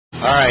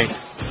All right.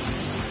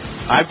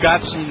 I've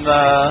got some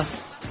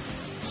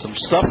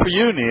stuff for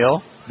you,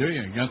 Neil. Do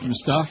you? Got some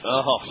stuff?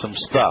 Oh, some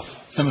stuff.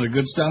 Some of the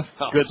good stuff?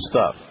 Good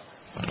stuff.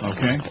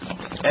 Okay.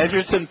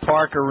 Edgerton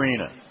Park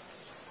Arena.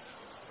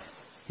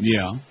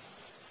 Yeah.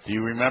 Do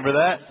you remember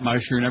that? I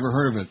sure never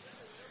heard of it.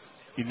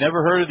 You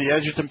never heard of the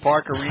Edgerton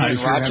Park Arena in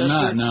Rochester? I sure have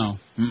not, no.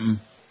 Mm-mm.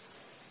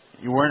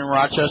 You weren't in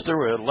Rochester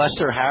with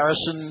Lester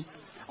Harrison?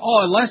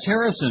 Oh, Les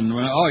Harrison.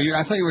 Oh,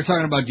 I thought you were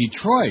talking about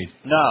Detroit.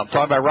 No, I'm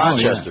talking about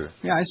Rochester. Oh,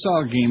 yeah. I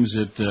saw games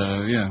at,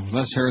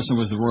 Les Harrison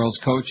was the Royals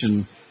coach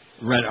and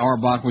Red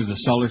Auerbach was the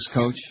Celtics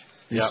coach.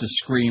 They used to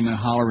scream and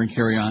holler and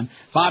carry on.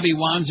 Bobby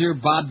Wanzer,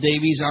 Bob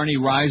Davies, Arnie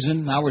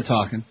Rison. Now we're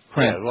talking.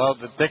 Crap. Yeah, well,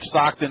 Dick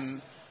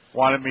Stockton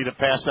wanted me to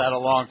pass that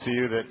along to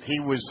you that he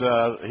was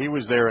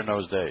there in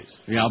those days.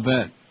 Yeah, I'll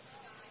bet.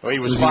 Well, he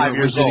was 5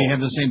 years old. Did he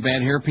have the same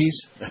bad hairpiece?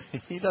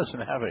 He doesn't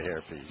have a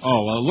hairpiece.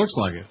 Oh, well, it looks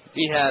like it.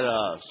 He had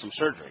some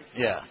surgery.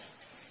 Yeah.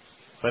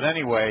 But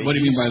anyway, what do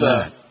you mean by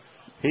that?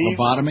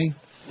 Lobotomy?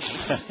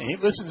 He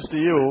listens to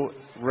you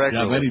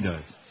regularly. Yeah, I bet he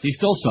does. He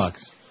still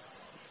sucks.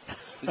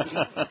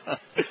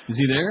 Is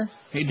he there?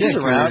 Hey, Dick. He's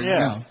around,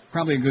 yeah.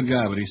 Probably a good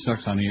guy, but he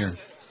sucks on the air.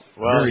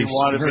 Well, he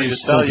wanted me to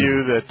tell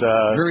you that...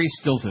 very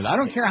stilted. I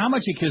don't care how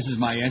much he kisses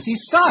my ass. He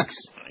sucks.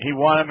 He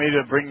wanted me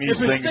to bring these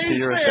things to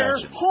your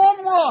attention.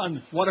 Home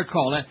run! What a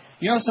call.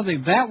 You know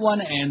something? That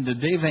one and the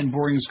Dave Van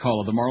Boring's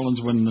call of the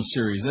Marlins winning the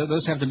series,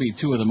 those have to be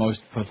two of the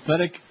most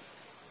pathetic,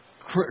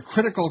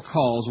 critical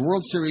calls,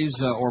 World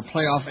Series or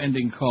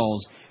playoff-ending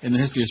calls in the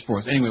history of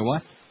sports. Anyway,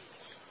 what?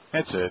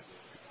 That's it.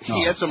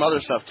 He had some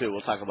other stuff, too.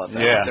 We'll talk about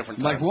that at a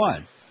different time. Like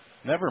what?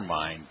 Never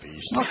mind,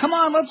 Beast. Oh, come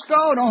on, let's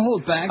go. Don't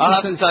hold back. I'll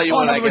have to tell you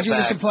when I get you're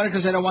back. Disappointed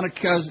because I don't want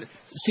to...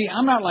 See,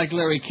 I'm not like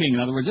Larry King. In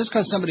other words, just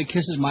because somebody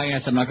kisses my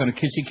ass, I'm not going to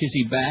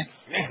kissy back.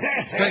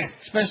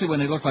 Especially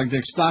when they look like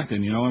Dick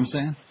Stockton, you know what I'm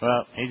saying?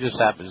 Well, he just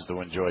happens to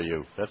enjoy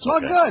you. That's well,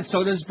 okay. Good.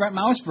 So does Brent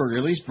Mausberger.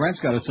 At least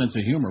Brent's got a sense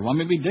of humor. Well,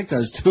 maybe Dick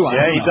does, too.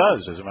 He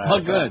does, as a matter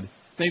of fact. Good.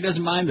 He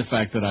doesn't mind the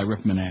fact that I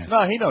rip him an ass.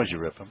 No, he knows you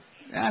rip him.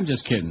 I'm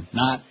just kidding.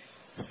 Not.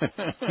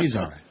 He's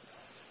all right.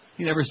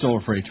 He never stole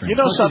a freight train. You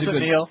know something,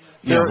 Neil?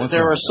 There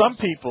are some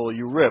people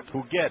you rip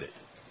who get it.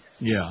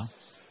 Yeah.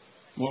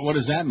 What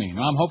does that mean?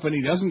 I'm hoping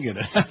he doesn't get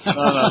it. No. You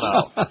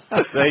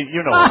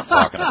know what I'm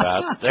talking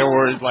about. There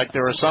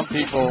were some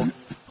people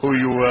who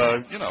you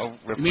ripped. You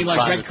mean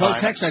like Greg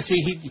Kotex? I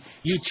see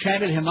you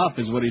chatted him up,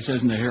 is what he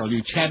says in the Herald.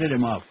 You chatted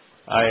him up.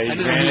 I ran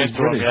into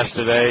him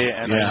yesterday,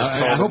 and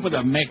I hope with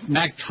a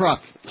Mack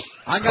truck.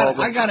 I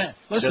got it.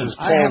 Listen,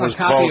 I have a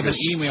copy of an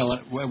email.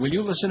 Will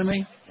you listen to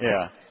me?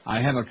 Yeah. I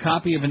have a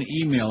copy of an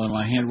email in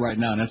my hand right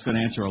now, and that's going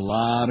to answer a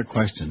lot of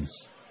questions.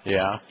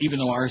 Yeah. Even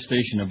though our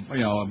station, a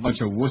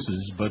bunch of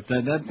wusses, but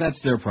that's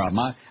their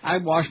problem. I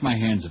washed my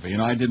hands of it.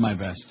 I did my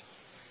best.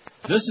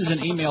 This is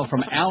an email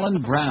from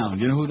Alan Brown.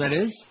 You know who that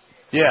is?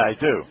 Yeah, I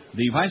do.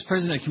 The Vice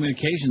President of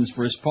Communications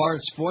for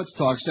Sports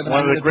Talk 790.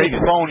 One of the great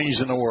phonies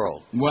in the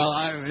world. Well,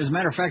 as a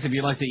matter of fact, if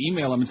you'd like to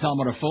email him and tell him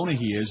what a phony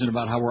he is and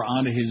about how we're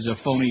on to his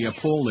phony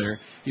poll there,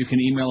 you can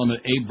email him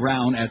at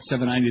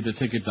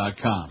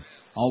abrown@790theticket.com.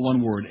 All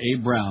one word,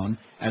 abrown.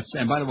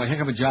 And by the way, heck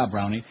of a job,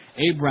 Brownie.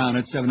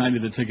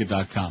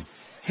 abrown@790theticket.com.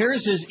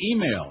 Here's his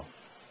email.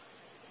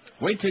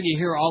 Wait till you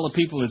hear all the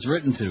people it's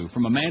written to.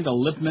 From Amanda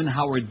Lipman,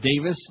 Howard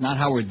Davis, not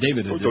Howard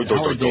David,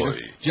 Howard Davis,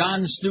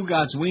 John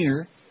Stugatz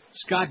Wiener,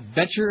 Scott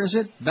Betcher, is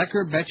it?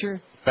 Becker?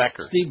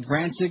 Steve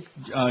Brancic,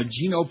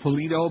 Gino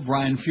Polito,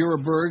 Brian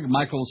Feuerberg,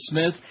 Michael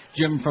Smith,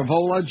 Jim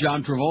Favola,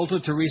 John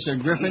Travolta, Teresa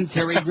Griffin,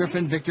 Terry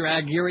Griffin, Victor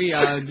Aguirre,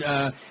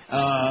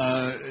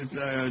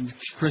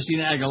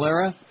 Christina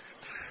Aguilera,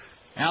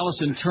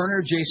 Allison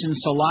Turner, Jason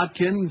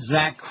Solotkin,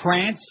 Zach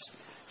Krantz,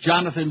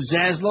 Jonathan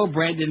Zaslow,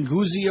 Brandon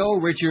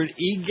Guzio, Richard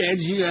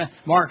Egedge,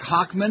 Mark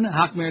Hockman,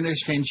 Hockmanish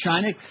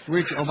Chinik,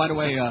 oh, by the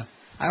way, I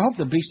hope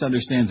the Beast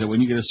understands that when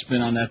you get a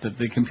spin on that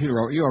the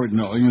computer, you already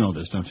know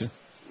this, don't you?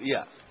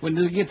 Yeah. When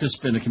you get to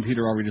spin, the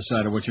computer already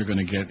decided what you're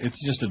going to get.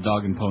 It's just a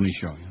dog and pony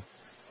show.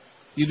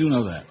 You do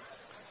know that.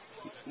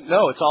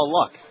 No, it's all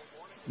luck.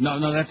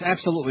 No, that's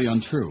absolutely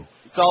untrue.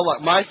 It's all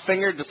luck. My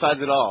finger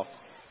decides it all.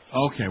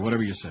 Okay,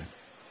 whatever you say.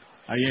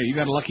 Yeah, you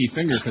got a lucky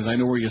finger because I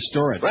know where you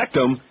store it.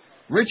 Rectum.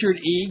 Richard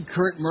Eeg,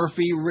 Kurt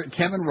Murphy,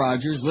 Kevin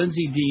Rogers,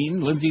 Lindsey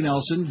Dean, Lindsey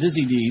Nelson,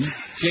 Dizzy Dean,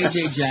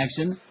 J.J.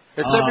 Jackson.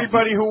 It's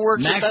everybody who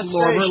works Max at that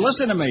Lorber. station.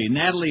 Listen to me.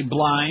 Natalie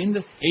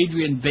Blind,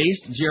 Adrian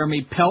Baste,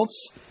 Jeremy Peltz,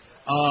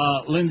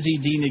 Lindsey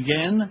Dean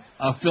again,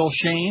 Phil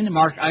Shane,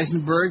 Mark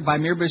Eisenberg,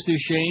 Bimirbis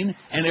Duchesne,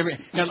 and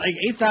got like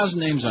 8,000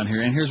 names on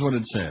here, and here's what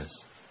it says.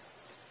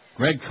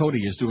 Greg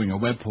Cody is doing a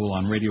web poll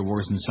on Radio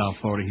Wars in South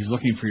Florida. He's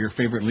looking for your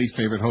favorite and least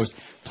favorite host.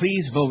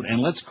 Please vote, and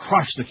let's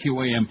crush the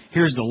QAM.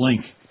 Here's the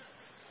link.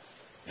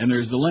 And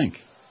there's the link,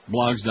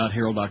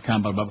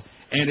 blogs.herald.com, blah, blah, blah.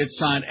 And it's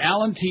signed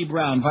Alan T.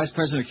 Brown, Vice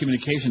President of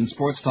Communications,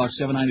 Sports Talk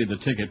 790 The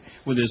Ticket,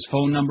 with his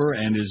phone number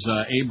and his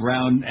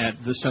abrown at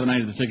the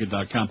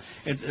 790theticket.com.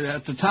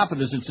 At the top of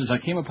this, it says, I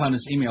came upon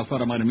this email,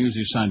 thought I might amuse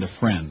you, signed a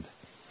friend.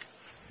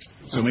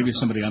 So maybe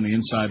somebody on the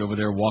inside over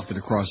there walked it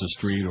across the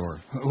street,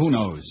 or who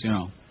knows,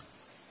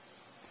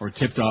 Or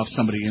tipped off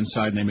somebody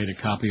inside and they made a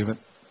copy of it.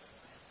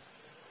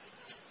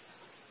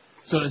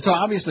 So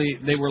obviously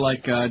they were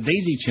like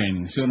daisy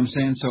chaining. See what I'm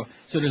saying? So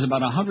there's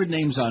about 100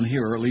 names on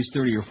here, or at least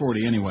 30 or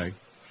 40 anyway.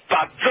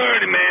 About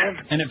 30,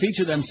 man. And if each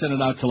of them sent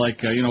it out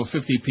to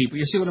 50 people,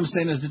 you see what I'm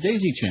saying? It's a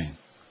daisy chain.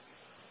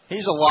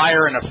 He's a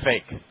liar and a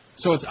fake.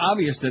 So it's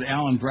obvious that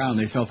Alan Brown,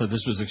 they felt that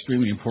this was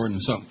extremely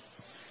important.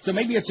 So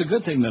maybe it's a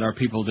good thing that our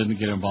people didn't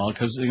get involved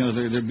because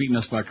they're beating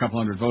us by a couple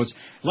hundred votes.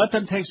 Let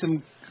them take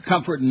some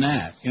comfort in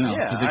that, Yeah,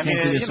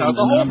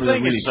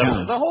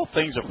 the whole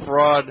thing's a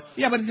fraud.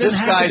 Yeah, but it doesn't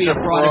have to be a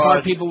fraud. If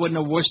our people wouldn't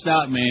have wished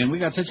out, man, we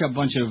got such a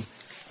bunch of,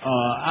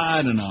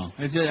 I don't know.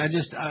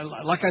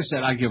 Like I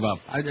said, I give up.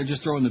 I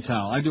just throw in the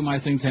towel. I do my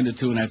thing 10 to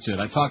 2, and that's it.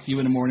 I talk to you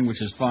in the morning,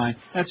 which is fine.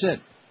 That's it.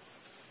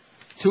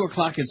 2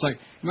 o'clock, it's like,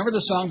 remember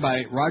the song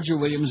by Roger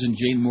Williams and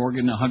Jane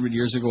Morgan 100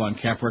 years ago on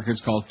Cap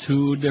Records called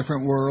Two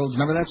Different Worlds?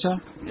 Remember that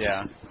song?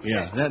 Yeah.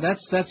 Yeah,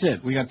 that's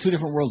it. We got 2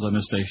 different worlds on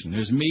this station.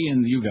 There's me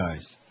and you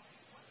guys.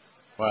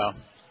 Well,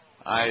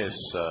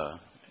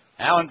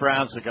 Alan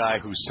Brown's the guy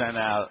who sent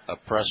out a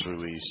press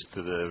release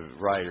to the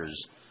writers.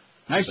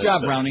 Nice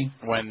job, Brownie.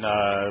 When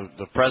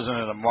the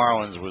president of the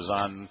Marlins was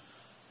on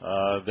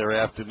their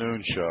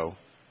afternoon show.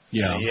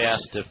 Yeah. He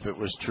asked if it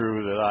was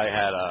true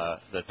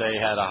that they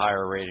had a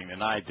higher rating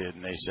than I did,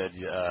 and they said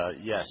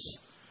yes.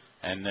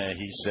 And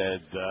he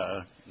said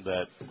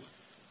that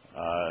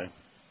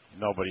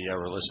nobody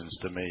ever listens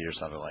to me or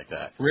something like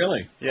that.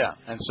 Really? Yeah.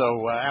 And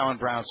so Alan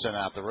Brown sent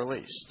out the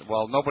release.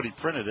 Well, nobody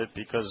printed it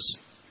because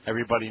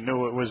everybody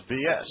knew it was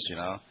BS,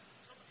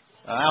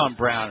 Alan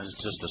Brown is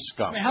just a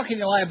scum. I mean, how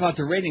can you lie about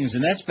the ratings?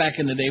 And that's back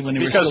in the day when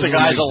they because were still the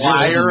guy's a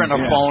liar and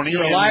a phony.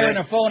 You're a liar and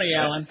a phony,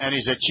 Alan. And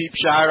he's a cheap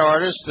shot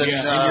artist.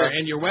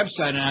 And your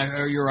website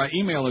or your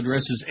email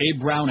address is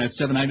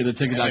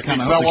abrown@790theticket.com. If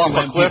he fell off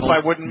a cliff, I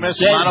wouldn't miss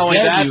him. Not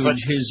only that, but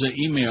his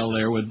email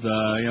there with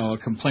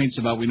complaints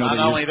about we know not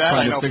that only you're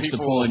that, trying I know to fix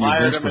the people poll and who you're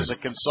hired desperate. him as a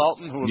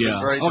consultant who have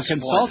been very disappointed.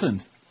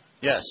 Consultant.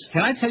 Yes.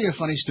 Can I tell you a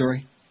funny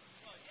story?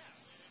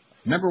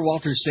 Remember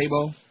Walter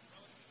Sabo?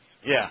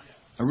 Yeah.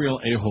 A real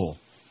a-hole.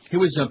 He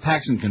was a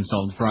Paxson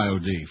consultant for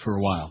IOD for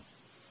a while.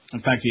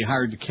 In fact, he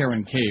hired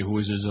Karen Kay, who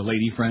was his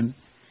lady friend.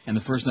 And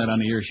the first night on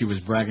the air, she was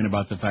bragging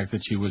about the fact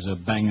that she was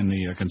banging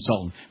the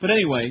consultant. But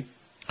anyway,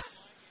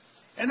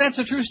 and that's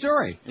a true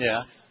story.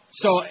 Yeah.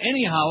 So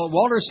anyhow,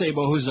 Walter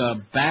Sabo, who's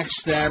a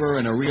backstabber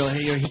and a real,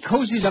 he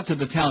cozies up to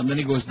the talent, and then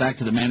he goes back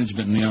to the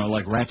management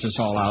and, rats us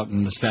all out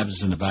and stabs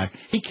us in the back.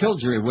 He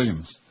killed Jerry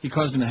Williams. He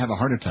caused him to have a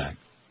heart attack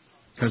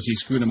because he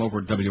screwed him over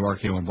at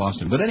WRKO in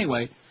Boston. But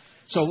anyway,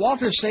 so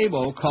Walter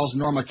Sabo calls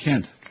Norma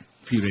Kent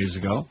a few days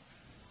ago.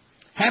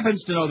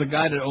 Happens to know the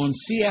guy that owns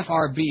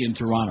CFRB in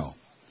Toronto.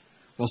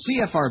 Well,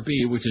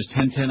 CFRB, which is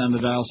 1010 on the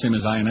dial, same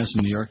as INS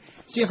in New York.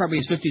 CFRB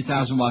is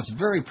 50,000 watts,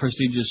 very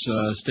prestigious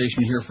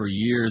station here for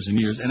years and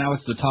years, and now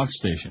it's the talk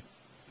station.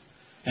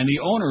 And the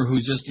owner,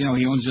 who's just, he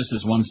owns just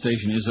this one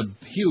station, is a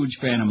huge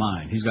fan of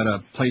mine. He's got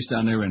a place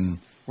down there in,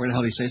 where the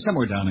hell did he say?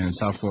 Somewhere down there in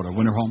South Florida,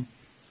 Winter Home.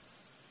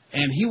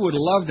 And he would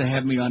love to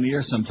have me on the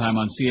air sometime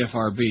on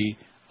CFRB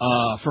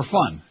for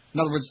fun. In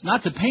other words,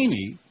 not to pay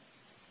me,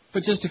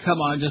 but just to come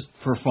on just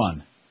for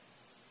fun.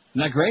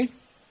 Isn't that great?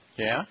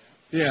 Yeah.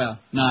 Yeah,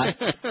 not.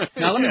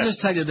 Now, let me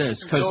just tell you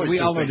this, because we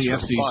all know the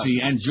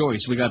FCC and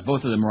Joyce. We got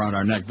both of them around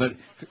our neck. But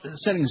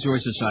setting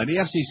Joyce aside, the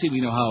FCC,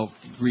 we know how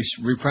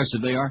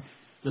repressive they are.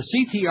 The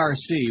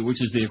CTRC, which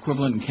is the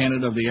equivalent in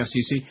Canada of the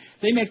FCC,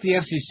 they make the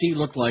FCC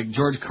look like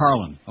George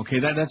Carlin.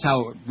 Okay, that's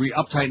how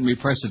uptight and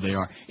repressive they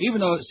are.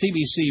 Even though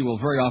CBC will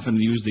very often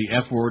use the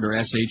F word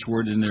or SH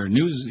word in their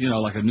news,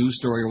 like a news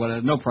story or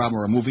whatever, no problem,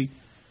 or a movie.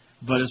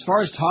 But as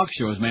far as talk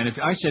shows, man, if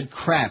I said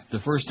crap the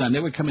first time, they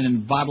would come in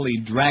and bodily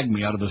drag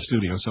me out of the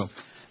studio. So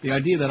the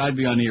idea that I'd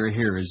be on the air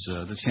here is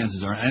the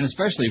chances are, and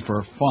especially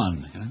for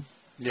fun.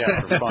 Yeah,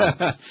 for fun.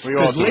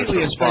 Because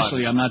lately,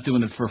 especially, I'm not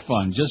doing it for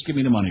fun. Just give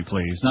me the money,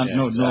 please.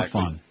 No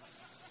fun.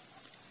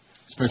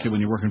 Especially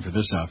when you're working for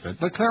this outfit.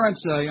 But Clarence,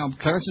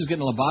 Clarence is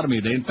getting a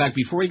lobotomy today. In fact,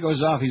 before he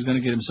goes off, he's going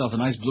to get himself a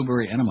nice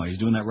blueberry enema. He's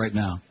doing that right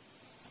now.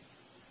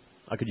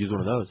 I could use one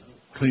of those.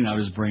 Clean out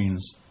his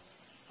brains.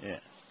 Yeah.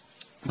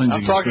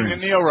 I'm talking to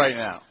Neil right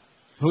now.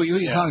 Who are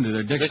you talking to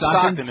there? Dick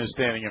Stockton is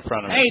standing in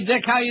front of me. Hey,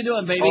 Dick, how you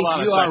doing, baby? Hold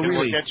on you a second. Are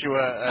really... We'll get you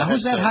a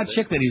who's that hot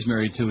chick that he's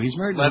married to? He's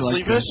married to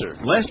Leslie Visser.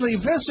 Leslie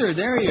Visser,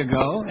 there you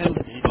go. And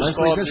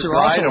Leslie Visser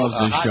also loves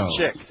this show.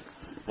 Chick.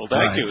 Well,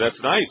 thank you. That's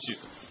nice.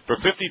 For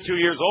 52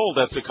 years old,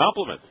 that's a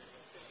compliment.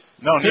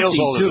 No, Neil's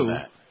older than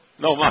that.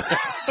 No, my.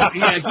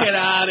 Yeah, get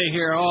out of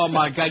here. Oh,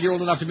 my God. You're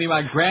old enough to be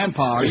my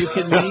grandpa. Are you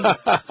kidding me?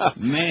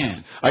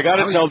 Man. I got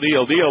to tell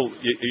Neil,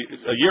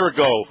 a year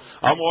ago,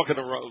 I'm walking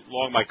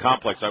along my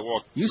complex. I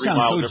walk 3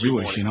 miles every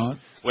Jewish, morning. You know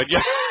what?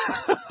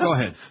 Go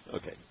ahead.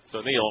 Okay.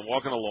 So, Neil, I'm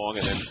walking along,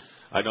 and then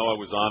I know I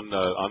was on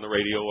the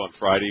radio on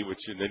Friday,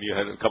 and then you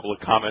had a couple of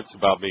comments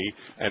about me.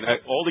 And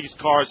all these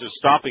cars are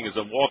stopping as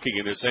I'm walking,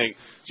 and they're saying,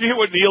 "Did you hear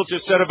what Neil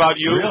just said about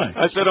you?" Really?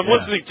 I said, "I'm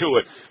listening to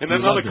it." And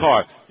then another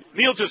car.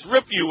 Neil just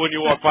ripped you when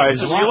you walk by. I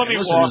said, let me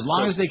walk. As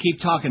long as they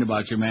keep talking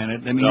about you, man,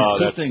 it means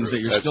two things,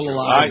 that you're still true.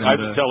 alive. I've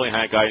been telling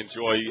Hank I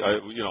enjoy,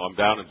 I'm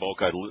down in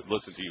Boca. I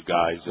listen to you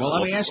guys. Well,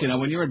 let me ask you, now,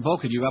 when you're in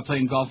Boca, you got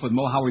playing golf with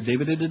Mo Howard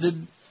David?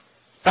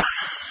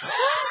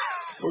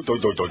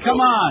 Come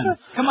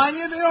on.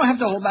 You don't have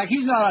to hold back.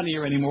 He's not on the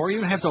air anymore. You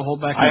don't have to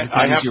hold back. I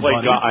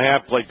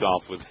have played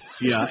golf with him.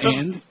 Yeah,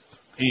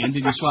 and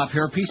did you swap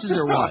hair pieces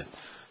or what?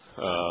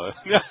 I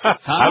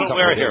don't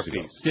wear a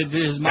hairpiece. Did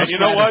his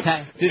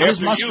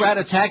muskrat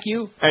attack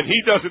you? And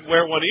he doesn't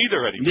wear one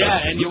either anymore. Yeah,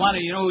 and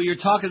you're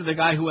talking to the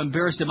guy who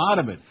embarrassed him out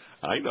of it.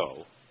 I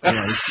know. Yeah,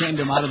 he shamed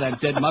him out of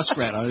that dead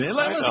muskrat.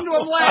 Listen to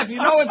him laugh.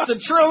 You know it's the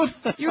truth.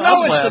 You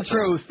know it's the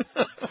truth.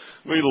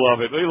 We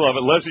love it.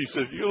 Leslie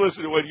says, you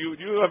listen to when you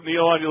have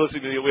Neil on, you listen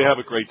to Neil. We have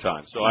a great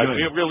time. So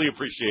we really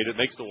appreciate it. It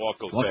makes the walk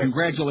go fast. Well,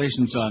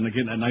 congratulations on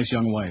getting a nice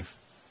young wife.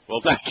 Well,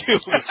 thank you.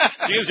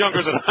 She is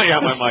younger than I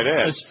am, I might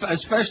add.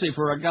 Especially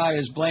for a guy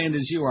as bland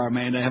as you are,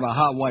 man, to have a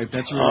hot wife.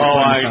 That's really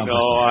I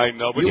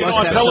know. But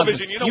on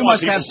television, you don't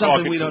want people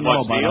talking we don't too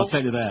much, know about. Neil. I'll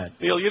tell you that.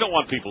 Neil, you don't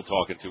want people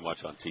talking too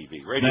much on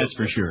TV. Radio. That's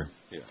for sure.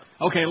 Yeah.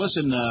 Okay,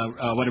 listen,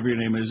 whatever your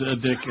name is,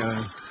 Dick.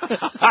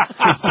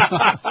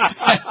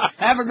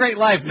 Have a great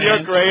life, man.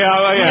 You're great.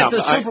 I am.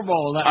 The Super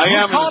Bowl. I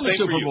am. Who's calling the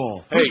Super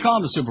Bowl? Who's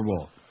calling the Super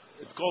Bowl?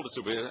 It's called the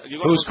Super Bowl.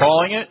 Who's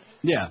calling it?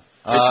 Yeah.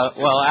 Al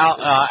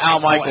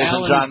Michaels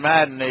and John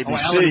Madden, ABC.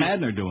 Al and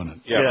Madden are doing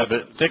it. Yeah,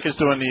 but Dick is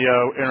doing the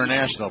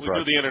international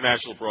broadcast. We do the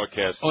international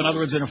broadcast. Oh, in other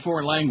words, in a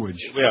foreign language.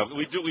 Yeah,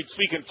 we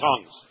speak in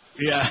tongues.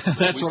 Yeah,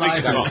 that's what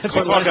I heard.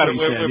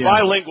 We're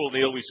bilingual,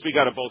 Neil. We speak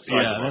out of both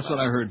sides. Yeah, that's what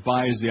I heard.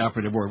 Bi is the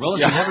operative word. Well,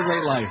 listen, have a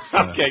great life.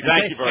 Okay,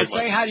 thank you very much.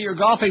 Say hi to your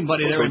golfing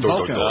buddy there in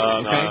Boca.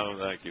 No,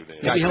 thank you,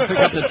 Neil. Maybe he'll pick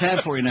up the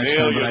tab for you next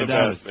time, but I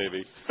doubt it.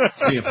 Maybe.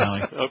 See you,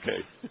 Pally.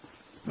 Okay.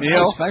 Neil?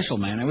 That was special,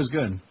 man. It was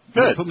good.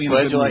 Good. Put me in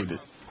Glad a good you mood. liked it.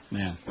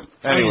 Yeah.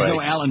 Anyway. There's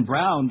no Alan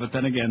Brown, but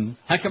then again,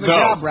 heck of a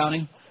job,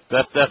 Brownie.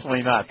 That's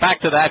definitely not.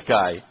 Back to that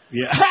guy.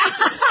 Yeah.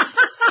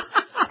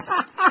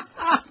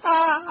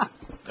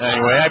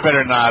 Anyway, I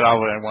better not. I'll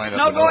wind up.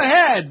 No, go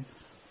ahead.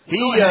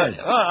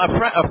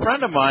 A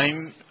friend of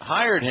mine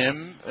hired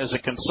him as a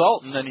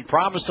consultant, and he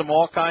promised him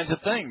all kinds of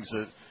things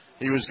that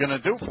he was going to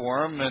do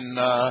for him,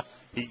 and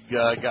he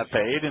got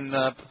paid, and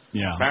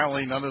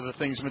apparently none of the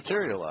things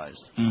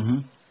materialized. Mm-hmm.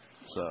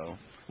 So.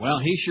 Well,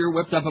 he sure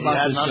whipped up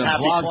about this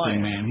blog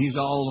thing, man. He's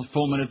all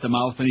foaming at the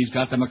mouth, and he's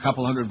got them a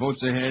couple hundred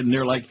votes ahead, and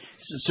they're like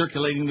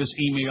circulating this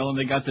email, and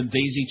they got the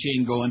daisy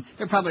chain going.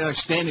 They're probably like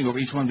standing over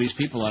each one of these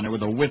people on there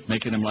with a whip,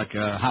 making them like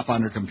hop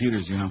on their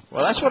computers, you know.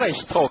 Well, that's what I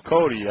told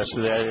Cody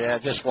yesterday. I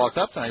just walked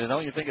up and I said,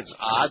 don't you think it's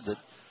odd that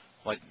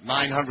like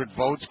 900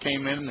 votes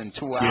came in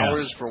 2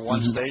 hours for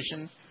one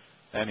station?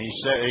 And he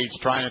said he's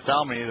trying to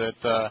tell me that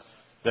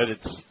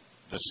it's.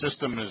 The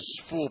system is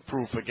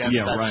foolproof against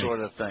that sort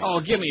of thing. Oh,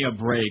 give me a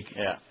break.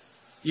 Yeah.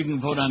 You can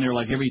vote on there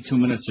like every 2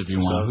 minutes if you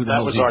want. So that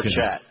was our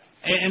chat.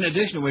 In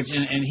addition to which,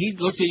 and he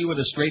looks at you with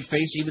a straight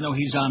face, even though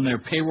he's on their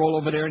payroll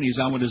over there and he's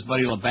on with his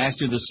buddy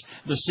LeBaster,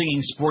 the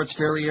singing sports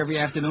fairy every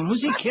afternoon.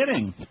 Who's he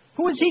kidding?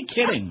 Who is he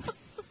kidding?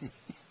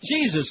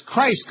 Jesus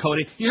Christ,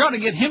 Cody. You ought to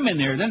get him in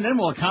there. Then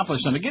we'll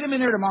accomplish something. Get him in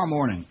there tomorrow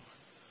morning.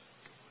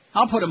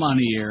 I'll put him on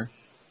the air.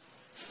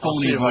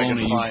 Phony,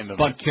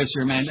 butt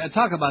kisser, man.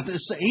 Talk about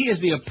this. He is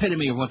the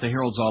epitome of what the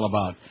Herald's all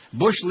about.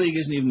 Bush League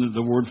isn't even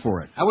the word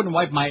for it. I wouldn't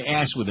wipe my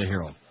ass with the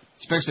Herald,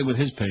 especially with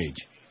his page,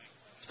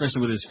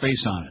 especially with his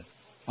face on it.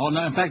 Oh,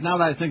 no, in fact, now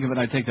that I think of it,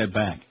 I take that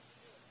back.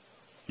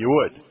 You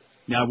would?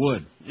 Yeah, I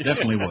would.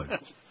 Definitely would.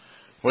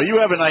 Well, you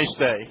have a nice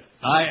day.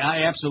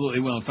 I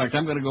absolutely will. In fact,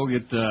 I'm going to go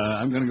get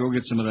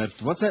some of that.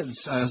 What's that?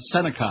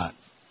 Senecot.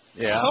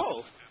 Yeah.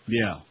 Oh.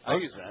 Yeah. I'll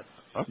use that.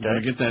 Okay. I'm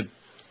going to get that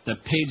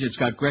page that's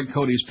got Greg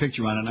Cody's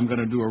picture on it, and I'm going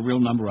to do a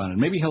real number on it.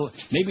 Maybe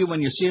when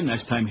you see him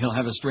next time, he'll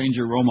have a strange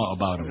aroma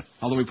about him,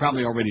 although he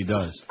probably already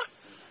does.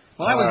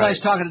 Well, that was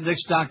nice talking to Dick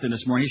Stockton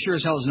this morning. He sure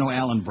as hell is no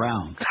Alan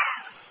Brown.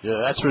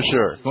 Yeah, that's for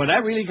sure. Boy,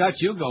 that really got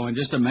you going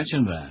just to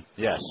mention that.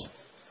 Yes.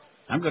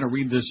 I'm going to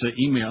read this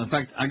email. In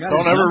fact, I got.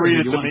 Don't ever read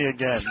it to me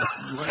again.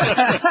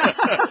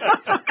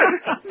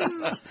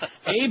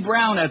 A.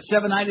 Brown at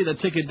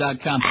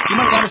 790theticket.com. You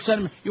might want to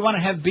send him. You want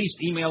to have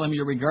Beast email him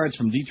your regards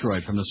from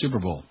Detroit from the Super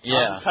Bowl. Yeah,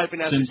 I'm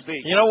typing as we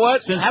speak. You know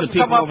what? Have him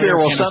come up here.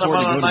 We'll send him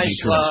on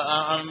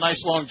a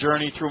nice long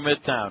journey through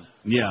Midtown.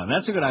 Yeah,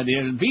 that's a good idea.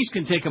 And Beast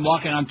can take him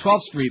walking on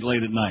 12th Street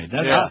late at night.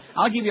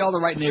 I'll give you all the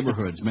right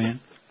neighborhoods, man.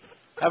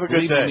 Have a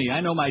good day. Me,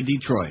 I know my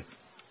Detroit.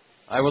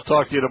 I will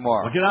talk to you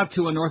tomorrow. Well, get out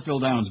to Northville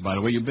Downs, by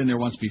the way. You've been there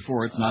once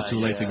before. It's not too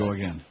late to go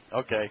again.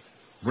 Okay.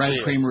 Brad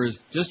Kramer is...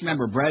 Just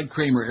remember, Brad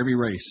Kramer, every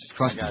race.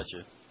 Trust me. I got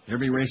you.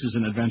 Every race is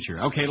an adventure.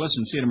 Okay,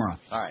 listen. See you tomorrow.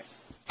 All right.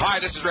 Hi,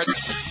 this is Reggie.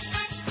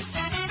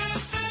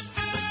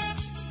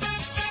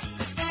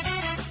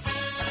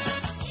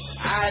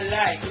 I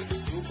like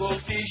to go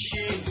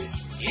fishing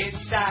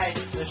inside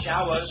the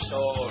shower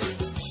stall.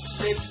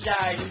 Slip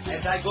slide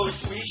as I go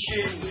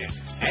swishing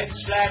and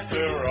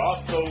slacker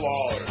off the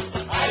wall.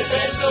 I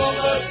bend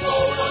over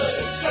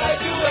forward, try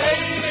to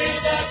aim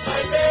it at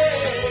my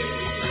leg,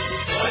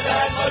 but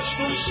I'm much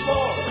too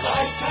small,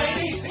 my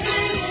tiny feet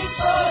is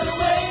far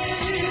away.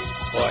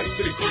 I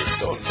trip it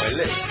on my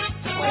leg.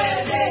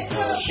 When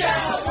April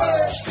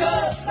showers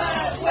come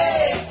my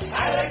way,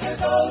 I like a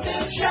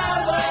golden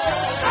shower.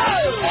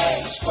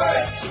 And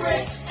squirt,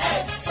 spritz,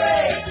 and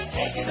spray,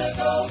 taking a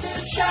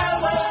golden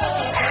shower.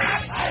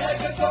 I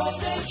like a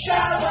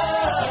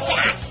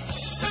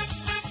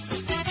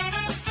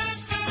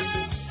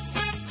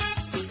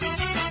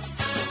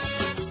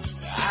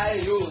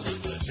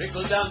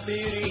Trickle down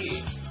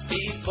theory.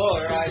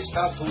 Before I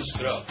start to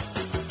scrub,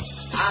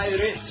 I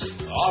rinse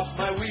off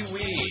my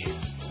wee-wee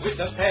with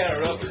a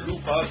pair of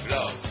loofah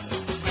gloves.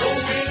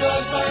 Blowing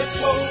on my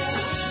toes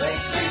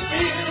makes me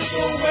feel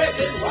so wet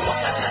and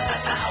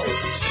wild.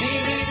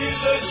 Steaming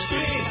is a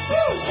scream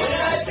when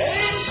I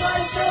bathe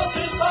myself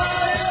in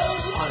bile.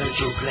 Aren't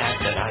you glad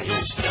that I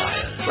use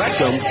style?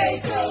 Rectum.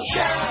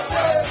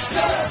 Shower,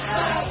 start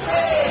my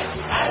way.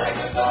 I like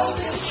a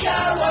golden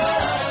shower.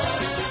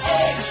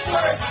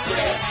 Expert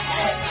trip,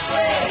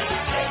 X-ray.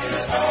 Taking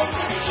a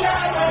golden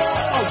shower.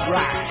 All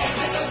right.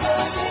 Taking a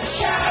golden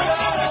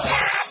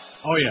shower.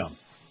 Oh, yeah.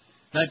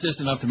 That's just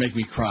enough to make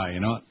me cry, you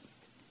know?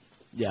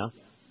 Yeah.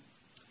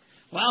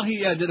 Well, he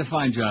did a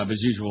fine job, as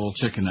usual,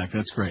 chicken neck.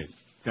 That's great.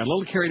 Got a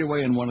little carried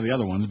away in one of the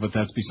other ones, but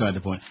that's beside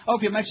the point. Oh,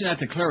 if you mention that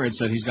to Claridge,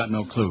 said he's got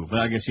no clue, but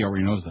I guess he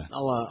already knows that.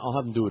 I'll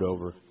have him do it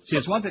over. See,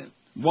 it's one thing.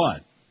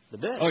 What? The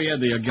bit. Oh, yeah,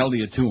 the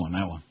Geldia 2 on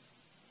that one.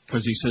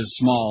 Because he says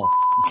small.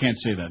 Can't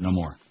say that no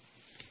more.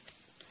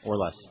 Or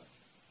less.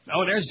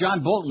 Oh, there's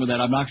John Bolton with that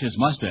obnoxious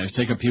mustache.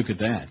 Take a puke at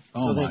that.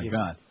 Oh, my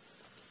God.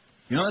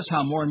 You notice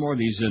how more and more of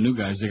these new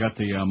guys, they got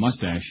the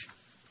mustache.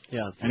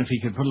 Yeah. And if he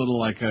could put a little,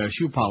 like,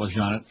 shoe polish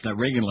on it that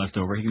Reagan left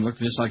over, he can look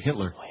just like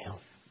Hitler. Well.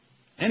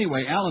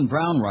 Anyway, Alan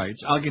Brown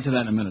writes, I'll get to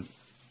that in a minute.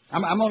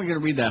 I'm only going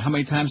to read that. How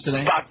many times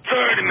today? About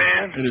 30,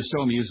 man. It is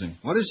so amusing.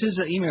 What is his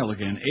email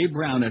again?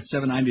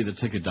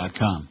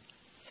 abrown@790theticket.com.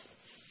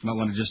 You might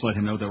want to just let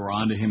him know that we're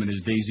on to him and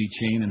his daisy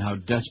chain and how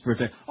desperate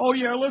they... Oh,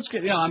 yeah, let's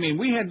get... Yeah, I mean,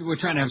 we're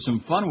trying to have some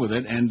fun with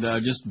it and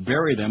just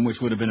bury them, which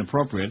would have been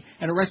appropriate.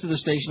 And the rest of the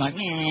station like,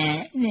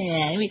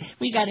 nah,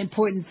 we got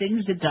important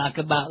things to talk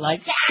about,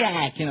 like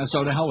Jack. You know,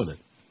 so to hell with it.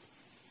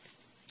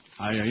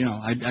 I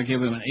gave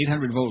them an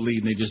 800-vote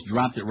lead, and they just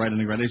dropped it right on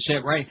the ground. They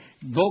sat right...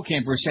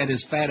 Volcamper sat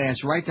his fat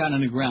ass right down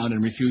on the ground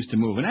and refused to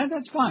move. And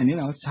that's fine. You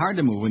know, it's hard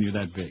to move when you're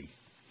that big.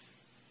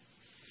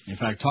 In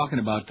fact, talking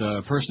about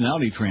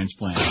personality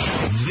transplant.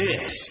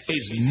 This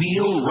is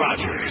Neil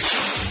Rogers.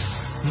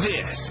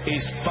 This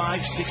is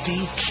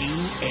 560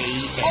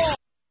 QAM.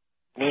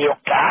 Neil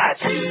God.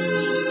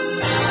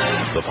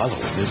 The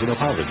following is an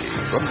apology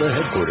from the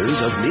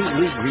headquarters of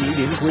Neatly Green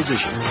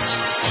Inquisitions.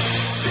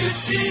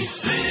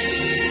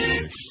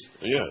 56.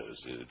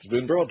 Yes, it's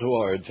been brought to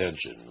our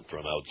attention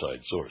from outside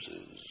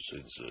sources,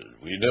 since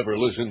we never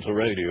listen to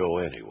radio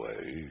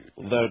anyway,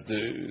 that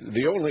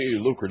the only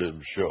lucrative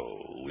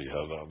show we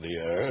have on the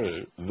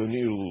air, the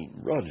Neil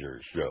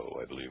Rogers Show,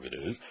 I believe it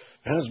is,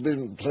 has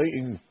been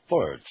playing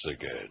farts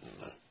again.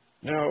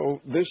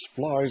 Now, this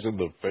flies in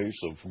the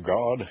face of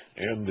God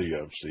and the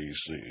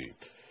FCC.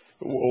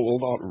 Well,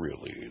 not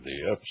really, the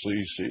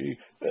FCC,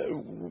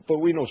 but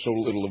we know so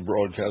little of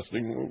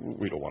broadcasting,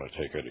 we don't want to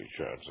take any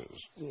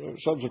chances.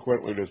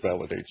 Subsequently, this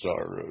validates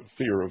our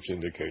fear of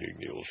syndicating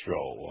Neil's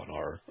show on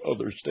our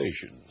other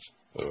stations.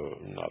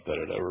 Not that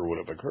it ever would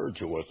have occurred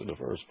to us in the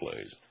first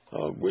place.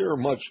 We're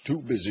much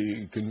too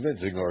busy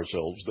convincing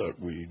ourselves that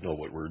we know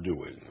what we're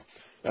doing.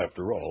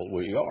 After all,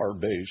 we are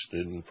based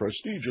in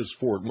prestigious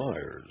Fort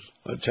Myers,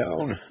 a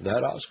town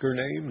that Oscar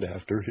named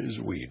after his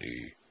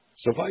weenie.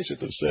 Suffice it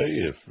to say,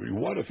 if you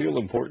want to feel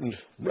important,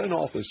 rent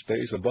office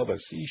space above a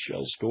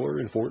seashell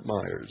store in Fort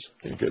Myers.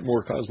 Can't get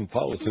more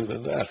cosmopolitan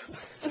than that.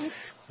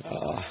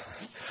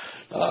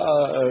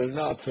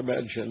 Not to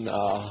mention,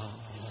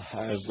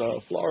 as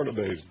a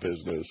Florida-based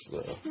business,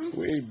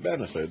 we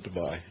benefit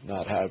by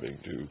not having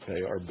to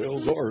pay our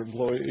bills or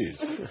employees.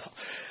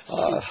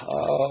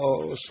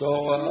 Well,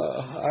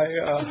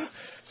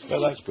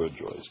 that's good,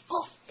 Joyce.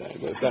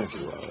 Thank you.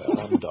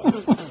 I'm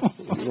done.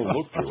 You don't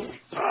look Jewish.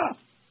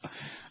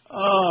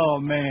 Oh,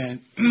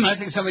 man. I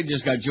think somebody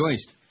just got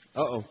joiced.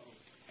 Uh-oh.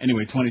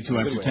 Anyway, 22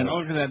 after 10. Oh,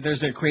 look at that. There's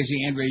that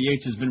crazy Andrea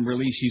Yates has been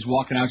released. She's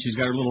walking out. She's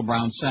got her little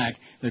brown sack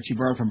that she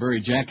borrowed from Barry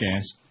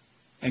Jackass.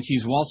 And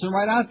she's waltzing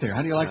right out there.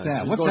 How do you like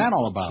that? What's that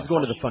all about? She's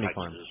going to the funny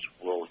farm.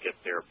 We'll get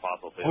there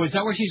probably. Oh, is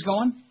that where she's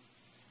going?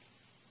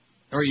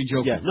 Or are you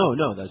joking? Yeah,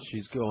 no, that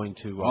she's going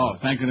to... oh,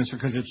 thank goodness,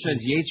 because it says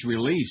Yates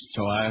released,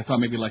 so I thought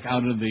maybe like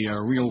out of the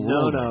real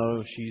world.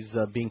 No, she's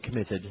being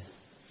committed.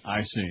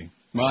 I see.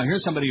 Well,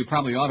 here's somebody who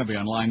probably ought to be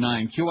on line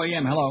 9.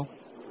 QAM, hello.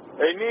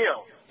 Hey,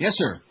 Neil. Yes,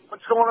 sir.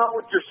 What's going on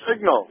with your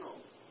signal?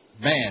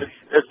 Bad.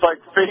 It's like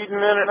fading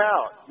in and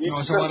out.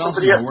 So what else?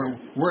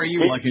 Where are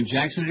you, like in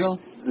Jacksonville?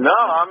 No,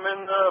 I'm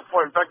in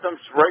Fort. In fact, I'm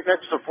right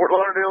next to Fort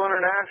Lauderdale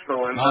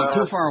International. And,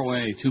 too far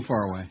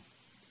away.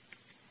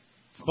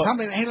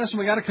 Probably, hey, listen,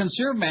 we got to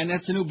conserve, man.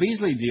 That's the new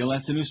Beasley deal.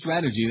 That's the new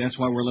strategy. That's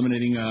why we're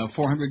eliminating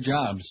 400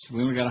 jobs. We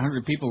only got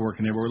 100 people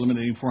working there, but we're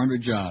eliminating 400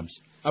 jobs.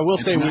 I will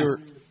say we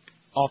were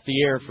off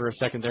the air for a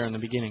second there in the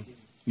beginning.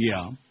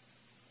 Yeah.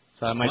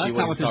 So that might be that's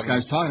not what this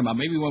guy's talking about.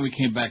 Maybe when we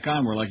came back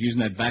on, we're like using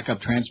that backup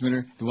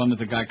transmitter, the one that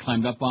the guy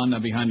climbed up on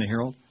behind the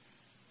Herald.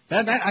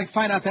 I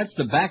find out that's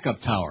the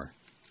backup tower.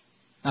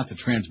 Not the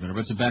transmitter,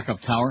 but it's a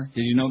backup tower.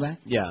 Did you know that?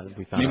 Yeah,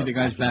 we found Maybe the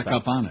guy's back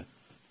up on it.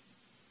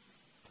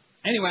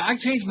 Anyway, I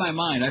changed my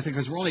mind. I think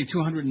because we're only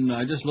 200 and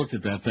I just looked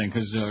at that thing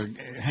because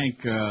Hank,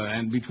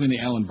 and between the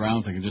Alan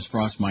Brown thing, it just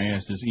frosted my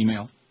ass, this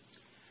email.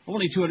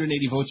 Only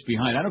 280 votes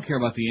behind. I don't care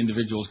about the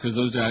individuals because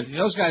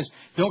those guys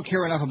don't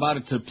care enough about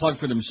it to plug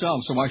for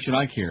themselves, so why should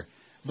I care?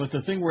 But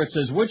the thing where it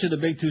says, which of the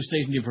big two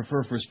stations do you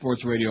prefer for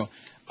sports radio?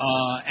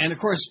 And, of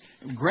course,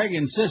 Greg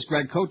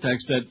Kotex,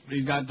 that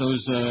you got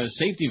those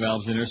safety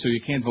valves in there so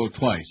you can't vote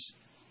twice.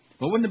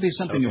 But wouldn't it be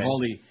something if all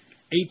the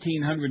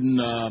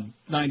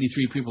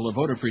 1,893 people that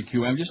voted for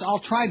QM, I'll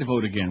try to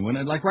vote again,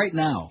 like right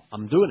now.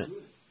 I'm doing it.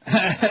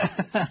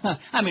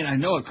 I mean, I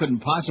know it couldn't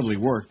possibly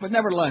work, but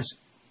nevertheless.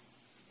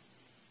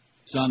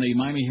 It's on the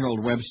Miami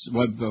Herald web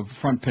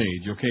front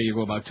page, okay? You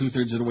go about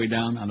two-thirds of the way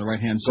down on the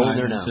right-hand side. Go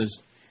there now.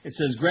 It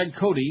says Greg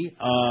Cody,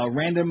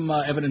 random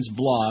evidence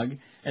blog,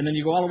 and then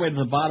you go all the way to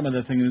the bottom of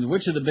the thing.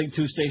 Which of the big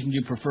two stations do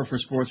you prefer for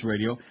sports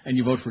radio? And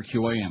you vote for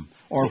QAM.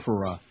 Or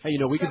for... Hey,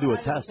 we could do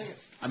a test.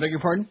 I beg your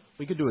pardon?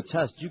 We could do a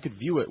test. You could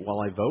view it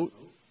while I vote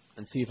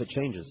and see if it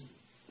changes.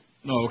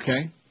 Oh,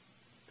 okay.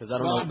 Because I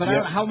don't know. But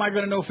how am I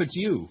going to know if it's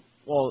you?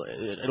 Well,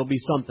 it'll be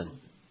something.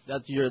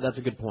 That's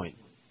a good point.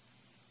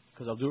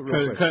 Because I'll do it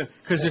real quick.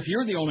 Because if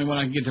you're the only one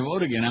I can get to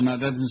vote again, that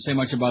doesn't say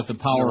much about the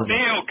power.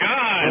 Neil,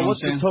 God! Well,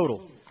 what's the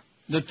total?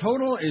 The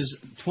total is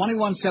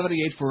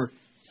 $21.78 for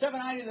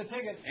 $7.90 the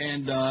ticket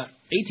and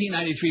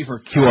 $18.93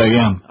 for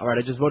QAM. All right,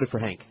 I just voted for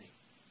Hank.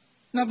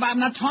 No, but I'm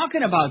not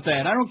talking about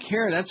that. I don't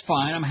care. That's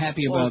fine. I'm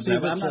happy about that.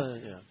 But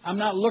I'm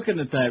not looking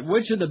at that.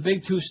 Which of the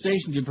big two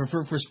stations do you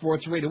prefer for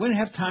sports radio? We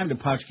didn't have time to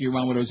potchkey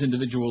around with those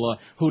individual,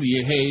 who do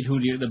you hate, who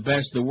do you, the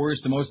best, the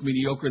worst, the most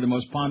mediocre, the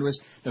most ponderous,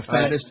 the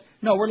fattest. Right.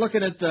 No, we're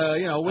looking at,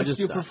 which do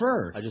you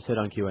prefer? I just hit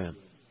on QAM.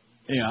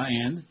 Yeah,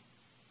 and?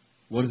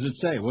 What does it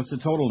say? What's the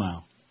total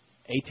now?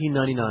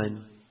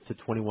 $18.99 to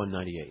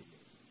 $21.98.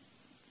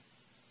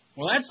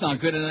 Well, that's not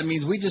good, and that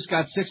means we just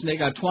got 6 and they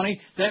got 20.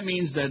 That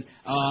means that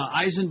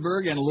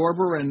Eisenberg and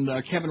Lorber and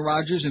Kevin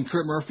Rogers and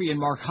Kurt Murphy and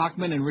Mark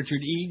Hockman and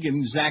Richard Eag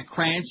and Zach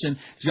Krantz and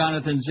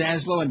Jonathan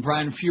Zaslow and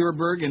Brian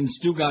Feuerberg and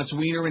Stu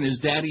Gotts-Wiener and his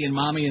daddy and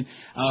mommy and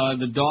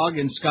the dog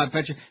and Scott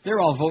Petcher, they're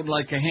all voting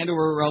like a hand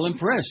over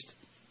limp wrist.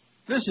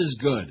 This is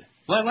good.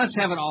 Let's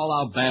have an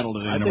all-out battle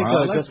today.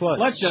 Guess what?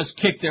 Let's just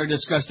kick their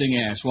disgusting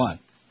ass. What?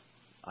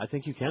 I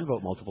think you can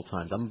vote multiple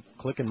times. I'm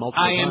clicking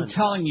multiple times. I am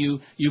telling you,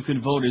 you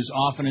can vote as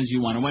often as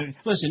you want.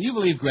 Listen, you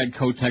believe Greg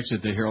Kotex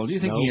at the Herald. Do you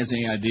think he has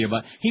any idea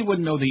about it? He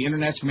wouldn't know the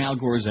Internet's from Al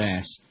Gore's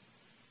ass.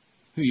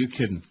 Who are you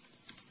kidding?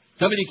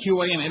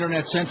 WQAM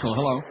Internet Central,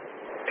 hello.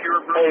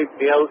 Hey,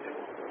 Neil.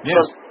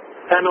 Yes.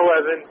 From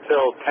 10:11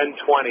 till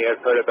 10:20, I've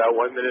heard about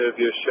 1 minute of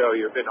your show.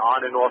 You've been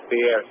on and off the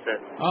air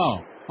since.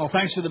 Oh,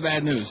 thanks for the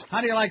bad news.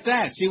 How do you like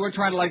that? See, we're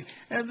trying to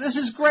this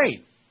is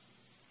great.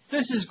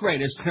 This is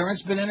great. Has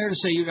Clarence been in there to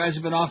say you guys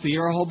have been off the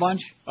air a whole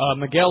bunch?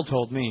 Miguel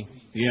told me.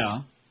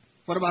 Yeah.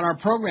 What about our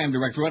program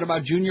director? What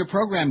about junior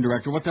program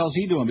director? What the hell's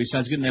he doing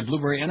besides getting that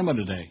blueberry enema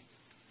today?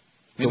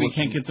 Maybe he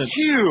can't get the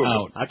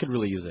out. I could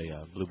really use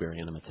a blueberry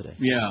enema today.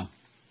 Yeah.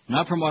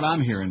 Not from what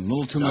I'm hearing. A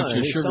little too much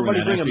sugar somebody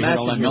in that. Bring a match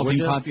all that melting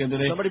pot the other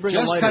day.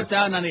 Just cut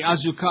down on the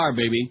azucar,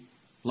 baby.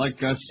 Like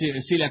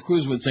Celia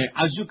Cruz would say,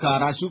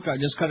 azucar.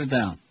 Just cut it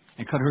down.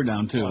 And cut her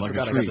down, too, like a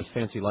tree. I got this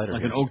fancy lighter.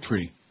 Like an oak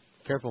tree.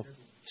 Careful.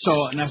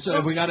 So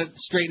if we got it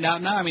straightened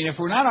out now, I mean, if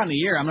we're not on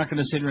the air, I'm not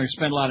going to sit here and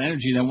spend a lot of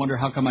energy and wonder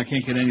how come I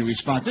can't get any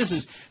response. This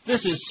is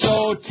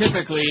so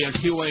typically a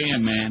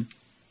QAM, man.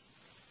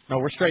 No,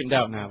 we're straightened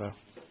out now, though.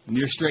 And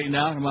you're straightened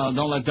out? Well,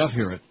 don't let Duff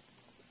hear it.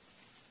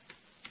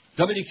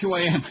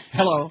 WQAM,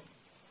 hello.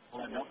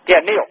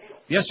 Yeah, Neil.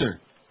 Yes, sir.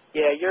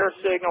 Yeah, your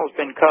signal's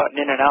been cutting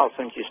in and out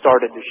since you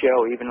started the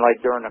show, even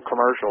like during the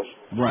commercials.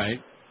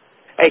 Right.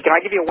 Hey, can I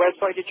give you a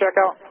website to check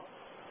out?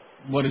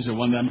 What is it,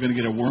 one that I'm going to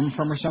get a worm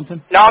from or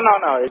something? No.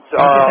 It's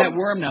get that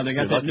worm now. They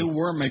got that new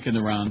worm making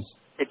the rounds.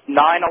 It's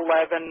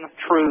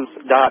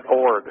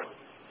 911truth.org.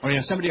 Oh,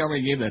 yeah, somebody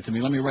already gave that to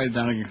me. Let me write it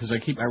down again, because I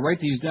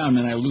write these down,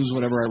 and I lose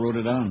whatever I wrote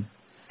it on.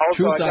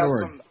 Also,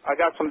 Truth.org. I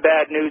got some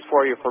bad news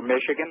for you for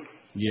Michigan.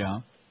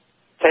 Yeah.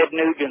 Ted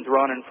Nugent's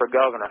running for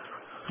governor.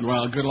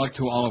 Well, good luck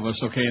to all of us,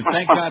 okay? And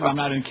thank God I'm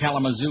not in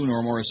Kalamazoo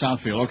or more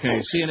Southfield.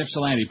 Okay, see you in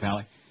Ypsilanti,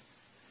 Pally.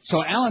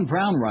 So Alan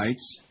Brown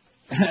writes...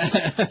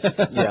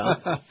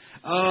 Yeah.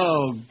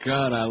 Oh,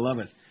 God, I love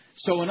it.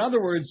 So, in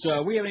other words,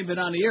 we haven't even been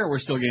on the air. We're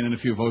still gaining a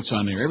few votes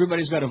on there.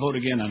 Everybody's got to vote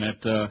again on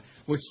that,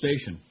 which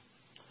station?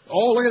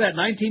 Oh, look at that,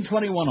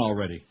 1921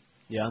 already.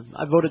 Yeah,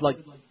 I voted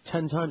like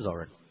 10 times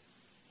already.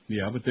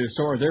 Yeah, but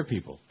so are their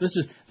people. This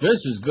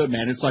is good,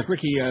 man. It's like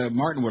Ricky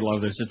Martin would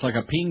love this. It's like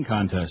a peen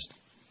contest.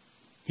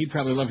 He'd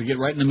probably love to get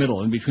right in the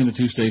middle, in between the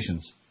two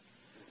stations.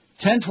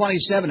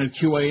 10:27 at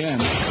QAM.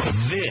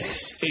 This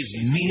is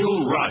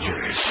Neil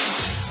Rogers.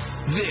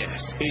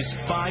 This is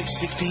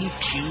 560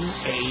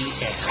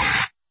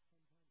 QAM.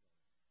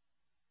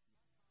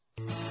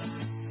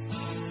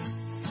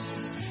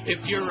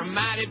 If you're a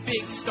mighty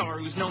big star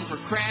who's known for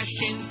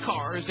crashing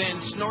cars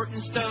and snorting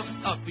stuff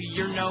up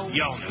your nose,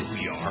 y'all know who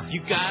you are.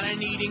 You got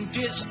an eating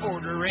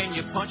disorder and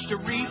you punched a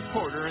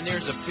reporter and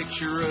there's a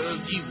picture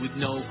of you with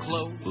no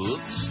clothes.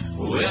 Oops.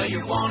 Well,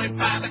 you're wanted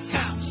by the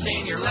cops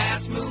and your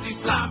last movie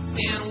flopped.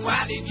 And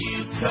why did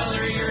you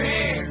color your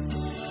hair?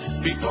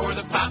 Before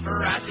the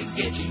paparazzi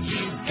get you,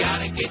 you've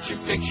gotta get your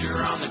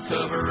picture on the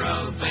cover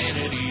of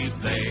Vanity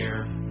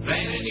Fair.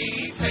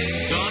 Vanity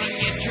Fair. Gonna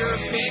get your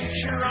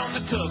picture on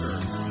the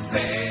cover.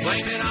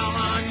 Blame it all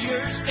on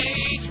your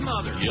stage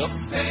mother. Yep.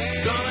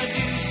 Gonna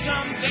do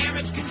some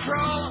damage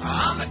control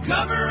on the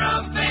cover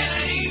of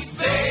Vanity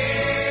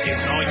Fair.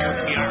 It's all your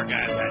PR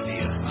guy's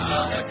idea.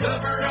 On the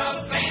cover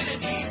of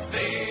Vanity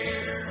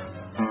Fair.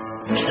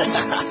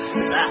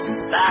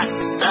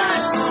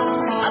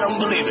 I don't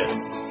believe it.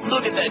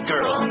 Look at that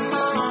girl.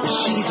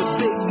 She's a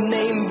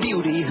big-name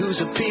beauty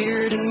who's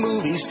appeared in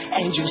movies,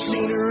 and you've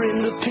seen her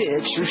in the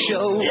picture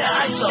show. Yeah,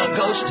 I saw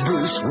Ghost.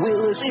 Bruce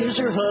Willis is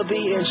her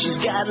hubby, and she's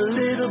got a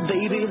little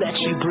baby that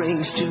she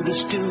brings to the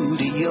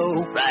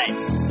studio. Right.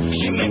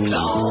 She makes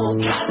all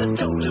kinds of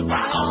dough to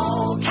buy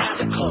all kinds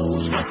of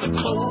clothes, but the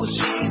clothes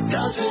she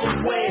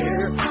doesn't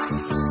wear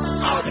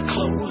are the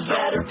clothes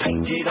that are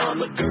painted on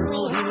the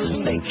girl who's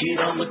naked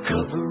on the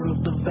cover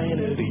of the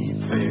Vanity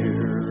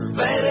Fair.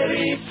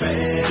 Vanity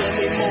Fair.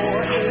 Demi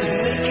Moore is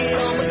naked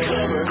on the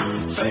cover.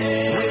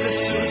 Fair. With a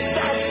suit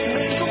that's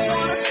made from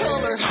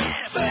watercolor.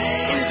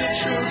 Fair. Is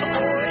it truth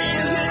or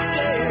is it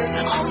dare?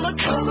 On the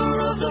cover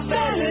of the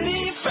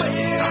Vanity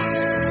Fair.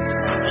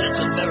 And it's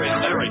a very,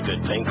 very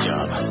good paint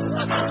job.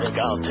 I think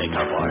I'll take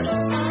her part.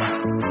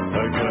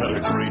 I got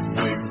a great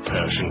big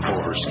passion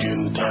for her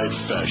skin-tight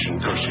fashion,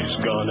 'cause she's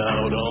gone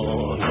out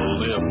on a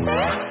limb.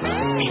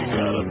 She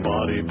got a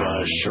body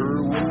by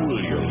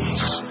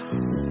Sherwin-Williams,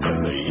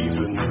 and they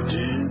even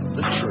did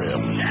the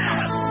trim.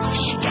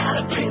 She got a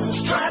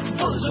pinstripe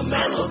bosom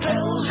and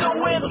lapels go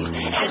with them,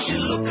 and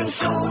she's looking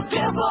so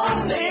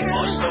debonair.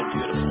 Oh, so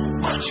beautiful.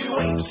 But you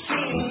ain't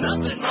seen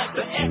nothing like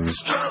the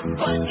extra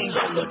buttons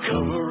on the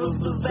cover of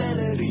the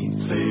Vanity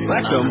Fair.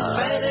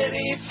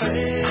 Vanity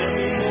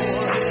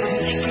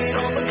Fair. Naked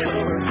on the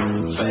cover.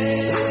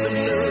 Fair. With a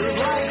nerve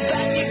like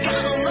that, you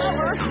gotta love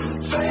her.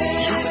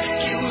 Fair. You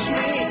excuse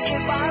me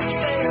if I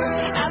stare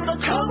at the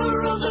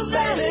cover of the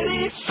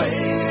Vanity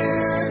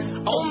Fair.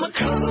 On the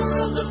cover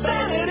of the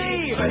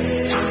Vanity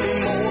Fair. Demi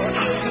Moore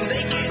is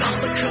naked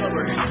on the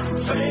cover.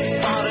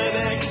 Fair. Bought an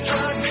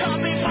extra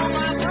copy for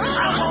my girl.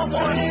 I want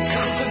one,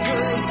 'cause the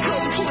girl's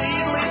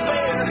completely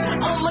bare.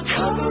 On the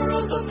cover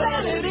of the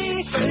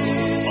Vanity Fair.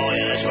 Oh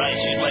yeah, that's right.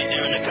 She's right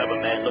there in the cover,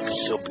 man. Looking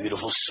so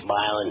beautiful,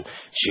 smiling.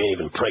 She ain't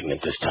even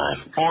pregnant this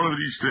time. All of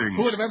these things.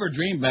 Who would have ever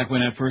dreamed back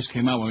when that first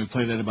came out, when we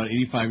played that about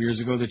 85 years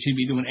ago, that she'd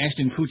be doing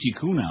Ashton Kutcher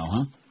Koo now,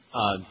 huh?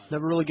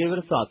 Never really gave it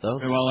a thought, though.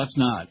 Well, that's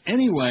not.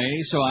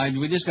 Anyway, so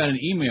we just got an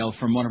email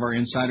from one of our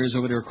insiders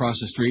over there across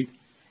the street,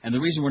 and the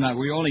reason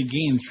we only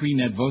gained 3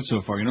 net votes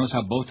so far. You notice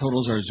how both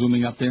totals are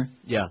zooming up there?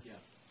 Yeah.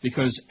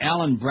 Because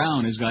Alan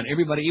Brown has got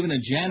everybody, even a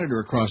janitor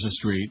across the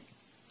street,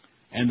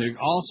 and they're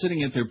all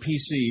sitting at their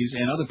PCs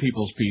and other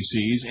people's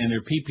PCs and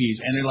their PPs,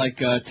 and they're like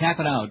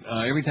tapping out.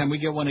 Every time we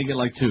get one, they get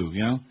like 2,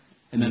 you know?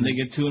 And then they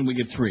get 2 and we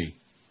get 3.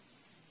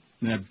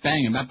 And they're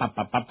banging, bop, bop,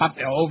 bop, bop, bop,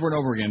 over and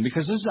over again,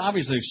 because this is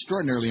obviously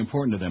extraordinarily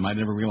important to them. I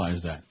never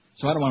realized that.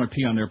 So I don't want to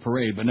pee on their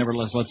parade, but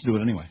nevertheless, let's do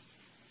it anyway.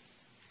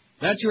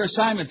 That's your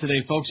assignment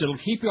today, folks. It'll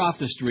keep you off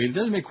the street. It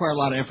doesn't require a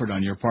lot of effort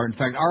on your part. In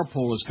fact, our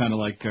poll is kind of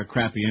like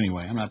crappy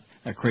anyway. I'm not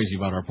that crazy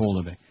about our poll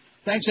today.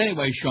 Thanks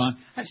anyway, Sean.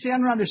 See, I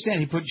don't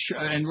understand. He put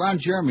and Ron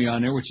Jeremy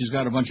on there, which has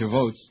got a bunch of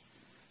votes,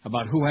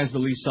 about who has the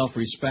least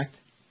self-respect.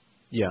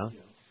 Yeah.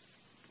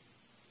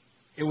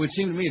 It would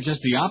seem to me it's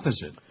just the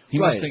opposite. He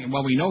Right. must think,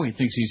 well, we know he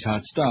thinks he's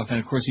hot stuff, and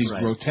of course he's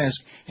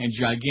grotesque and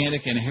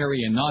gigantic and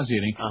hairy and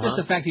nauseating. Just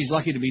the fact he's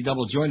lucky to be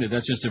double-jointed,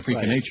 that's just a freak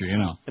of nature, you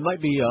know. It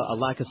might be a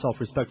lack of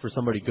self-respect for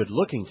somebody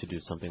good-looking to do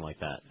something like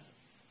that.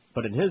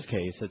 But in his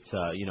case, it's,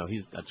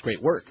 that's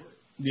great work.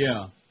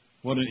 Yeah.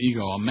 What an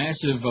ego. A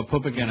massive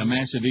pupik and a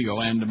massive ego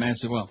and a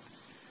massive,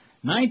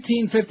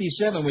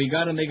 1957 we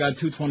got, and they got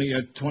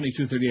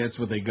 2230, that's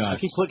what they got. I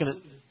keep clicking it.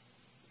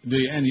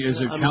 And is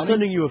it I'm counting?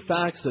 sending you a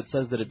fax that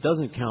says that it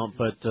doesn't count,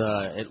 but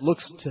it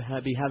looks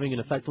to be having an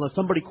effect unless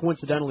somebody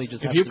coincidentally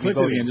just If happens you to be click it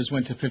voting. again, just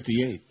went to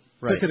 58.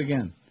 Right. Click it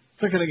again.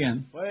 Click it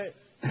again. Wait.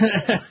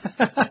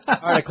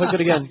 All right, click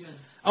it again.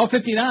 Oh,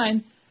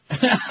 59.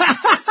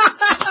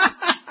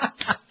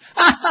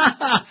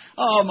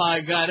 Oh,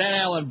 my God. That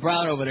Alan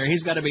Brown over there,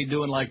 he's got to be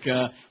doing like,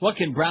 what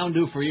can Brown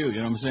do for you? You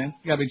know what I'm saying?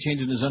 He's got to be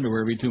changing his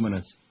underwear every 2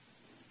 minutes.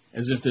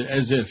 As if,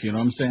 you know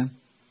what I'm saying?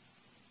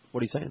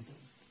 What are you saying?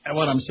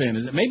 What I'm saying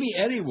is that maybe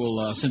Eddie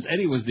will, since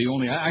Eddie was the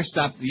only, I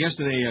stopped,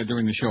 yesterday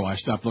during the show, I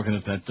stopped looking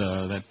at that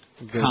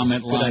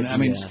comment line. Idea. I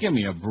mean, just give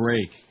me a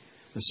break.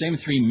 The same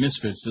 3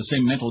 misfits, the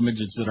same mental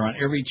midgets that are on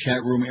every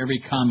chat room, every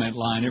comment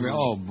line,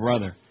 oh,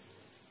 brother.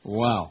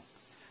 Wow.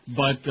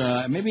 But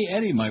maybe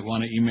Eddie might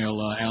want to email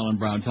Alan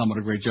Brown, tell him what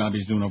a great job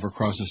he's doing over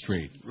across the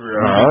street.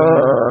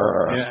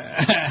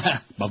 Yeah.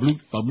 Babloop,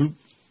 babloop.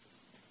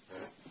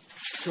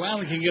 So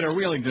Alan can get a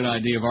really good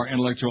idea of our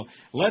intellectual.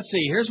 Let's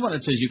see. Here's what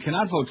it says. You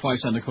cannot vote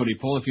twice on the Cody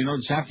poll. If you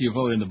notice, after you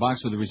vote in the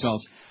box with the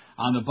results,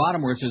 on the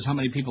bottom where it says how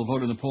many people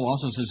voted in the poll,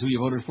 also says who you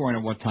voted for and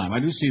at what time. I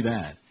do see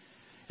that.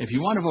 If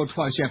you want to vote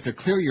twice, you have to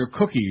clear your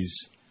cookies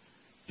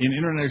in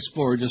Internet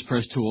Explorer. Just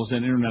press Tools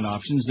and Internet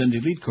Options, then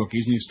delete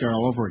cookies, and you start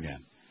all over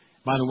again.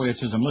 By the way, it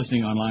says I'm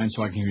listening online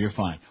so I can hear you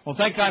fine. Well,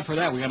 thank God for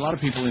that. We got a lot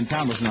of people in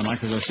town listening online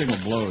because our signal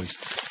blows.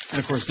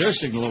 And, of course, their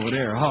signal over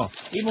there. Oh,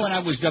 even when I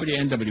was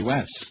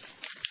WNWS,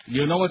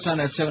 you know what's on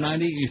that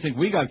 790? You think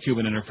we got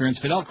Cuban interference.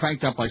 Fidel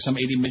cranked up like some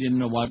 80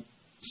 million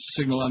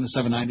signal on the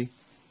 790.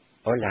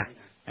 Hola.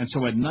 And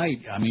so at night,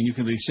 I mean, you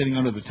can be sitting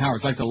under the tower.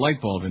 It's like the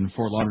light bulb in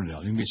Fort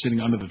Lauderdale. You can be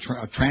sitting under the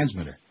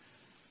transmitter,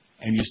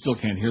 and you still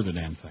can't hear the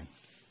damn thing.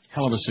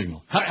 Hell of a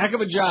signal. Heck of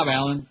a job,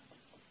 Alan.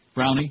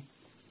 Brownie.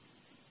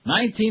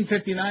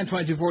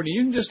 1959-2240.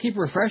 You can just keep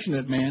refreshing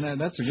it, man.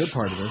 That's a good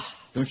part of this.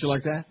 Don't you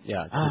like that?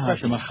 Yeah, it's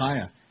refreshing.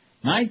 Machaya.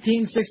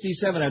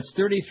 1967, that's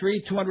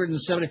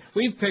 33,270.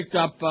 We've picked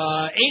up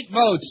 8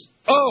 votes.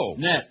 Oh!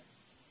 Net.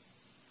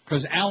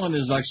 Because Alan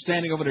is like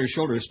standing over their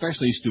shoulder,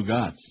 especially Stu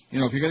Gotts. You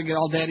know, if you're going to get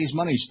all Daddy's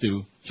money,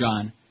 Stu,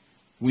 John,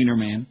 Wiener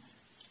Man,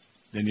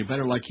 then you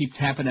better like keep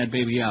tapping that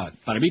baby out.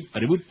 Bada-beep,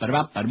 bada-boop,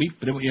 bada-bop, bada-beep,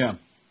 bada-boop, yeah.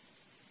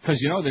 Because,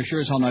 you know, they're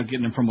sure as hell not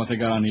getting them from what they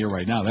got on the air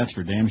right now. That's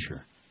for damn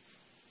sure.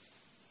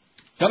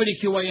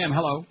 WQAM,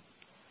 hello.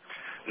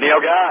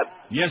 Neil God.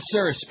 Yes,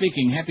 sir.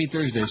 Speaking. Happy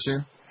Thursday,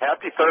 sir.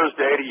 Happy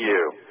Thursday to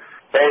you.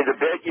 Hey, the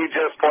bit you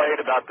just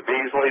played about the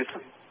Beasleys.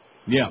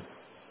 Yeah.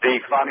 The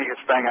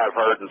funniest thing I've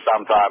heard in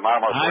some time.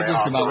 I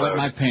just about wet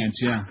my pants,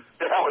 yeah.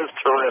 That was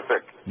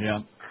terrific. Yeah.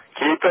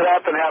 Keep it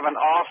up and have an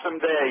awesome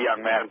day,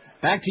 young man.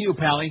 Back to you,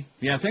 Pally.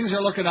 Yeah, things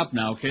are looking up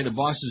now, okay? The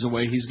boss is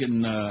away. He's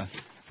getting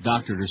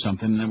doctored or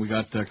something. And then we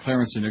got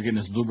Clarence in there getting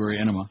his blueberry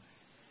enema.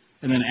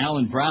 And then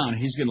Alan Brown,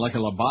 he's getting like a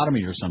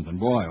lobotomy or something.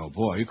 Boy, oh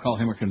boy, you call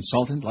him a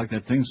consultant like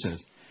that thing says.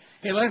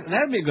 Hey,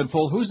 that'd be a good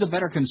poll. Who's the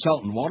better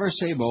consultant, Walter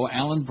Sabo,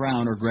 Alan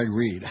Brown, or Greg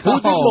Reed?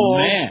 Oh,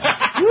 man.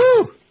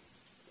 Woo!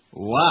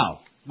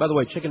 Wow. By the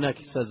way, Chicken Neck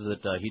says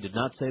that he did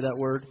not say that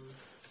word.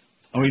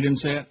 Oh, he didn't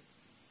say it?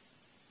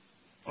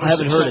 I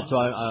haven't heard it, so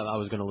I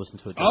was going to listen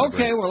to it.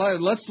 Okay,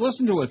 well, let's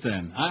listen to it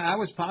then. I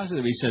was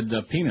positive he said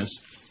penis.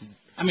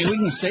 I mean, we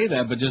can say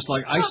that, but just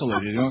like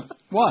isolated. You know?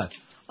 What?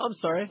 I'm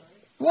sorry.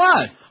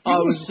 What? You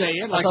can say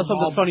it like... I saw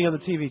something funny on the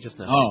TV just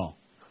now. Oh.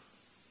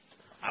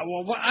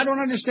 Well, I don't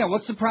understand.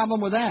 What's the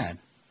problem with that?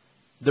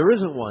 There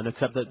isn't one,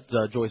 except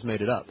that Joyce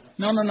made it up.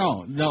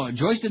 No.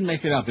 Joyce didn't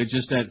make it up. It's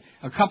just that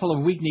a couple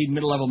of weak-kneed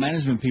middle-level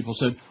management people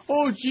said,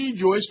 "Oh, gee,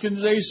 Joyce, can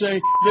they say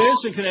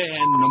this?"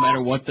 And no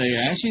matter what they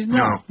ask, she's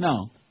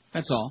no.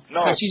 That's all.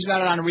 No. But she's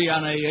got it on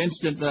a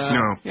instant.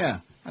 No. Yeah.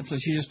 That's what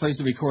she just plays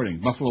the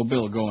recording. Buffalo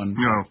Bill going.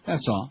 No.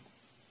 That's all.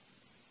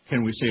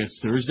 Can we say it's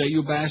Thursday,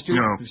 you bastard?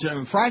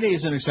 No. Friday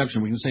is an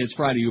exception. We can say it's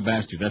Friday, you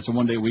bastard. That's the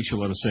one day a week she'll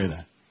let us say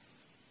that.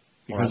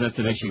 Because that's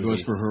the day she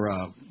goes for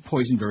her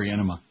poisonberry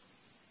enema.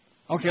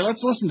 Okay,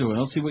 let's listen to it.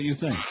 Let's see what you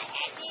think.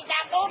 He's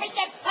moving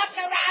the puck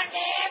around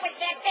there with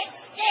that big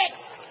stick.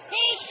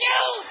 He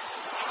shoots!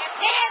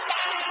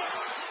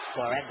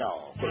 For a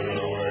goal.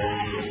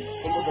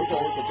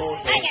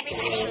 Hi,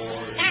 everybody.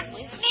 That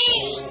was me.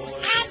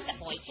 I'm the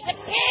voice of the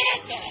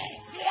Panda.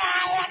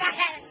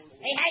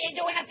 Hey, how you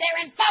doing up there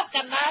in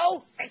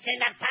Kokomo? Fixing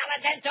the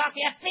paladins off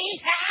your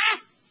feet,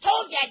 huh?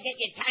 Told you I'd get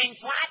your time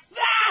slot.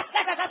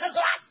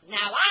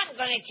 Now I'm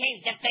going to change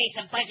the face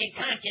of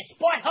budget-conscious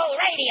Sport Hole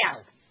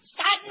Radio.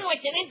 Starting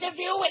with an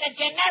interview with a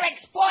generic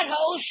sport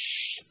hole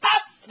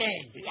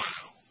spokesman.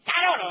 I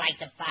don't like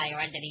the fire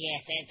under the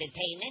ass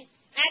entertainment.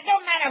 Now, it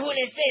don't matter who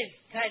this is,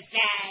 because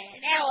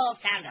they all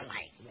sound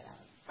alike.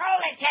 Roll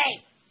the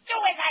tape. Do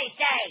as I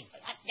say.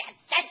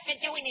 Thanks for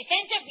doing this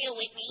interview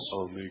with me.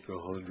 I'll make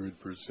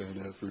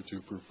 100% effort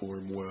to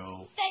perform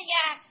well. Say,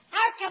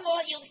 how come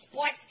all you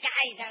sports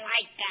guys are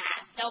like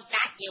so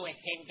vacuous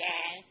and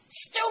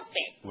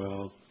stupid?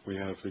 Well, we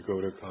have to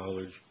go to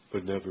college,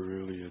 but never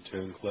really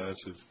attend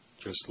classes.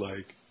 Just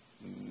like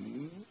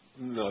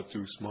not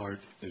too smart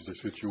is the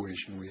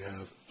situation we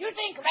have. You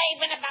think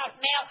raving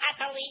about male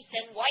athletes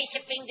and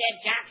worshipping their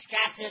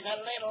jockstraps is a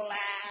little,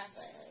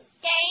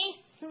 gay?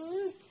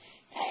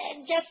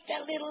 Just a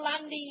little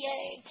on the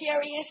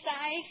curious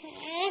side?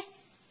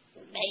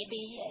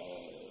 Maybe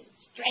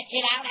stretch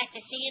it out after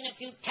seeing a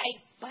few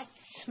tight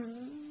butts?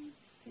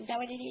 Is that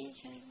what it is?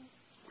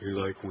 We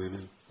like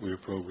women. We're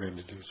programmed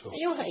to do so.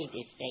 You heard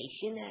this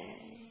station.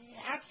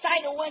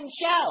 Outside of one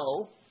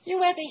show,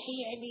 you ever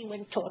hear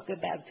anyone talk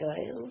about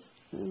girls?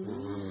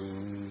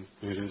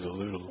 It is a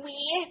little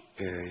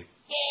gay.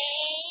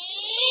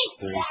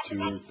 There's 2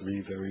 or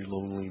 3 very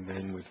lonely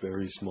men with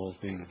very small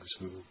things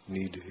who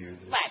need to hear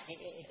this. What?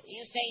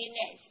 You saying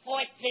that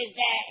sports is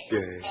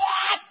gay?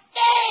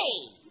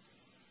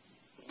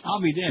 I'll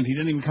be damned. He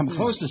didn't even come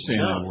close to saying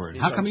that word.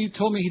 How come you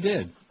told me he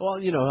did? Well,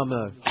 you know, I'm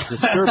a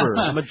disturber.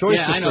 I'm a Joyce disturber.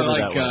 Yeah, I know.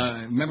 Like,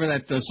 remember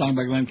that song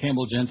by Glenn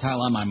Campbell,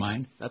 Gentile on My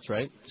Mind? That's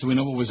right. So we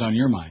know what was on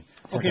your mind.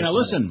 Okay, now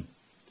listen.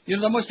 You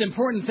know, the most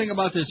important thing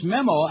about this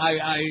memo,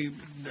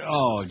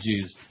 oh,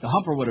 geez. The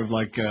Humper would have,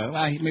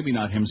 maybe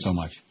not him so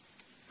much,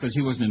 because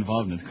he wasn't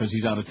involved in it, because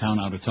he's out of town,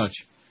 out of touch.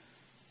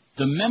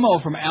 The memo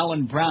from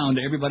Alan Brown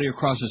to everybody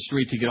across the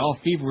street to get all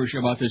feverish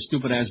about this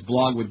stupid-ass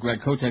blog with Greg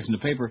Kotex in the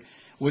paper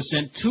was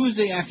sent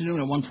Tuesday afternoon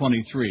at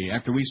 1:23,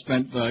 after we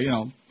spent,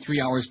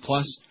 3 hours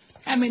plus.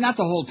 I mean, not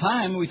the whole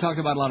time. We talked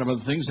about a lot of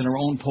other things in our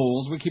own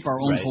polls. We keep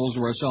our own polls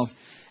to ourselves.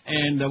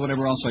 and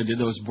whatever else I did,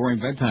 those boring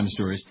bedtime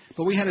stories.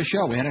 But we had a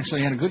show. We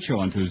actually had a good show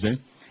on Tuesday.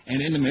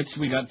 And in the midst,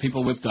 we got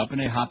people whipped up, and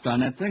they hopped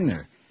on that thing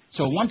there.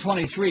 So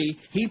 123,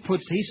 he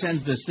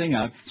sends this thing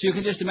out. So you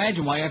can just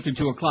imagine why after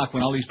 2 o'clock,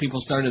 when all these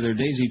people started their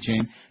daisy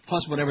chain,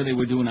 plus whatever they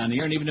were doing on the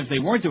air, and even if they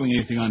weren't doing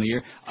anything on the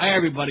air,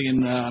 everybody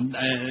and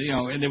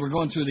they were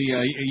going through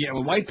the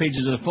white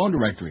pages of the phone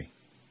directory.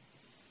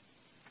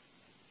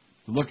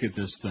 Look at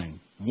this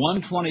thing.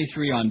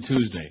 123 on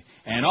Tuesday.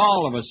 And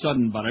all of a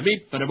sudden, bada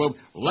beep, bada boop,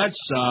 let's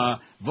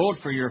vote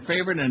for your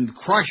favorite and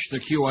crush the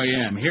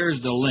QAM.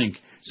 Here's the link.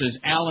 Says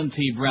Alan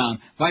T. Brown,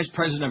 Vice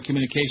President of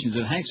Communications.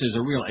 And Hanks is a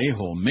real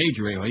a-hole,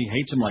 major a-hole. He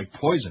hates him like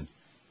poison.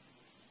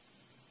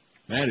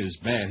 That is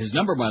bad. His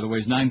number, by the way,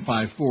 is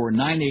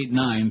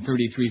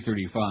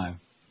 954-989-3335.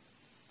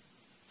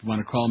 You want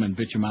to call him and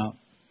bitch him out?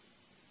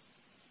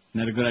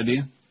 Isn't that a good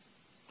idea?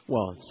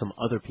 Well, some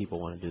other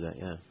people want to do that,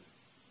 yeah.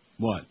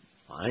 What?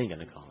 I ain't going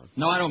to call him.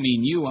 No, I don't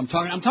mean you. I'm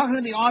talking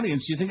to the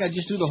audience. Do you think I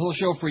just do the whole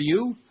show for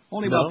you?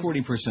 Only about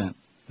 40%.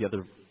 The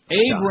other...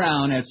 A.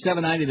 Brown at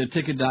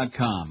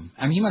 790theticket.com.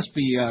 I mean, he must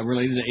be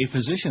related to a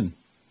physician.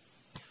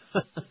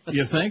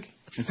 You think?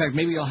 In fact,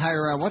 maybe you'll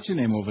hire, what's her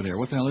name over there?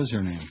 What the hell is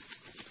her name?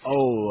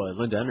 Oh,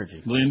 Linda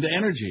Energy. Linda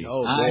Energy.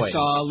 Oh, boy. I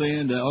saw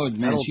Linda. Oh,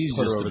 man, she's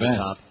just the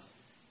best.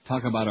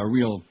 Talk about a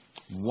real,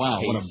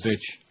 wow, what a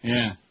bitch.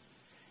 Yeah.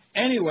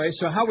 Anyway,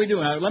 so how we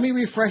doing? Let me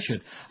refresh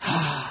it.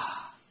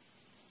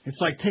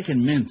 It's like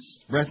taking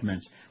mints, breath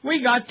mints.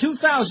 We got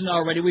 2,000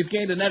 already. We've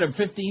gained a net of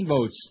 15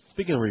 votes.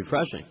 Speaking of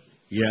refreshing.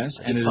 Yes,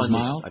 and it is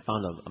mild? I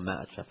found a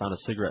match. I found a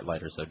cigarette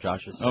lighter, so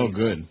Josh is safe. Oh,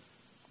 good.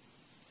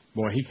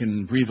 Boy, he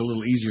can breathe a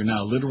little easier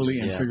now, literally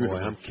and figuratively.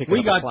 Boy, I'm kicking we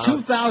up got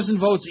 2,000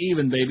 votes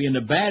even, baby, and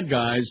the bad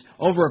guys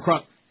over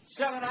across...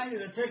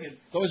 790 the ticket.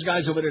 Those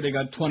guys over there, they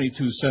got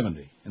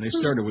 2270, and they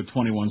started with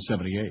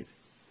 2178.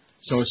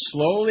 So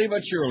slowly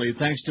but surely,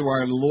 thanks to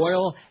our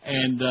loyal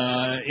and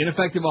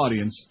ineffective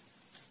audience...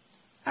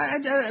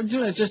 I'm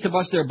doing it just to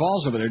bust their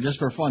balls over there, just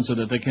for fun, so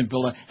that they can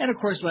build a... And, of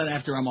course, then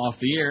after I'm off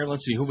the air,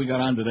 let's see who we got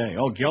on today.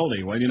 Oh,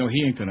 Geldy. Well, you know,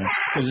 he ain't going to...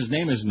 Because his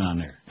name isn't on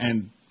there.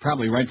 And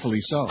probably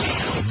rightfully so.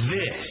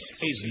 This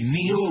is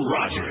Neil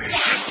Rogers.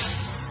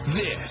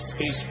 This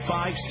is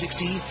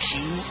 560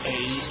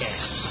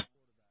 QAM.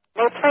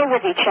 They play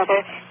with each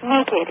other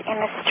naked in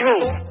the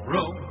street.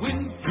 Oprah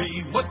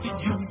Winfrey, what did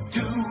you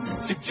do?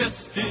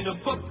 Suggested a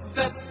book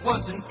that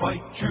wasn't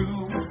quite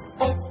true.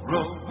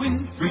 Oprah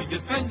Winfrey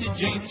defended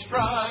James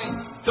Fry,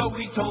 though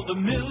he told a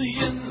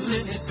million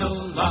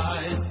little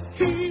lies.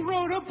 He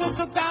wrote a book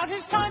about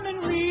his time in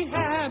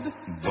rehab,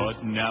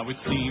 but now it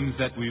seems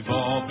that we've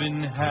all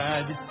been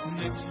had.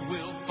 Next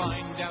we'll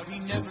find out he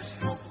never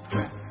smoked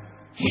crack.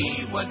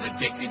 He was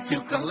addicted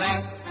to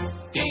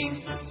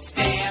collecting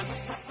stamps.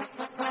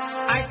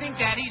 I think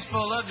that he's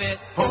full of it.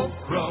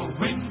 Oprah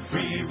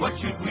Winfrey, what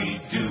should we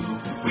do?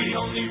 We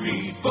only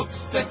read books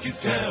that you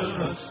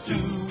tell us to.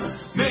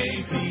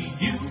 Maybe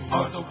you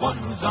are the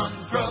ones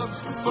on drugs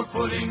for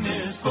putting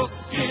this book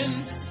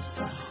in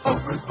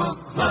Oprah's Book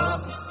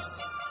Club.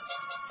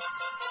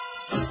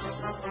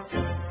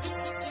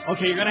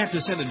 Okay, you're going to have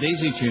to send a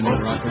daisy chain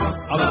over,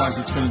 otherwise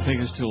it's going to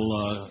take us till,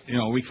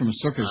 a week from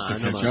Sukkot to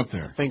catch up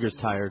there. Finger's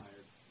tired.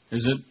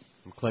 Is it?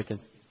 I'm clicking.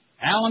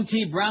 Alan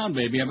T. Brown,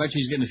 baby. I bet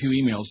he's getting a few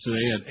emails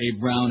today at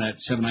abrown at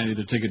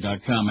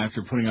 790theticket.com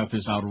after putting out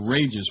this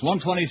outrageous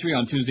 123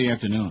 on Tuesday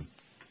afternoon.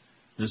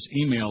 This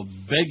email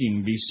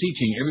begging,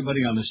 beseeching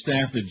everybody on the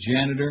staff, the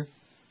janitor,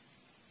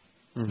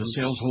 the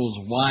saleshold's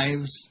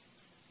wives,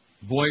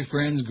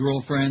 boyfriends,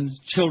 girlfriends,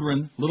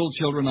 children, little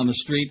children on the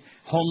street,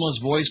 homeless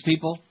voice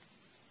people.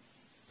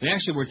 They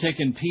actually were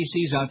taking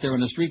PCs out there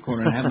on the street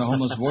corner and having the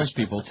homeless voice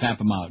people tap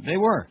them out. They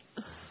were.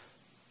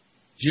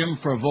 Jim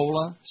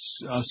Fravola,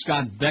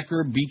 Scott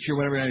Becker, Beecher,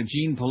 whatever,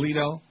 Gene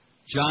Polito,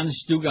 John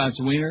Stugatz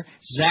Wiener,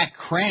 Zach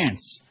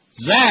Krantz.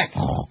 Zach!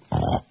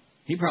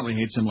 He probably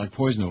hates him like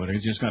poison over there.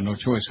 He's just got no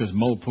choice because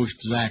Mo pushed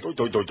Zach out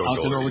the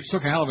door, which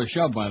took a hell of a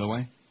shove, by the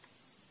way.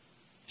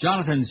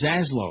 Jonathan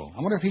Zaslow.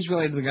 I wonder if he's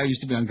related to the guy who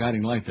used to be on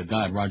Guiding Light that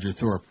died, Roger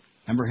Thorpe.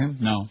 Remember him?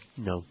 No.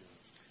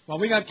 Well,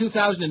 we got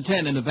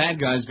 2010, and the bad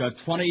guys got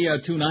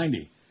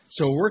 290.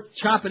 So we're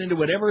chopping into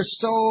whatever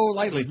so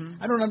lightly.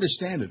 I don't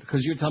understand it,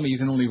 because you tell me you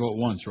can only vote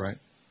once, right?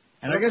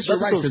 And I guess you're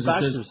right, because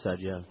it says...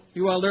 said, yeah.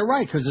 Well, they're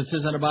right, because it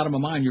says on the bottom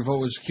of mine, your vote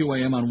was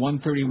QAM on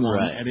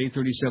 131 at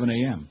 8:37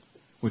 a.m.,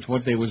 which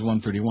what day was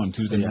 131,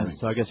 Tuesday morning.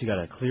 So I guess you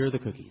got to clear the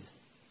cookies.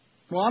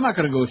 Well, I'm not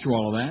going to go through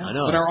all of that. I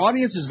know. But our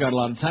audience has got a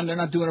lot of time. They're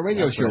not doing a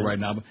radio show right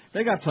now, but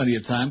they got plenty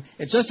of time.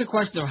 It's just a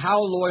question of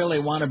how loyal they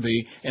want to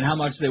be and how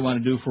much they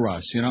want to do for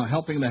us,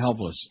 helping the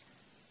helpless.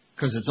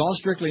 Because it's all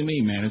strictly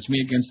me, man. It's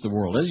me against the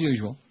world, as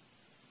usual.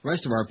 The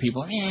rest of our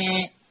people,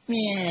 we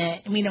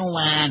don't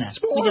wanna.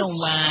 Sports. We don't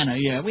wanna,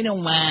 we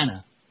don't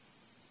wanna.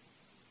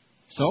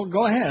 So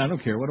go ahead. I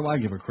don't care. What do I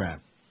give a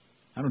crap?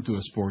 I don't do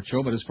a sports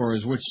show, but as far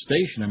as which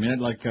station, I mean, I'd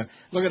like,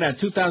 look at that,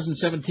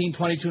 2017,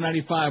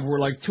 2295, we're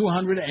like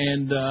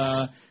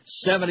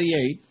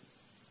 278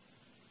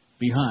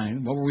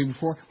 behind. What were we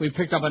before? We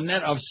picked up a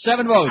net of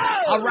 7 votes.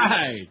 Oh! All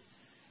right.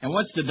 And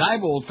once the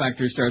Diebold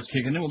factor starts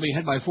kicking in, we'll be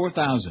ahead by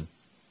 4,000.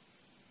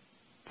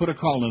 Put a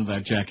call into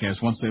that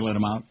jackass once they let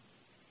him out.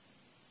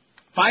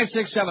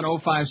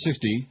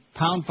 5670560,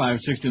 pound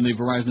 560 on the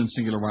Verizon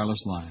Singular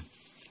Wireless line.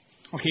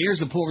 Okay, here's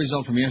the poll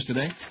result from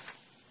yesterday.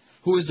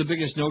 Who is the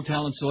biggest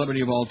no-talent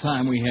celebrity of all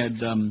time? We had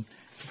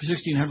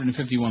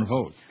 1,651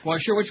 votes. Well, I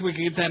sure wish we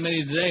could get that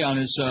many today on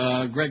his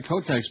Greg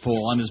Kotek's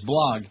poll on his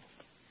blog.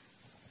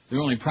 The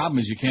only problem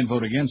is you can't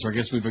vote again, so I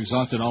guess we've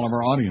exhausted all of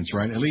our audience,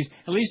 right? At least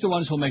the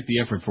ones who'll make the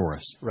effort for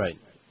us. Right.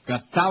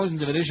 Got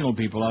thousands of additional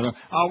people out there.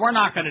 Oh, we're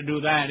not going to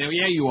do that.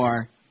 Yeah, you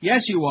are.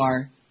 Yes, you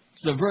are.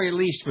 It's the very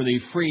least for the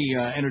free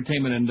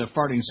entertainment and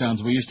farting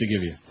sounds we used to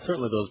give you.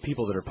 Certainly those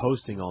people that are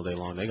posting all day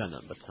long, they got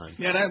nothing but time.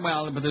 Yeah,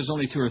 but there's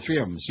only 2 or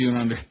 3 of them, so you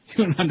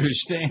don't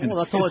understand.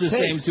 Well, that's all it's it the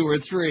takes. same 2 or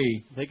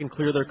 3. They can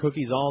clear their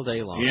cookies all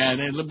day long. Yeah,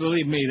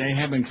 believe me, they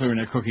have been clearing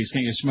their cookies.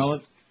 Can't you smell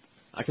it?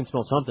 I can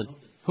smell something.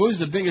 Who's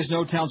the biggest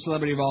no-talent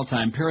celebrity of all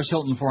time? Paris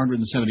Hilton,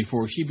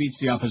 474. She beats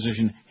the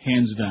opposition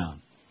hands down.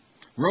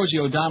 Rosie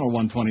O'Donnell,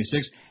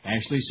 126.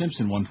 Ashley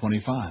Simpson,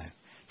 125.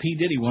 P.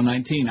 Diddy,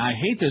 119. I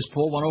hate this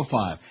poll,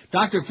 105.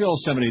 Dr. Phil,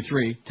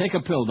 73. Take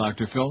a pill,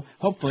 Dr. Phil.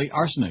 Hopefully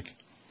arsenic.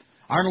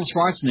 Arnold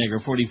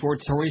Schwarzenegger, 44.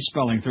 Tori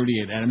Spelling,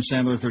 38. Adam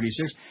Sandler,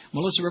 36.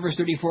 Melissa Rivers,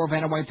 34.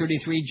 Vanna White,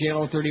 33.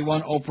 J-Lo,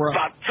 31. Oprah.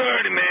 About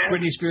 30, man.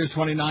 Britney Spears,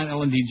 29.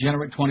 Ellen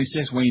DeGeneres,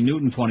 26. Wayne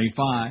Newton,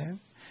 25.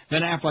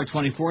 Ben Affleck,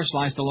 24.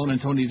 Sly Stallone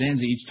and Tony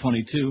Danza, each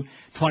 22.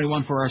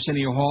 21 for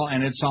Arsenio Hall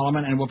and Ed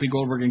Solomon and Whoopi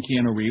Goldberg and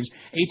Keanu Reeves.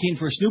 18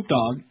 for Snoop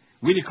Dogg.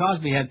 Rita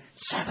Cosby had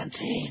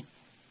 17.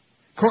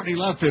 Courtney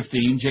Love,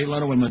 15. Jay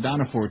Leno and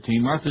Madonna,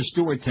 14. Martha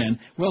Stewart, 10.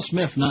 Will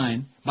Smith,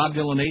 9. Bob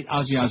Dylan, 8.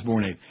 Ozzy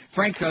Osbourne, 8.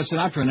 Frank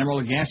Sinatra and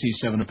Emeril Lagasse,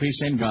 7 apiece,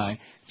 same guy.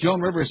 Joan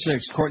Rivers,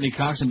 6. Courtney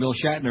Cox and Bill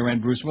Shatner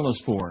and Bruce Willis,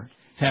 4.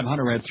 Tab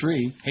Hunter had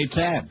 3. Hey,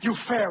 Tab. You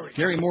fairy.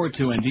 Gary Moore,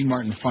 2. And Dean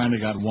Martin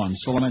finally got 1.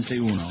 Solamente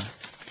uno.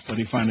 But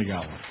he finally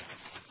got 1.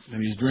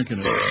 And he's drinking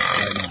it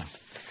right now.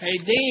 Hey,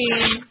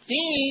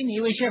 Dean, he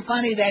was sure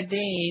funny, that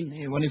Dean.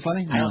 Hey, wasn't he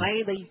funny? No.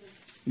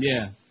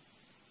 Yeah.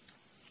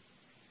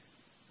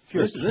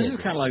 This is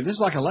kind of like this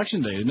is like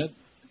election day, isn't it?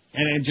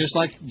 And just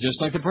like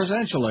the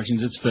presidential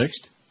elections, it's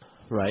fixed.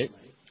 Right.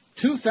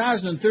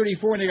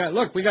 2,034,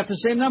 and we got the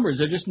same numbers.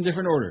 They're just in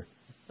different order.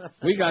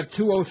 We got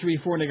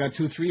 2,034, and they got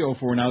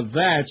 2,304. Now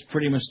that's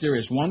pretty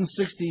mysterious.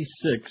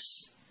 166,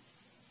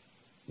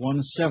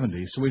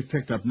 170. So we've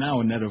picked up now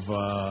a net of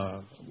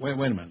wait a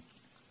minute,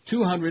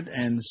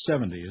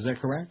 270. Is that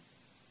correct?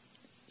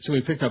 So we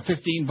picked up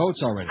 15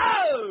 votes already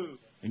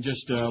in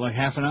just like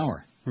half an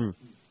hour.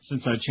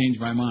 Since I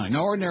changed my mind.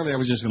 No, ordinarily I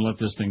was just going to let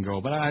this thing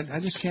go, but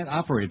I just can't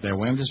operate that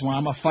way.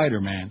 I'm a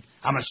fighter, man.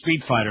 I'm a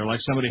speed fighter,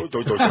 like somebody.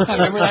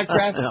 Remember that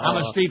crap? I'm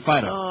a speed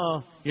fighter.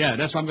 Yeah,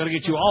 that's why I'm going to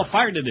get you all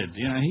fired at it.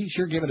 You know, he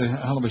sure gave it a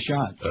hell of a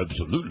shot.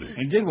 Absolutely.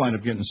 And did wind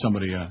up getting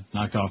somebody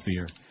knocked off the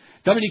air.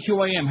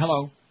 WQAM,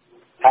 hello.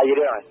 How you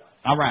doing?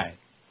 All right.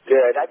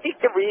 Good. I think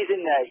the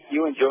reason that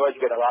you and George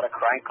get a lot of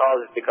crank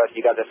calls is because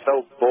you guys are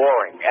so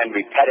boring and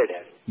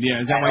repetitive.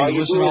 Yeah, is that why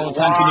you listen all the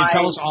time? Can you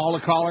tell us all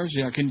the callers?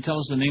 Yeah, can you tell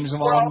us the names of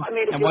all of them?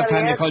 And what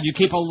time they called? You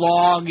keep a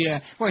log. Yeah,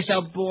 we're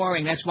so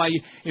boring. That's why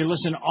you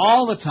listen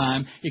all the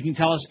time. You can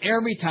tell us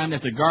every time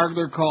that the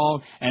Gargler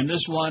called and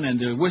this one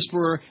and the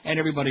Whisperer and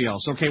everybody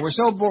else. Okay, we're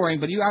so boring,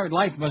 but our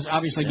life must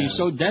obviously be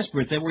so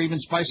desperate that we're even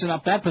spicing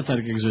up that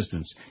pathetic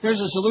existence. There's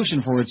a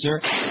solution for it,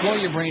 sir. Blow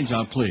your brains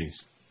out, please.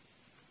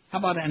 How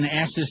about an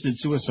assisted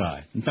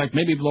suicide? In fact,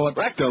 maybe blow it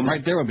rectum.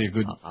 Right there would be a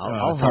good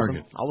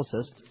target. I'll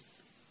assist.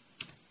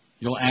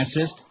 You'll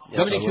assist? Yes,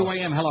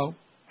 WQAM, hello.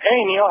 Hey,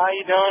 Neil, how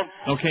you doing?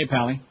 Okay,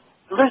 Pally.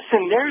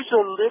 Listen, there's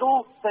a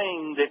little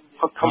thing that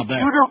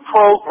computer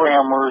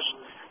programmers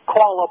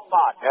call a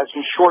bot, as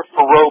in short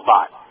for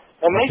robot.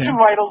 And they can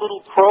write a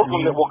little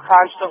program that will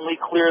constantly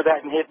clear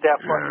that and hit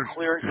that button,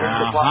 clear it, hit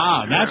the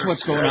button. That's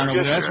what's going on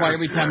over there. That's why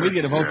every time we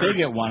get a vote, they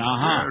get one.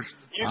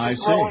 You can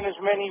throw in as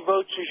many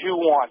votes as you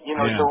want. You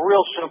know, it's a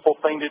real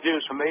simple thing to do,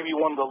 so maybe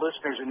one of the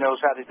listeners who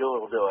knows how to do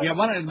it will do it. Yeah,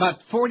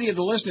 about 40 of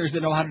the listeners that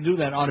know how to do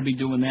that ought to be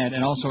doing that,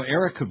 and also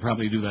Eric could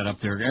probably do that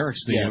up there.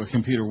 Eric's the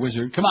computer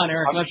wizard. Come on,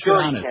 Eric, let's get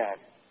on it.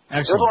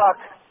 Excellent. Good luck.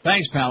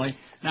 Thanks, Pally.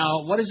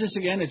 Now, what is this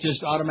again? It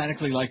just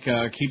automatically,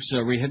 keeps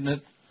re-hitting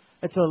it?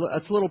 It's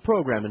a little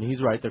program, and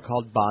he's right. They're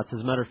called bots. As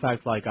a matter of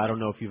fact, I don't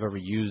know if you've ever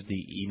used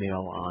the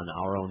email on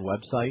our own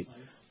website,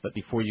 but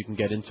before you can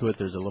get into it,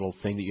 there's a little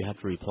thing that you have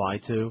to reply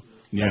to.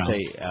 Yeah.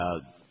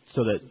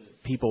 So that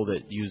people that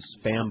use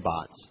spam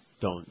bots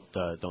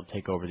don't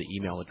take over the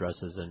email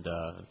addresses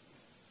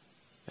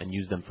and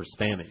use them for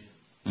spamming.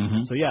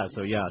 Mm-hmm. So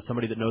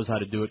somebody that knows how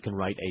to do it can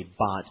write a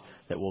bot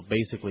that will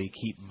basically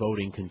keep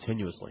voting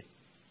continuously.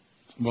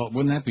 Well,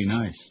 wouldn't that be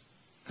nice?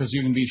 Because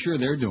you can be sure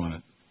they're doing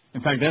it. In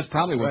fact, that's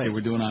probably what they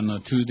were doing on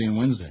Tuesday and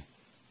Wednesday.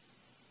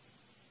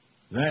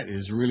 That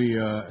is really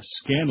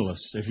scandalous,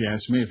 if you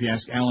ask me, if you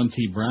ask Alan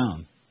T.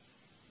 Brown.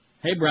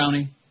 Hey,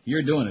 Brownie,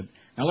 you're doing it.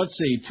 Now, let's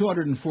see,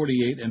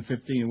 248 and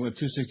 15,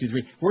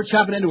 263. We're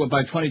chopping into it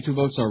by 22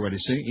 votes already,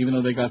 see? Even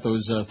though they got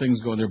those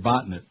things going, they're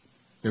botting it.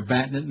 They're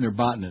batting it and they're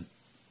botting it.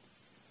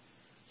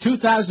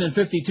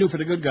 2,052 for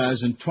the good guys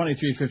and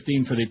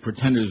 2,315 for the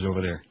pretenders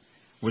over there.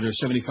 with their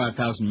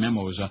 75,000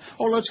 memos.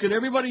 Let's get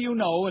everybody you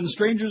know and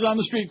strangers on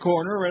the street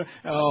corner.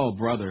 Oh,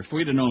 brother, if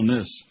we'd have known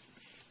this.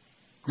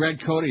 Greg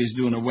Cody is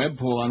doing a web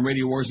poll on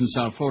Radio Wars in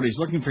South Florida. He's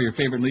looking for your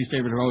favorite and least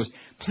favorite host.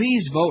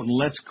 Please vote and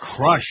let's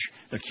crush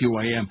the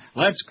QAM.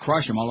 Let's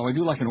crush them, although I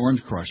do like an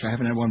orange crush. I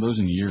haven't had one of those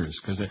in years.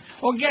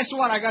 Oh, guess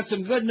what? I got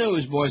some good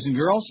news, boys and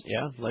girls.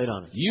 Yeah, lay it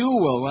on us. You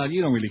will. Well,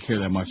 you don't really care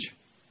that much.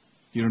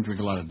 You don't drink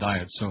a lot of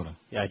diet soda.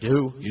 Yeah, I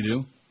do. You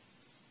do?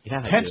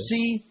 Yeah, I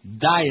Pepsi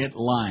Diet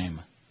Lime.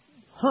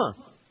 Huh.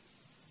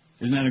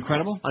 Isn't that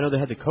incredible? I know they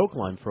had the Coke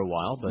Lime for a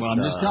while, but well,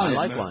 I'm just telling you,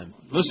 I like lime.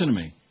 Listen to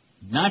me.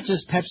 Not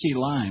just Pepsi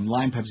Lime.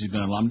 Lime Pepsi's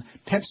been a lime.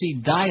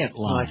 Pepsi Diet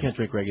Lime. No, I can't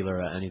drink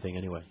regular anything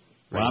anyway.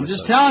 Well, I'm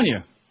just telling you.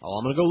 Oh,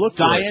 I'm going to go look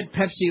for Diet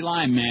Pepsi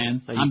Lime,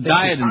 man. I'm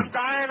dieting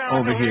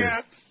over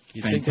here.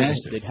 You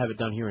Fantastic. Think they'd have it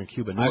done here in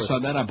Cuba North. I saw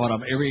that. I bought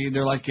up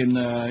they're like in,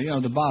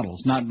 the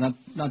bottles. Not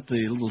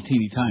the little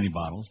teeny tiny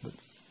bottles, but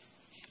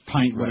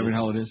pint, whatever the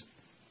hell it is.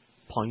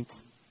 Pint.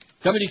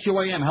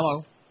 WQAM,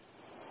 hello.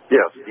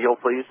 Yes, Neil,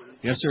 please.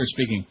 Yes, sir,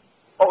 speaking.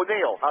 Oh,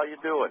 Neil, how you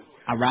doing?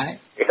 All right.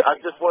 I'm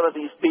just one of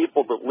these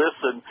people that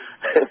listen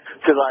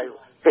because I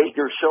hate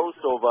your show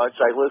so much.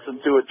 I listen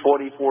to it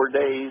 24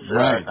 days.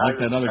 Right, like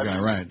that other guy,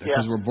 right,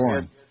 because we're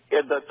boring.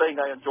 And the thing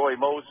I enjoy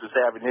most is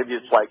having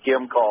idiots like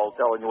him call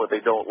telling you what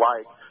they don't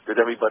like that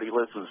everybody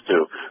listens to.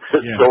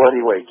 Yeah. So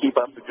anyway, keep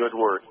up the good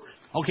work.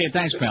 Okay,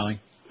 thanks, Pally.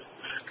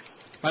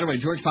 By the way,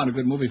 George found a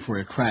good movie for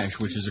you, Crash,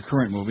 which is a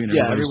current movie, and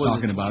everybody's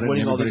talking about it,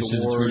 and everybody says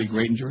it's really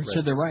great, and George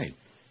said they're right.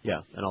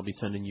 Yeah, and I'll be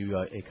sending you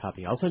a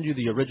copy. I'll send you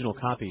the original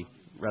copy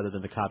rather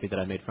than the copy that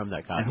I made from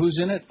that copy. And who's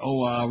in it?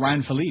 Oh,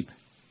 Ryan Philippe.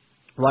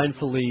 Ryan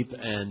Philippe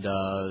and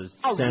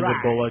Sandra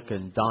Bullock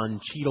and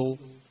Don Cheadle,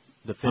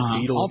 the fifth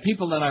Beatle. All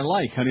people that I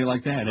like. How do you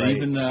like that? Right. And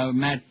even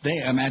Matt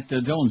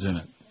Dillon's in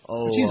it.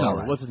 Oh, she's all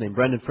right. What's his name?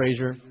 Brendan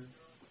Fraser.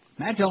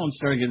 Matt Dillon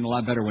started getting a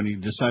lot better when he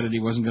decided he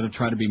wasn't going to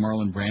try to be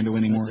Marlon Brando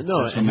anymore.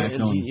 No,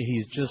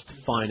 he's just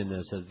fine in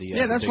this as the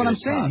yeah, that's what I'm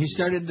saying. Top. He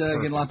started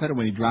getting a lot better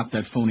when he dropped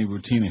that phony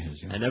routine of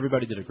his. You know? And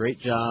everybody did a great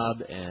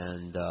job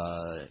and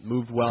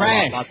moved well.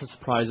 Crash. Lots of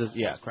surprises.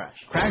 Yeah, Crash.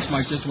 Crash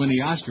might just win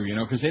the Oscar,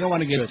 because they don't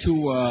want to get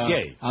too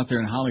gay out there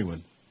in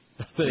Hollywood.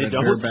 They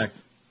don't. That's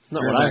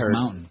not what I heard.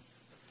 Mountain.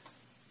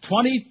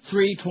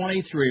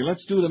 23-23.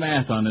 Let's do the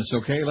math on this,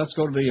 okay? Let's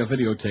go to the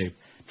videotape.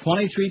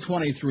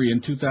 23-23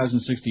 in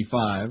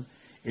 2065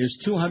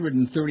 is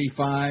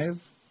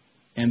 235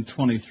 and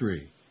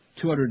 23.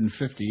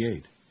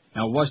 258.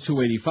 Now, it was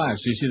 285,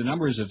 so you see the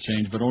numbers have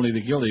changed, but only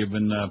the guilty have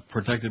been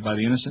protected by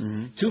the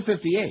innocent.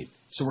 258.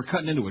 So we're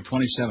cutting into it,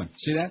 27.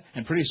 See that?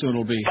 And pretty soon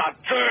it'll be... About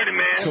 30,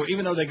 man. So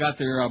even though they got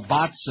their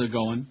bots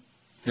going,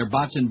 their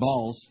bots and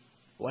balls...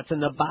 What's in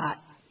the bot?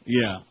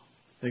 Yeah.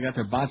 They got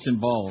their bots and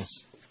balls.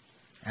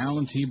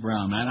 Alan T.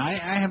 Brown, man.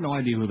 I have no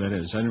idea who that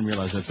is. I didn't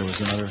realize that there was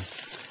another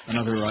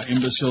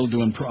imbecile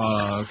doing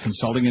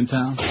consulting in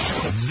town.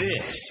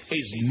 This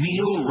is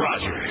Neil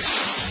Rogers.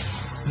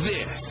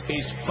 This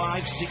is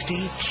 560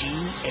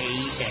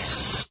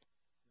 GAM.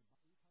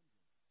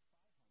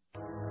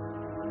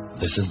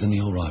 This is the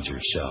Neil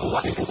Rogers Show.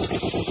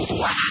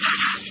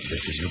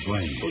 This is your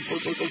brain.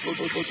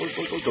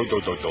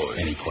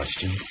 Any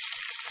questions?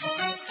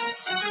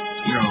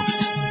 No.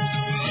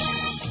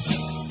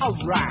 All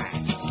right.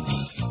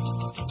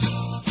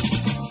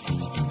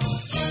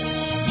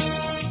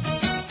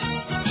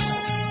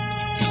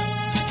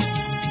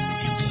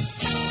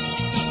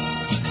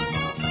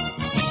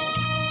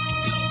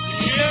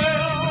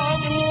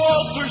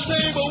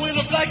 Sable in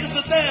a black as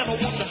a dam. I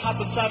want to hop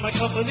inside my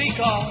company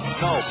car.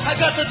 No. I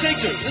got the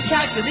tickets, the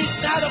tax, and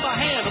eating out of my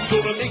hand. I'm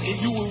gonna make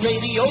you a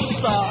radio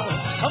star.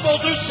 I'm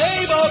Walter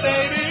Sable,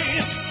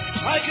 baby.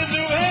 I can do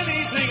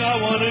anything I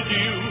wanna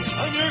do.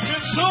 I'm your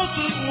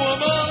consultant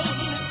woman,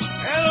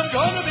 and I'm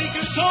gonna be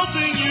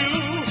consulting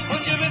you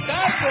on giving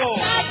that role,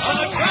 on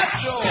the crap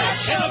show,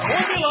 and a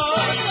formula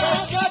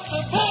that's got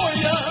the for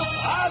ya.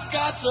 I've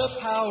got the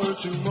power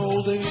to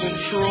mold and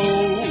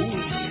control you.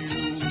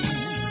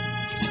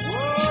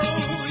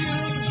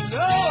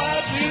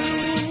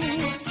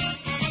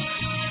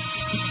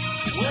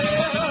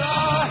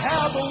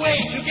 Way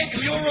to get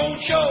to your own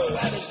show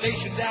at a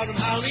station down in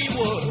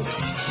Hollywood.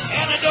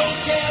 And I don't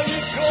care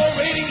if your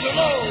ratings are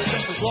low,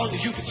 just as long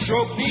as you can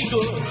stroke me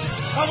good.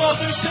 I'm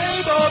Walter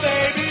Sable,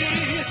 baby,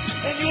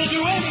 and you'll do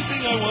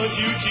anything I want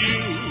you to.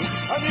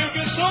 I'm your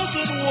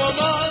consultant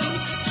woman.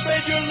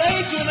 Spread your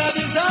legs when I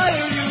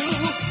desire you.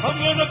 I'm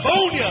gonna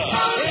bone ya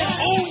and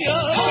own ya.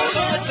 I'm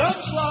a dumb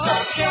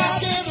slot,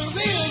 can't get a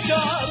real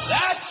job.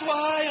 That's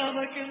why I'm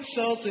a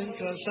consultant,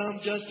 'cause I'm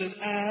just an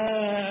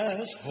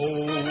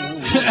asshole.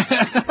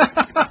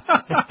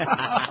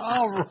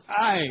 All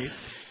right.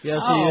 Yes,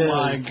 oh,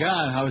 my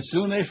God. How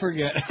soon they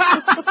forget.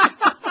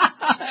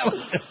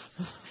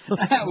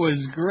 That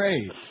was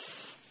great.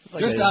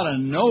 Like just out of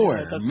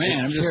nowhere.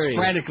 Man, I'm just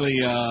frantically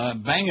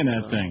banging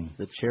that thing.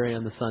 The cherry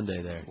on the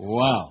sundae there.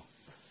 Wow.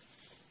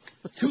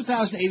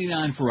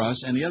 2,089 for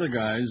us, and the other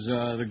guys,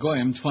 the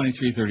Goyim,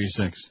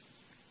 2336.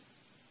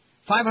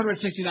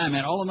 569,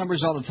 man. All the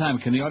numbers all the time.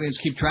 Can the audience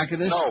keep track of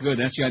this? No. Good.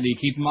 That's the idea.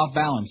 Keep them off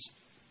balance.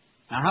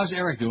 Now, how's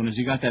Eric doing? Has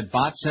he got that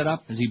bot set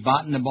up? Is he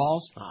botting the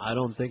balls? I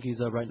don't think he's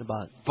writing a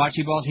bot.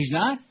 Bocce balls? He's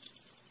not?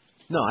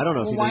 No, I don't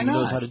know if why he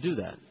knows not? how to do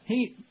that.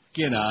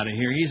 Get out of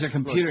here. He's a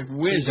computer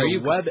whiz. He's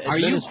a web Are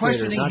you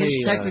administrator, questioning not his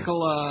a,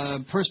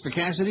 technical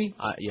perspicacity?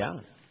 Yeah.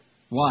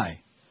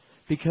 Why?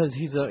 Because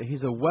he's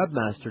a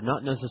webmaster,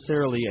 not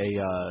necessarily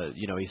a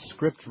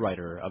script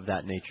writer of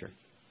that nature.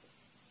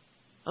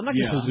 I'm not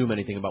going to presume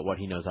anything about what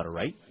he knows how to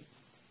write.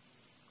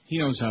 He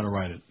knows how to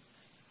write it.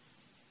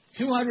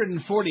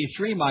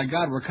 243, my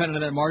God, we're cutting to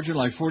that margin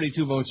like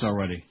 42 votes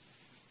already.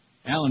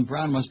 Alan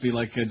Brown must be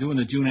like doing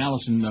the June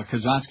Allison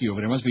Kazatsky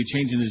over there. Must be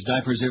changing his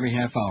diapers every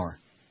half hour.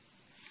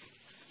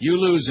 You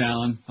lose,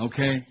 Alan,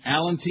 okay?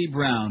 Alan T.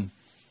 Brown.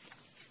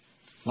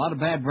 A lot of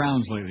bad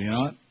Browns lately, you know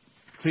what?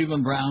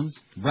 Cleveland Browns,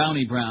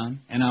 Brownie Brown,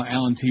 and now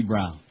Alan T.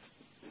 Brown.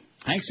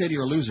 Hank said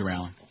you're a loser,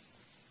 Alan.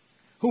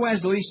 Who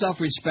has the least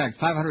self-respect?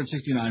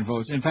 569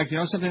 votes. In fact, you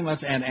know something?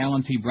 Let's add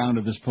Alan T. Brown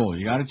to this poll.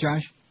 You got it,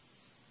 Josh?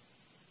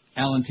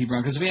 Alan T.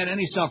 Brown. Because if he had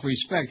any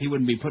self-respect, he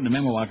wouldn't be putting a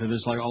memo out to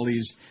this like all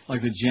these,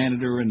 like the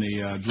janitor and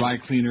the dry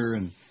cleaner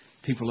and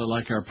people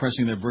that are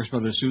pressing their Brooks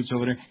Brothers suits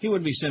over there. He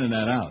wouldn't be sending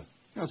that out.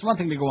 You know, it's one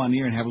thing to go on the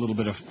air and have a little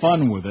bit of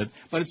fun with it,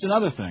 but it's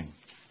another thing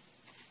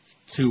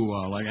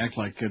to act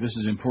like this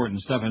is important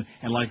stuff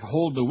and like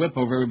hold the whip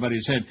over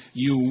everybody's head.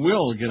 You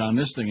will get on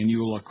this thing and you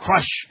will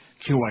crush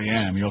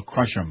QAM. You'll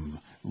crush them.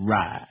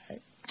 Right.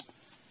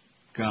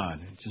 God,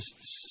 it's just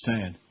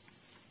sad.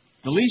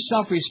 The least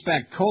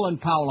self-respect, Colin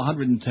Powell,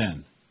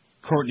 110.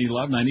 Courtney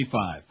Love,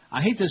 95.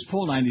 I hate this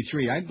poll,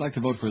 93. I'd like to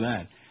vote for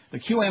that. The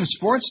QM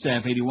sports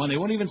staff, 81. They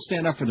won't even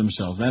stand up for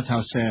themselves. That's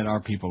how sad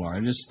our people are.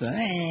 Just,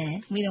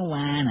 we don't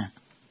wanna.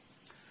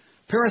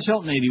 Paris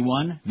Hilton,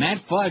 81. Matt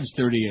Fudge,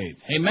 38.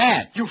 Hey,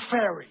 Matt. You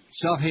fairy.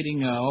 Self-hating,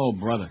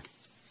 brother.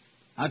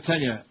 I'll tell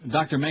you,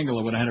 Dr.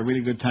 Mengele would have had a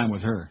really good time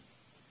with her.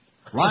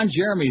 Ron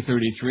Jeremy,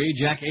 33.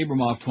 Jack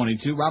Abramoff,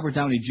 22. Robert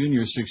Downey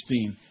Jr.,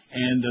 16.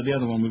 And the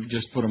other one, we've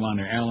just put him on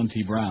there, Alan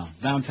T. Brown.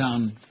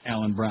 Downtown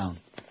Alan Brown.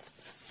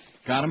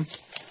 Got him?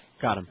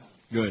 Got him.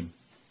 Good.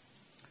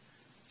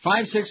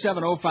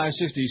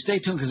 5670560. Stay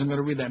tuned because I'm going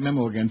to read that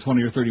memo again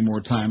 20 or 30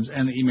 more times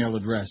and the email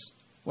address.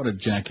 What a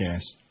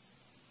jackass.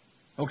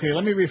 Okay,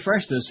 let me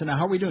refresh this. So now,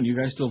 how are we doing? You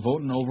guys still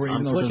voting over it?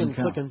 I'm clicking.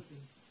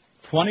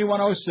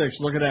 2106.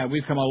 Look at that.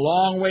 We've come a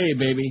long way,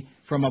 baby,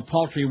 from a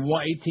paltry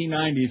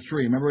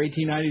 1893. Remember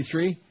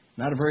 1893?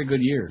 Not a very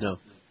good year. No.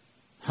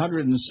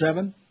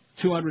 107,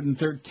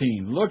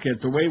 213. Look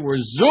at the way we're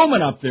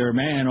zooming up there,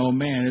 man. Oh,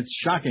 man, it's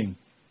shocking.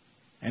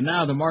 And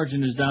now the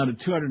margin is down to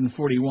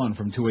 241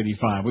 from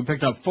 285. We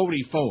picked up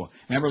 44.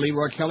 Remember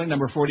Leroy Kelly,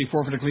 number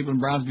 44 for the Cleveland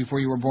Browns before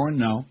you were born?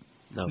 No.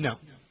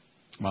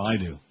 Well, I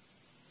do.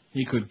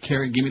 He could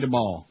give me the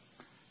ball.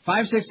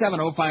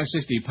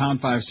 5670560, pound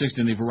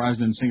 560 in the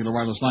Verizon and Singular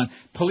Wireless line.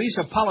 Police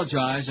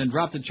apologize and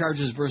drop the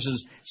charges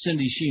versus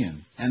Cindy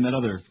Sheehan and that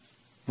other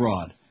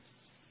broad.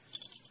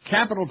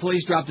 Capitol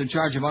Police dropped a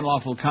charge of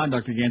unlawful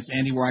conduct against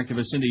anti-war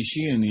activist Cindy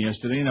Sheehan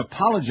yesterday and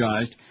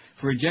apologized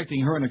for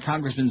rejecting her and a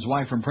congressman's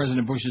wife from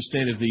President Bush's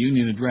State of the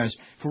Union address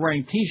for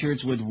wearing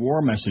T-shirts with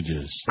war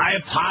messages. I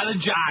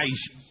apologize.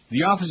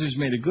 The officers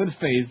made a good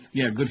faith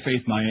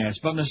my ass,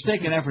 but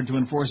mistaken effort to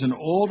enforce an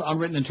old,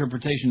 unwritten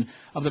interpretation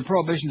of the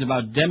prohibitions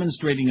about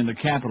demonstrating in the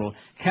Capitol,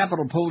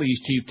 Capitol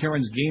Police Chief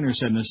Terrence Gaynor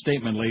said in a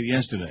statement late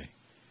yesterday.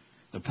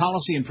 The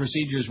policy and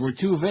procedures were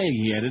too vague,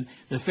 he added.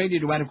 The failure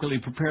to adequately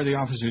prepare the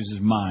officers is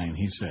mine,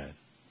 he said.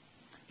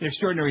 The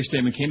extraordinary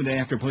statement came a day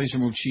after police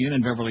removed Sheehan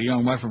and Beverly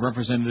Young, wife of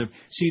Representative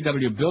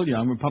C.W. Bill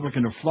Young,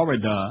 Republican of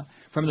Florida,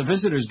 from the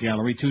visitors'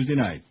 gallery Tuesday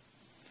night.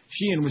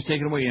 Sheehan was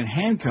taken away in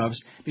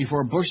handcuffs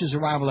before Bush's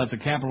arrival at the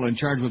Capitol and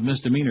charged with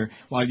misdemeanor,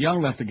 while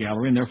Young left the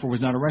gallery and therefore was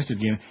not arrested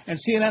again. And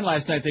CNN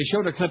last night, they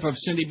showed a clip of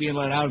Cindy being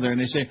let out of there,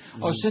 and they say,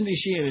 Cindy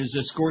Sheehan is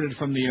escorted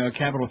from the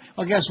Capitol.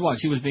 Well, guess what?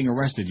 She was being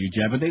arrested, you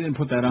jab, but they didn't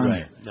put that on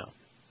there. No.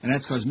 And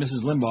that's because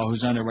Mrs. Limbaugh,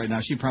 who's on there right now,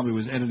 she probably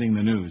was editing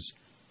the news.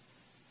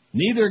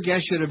 Neither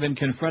guest should have been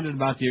confronted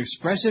about the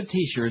expressive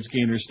T-shirts,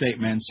 Gaynor's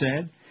statement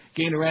said.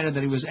 Gaynor added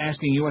that he was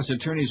asking U.S.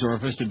 Attorney's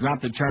Office to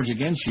drop the charge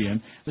against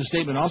Sheehan. The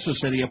statement also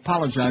said he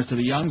apologized to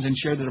the Youngs and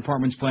shared the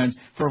department's plans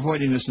for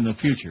avoiding this in the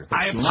future.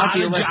 I You'll not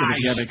be arrested apologize.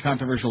 if you have a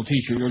controversial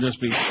T-shirt. You'll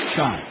just be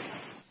shot.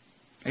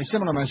 A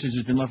similar message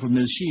has been left with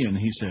Ms. Sheehan,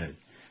 he said.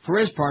 For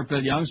his part,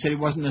 Bill Young said he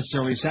wasn't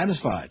necessarily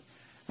satisfied.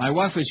 My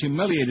wife was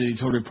humiliated, he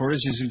told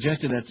reporters. He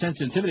suggested that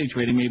sensitivity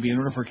training may be in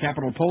order for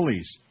Capitol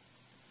Police.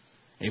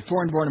 A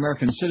foreign-born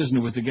American citizen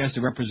who was the guest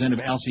of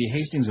Representative Alcee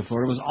Hastings of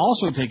Florida was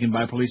also taken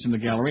by police in the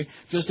gallery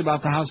just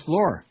about the House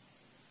floor.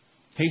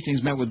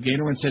 Hastings met with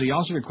Gaynor and said he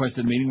also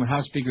requested a meeting with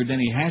House Speaker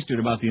Denny Hastert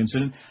about the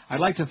incident. I'd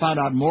like to find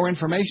out more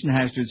information,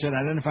 Hastert said,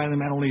 identifying him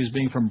not only as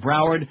being from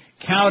Broward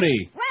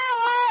County.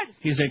 Broward!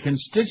 He's a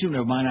constituent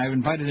of mine. I've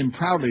invited him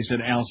proudly,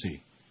 said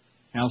Alcee.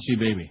 Alcee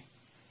baby.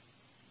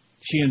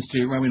 Sheehan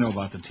Street, well, we know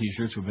about the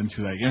T-shirts. We've been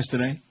through that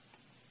yesterday.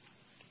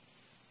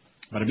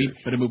 Bada beep,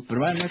 bada boop, bada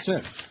bang, that's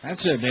it.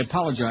 That's it. They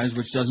apologized,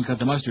 which doesn't cut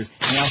the mustard.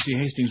 And Alcee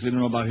Hastings, we don't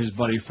know about his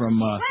buddy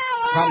from,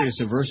 probably a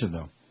subversive,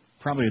 though.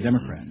 Probably a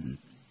Democrat.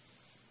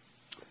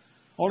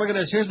 Oh, look at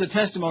this. Here's the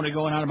testimony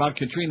going on about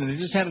Katrina. They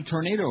just had a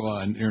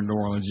tornado near New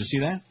Orleans. You see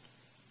that?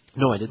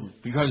 No, I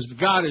didn't. Because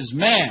God is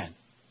mad.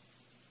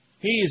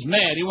 He is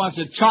mad. He wants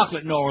a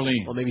chocolate New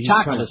Orleans. Well, maybe he's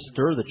chocolate. trying to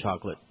stir the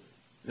chocolate.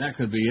 That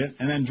could be it.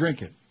 And then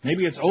drink it.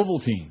 Maybe it's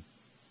Ovaltine.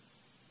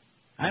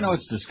 I know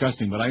it's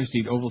disgusting, but I used to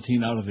eat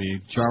Ovaltine out of the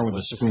jar with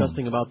a spoon. What's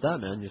disgusting about that,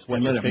 man? Just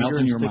wet let your it melt finger in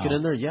and your stick mouth. it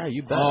in there? Yeah,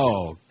 you bet.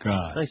 Oh,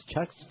 God. Nice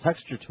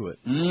texture to it.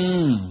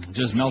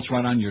 Just melts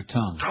right on your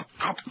tongue.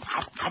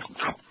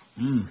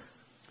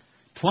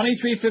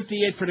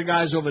 23.58 for the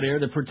guys over there,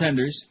 the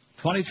pretenders.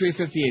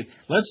 23.58.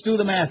 Let's do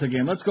the math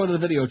again. Let's go to the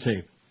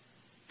videotape.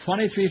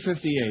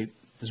 23.58.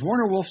 Is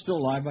Warner Wolf still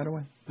alive, by the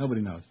way? Nobody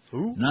knows.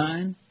 Who?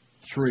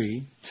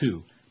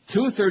 932.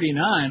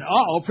 239.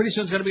 Uh-oh, pretty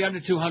soon it's going to be under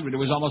 200. It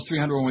was almost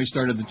 300 when we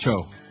started the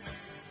show.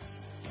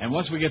 And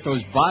once we get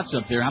those bots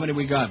up there, how many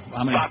we got?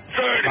 How many? About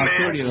 30, About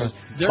 30 of those.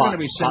 They're going to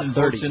be sending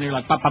votes in here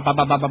like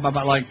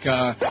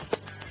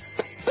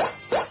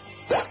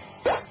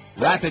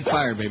rapid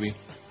fire, baby.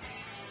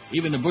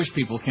 Even the Bush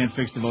people can't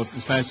fix the vote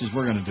as fast as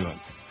we're going to do it.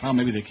 Well,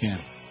 maybe they can.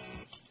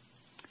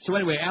 So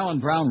anyway, Alan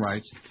Brown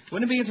writes,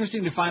 wouldn't it be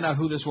interesting to find out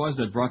who this was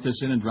that brought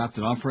this in and dropped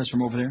it off for us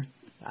from over there?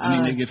 I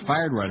mean, they get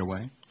fired right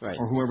away. Right.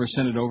 Or whoever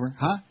sent it over.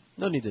 Huh?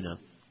 No need to know.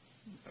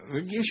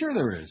 Yeah, sure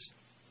there is.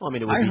 Well, I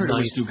mean, it would I be heard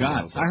nice it was Stu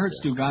Gatz. I heard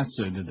Stu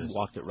Gatz did this.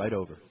 Walked it right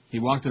over. He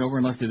walked it over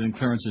and left it in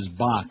Clarence's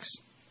box.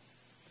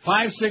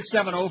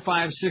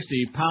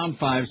 5670560, pound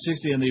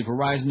 560 on the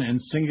Verizon and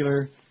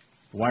Singular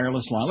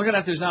wireless line. Look at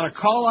that. There's not a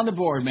call on the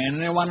board, man.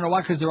 And they want to know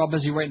why, because they're all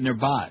busy writing their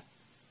bot.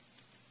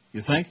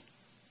 You think?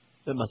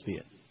 That must be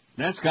it.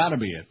 That's got to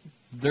be it.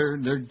 They're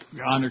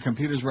on their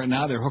computers right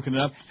now. They're hooking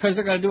it up because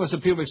they're going to do us a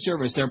public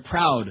service. They're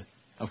proud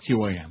of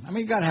QAM. I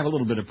mean, you got to have a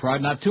little bit of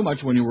pride. Not too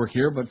much when you work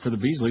here, but for the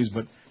Beasleys,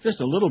 but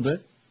just a little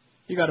bit.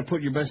 You got to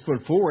put your best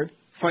foot forward.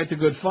 Fight the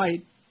good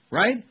fight,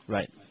 right?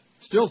 Right.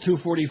 Still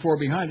 244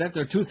 behind that.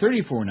 They're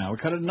 234 now. We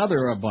cut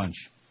another bunch.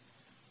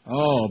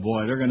 Oh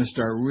boy, they're going to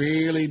start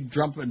really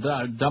jumping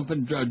and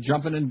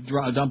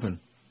dumping.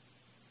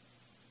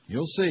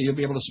 You'll see. You'll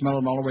be able to smell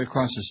them all the way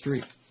across the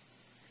street.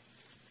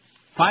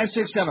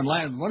 567.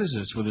 What is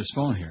this with this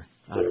phone here?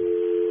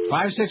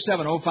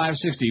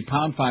 5670560,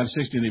 pound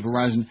 560 in the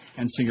Verizon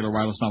and Singular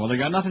wireless line. Well, they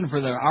got nothing for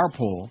our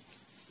poll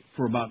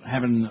for about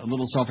having a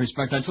little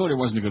self-respect. I told you it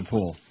wasn't a good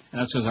poll,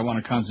 and that's because I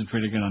want to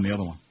concentrate again on the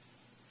other one.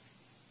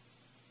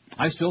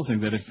 I still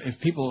think that if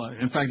people,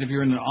 in fact, if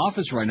you're in an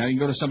office right now, you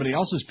can go to somebody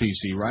else's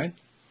PC, right?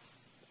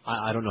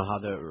 I don't know how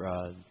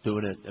they're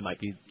doing it. It might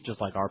be just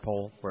like our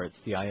poll, where it's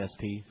the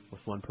ISP.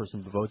 If one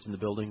person votes in the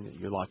building,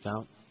 you're locked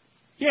out.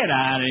 Get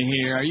out of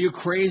here. Are you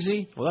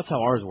crazy? Well, that's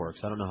how ours works.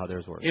 I don't know how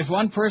theirs works. If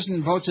one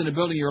person votes in the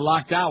building, you're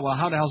locked out. Well,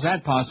 how the hell's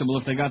that possible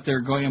if they got their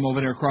goyim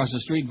over there across the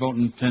street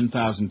voting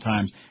 10,000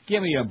 times?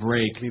 Give me a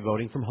break. They could be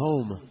voting from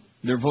home.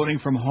 They're voting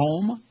from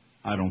home?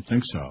 I don't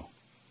think so.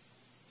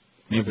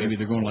 Maybe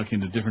they're going like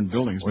into different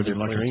buildings where they're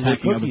like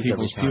attacking other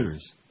people's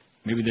computers.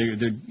 Maybe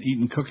they're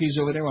eating cookies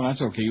over there. Well,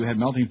 that's okay. You had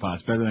melting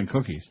pots. Better than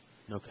cookies.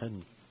 No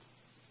kidding.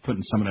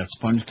 Putting some of that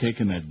sponge cake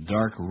in that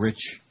dark, rich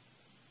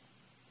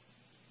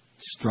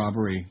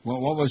strawberry. What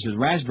was it?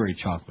 Raspberry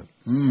chocolate.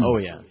 Oh,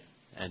 yeah.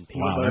 And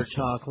peanut butter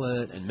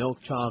chocolate and milk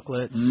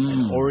chocolate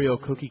and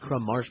Oreo cookie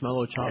crumb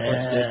marshmallow chocolate.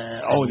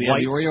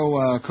 The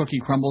Oreo cookie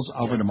crumbles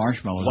over the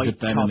marshmallows. White Dip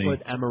that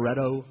chocolate in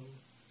amaretto.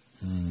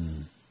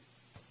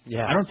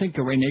 Yeah. I don't think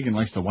Ray Nagin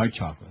likes the white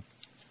chocolate.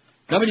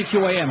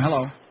 WQAM,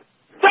 hello.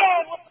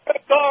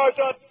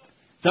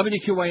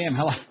 WQAM,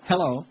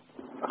 hello.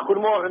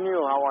 Good morning,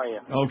 Neil. How are you?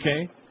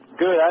 Okay.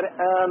 Good.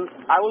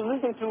 I was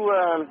listening to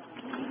a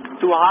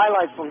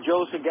highlight from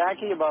Joe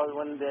Zagacki about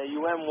when the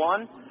UM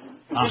won.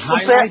 A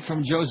highlight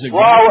from Joe Zagacki?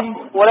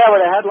 Well, whatever.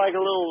 They had like a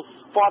little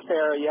spot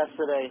there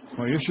yesterday.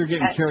 Well, you're sure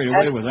getting carried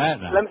away with that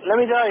now. Let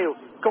me tell you.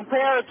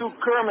 Compare it to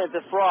Kermit the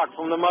Frog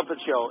from the Muppet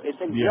Show.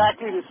 It's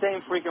exactly the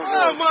same freaking voice.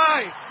 Oh,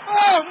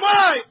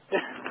 my!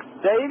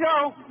 There you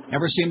go.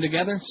 Ever see them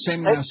together?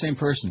 Same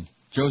person.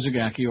 Joe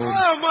Zagacki.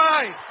 Oh,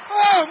 my!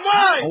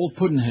 Old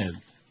Puddinhead.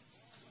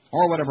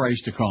 Or whatever I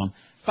used to call him.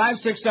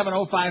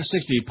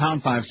 5670560,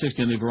 pound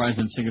 560 on the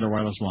Verizon Singular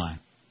wireless line.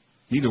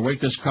 Need to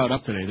wake this crowd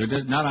up today.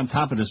 They're not on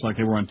top of this like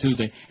they were on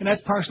Tuesday. And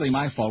that's partially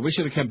my fault. We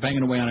should have kept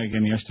banging away on it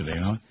again yesterday,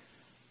 you know?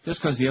 Just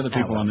because the other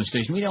people on the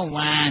station, we don't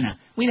wanna.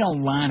 We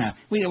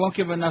won't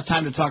give enough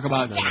time to talk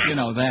about, that.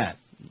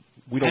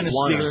 We don't and the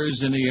wanna.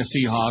 Steelers and the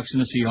Seahawks and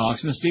the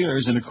Seahawks and the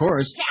Steelers. And, of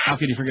course, how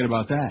could you forget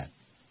about that?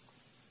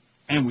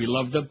 And we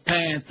love the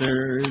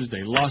Panthers.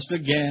 They lost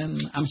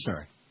again. I'm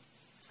sorry.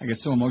 I get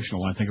so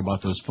emotional when I think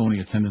about those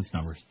phony attendance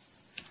numbers.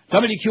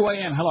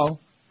 WQAM, hello.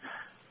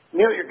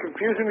 Neil, you're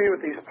confusing me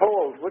with these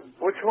polls.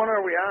 Which one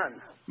are we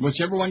on?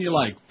 Whichever one you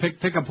like.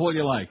 Pick a poll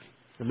you like.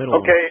 The middle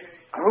one. Okay.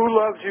 Who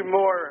loves you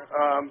more,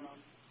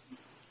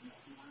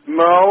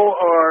 Mo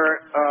or...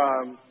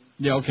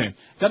 Yeah, okay.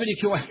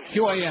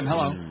 WQAM,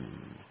 hello.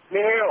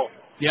 Neil.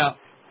 Yeah.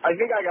 I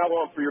think I got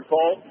one for your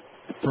poll.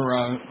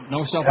 For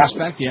no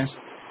self-respect, yes.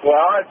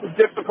 Well, it's a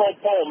difficult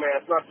poll, man.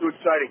 It's not too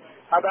exciting.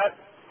 How about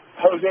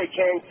Jose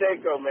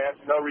Canseco, man.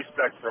 No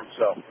respect for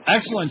himself.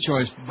 Excellent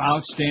choice.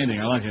 Outstanding.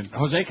 I like it.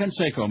 Jose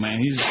Canseco, man.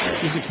 He's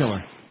a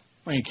killer.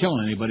 Well, he ain't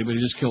killing anybody, but he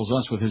just kills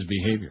us with his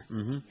behavior.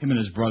 Him and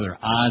his brother,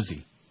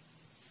 Ozzy.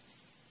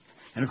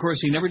 And, of course,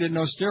 he never did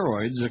no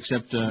steroids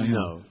except...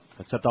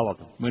 except all of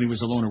them. When he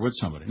was alone or with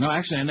somebody. No,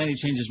 actually, and then he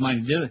changed his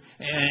mind. He did it.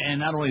 And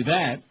not only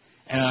that,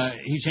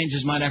 he changed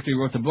his mind after he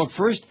wrote the book.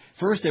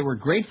 First they were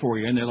great for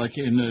you, and they're like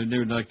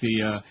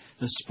the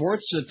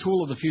sports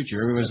tool of the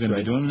future. Everybody's going to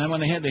be doing them. And then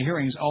when they had the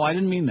hearings, I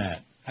didn't mean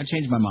that. I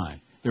changed my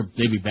mind.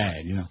 They'd be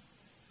bad, you know.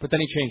 But then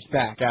he changed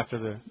back after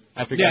the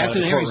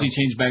hearings. He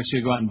changed back, so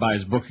he'd go out and buy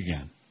his book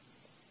again.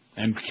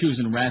 And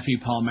accusing Rafi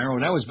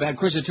Palmero. That was bad. Of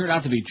course, it turned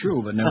out to be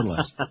true, but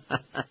nevertheless.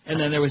 And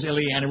then there was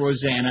Ileana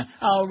Rosanna.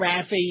 Oh,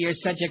 Rafi, you're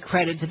such a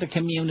credit to the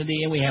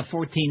community, and we have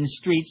 14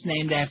 streets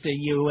named after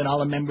you and all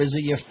the members of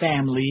your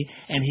family,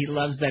 and he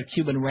loves that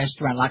Cuban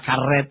restaurant, La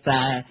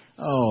Carreta.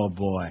 Oh,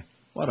 boy.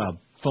 What a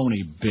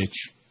phony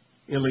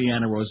bitch.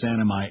 Ileana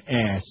Rosanna, my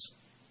ass.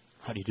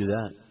 How do you do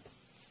that?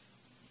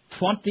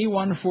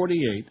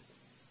 2148.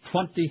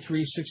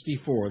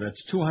 2364.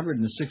 That's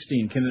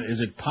 216.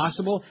 Is it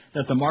possible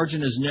that the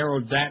margin is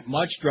narrowed that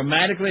much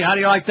dramatically? How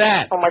do you like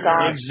that? Oh, my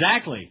God.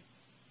 Exactly.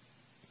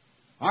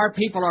 Our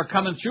people are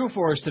coming through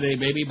for us today,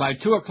 baby. By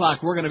 2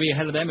 o'clock, we're going to be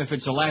ahead of them if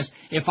it's the last.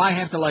 If I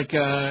have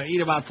to, eat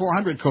about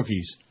 400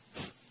 cookies.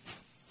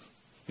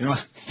 You know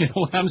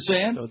what I'm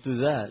saying? Don't do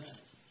that.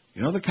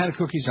 You know the kind of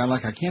cookies I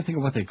like? I can't think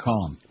of what they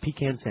call them.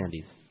 Pecan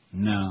Sandies.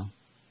 No.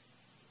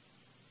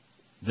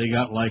 They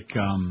got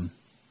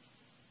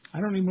I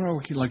don't even know,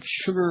 like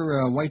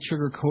sugar, white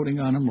sugar coating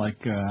on them, I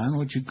don't know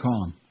what you'd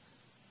call them.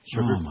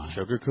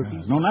 Sugar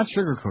cookies? No, not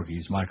sugar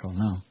cookies, Michael,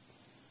 no.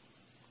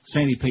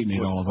 Sandy Payton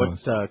ate all of those.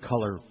 What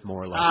color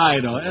more like? I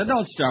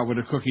don't start with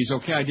the cookies,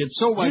 okay? I did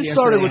so well yesterday. You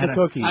started with the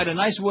cookies. I had a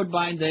nice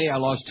Woodbine day. I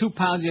lost 2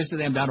 pounds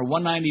yesterday. I'm down to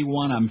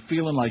 191. I'm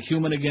feeling like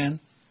human again.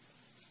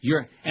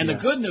 The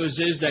good news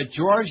is that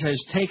George has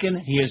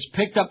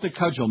picked up the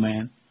cudgel,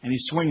 man, and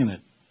he's swinging it.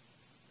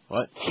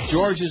 What?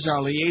 George is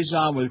our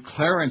liaison with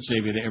Clarence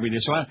every day,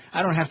 so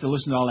I don't have to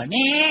listen to all that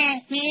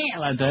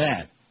like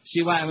that.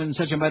 See why I'm in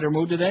such a better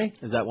mood today?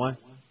 Is that why?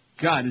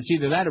 God, it's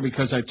either that or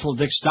because I told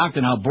Dick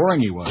Stockton how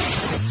boring he was.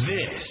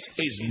 This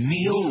is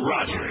Neil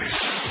Rogers.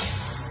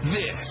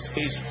 This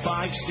is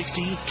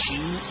 560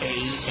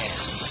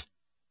 QAM.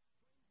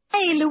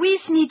 Hey,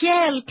 Luis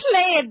Miguel,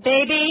 play it,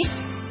 baby.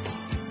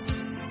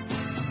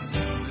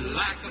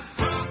 Like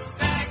a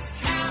brokeback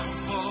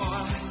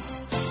cowboy,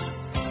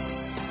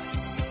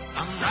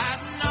 I'm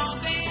riding all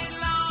day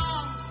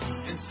long,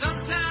 and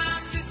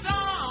sometimes it's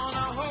on a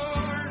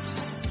horse.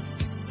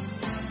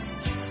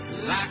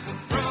 Like a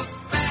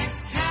brokeback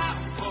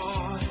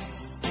cowboy,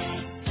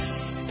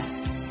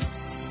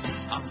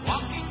 I'm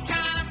walking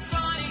kind of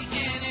funny,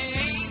 and it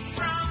ain't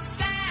from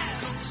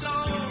saddle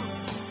sore.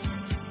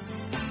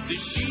 The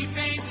sheep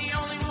ain't the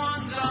only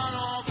ones on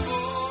all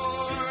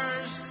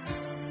fours.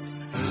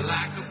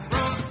 Like a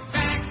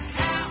brokeback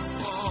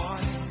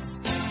cowboy.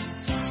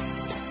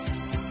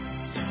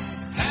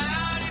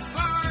 Howdy,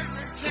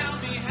 partner, tell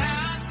me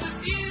how's the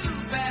view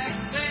back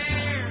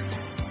there?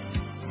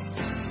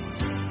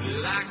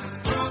 Like a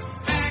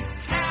brokeback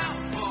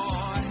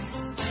cowboy.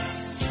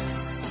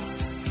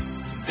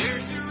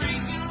 There's a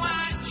reason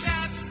why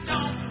chaps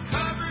don't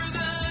cover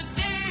the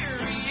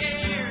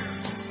derriere.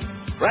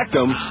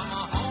 Rectum. I'm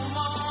a home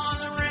on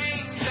the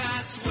range,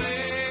 I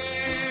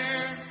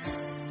swear.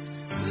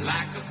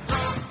 Like a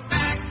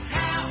brokeback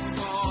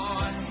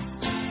cowboy.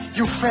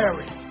 You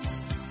fairy.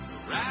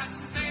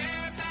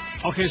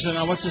 Okay, so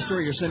now what's the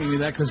story you're sending me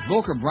that? Because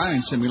Booker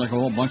Bryan sent me a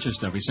whole bunch of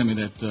stuff. He sent me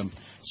that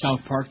South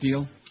Park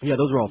deal. Yeah,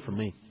 those are all from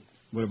me.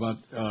 What about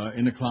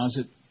In the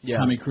Closet? Yeah.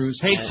 Tommy Cruise.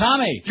 Hey, And-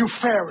 Tommy! You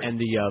fairy. And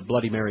the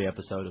Bloody Mary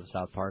episode of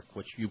South Park,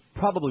 which you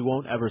probably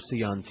won't ever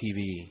see on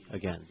TV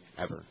again,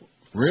 ever.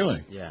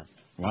 Really? Yeah.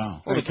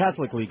 Wow. Well, the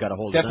Catholic League got a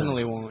hold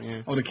Definitely of them. won't,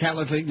 yeah. Oh, the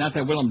Catholic League? Not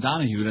that Willem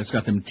Donahue that's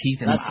got them teeth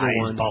and That's the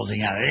eyes one.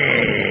 bulging out.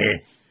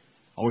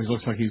 Always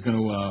looks like he's going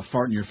to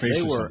fart in your face.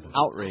 They or were something.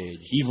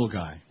 outraged. Evil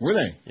guy. Were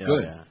they? Yeah,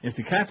 Good. yeah. If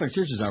the Catholic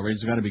Church is outraged,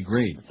 it's got to be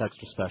great. It's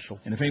extra special.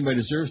 And if anybody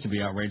deserves to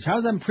be outraged,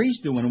 how's them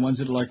priests doing, the ones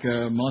that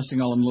are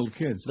molesting all them little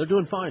kids? They're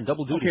doing fine.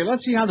 Double duty. Okay,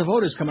 let's see how the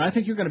vote is coming. I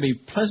think you're going to be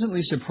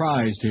pleasantly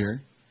surprised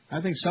here.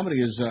 I think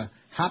somebody has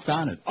hopped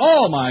on it.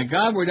 Oh, my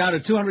God, we're down to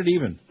 200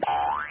 even.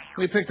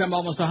 We picked up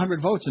almost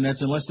 100 votes, and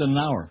that's in less than an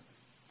hour.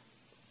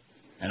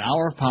 An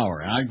hour of power.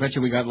 And I bet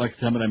you we got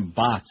some of them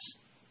bots.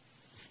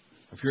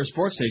 If you're a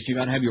sports station, you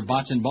got to have your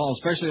bots and balls,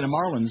 especially the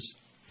Marlins.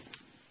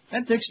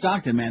 That Dick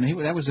Stockton, man,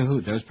 that was a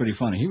hoot. That was pretty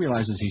funny. He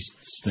realizes he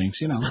stinks,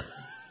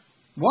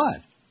 What?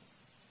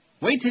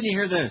 Wait till you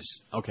hear this.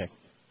 Okay.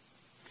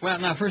 Well,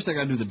 now, first I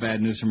got to do the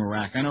bad news from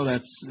Iraq. I know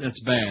that's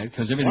bad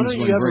because everything's Why don't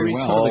going you ever very read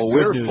well. some of the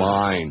good we're news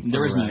fine.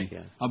 There isn't from any.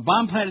 Iraq, A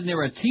bomb planted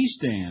near a tea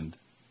stand.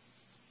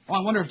 Oh,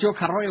 I wonder if Joe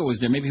Carollo was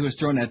there. Maybe he was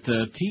throwing that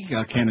tea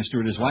canister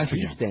at his wife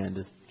Tea again.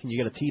 stand. Can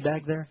you get a tea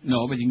bag there?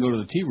 No, but you can go to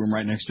the tea room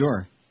right next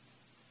door.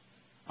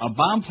 A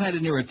bomb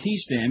planted near a tea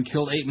stand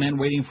killed 8 men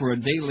waiting for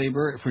day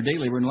labor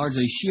in a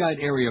largely Shiite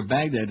area of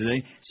Baghdad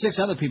today. 6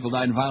 other people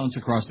died in violence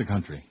across the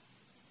country.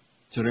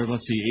 So there,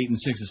 let's see, 8 and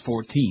 6 is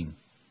 14.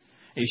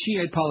 A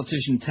Shiite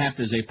politician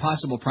tapped as a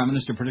possible prime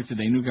minister predicted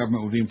a new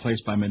government would be in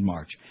place by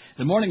mid-March.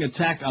 The morning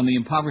attack on the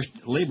impoverished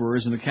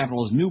laborers in the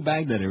capital's New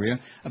Baghdad area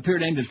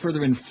appeared aimed at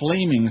further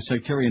inflaming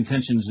sectarian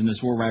tensions in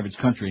this war-ravaged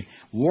country.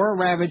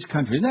 War-ravaged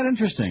country. Isn't that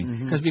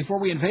interesting? Because before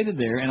we invaded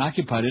there and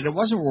occupied it, it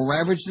wasn't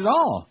war-ravaged at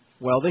all.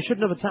 Well, they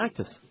shouldn't have attacked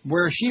us.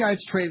 Where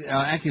Shiites trade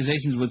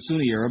accusations with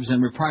Sunni Arabs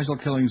and reprisal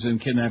killings and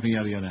kidnapping,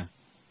 yada, yada.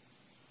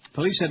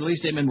 Police said at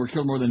least 8 men were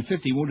killed, more than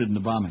 50 wounded in the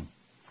bombing.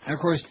 And, of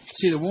course,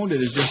 see, the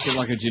wounded is just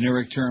like a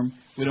generic term.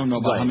 We don't know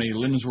about how many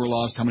limbs were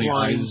lost, how many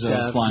eyes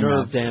flying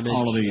nerve out, damage,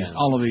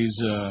 all of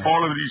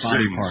these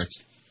body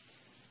parts.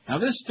 Now,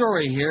 this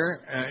story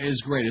here is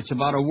great. It's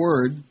about a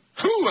word.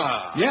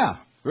 Hoo-ah! Yeah.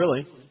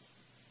 Really?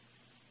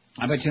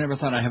 I bet you never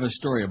thought I'd have a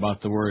story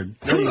about the word.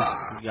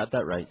 Hoo-ah! You got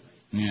that right.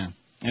 Yeah.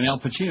 And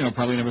Al Pacino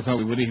probably never thought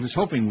we would. He was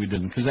hoping we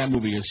didn't, because that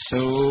movie is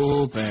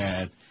so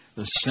bad.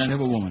 The Scent of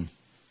a Woman.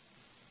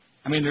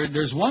 I mean,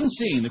 there's one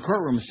scene, the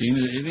courtroom scene,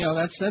 you know,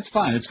 that's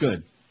fine, it's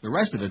good. The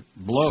rest of it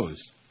blows.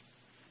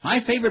 My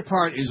favorite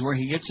part is where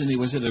he gets in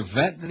was it a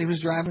Vet that he was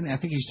driving? I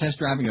think he's test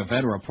driving a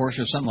Vet or a Porsche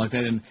or something like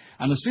that, and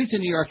on the streets of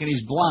New York, and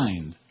he's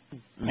blind.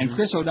 And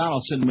Chris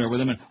O'Donnell's sitting there with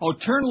him, and,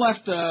 turn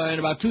left in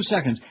about 2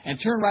 seconds, and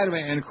turn right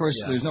away. And, of course,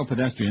 there's no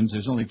pedestrians.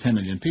 There's only 10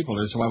 million people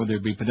there, so why would there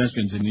be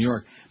pedestrians in New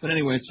York? But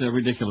anyway, it's a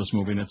ridiculous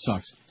movie, and it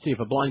sucks. See, if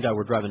a blind guy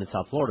were driving in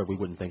South Florida, we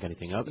wouldn't think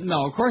anything of it.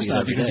 No, of course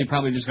not, because he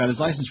probably just got his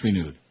license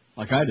renewed,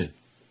 like I did,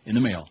 in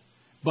the mail.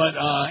 But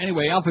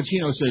anyway, Al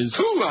Pacino says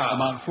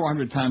about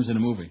 400 times in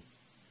the movie.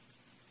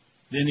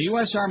 In the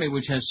U.S. Army,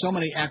 which has so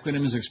many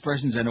acronyms,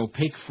 expressions, and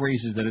opaque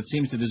phrases that it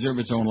seems to deserve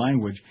its own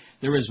language,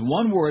 there is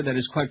one word that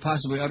is quite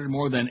possibly uttered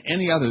more than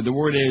any other. The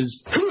word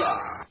is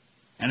hoo-ah.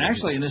 And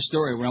actually, in this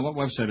story, on what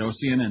website?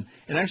 CNN.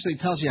 It actually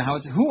tells you how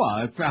it's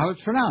hoo-ah, how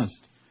it's pronounced.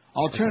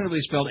 Alternatively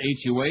spelled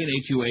H-U-A and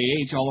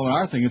H-U-A-H, although in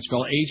our thing it's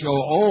spelled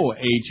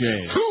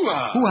H-O-O-H-A.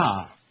 Hoo-ah.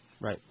 Hoo-ah.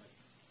 Right.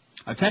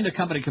 Attend a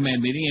company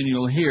command meeting and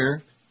you'll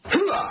hear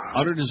hoo-ah,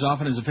 uttered as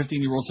often as a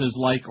 15-year-old says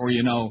like or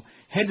you know.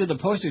 Head to the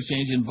post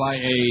exchange and buy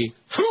a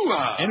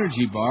hoo-ah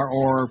energy bar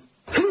or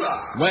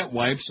hoo-ah wet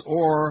wipes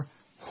or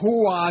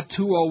hoo-ah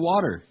 2O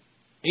water.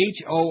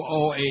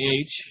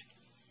 H-O-O-A-H.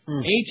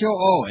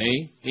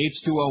 H-O-O-A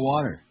H2O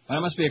water. Well,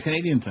 that must be a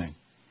Canadian thing.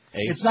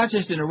 It's not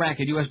just in Iraq.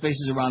 At U.S.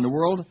 bases around the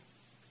world,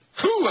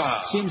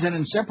 hoo-ah seems an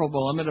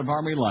inseparable element of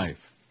Army life.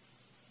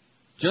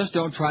 Just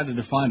don't try to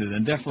define it,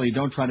 and definitely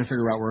don't try to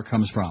figure out where it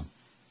comes from.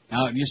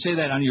 Now, you say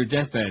that on your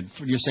deathbed.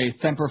 Do you say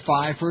Semper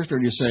Fi first, or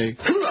do you say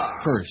hoo-ah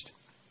first?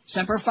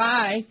 Semper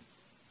Fi.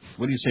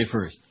 What do you say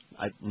first?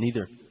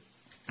 Neither.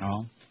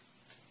 Oh.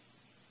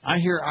 I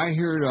hear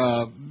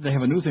they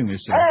have a new thing they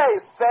say. Hey,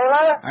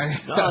 sailor!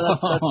 No,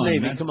 that's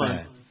Navy. That's Come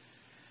bad. on.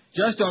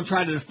 Just don't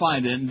try to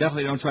define it, and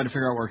definitely don't try to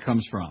figure out where it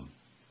comes from.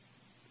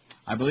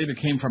 I believe it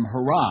came from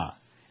hurrah.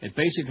 It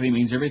basically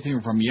means everything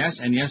from yes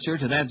and yes, sir,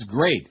 to that's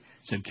great,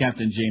 said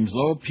Captain James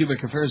Lowe,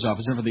 Pubic Affairs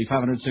Officer for the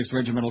 506th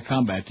Regimental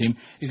Combat Team.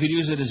 You could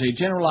use it as a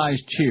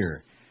generalized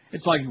cheer.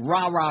 It's like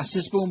rah-rah,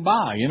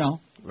 sis-boom-bah, you know.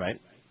 Right.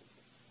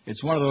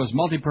 It's one of those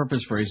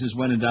multi-purpose phrases.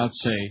 When in doubt,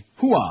 say,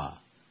 hoo-ah.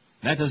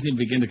 That doesn't even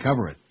begin to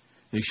cover it.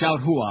 They shout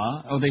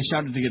hoo-ah. Oh, they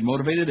shout it to get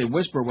motivated. They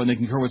whisper when they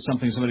concur with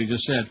something somebody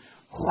just said.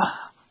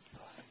 Hoo-ah.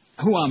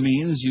 Hoo-ah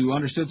means you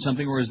understood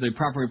something, or is the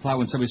proper reply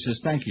when somebody says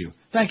thank you.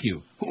 Thank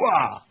you.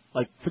 Hoo-ah.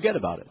 Like, forget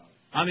about it.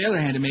 On the other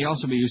hand, it may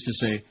also be used to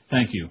say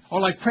thank you. Or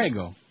like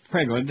prego.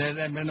 Prego.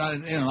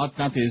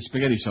 Not the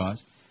spaghetti sauce,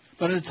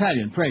 but in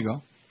Italian,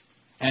 prego.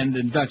 And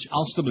in Dutch,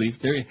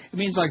 alstublieft. It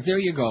means like, there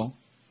you go.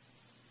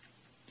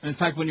 In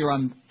fact, when you're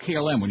on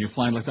KLM, when you're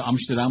flying like to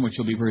Amsterdam, which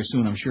you'll be very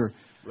soon, I'm sure.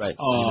 Right.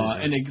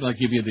 And they like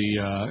give you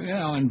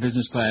the, in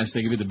business class,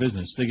 they give you the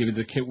business. They give you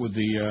the kit with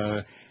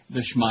the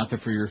schmata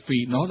for your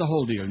feet, the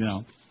whole deal, you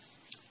know.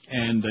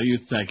 And you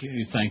thank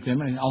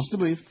them, and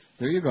alstublieft.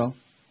 There you go.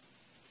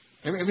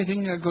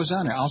 Everything goes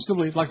on there.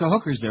 Alstublieft, like the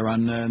hookers there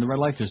on in the red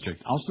light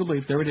district.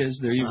 Alstublieft, there it is.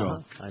 There you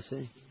go. I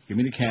see. Give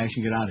me the cash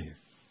and get out of here.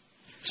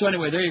 So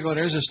anyway, there you go.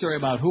 There's a story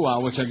about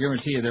hoo-ha, which I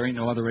guarantee you there ain't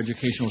no other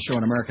educational show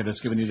in America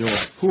that's giving you the old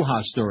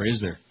hoo-ha story, is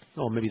there?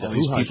 Oh, maybe the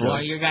hoo-ha show. Oh,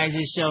 you guys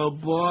are so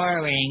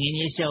boring, and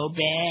you're so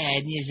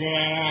bad, and you're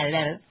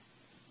so...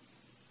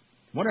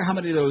 Wonder how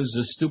many of those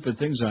stupid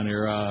things on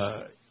here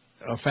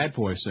Fat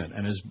Boy said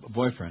and his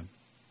boyfriend.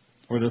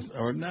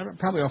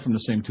 Probably all from the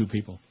same two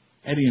people.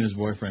 Eddie and his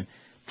boyfriend.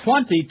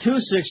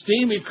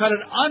 2216, we've cut it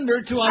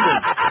under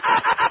 200.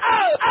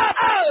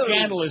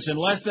 Scandalous in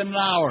less than an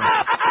hour.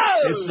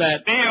 It's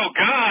that Neil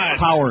God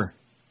power.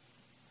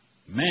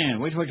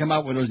 Man, wait till we come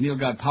out with those Neil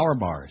God power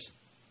bars.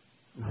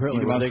 Really?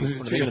 Eat about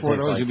 3 or 4 of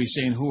those, you'll be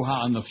saying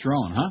hoo-ha on the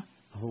throne, huh?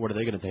 What are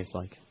they going to taste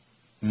like?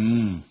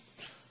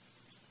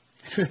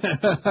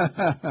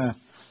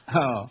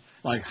 Oh,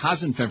 like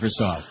Hasenpfeffer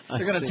sauce.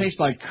 They're going to taste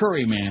like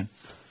curry, man.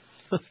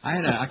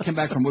 I came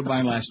back from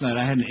Woodbine last night.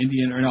 I had an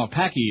Indian,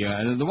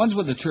 Paki. The ones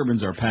with the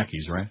turbans are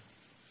Pakis, right?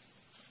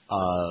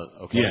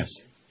 Okay. Yes.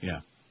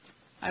 Yeah.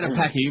 I had a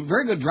Packy,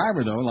 very good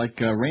driver though, like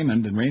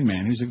Raymond and Rain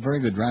Man. He's a very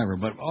good driver,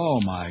 but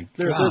oh my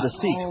They're God. the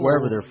Sikhs,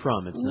 wherever they're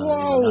from. It's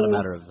not a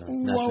matter of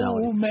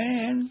nationality. Whoa,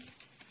 man.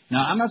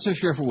 Now, I'm not so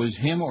sure if it was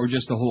him or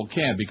just the whole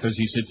cab, because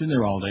he sits in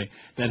there all day,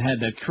 that had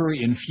that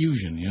curry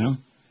infusion, you know?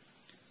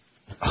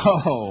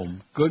 Oh,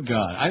 good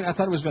God. I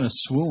thought it was going to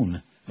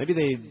swoon. Maybe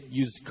they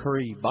used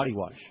curry body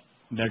wash.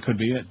 That could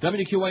be it.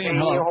 WQAM, Hey,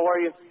 hello. Neil, how are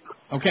you?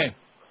 Okay.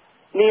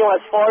 Neil,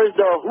 as far as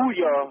the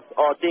Hooyah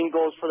thing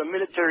goes for the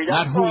military,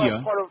 that's Not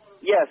Hooyah. part of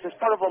it's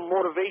part of a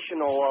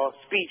motivational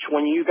speech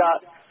when you need,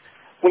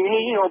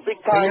 big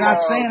time. But you're not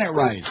saying it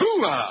right.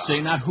 Hooyah. Say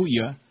not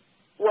Hooyah.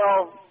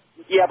 Well,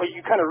 yeah, but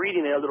you're kind of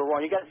reading it a little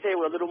wrong. You got to say it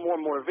with a little more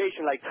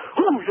motivation, like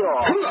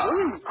Hooyah.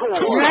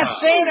 You're not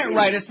saying it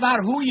right. It's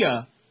not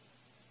Hooyah.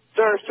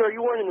 Sir,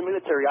 you weren't in the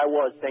military. I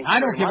was. Thank you. I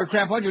don't give a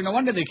crap what you. No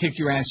wonder they kicked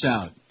your ass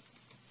out.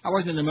 I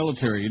wasn't in the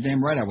military. You're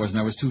damn right I wasn't.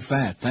 I was too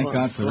fat. Thank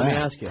God for Let that. me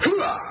ask you.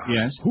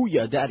 Yes.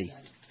 Hooyah, daddy.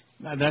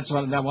 That's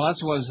what. That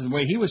was the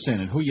way he was saying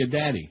it. Hooyah,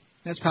 daddy.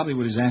 That's probably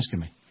what he's asking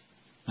me.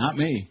 Not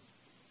me.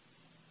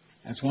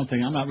 That's one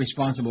thing. I'm not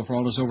responsible for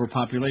all this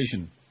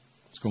overpopulation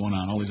that's going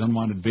on. All these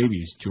unwanted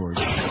babies, George.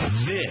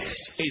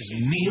 This is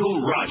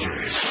Neil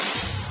Rogers.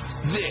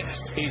 This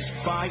is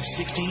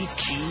 560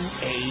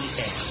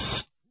 QAM.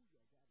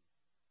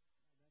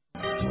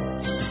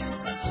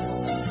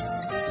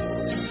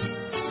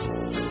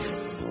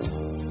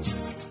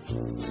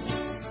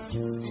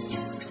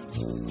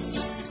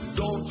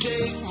 Don't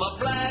take my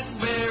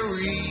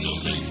BlackBerry.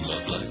 Don't take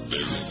my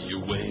BlackBerry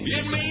away.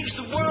 It means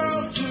the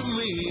world to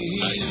me.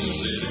 I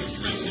use it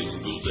every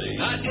single day.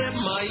 I get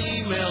my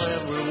email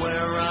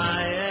everywhere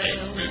I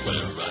am.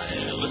 Everywhere I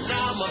am. But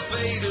now my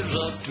fate is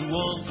up to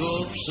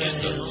Uncle Sam.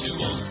 It's up to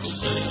Uncle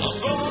Sam. I'm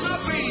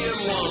gonna be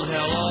in one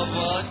hell of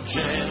a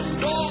jam.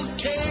 Don't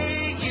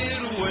take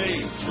it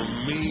away from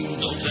me.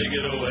 Don't take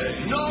it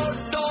away. No,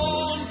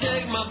 don't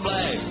take my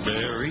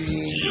BlackBerry.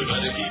 You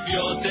better keep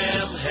your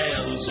damn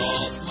hands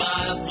off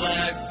my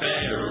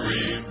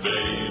BlackBerry,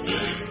 baby.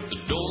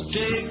 Don't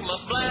take my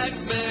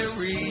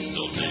BlackBerry.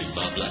 Don't take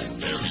my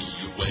BlackBerry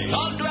away.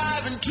 I'm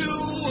driving to a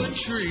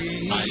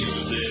tree. I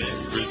use it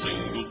every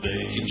single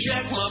day. Can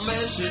check my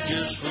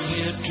messages from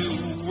here to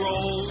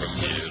Rome. From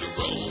here to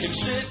Rome. Can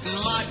sit in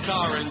my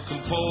car and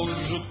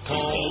compose a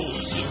poem.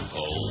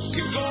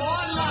 Can go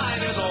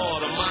online and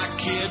order my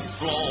kid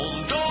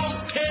flown.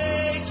 Don't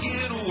take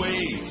it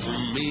away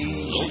from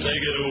me. Don't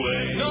take it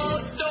away. No,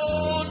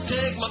 don't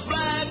take my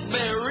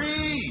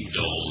BlackBerry.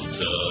 Don't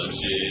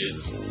touch it.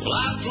 Well,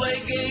 I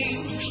play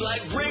games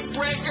like Brick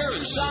Breaker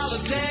and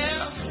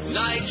Solitaire.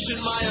 Nights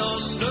in my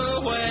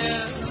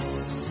underwear.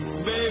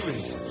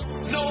 Baby,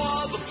 no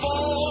other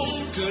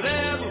phone could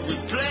ever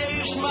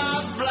replace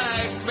my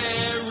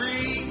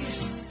BlackBerry.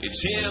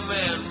 It's him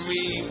and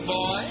me,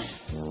 boy.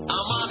 I'm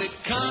on it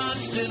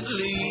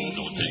constantly.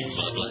 Don't take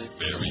my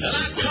BlackBerry. And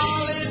I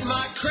call it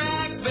my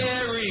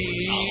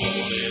Crackberry. I'm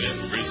on it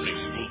every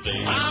single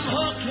day. I'm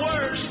hooked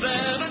worse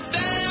than a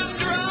damn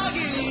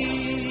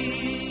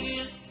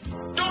druggie.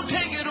 Don't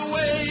take it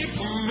away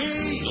from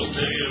me. Don't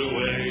take it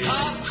away.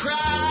 I'll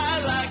cry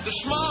like a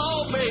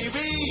small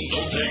baby.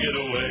 Don't take it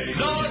away.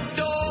 No,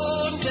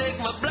 don't take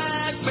my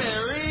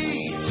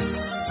BlackBerry.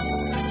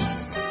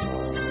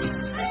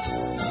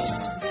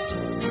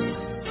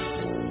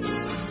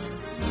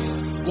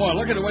 Boy,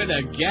 look at the way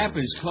that gap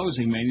is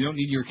closing, man. You don't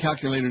need your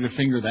calculator to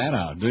finger that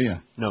out, do you?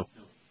 No.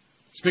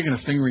 Speaking of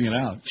fingering it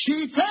out.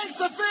 She takes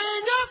the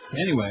finger.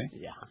 Anyway.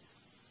 Yeah.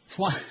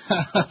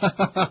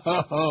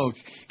 Oh,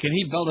 can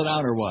he belt it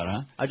out or what,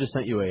 huh? I just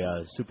sent you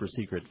a super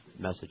secret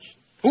message.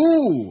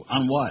 Ooh,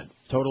 on what?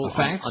 Total a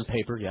fax? On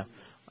paper, yeah.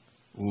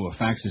 Ooh, a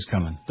fax is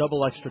coming.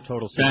 Double extra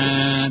total secret.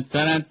 Dun,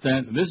 dun, dun,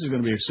 dun. This is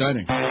going to be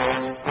exciting.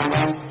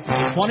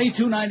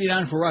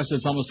 $22.99 for us.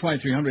 It's almost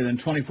 2,300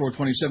 and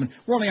 24.27.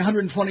 We're only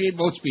 128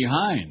 votes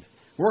behind.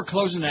 We're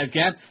closing that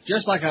gap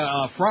just like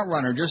a front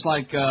runner, just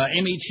like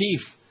Amy Chief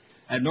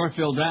at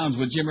Northfield Downs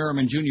with Jim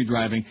Merriman Jr.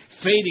 driving,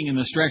 fading in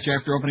the stretch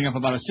after opening up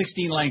about a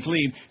 16-length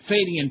lead,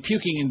 fading and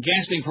puking and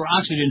gasping for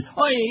oxygen.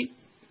 Oi!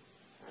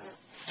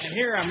 And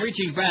here I'm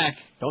reaching back.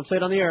 Don't say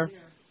it on the air.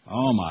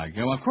 Oh, my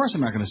God. Well, of course I'm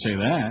not going to say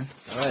that.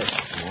 All right.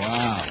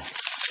 Wow.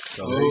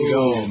 So there you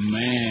go. Oh,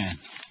 man.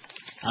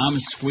 I'm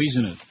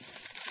squeezing it.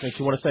 Makes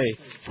you want to say,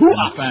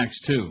 hoo-ah. Facts,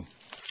 too.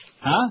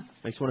 Huh?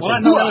 Makes you want to well,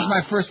 say, no, that was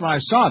my first when I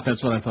saw it.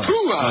 That's what I thought.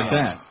 Hoo-ah. Like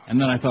that.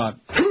 And then I thought,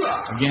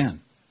 hoo-ah.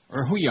 Again.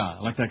 Or hoo-yah,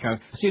 like that guy.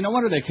 See, no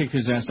wonder they kicked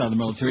his ass out of the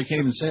military. He can't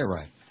even say it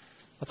right.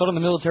 I thought in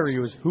the military it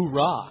was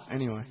hoorah,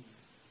 anyway.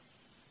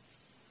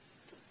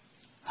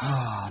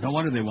 No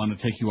wonder they wanted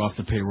to take you off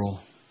the payroll.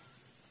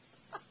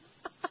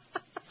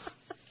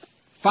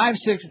 5,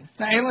 6.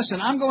 Hey,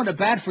 listen, I'm going to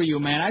bat for you,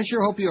 man. I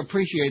sure hope you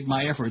appreciate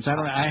my efforts.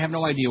 I have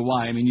no idea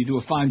why. I mean, you do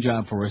a fine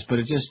job for us, but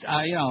it just,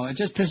 it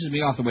just pisses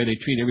me off the way they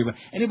treat everybody.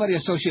 Anybody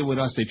associated with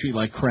us, they treat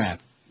like crap.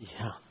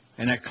 Yeah.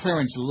 And that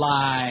clearance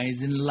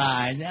lies and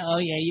lies. Oh,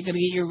 yeah, you're going to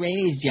get your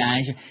raise,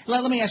 Josh.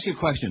 Let me ask you a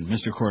question,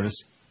 Mr. Cordes.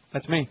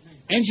 That's me.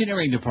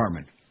 Engineering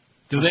department.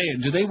 Do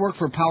they work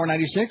for Power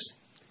 96?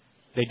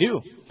 They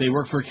do. They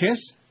work for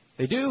KISS?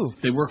 They do.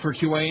 They work for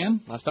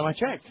QAM? Last time I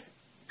checked.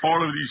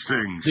 All of these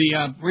things.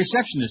 The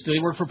receptionists, do they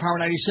work for Power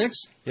 96?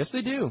 Yes,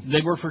 they do.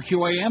 They work for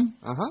QAM?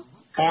 Uh-huh.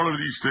 All of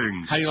these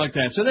things. How do you like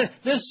that? So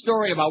this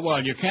story about,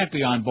 well, you can't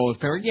be on both,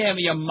 Perry. Yeah,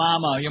 your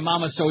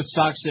mama so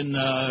sucks in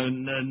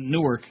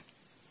Newark.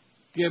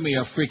 Give me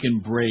a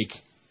freaking break.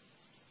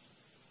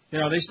 You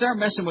know, they start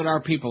messing with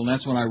our people, and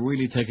that's when I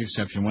really take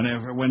exception.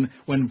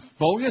 When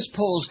bogus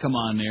polls come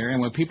on there,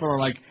 and when people are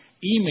like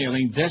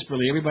emailing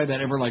desperately everybody that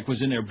ever like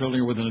was in their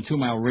building or within a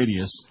 2-mile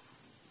radius,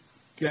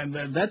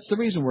 that's the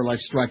reason we're like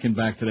striking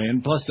back today.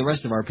 And plus the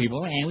rest of our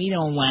people, we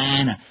don't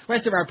wanna. The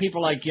rest of our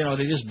people, like, you know,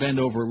 they just bend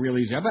over real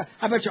easy.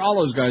 I bet you all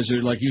those guys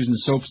are like using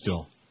soap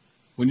still.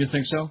 Wouldn't you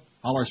think so?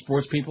 All our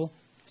sports people,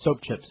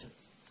 soap chips.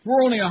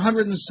 We're only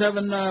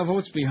 107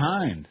 votes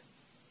behind.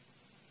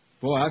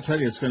 Boy, I'll tell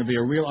you, it's going to be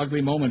a real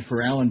ugly moment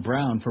for Alan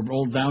Brown, for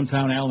old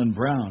downtown Alan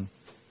Brown,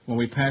 when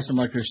we pass them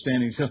like they're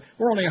standing still.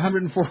 We're only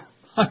 104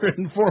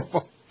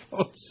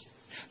 votes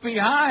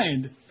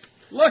behind.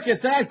 Look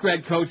at that,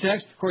 Greg Kotex.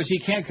 Of course, he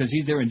can't because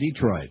he's there in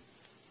Detroit.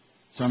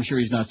 So I'm sure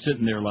he's not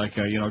sitting there like,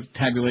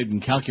 tabulating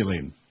and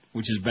calculating,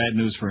 which is bad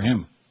news for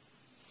him.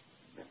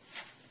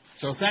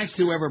 So thanks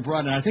to whoever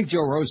brought it. I think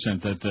Joe Rose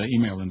sent that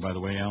email in, by the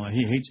way, Alan.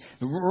 He hates,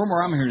 the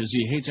rumor I'm hearing is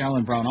he hates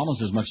Alan Brown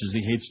almost as much as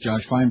he hates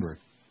Josh Feinberg.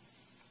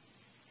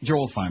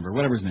 Joel Feinberg,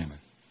 whatever his name is.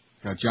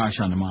 Got Josh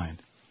on the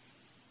mind.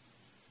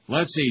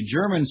 Let's see.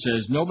 German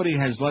says nobody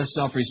has less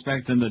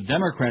self-respect than the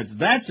Democrats.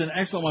 That's an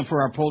excellent one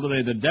for our poll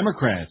today. The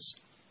Democrats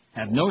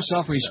have no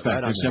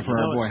self-respect except for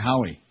our boy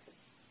Howie.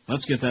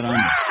 Let's get that on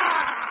there.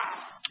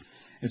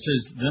 It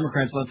says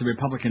Democrats let the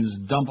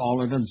Republicans dump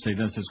all of them. Say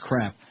this is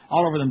crap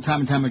all over them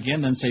time and time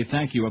again. Then say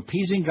thank you.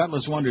 Appeasing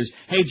gutless wonders.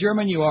 Hey,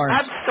 German, you are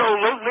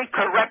absolutely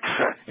correct,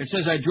 sir. It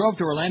says I drove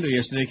to Orlando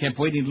yesterday. Kept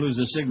waiting to lose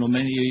the signal.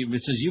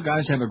 It says you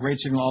guys have a great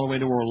signal all the way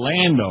to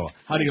Orlando.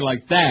 How do you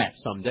like that?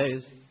 Some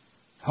days.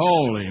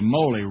 Holy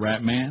moly,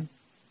 Rat Man.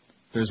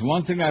 There's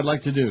one thing I'd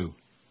like to do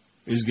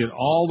is get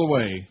all the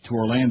way to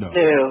Orlando.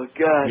 Oh,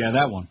 God. Yeah,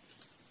 that one.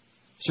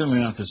 Certainly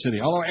not the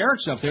city. Although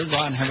Eric's up there, go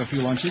out and have a few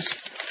lunches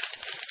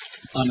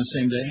on the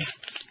same day.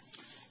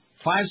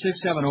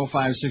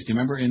 5670560.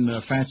 Remember in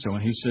Fatso,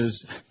 and he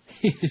says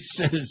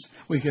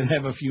we could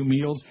have a few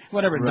meals.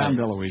 Whatever, right. Don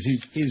DeLuise.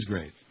 He's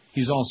great.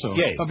 He's also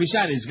gay. But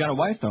besides, he's got a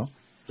wife though.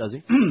 Does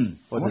he? I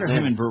wonder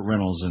him and Burt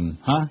Reynolds and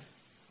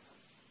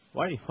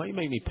Why you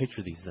make me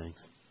picture these things?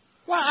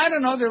 Well, I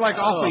don't know. They're like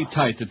awfully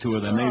tight, the two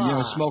of them. They,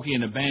 Smokey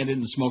and the Bandit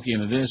and Smokey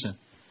and the this. And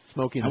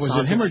Smokey and the was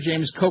it him or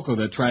James Coco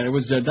that tried? It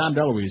was Don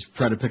DeLuise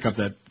tried to pick up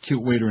that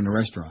cute waiter in the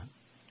restaurant.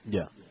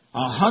 Yeah.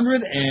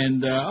 100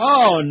 and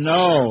oh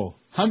no,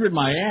 100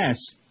 my ass.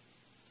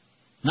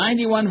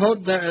 91 vote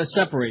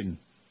separating.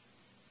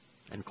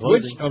 And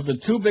closing. Which of the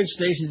two big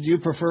stations do you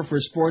prefer for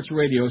sports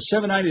radio?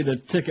 790 the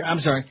ticket. I'm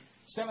sorry,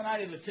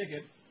 790 the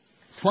ticket.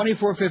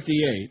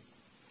 2458.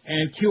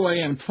 And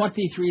QAM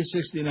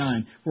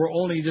 2369. We're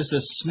only just a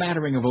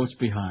smattering of votes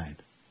behind.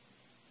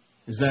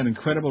 Is that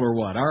incredible or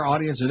what? Our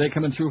audience, are they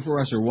coming through for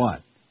us or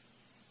what?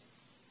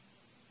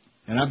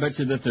 And I bet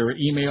you that there are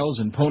emails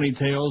and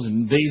ponytails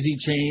and daisy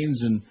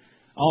chains and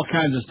all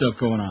kinds of stuff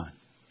going on.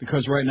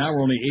 Because right now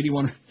we're only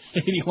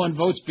 81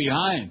 votes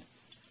behind.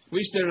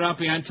 We started out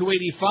behind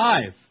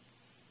 285.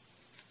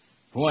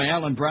 Boy,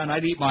 Alan Brown,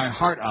 I'd eat my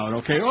heart out,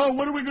 okay? Oh,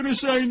 what are we going to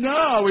say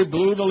now? We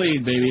blew the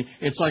lead, baby.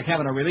 It's like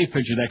having a relief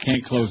pitcher that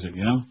can't close it,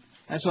 you know?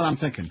 That's what I'm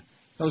thinking.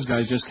 Those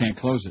guys just can't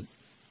close it.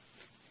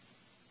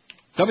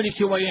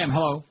 WQAM,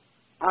 hello.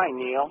 Hi,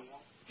 Neil.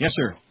 Yes,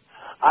 sir.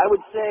 I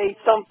would say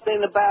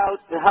something about,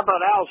 how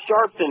about Al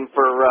Sharpton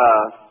for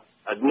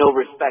a no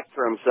respect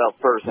for himself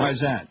person. Why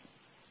is that?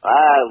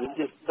 I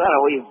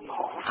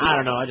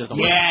don't know. I just don't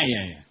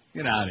Yeah.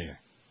 Get out of here.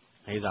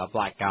 He's a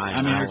black guy.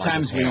 I mean, there are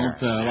times we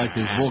don't like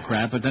his bull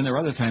crap, but then there are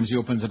other times he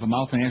opens up a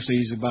mouth and actually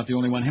he's about the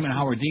only one. Him and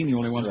Howard Dean, the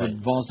only ones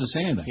with balls to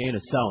say anything. He ain't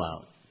a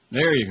sellout.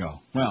 There you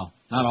go. Well,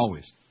 not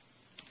always.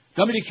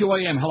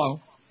 WQAM, hello.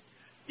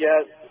 Yeah,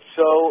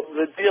 so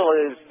the deal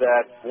is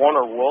that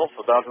Warner Wolf,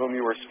 about whom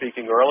you were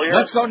speaking earlier.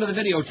 Let's go into the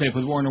videotape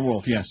with Warner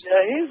Wolf, yes.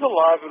 Yeah, he's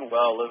alive and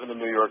well, living in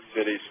New York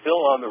City,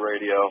 still on the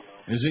radio.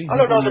 Is he? I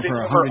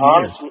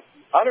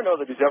don't know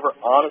that he's ever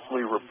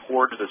honestly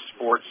reported a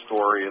sports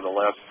story in the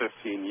last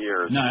 15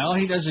 years. No, all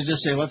he does is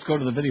just say, let's go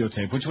to the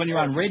videotape, which when you're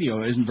on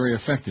radio isn't very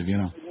effective, you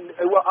know.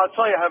 Well, I'll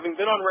tell you, having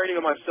been on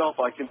radio myself,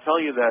 I can tell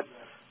you that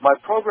my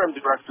program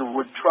director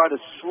would try to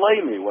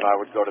slay me when I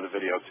would go to the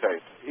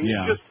videotape.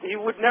 He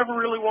would never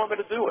really want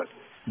me to do it.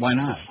 Why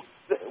not?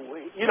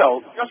 You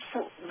know, just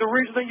for the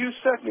reason that you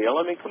said,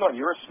 Neil. I mean, come on,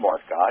 you're a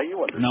smart guy.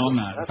 You understand. No, I'm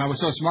not. If I was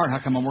so smart, how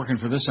come I'm working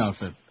for this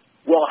outfit?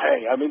 Well,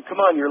 hey, I mean, come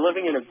on, you're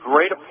living in a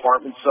great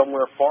apartment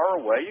somewhere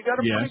far away. You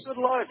got a pretty good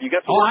life. You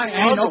get to work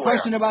in no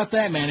question about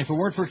that, man. If it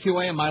weren't for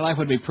QAM, my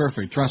life would be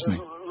perfect. Trust me.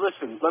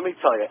 Listen, let me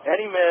tell you,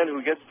 any man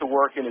who gets to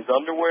work in his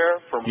underwear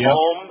from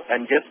home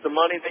and gets the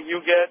money that you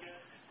get,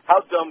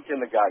 how dumb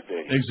can the guy be?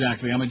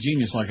 Exactly. I'm a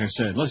genius, like I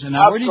said. Listen,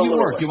 now, where did you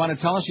work? You want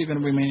to tell us? You're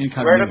going to remain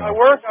incognito. Where did I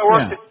work? I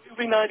worked at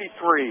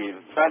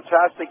QB93,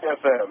 Fantastic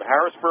FM,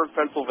 Harrisburg,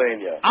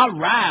 Pennsylvania. All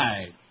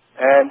right.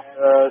 And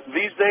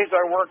these days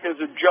I work as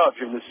a judge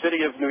in the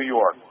city of New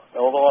York,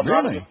 although I'm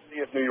not in the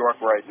city of New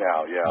York right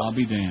now, yeah. I'll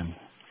be damned.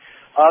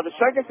 The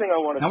second thing I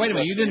want to... Now, wait a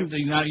minute.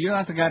 You're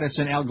not the guy that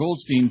sent Al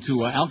Goldstein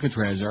to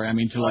Alcatraz, or no,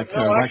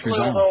 Rikers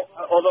actually, Island.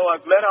 although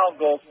I've met Al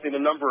Goldstein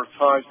a number of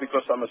times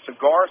because I'm a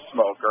cigar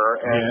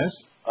smoker, and yes.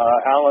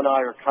 Al and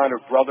I are kind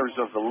of brothers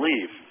of the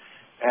leaf.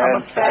 And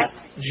I'm a fat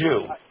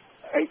Jew.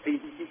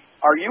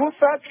 Are you a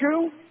fat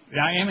Jew?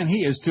 Yeah, I am, and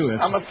he is too.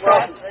 I'm a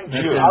fat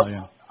Jew.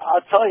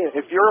 I'll tell you,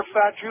 if you're a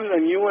fat Jew,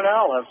 then you and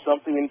Al have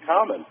something in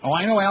common. Oh,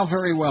 I know Al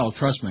very well.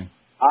 Trust me.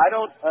 I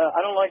don't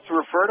like to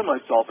refer to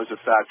myself as a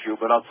fat Jew,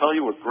 but I'll tell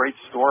you a great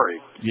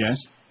story. Yes.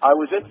 I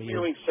was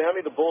interviewing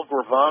Sammy the Bull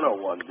Gravano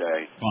one day,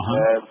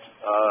 and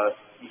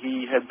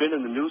he had been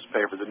in the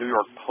newspaper, the New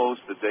York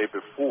Post, the day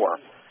before,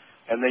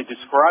 and they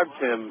described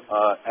him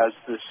as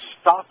this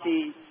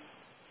stocky,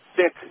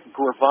 thick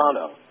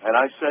Gravano. And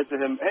I said to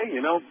him, hey,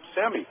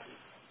 Sammy,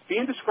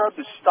 being described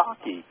as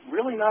stocky,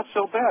 really not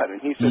so bad.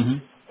 And he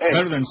said, hey,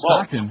 better than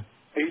Stockton.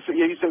 He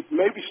said,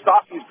 maybe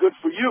Stocky's good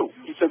for you.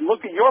 He said, look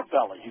at your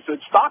belly. He said,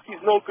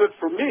 Stocky's no good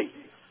for me.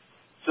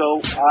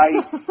 So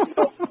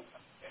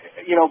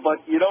but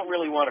you don't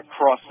really want to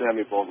cross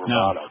Sammy Bull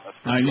Gravano.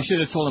 No, you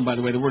should have told him, by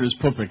the way, the word is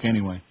pupik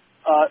anyway.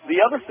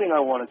 The other thing I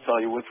want to tell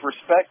you, with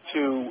respect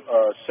to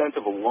Scent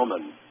of a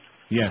Woman,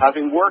 yes.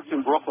 Having worked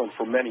in Brooklyn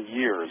for many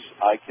years,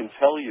 I can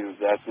tell you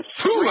that the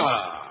street...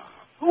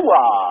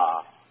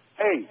 Hoo-ah!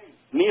 Hey,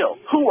 Neil,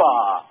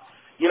 hoo-ah!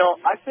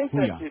 I think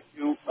that if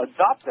you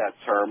adopt that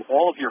term,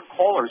 all of your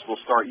callers will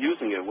start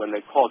using it when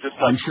they call.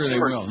 I'm sure they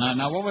will.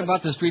 Now, what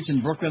about the streets in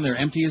Brooklyn? They're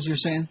empty, as you're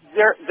saying?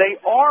 They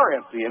are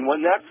empty. And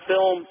when that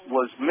film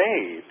was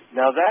made,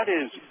 now that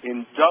is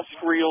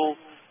industrial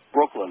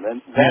Brooklyn. And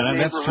that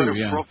that's true. Of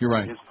Yeah, Brooklyn you're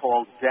right. is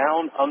called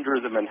Down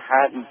Under the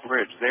Manhattan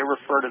Bridge. They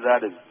refer to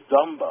that as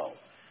Dumbo.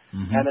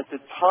 And at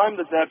the time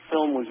that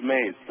film was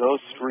made,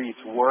 those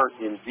streets were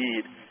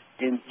indeed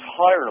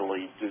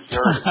entirely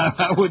deserted.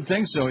 I would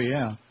think so,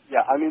 yeah.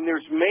 Yeah, I mean,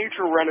 there's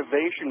major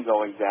renovation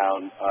going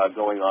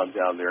on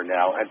down there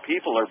now, and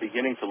people are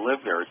beginning to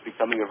live there. It's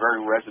becoming a very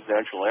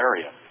residential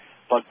area.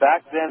 But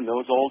back then,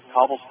 those old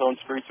cobblestone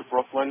streets of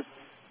Brooklyn,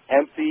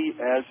 empty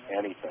as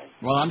anything.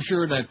 Well, I'm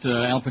sure that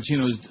Al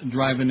Pacino is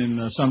driving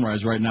in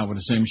Sunrise right now with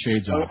the same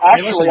shades on.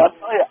 Actually, I'll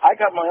tell you, I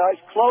got my eyes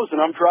closed,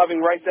 and I'm driving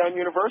right down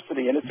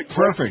University, and it's a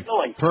great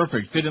feeling.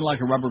 Perfect. Fit in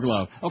like a rubber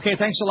glove. Okay,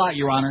 thanks a lot,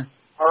 Your Honor.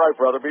 All right,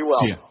 brother. Be well.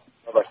 See ya.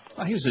 Bye-bye.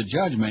 Well, he's a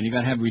judge, man. You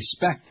got to have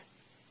respect.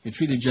 You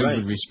treat a judge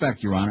with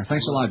respect, Your Honor.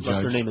 Thanks a lot,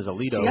 Judge. Her name is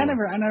Alito. See, I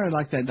never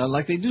like that.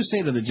 Like they do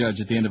say to the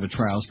judge at the end of a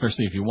trial,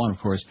 especially if you won, of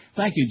course.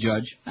 Thank you,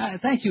 Judge.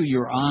 Thank you,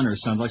 Your Honor.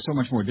 Sounds like so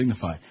much more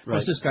dignified. Right.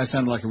 Plus, this guy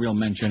sounded like a real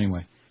mensch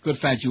anyway. Good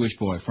fat Jewish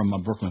boy from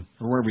Brooklyn,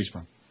 or wherever he's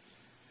from.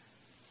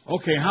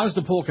 Okay, how's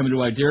the poll coming?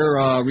 Do I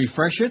dare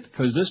refresh it?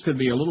 Because this could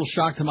be a little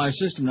shock to my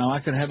system now.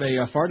 I could have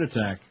a fart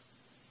attack.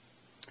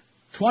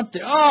 20.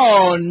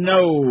 Oh,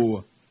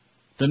 no.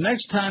 The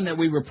next time that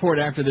we report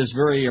after this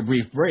very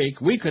brief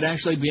break, we could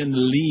actually be in the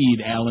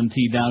lead, Alan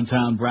T.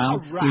 Downtown Brown,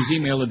 whose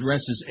email address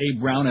is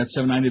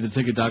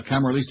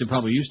abrown@790theticket.com, or at least it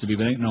probably used to be,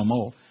 but ain't no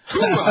more.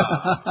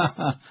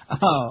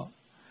 Oh,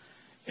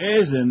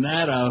 isn't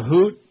that a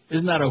hoot?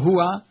 Isn't that a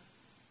hoo-ah?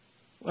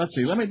 Let's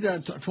see.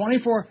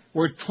 24.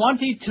 We're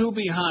 22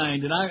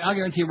 behind, and I'll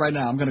guarantee you right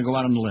now, I'm going to go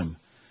out on a limb.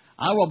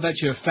 I will bet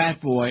you Fat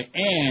Boy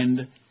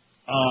and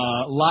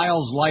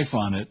Lyle's life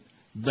on it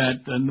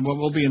that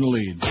we'll be in the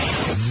lead.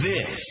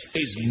 This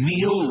is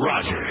Neil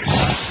Rogers.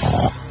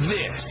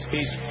 This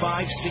is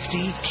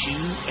 560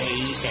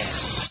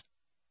 QAM.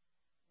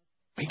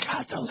 We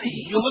got the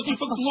lead. You're looking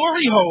for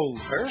glory holes.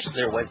 First,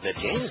 there was the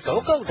James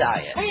Coco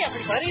diet. Hey,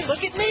 everybody,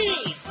 look at me.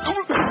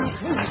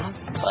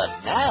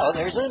 But now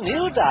there's a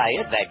new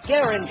diet that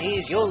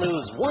guarantees you'll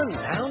lose 1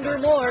 pound or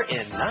more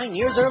in 9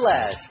 years or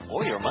less,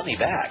 or your money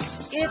back.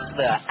 It's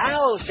the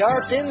Al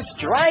Sharpton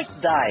Strike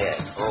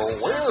Diet.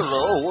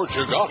 What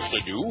you got to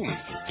do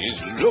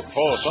is look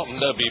for something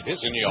that'll be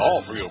pissing you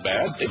off real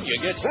bad. Then you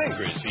get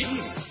angry,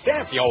 see?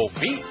 Stamp your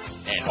feet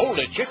and hold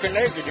a chicken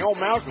leg in your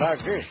mouth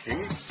like this, see?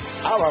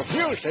 I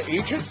refuse to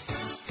eat it.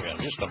 Well,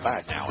 just a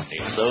bite now and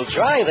then. So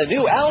try the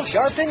new Al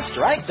Sharpton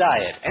Strike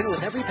Diet, and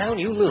with every pound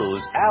you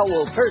lose, Al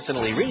will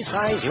personally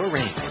resize your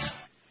rings.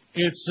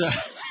 It's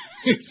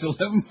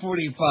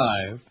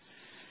 11:45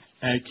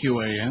 at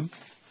QAM.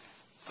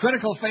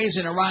 Critical phase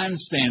in Iran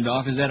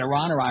standoff. Is that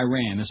Iran or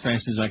Iran? As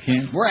fast as I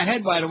can. We're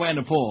ahead, by the way, in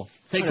the poll.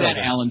 Take that,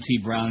 Alan T.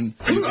 Brown,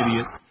 you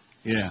idiot.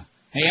 Yeah.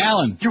 Hey,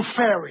 Alan. You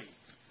fairy.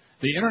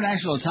 The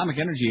International Atomic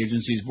Energy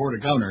Agency's Board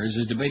of Governors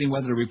is debating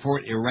whether to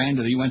report Iran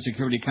to the UN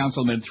Security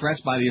Council amid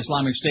threats by the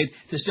Islamic State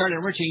to start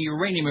enriching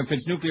uranium if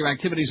its nuclear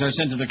activities are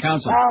sent to the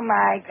Council. Oh,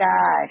 my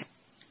God.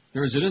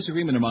 There is a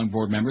disagreement among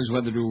board members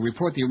whether to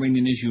report the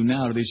Iranian issue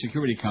now to the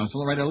Security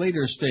Council or at a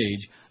later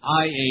stage,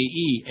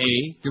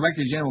 IAEA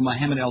Director General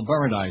Mohammed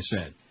al-Baradei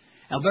said.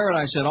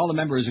 Al-Baradei said all the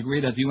members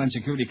agree that the UN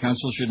Security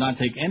Council should not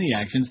take any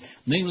actions,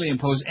 namely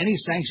impose any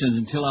sanctions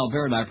until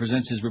al-Baradei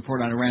presents his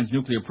report on Iran's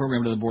nuclear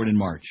program to the board in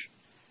March.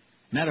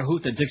 Not a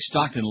hoot that Dick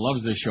Stockton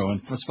loves this show,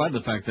 in spite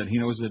of the fact that he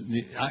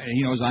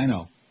knows I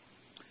know.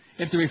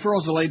 If the referral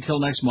is delayed till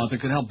next month,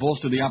 it could help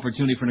bolster the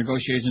opportunity for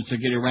negotiations to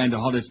get Iran to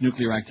halt its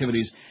nuclear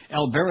activities.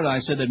 El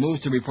Baradei said that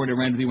moves to report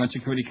Iran to the UN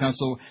Security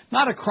Council,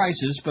 not a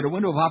crisis, but a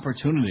window of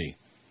opportunity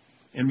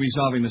in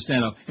resolving the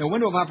standoff.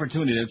 Window of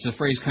opportunity, that's a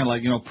phrase kind of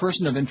like,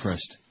 person of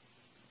interest.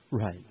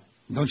 Right.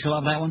 Don't you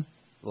love that one?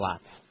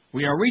 Lots.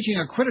 We are reaching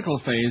a critical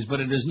phase, but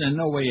it is in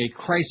no way a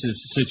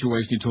crisis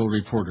situation, he told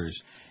reporters.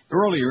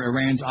 Earlier,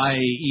 Iran's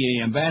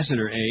IAEA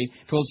ambassador,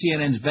 told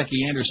CNN's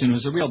Becky Anderson,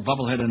 who's a real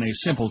bubblehead and a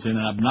simpleton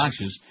and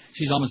obnoxious,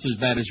 she's almost as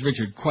bad as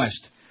Richard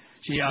Quest.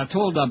 She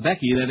told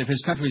Becky that if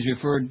his country is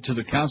referred to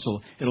the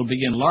Council, it'll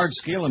begin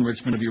large-scale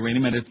enrichment of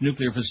uranium at its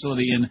nuclear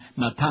facility in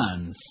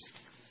Natanz.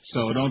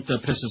 So don't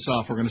piss us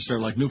off. We're going to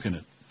start nuking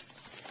it.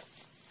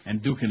 And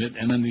duking it,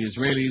 and then the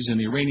Israelis and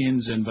the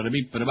Iranians and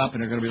bada-beep, bada-bop,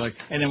 and they're going to be like,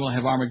 and then we'll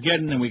have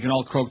Armageddon, and we can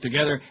all croak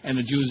together, and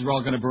the Jews are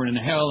all going to burn in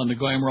hell, and the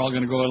Goyim are all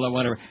going to go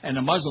whatever, and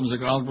the Muslims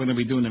are all going to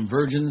be doing them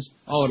virgins.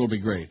 Oh, it'll be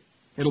great.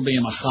 It'll be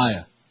a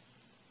machaya.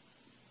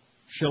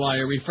 Shall I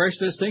refresh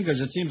this thing? Because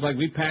it seems like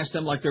we passed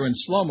them like they're in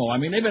slow-mo. I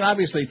mean, they've been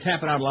obviously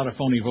tapping out a lot of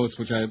phony votes,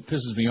 which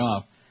pisses me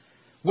off.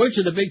 Which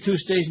of the big two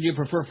stations do you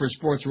prefer for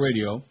sports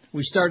radio?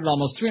 We started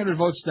almost 300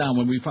 votes down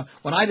when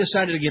I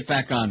decided to get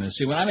back on this.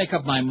 See, when I make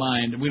up my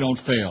mind, we don't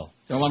fail.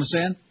 You know what I'm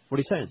saying? What are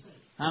you saying?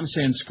 I'm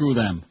saying screw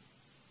them.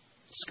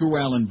 Screw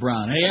Alan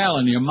Brown. Hey,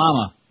 Alan, your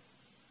mama.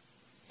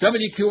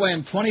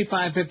 WQAM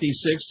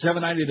 2556,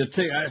 790 the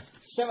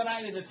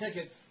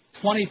ticket,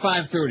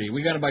 2530.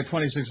 We got it by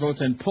 26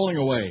 votes and pulling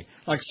away.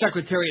 Like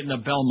Secretariat in the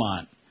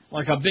Belmont.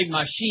 Like a big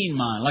machine,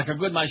 man. Like a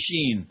good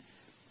machine.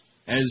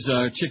 As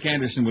Chick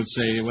Anderson would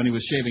say when he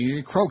was shaving.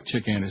 He croaked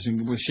Chick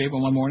Anderson. Was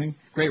shaving one morning.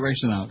 Great race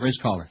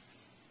caller.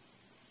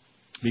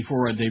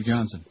 Before Dave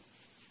Johnson.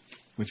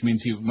 Which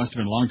means he must have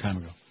been a long time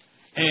ago.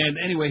 And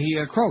anyway,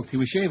 he croaked. He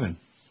was shaving.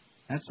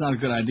 That's not a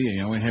good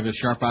idea, when you have a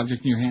sharp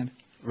object in your hand.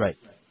 Right.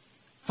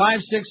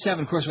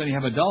 567, of course, when you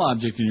have a dull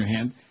object in your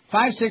hand.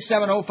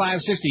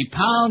 5670560,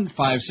 pound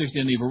 560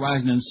 on the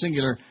Verizon and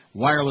Singular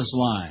wireless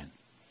line.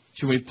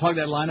 Should we plug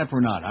that line up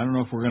or not? I don't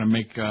know if we're going to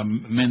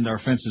mend our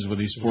fences with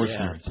these sports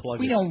nerds.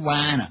 We don't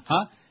wanna,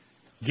 huh?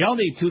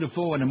 Geldy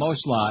 2-4 in the Mo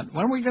slot.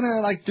 When are we going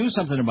to do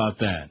something about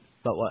that?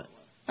 About what?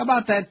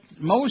 About that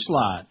Mo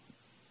slot.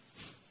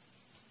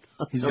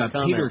 He's got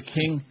comment. Peter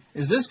King.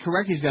 Is this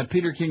correct? He's got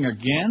Peter King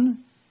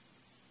again?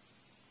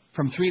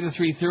 From 3 to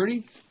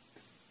 3:30?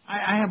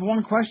 I have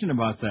one question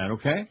about that,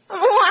 okay?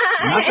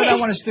 Not that I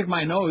want to stick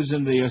my nose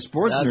in the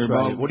sports nerd.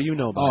 Right. What do you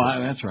know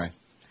about it? That's right.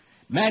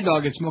 Mad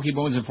Dog at Smoky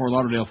Bones in Fort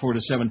Lauderdale, 4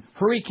 to 7.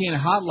 Hurricane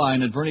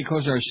Hotline at Bernie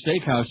Kosar's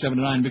Steakhouse, 7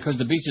 to 9, because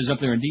the beach is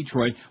up there in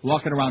Detroit,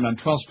 walking around on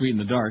 12th Street in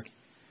the dark.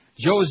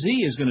 Joe Z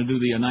is going to do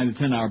the 9 to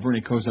 10 hour Bernie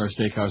Kosar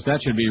Steakhouse.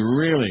 That should be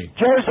really...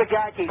 Joe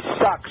Zagacki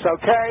sucks,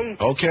 okay?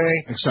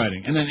 Okay.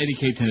 Exciting. And then Eddie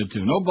K 10 to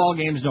 2. No ball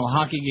games, no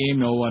hockey game,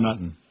 no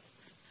nothing.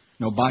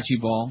 No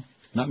bocce ball.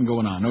 Nothing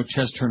going on. No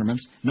chess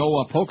tournaments.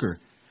 No poker.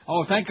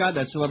 Oh, thank God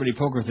that celebrity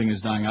poker thing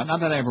is dying out.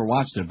 Not that I ever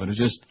watched it, but it's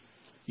just...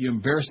 You're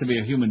embarrassed to be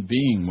a human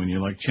being when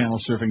you're channel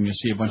surfing and you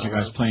see a bunch of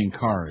guys playing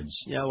cards.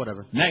 Yeah,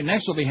 whatever.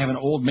 Next we'll be having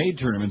old maid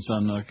tournaments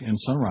in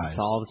Sunrise. It's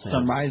all the same.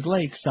 Sunrise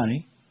Lake,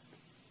 Sonny.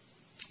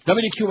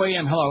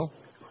 WQAM, hello.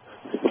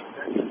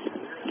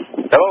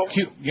 Hello?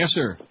 Yes,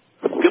 sir.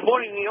 Good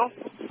morning, Neil.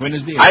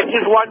 Buenos dias. I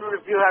just wondered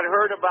if you had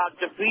heard about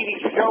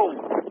DeFeedy's show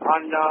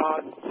on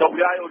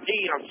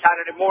WIOD on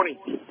Saturday morning.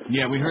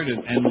 Yeah, we heard it,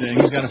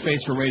 and he's got a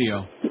face for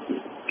radio.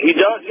 He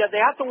does? Yeah, they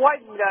have to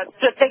widen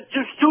to take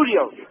 2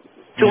 studios.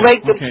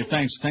 Make them... Okay,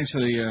 thanks for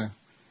the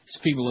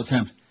feeble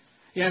attempt.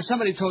 Yeah,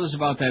 somebody told us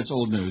about that. It's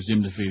old news,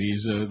 Jim DeFeedy.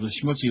 He's the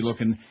schmutzy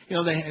looking.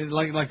 They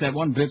like that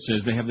one bit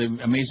says, they have the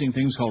amazing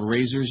things called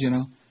razors,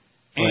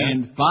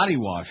 and body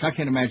wash. I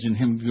can't imagine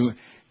him doing...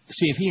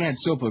 See, if he had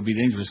soap, it would be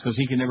dangerous because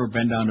he can never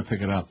bend down to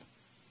pick it up.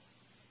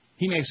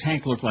 He makes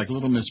Hank look like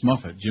Little Miss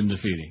Muffet, Jim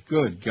DeFeedy.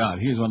 Good God,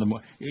 he was one of the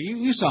more...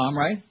 You saw him,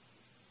 right?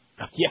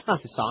 Yeah,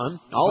 I saw him.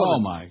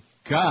 My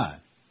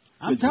God.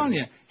 I'm telling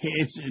you,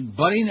 it's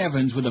Buddy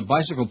Evans with a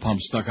bicycle pump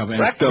stuck up,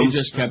 and he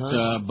just kept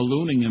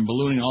ballooning and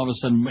ballooning. All of a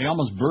sudden, he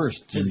almost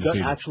burst. His gut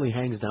actually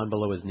hangs down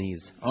below his knees.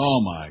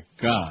 Oh, my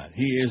God.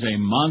 He is a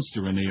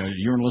monster in the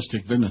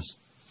urinalistic business.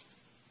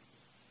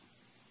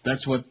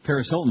 That's what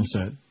Paris Hilton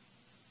said.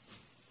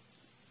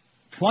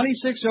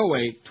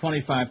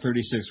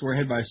 2608-2536. We're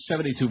ahead by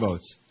 72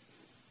 votes.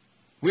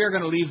 We are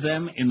going to leave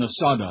them in the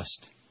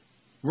sawdust.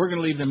 We're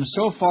going to leave them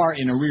so far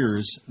in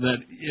arrears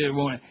that it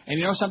won't... And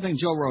you know something?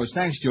 Joe Rose.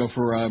 Thanks, Joe,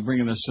 for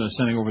bringing this,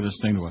 sending over this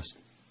thing to us.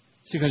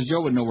 See, because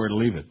Joe would know where to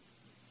leave it.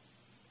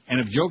 And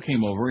if Joe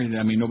came over,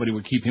 nobody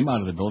would keep him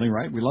out of the building,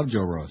 right? We love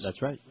Joe Rose.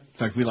 That's right. In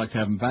fact, we'd like to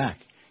have him back.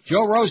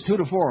 Joe Rose, 2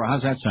 to 4.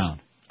 How's that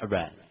sound? All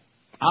right.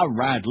 All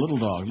right, Little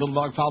Dog. Little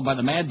Dog followed by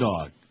the Mad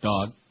Dog.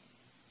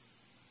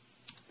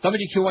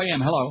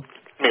 WQAM, hello.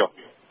 Neil.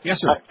 Yes,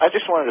 sir. I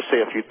just wanted to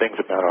say a few things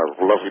about our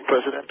lovely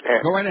president.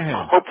 And go right ahead.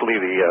 Hopefully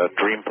the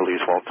Dream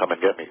Police won't come and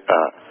get me.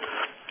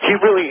 He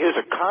really is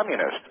a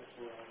communist.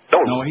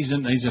 No, he's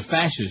a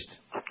fascist.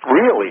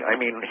 Really?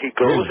 He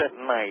goes at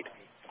night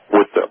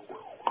with the...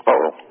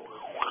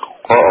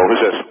 Uh-oh,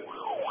 who's this?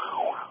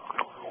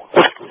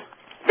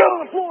 Get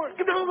on the floor! floor.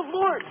 Get down on the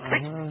floor.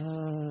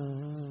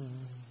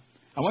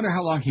 I wonder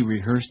how long he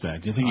rehearsed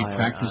that. Do you think he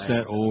practiced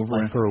that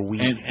over for a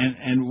week?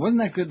 And wasn't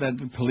that good,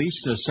 that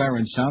police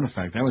siren sound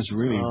effect? That was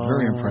really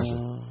very impressive.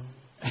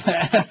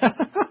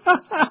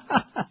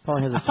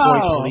 Probably has a toy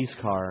police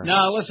car.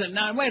 No, listen.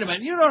 Now, wait a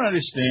minute. You don't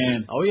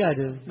understand. Oh, yeah, I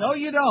do. No,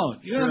 you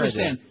don't. You don't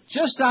understand.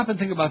 Just stop and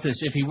think about this.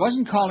 If he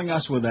wasn't calling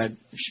us with that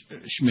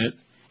Schmidt,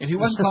 if he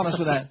wasn't calling us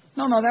with that,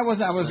 no, that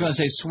wasn't. I was going to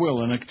say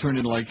swill, and it turned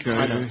into like.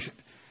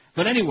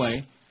 But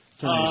anyway,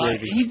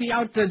 he'd be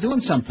out doing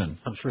something.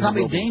 I'm sure.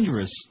 Probably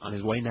dangerous. On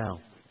his way now.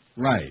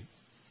 Right.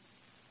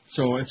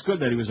 So it's good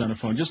that he was on the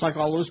phone. Just like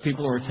all those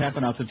people who are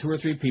tapping out, the 2 or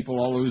 3 people,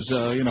 all those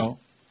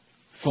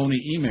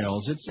phony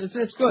emails.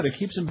 It's good. It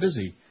keeps them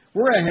busy.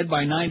 We're ahead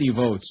by 90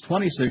 votes,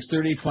 26,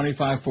 30,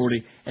 25,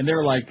 40, and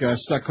they're like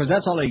stuck because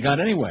that's all they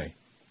got anyway.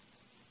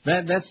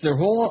 That's their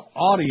whole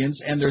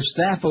audience, and their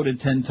staff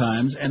voted 10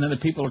 times, and then the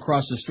people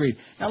across the street.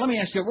 Now let me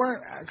ask you,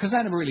 because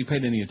I never really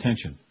paid any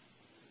attention.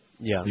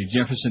 Yeah. The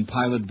Jefferson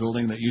Pilot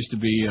building that used to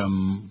be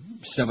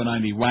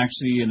 790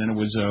 Waxy, and then it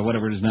was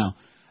whatever it is now,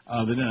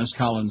 the Dennis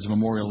Collins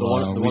Memorial. The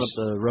one up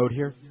the road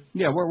here.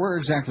 Yeah, where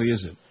exactly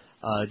is it?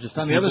 Just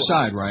on the other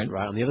side, right?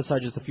 Right on the other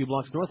side, just a few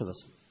blocks north of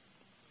us.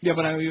 Yeah,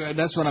 but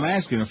that's what I'm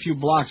asking. A few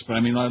blocks, but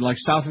I mean, like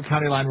south of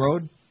County Line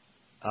Road.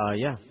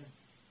 Yeah.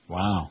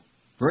 Wow.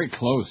 Very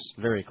close.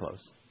 Very close.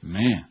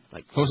 Man.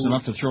 Like close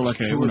enough to throw like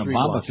a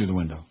bomb through the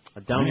window.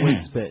 A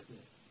downwind spit.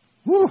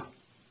 Woo.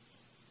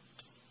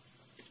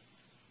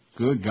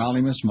 Good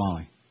golly, Miss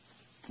Molly.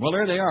 Well,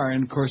 there they are,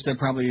 and of course they're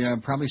probably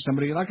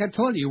somebody. Like I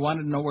told you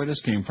wanted to know where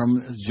this came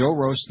from. Joe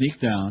Rose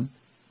sneaked down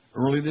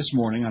early this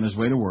morning on his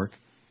way to work,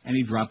 and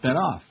he dropped that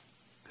off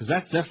because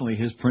that's definitely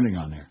his printing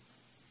on there.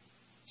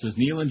 It says,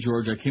 Neil and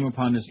George, I came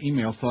upon this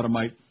email, thought it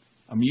might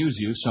amuse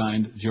you,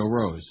 signed Joe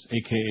Rose,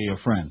 a.k.a. a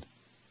friend.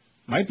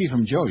 Might be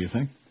from Joe, you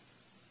think?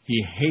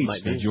 He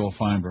hates that Joel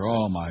Feinberg.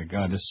 Oh, my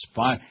God, this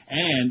spy.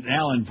 And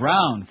Alan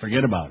Brown,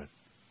 forget about it.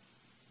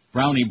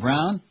 Brownie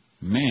Brown?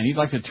 Man, he'd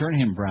like to turn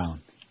him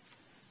brown.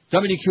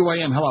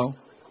 WQAM, hello.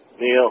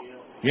 Neil.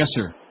 Yes,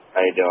 sir.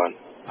 How you doing?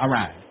 All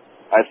right.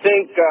 I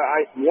think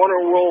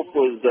Warner Wolf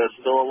was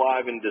still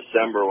alive in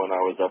December when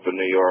I was up in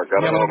New York. I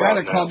don't know the guy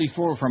about that called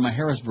before from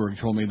Harrisburg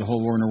told me the whole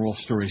Warner Wolf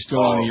story.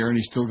 Still on the air, and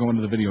he's still going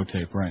to the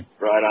videotape, right?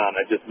 Right on.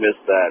 I just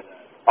missed that.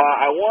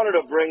 I wanted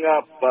to bring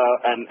up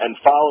and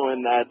following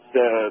that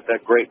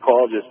great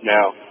call just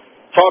now,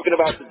 talking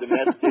about the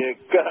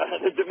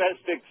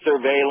domestic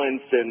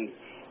surveillance and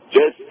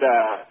just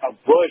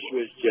Bush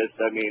was just,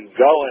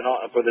 going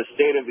on for the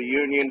State of the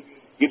Union.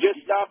 You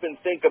just stop and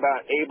think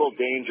about Able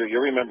Danger.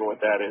 You remember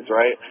what that is,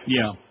 right?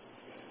 Yeah.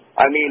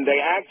 They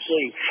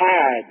actually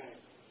had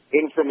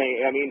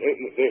information.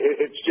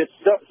 It's just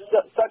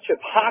such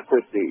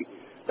hypocrisy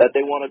that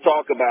they want to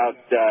talk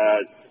about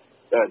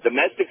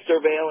domestic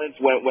surveillance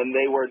when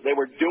they were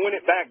doing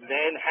it back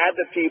then. Had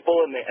the people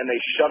and they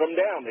shut them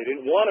down. They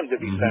didn't want them to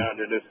be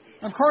found.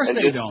 Of course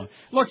they don't.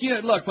 Look,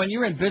 when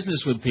you're in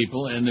business with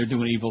people and they're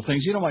doing evil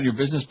things, you don't want your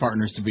business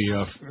partners to be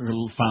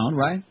found,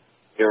 right?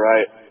 You're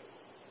right.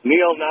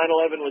 Neil,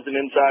 9/11 was an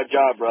inside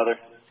job, brother.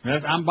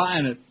 I'm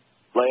buying it.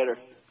 Later.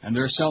 And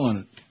they're selling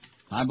it.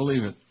 I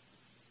believe it.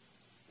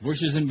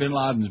 Bush's and Bin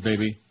Laden's,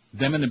 baby.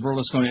 Them and the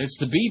Berlusconi. It's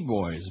the B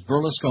boys.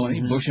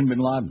 Berlusconi, Bush, and Bin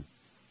Laden.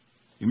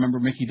 You remember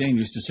Mickey Dane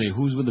used to say,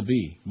 who's with the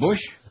B? Bush,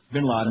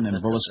 Bin Laden,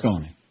 and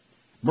Berlusconi.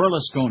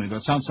 Berlusconi.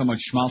 That sounds so much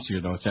schmaltzier,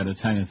 though. It's that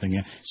Italian thing.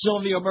 Yeah.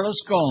 Silvio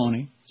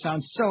Berlusconi.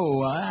 Sounds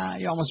so,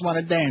 you almost want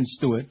to dance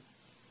to it.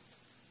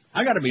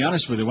 I got to be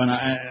honest with you.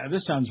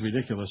 This sounds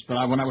ridiculous,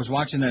 but when I was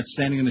watching that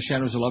Standing in the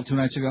Shadows of Love 2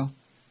 nights ago,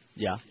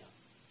 yeah,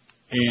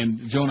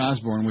 and Joan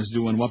Osborne was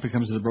doing What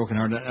Becomes of the Broken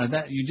Heart,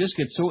 that you just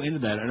get so into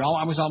that.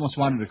 I was almost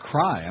wanted to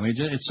cry.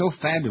 It's so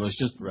fabulous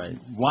just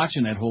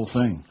watching that whole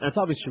thing. That's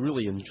obviously she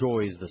really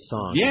enjoys the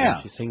song.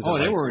 Yeah. She sings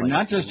they were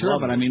not just her,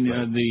 but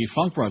the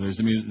Funk Brothers,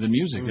 the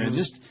music.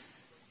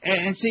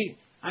 And see,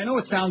 I know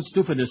it sounds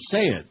stupid to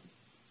say it.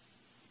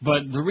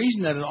 But the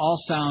reason that it all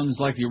sounds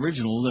like the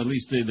original, at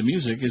least the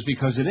music, is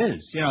because it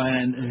is.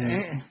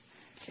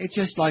 It's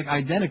just like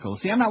identical.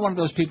 See, I'm not one of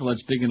those people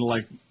that's big into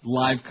like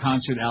live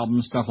concert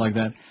albums, stuff like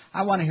that.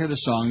 I want to hear the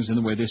songs in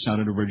the way they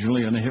sounded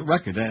originally on the hit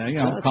record.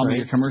 Call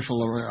me a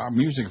commercial or a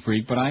music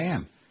freak, but I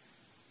am.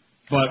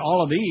 But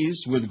all of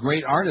these with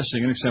great artists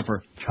singing, except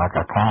for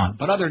Chaka Khan.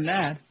 But other than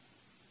that,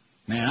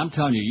 man, I'm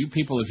telling you, you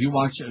people, if you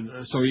watch,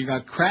 so you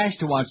got Crash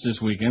to watch this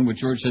weekend, which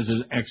George says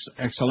is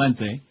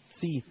excelente.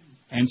 See.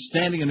 And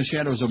Standing in the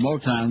Shadows of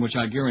Motown, which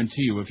I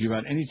guarantee you, if you've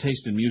got any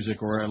taste in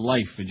music or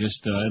life, it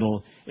just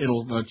it'll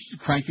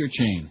crank your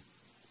chain.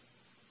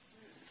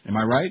 Am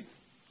I right?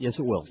 Yes,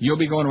 it will. You'll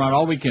be going around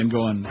all weekend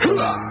going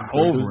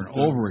over and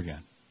over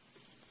again.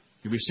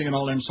 You'll be singing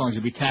all them songs.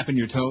 You'll be tapping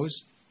your toes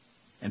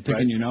and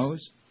picking your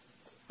nose.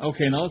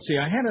 Okay, now let's see.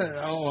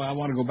 I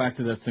want to go back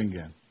to that thing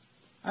again.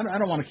 I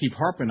don't want to keep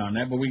harping on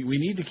that, but we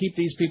need to keep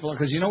these people,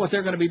 because you know what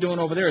they're going to be doing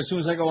over there as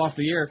soon as they go off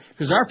the air,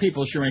 because our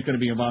people sure ain't going to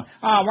be involved.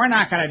 Oh, we're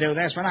not going to do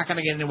this. We're not going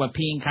to get into a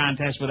peeing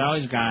contest with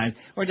those guys.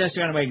 We're just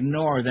going to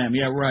ignore them.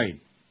 Yeah, right.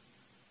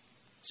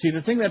 See,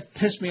 the thing that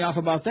pissed me off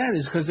about that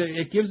is because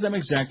it gives them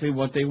exactly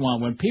what they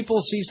want. When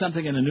people see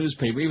something in the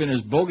newspaper, even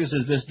as bogus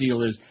as this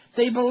deal is,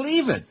 they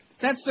believe it.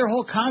 That's their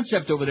whole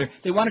concept over there.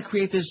 They want to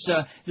create this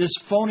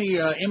phony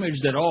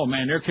image that, oh,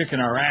 man, they're kicking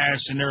our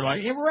ass. And they're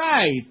like, yeah,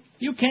 right.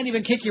 You can't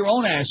even kick your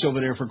own ass over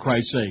there, for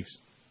Christ's sakes.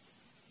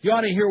 You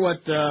ought to hear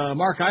what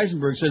Mark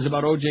Eisenberg says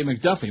about O.J.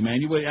 McDuffie, man.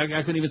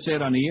 I couldn't even say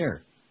it on the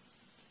air.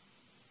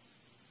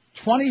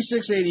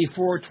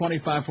 2684,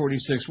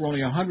 2546. We're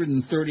only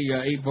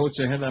 138 votes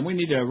ahead. We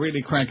need to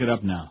really crank it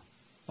up now,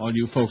 all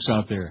you folks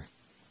out there.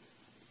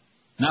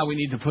 Now we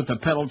need to put the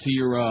pedal to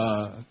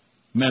your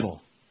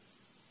metal.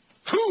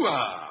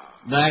 Hooah!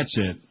 That's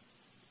it.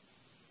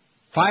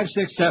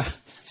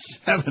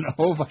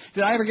 56770.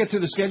 Did I ever get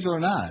through the schedule or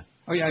not?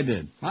 Oh, yeah, I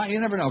did. Well, you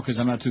never know, because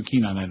I'm not too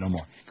keen on that no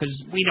more.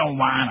 Because we don't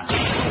want to.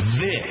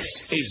 This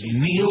is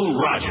Neil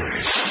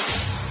Rogers.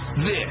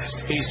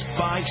 This is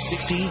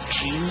 560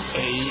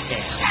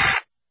 QAM.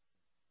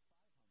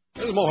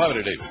 This is Mohammed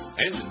Ali,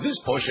 and this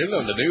portion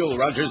of the Neil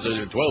Rogers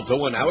 12 to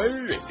 1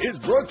 hour is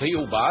brought to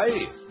you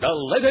by the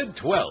letter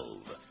 12.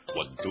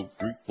 1, 2, 3,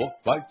 4,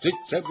 5, 6,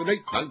 7, 8,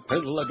 9, 10,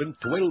 11,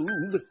 12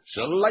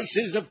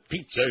 slices of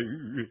pizza.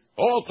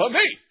 All for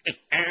me.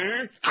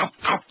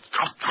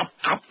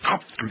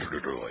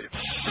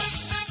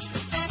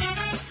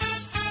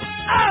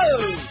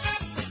 Oh!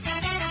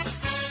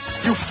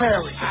 You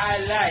fairy. I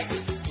like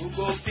to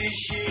go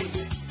fishing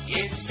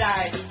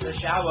inside the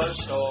shower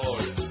stall.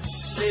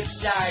 Slip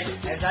slide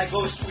as I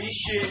go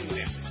swishing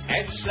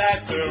and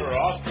slacker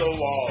off the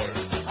wall.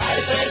 I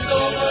bend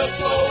over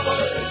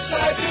forward,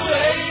 try to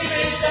aim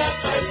it at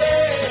my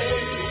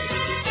leg,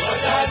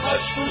 but I'm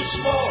much too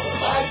small.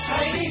 My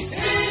tiny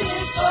thing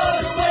is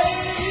far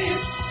away.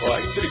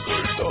 Why,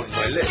 trickles on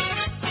my leg.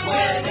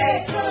 When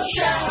April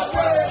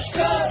showers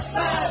come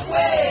my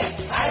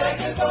way, I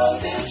like a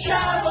golden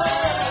shower.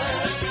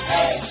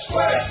 Egg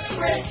squirt,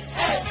 spritz,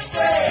 and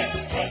spray,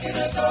 taking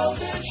a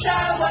golden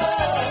shower.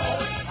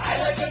 I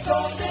like a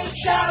golden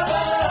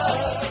shower.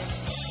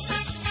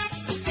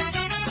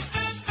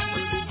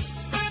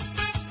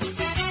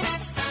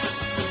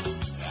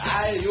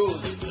 I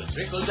use the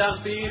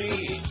trickle-down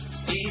theory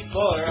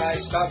before I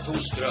start to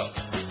scrub.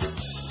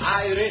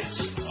 I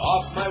rinse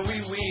off my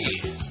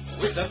wee-wee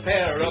with a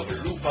pair of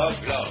Lupa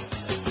gloves.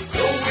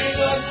 Blowing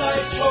on my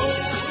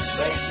toes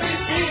makes me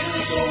feel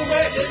so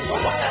wet and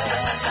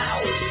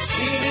wild.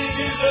 Steaming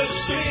in the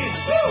stream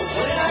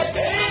when I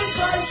bathe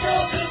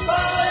myself in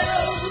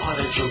miles.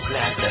 Aren't you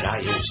glad that I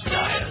use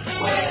style?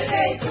 When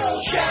April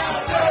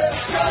showers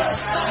come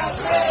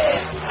my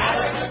way, I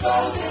like a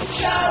golden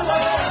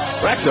shower.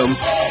 Rectum.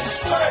 Egg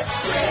squirt,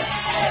 spritz,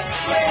 and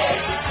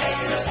spray,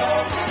 taking a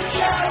golden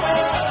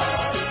shower.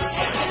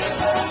 Taking a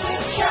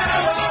golden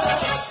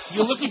shower.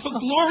 You're looking for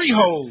glory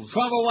holes.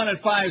 1201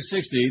 at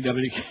 560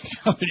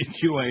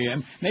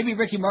 WQAM. Maybe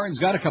Ricky Martin's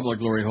got a couple of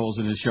glory holes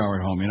in his shower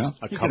at home, you know?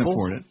 He can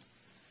afford it.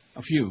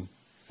 A few.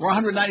 We're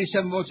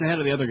 197 votes ahead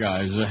of the other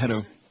guys, ahead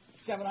of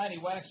 790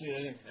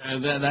 Waxy,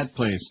 that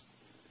place.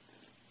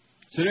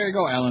 So there you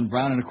go, Alan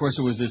Brown. And, of course,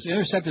 it was this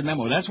intercepted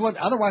memo. That's what,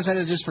 otherwise I'd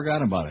have just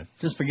forgotten about it.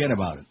 Just forget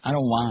about it. I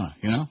don't want to,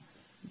 you know?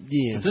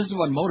 Yeah. But this is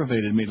what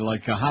motivated me to,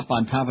 like, hop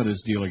on top of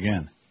this deal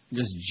again.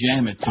 Just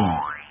jam it to him.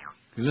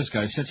 Because this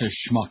guy's such a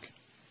schmuck.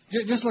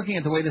 Just looking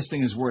at the way this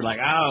thing is worded, like,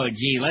 oh,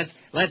 gee,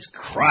 let's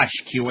crush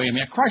QAM.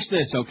 Yeah, crush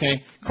this,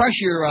 okay? Crush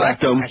your...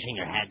 Crushing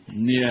your head.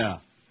 Yeah.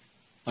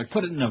 Like,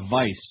 put it in a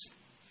vice.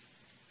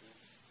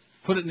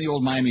 Put it in the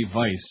old Miami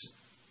Vice,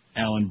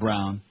 Alan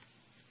Brown.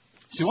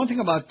 See, one thing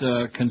about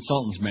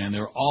consultants, man,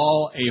 they're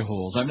all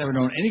a-holes. I've never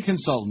known any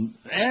consultant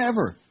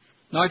ever.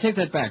 No, I take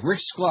that back. Rick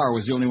Sklar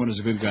was the only one who was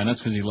a good guy, and that's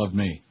because he loved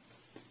me.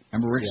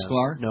 Remember Rick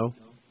Sklar? No.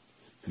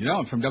 You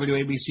know, from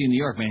WABC in New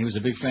York, man. He was a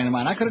big fan of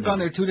mine. I could have gone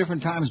there 2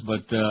 different times,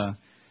 but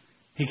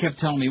he kept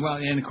telling me, well,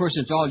 and of course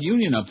it's all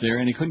union up there,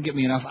 and he couldn't get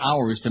me enough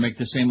hours to make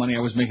the same money I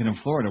was making in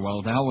Florida.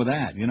 Well, the hell with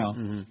that, you know,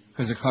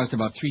 because it cost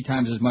about 3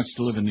 times as much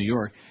to live in New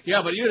York.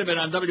 Yeah, but you'd have been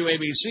on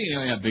WABC.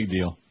 Oh, yeah, big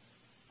deal.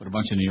 But a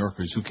bunch of New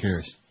Yorkers, who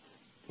cares?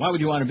 Why would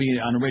you want to be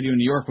on the radio in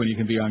New York when you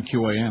can be on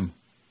QAM?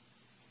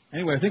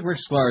 Anyway, I think Rick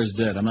Sklar is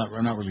dead. I'm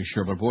not really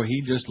sure, but boy,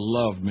 he just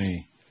loved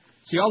me.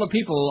 See, all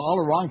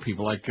the wrong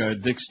people, like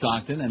Dick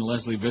Stockton and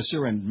Leslie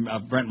Visser and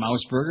Brent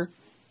Mausberger,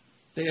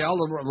 all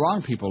the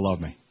wrong people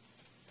love me.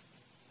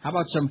 How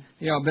about some,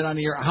 been on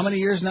the air, how many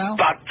years now?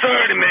 About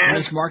 30, man.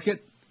 This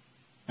market?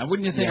 Now,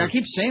 wouldn't you think, I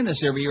keep saying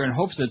this every year in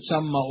hopes that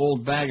some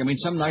old bag,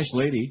 some nice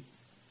lady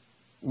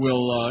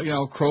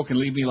will, croak and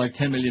leave me like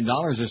 $10 million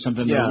or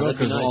something. Yeah,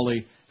 because of all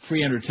the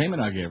free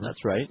entertainment I gave her.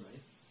 That's right.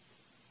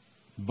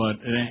 But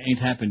it ain't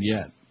happened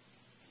yet.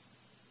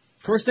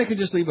 Of course, they could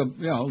just leave a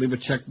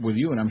check with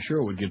you, and I'm sure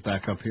it would get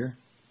back up here.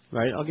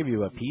 Right, I'll give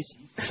you a piece.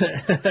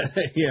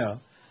 Yeah,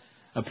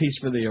 a piece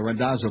for the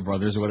Randazzo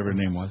brothers, or whatever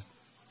their name was.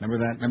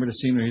 Remember that? Remember the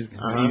scene where he's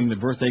eating the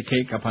birthday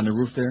cake up on the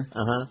roof there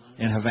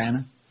in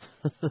Havana?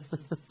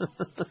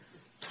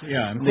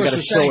 Yeah, and of course, got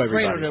to show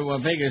everybody.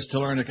 everybody. To Vegas to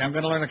learn. I'm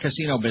going to learn a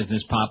casino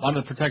business, Pop,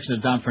 under the protection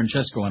of Don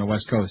Francesco on the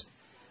West Coast.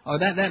 Oh,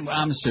 that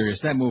I'm serious.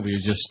 That movie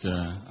is just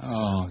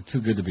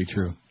too good to be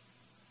true.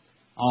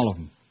 All of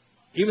them.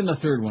 Even the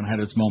third one had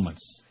its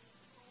moments.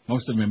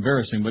 Most of them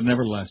embarrassing, but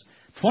nevertheless.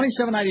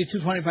 2792,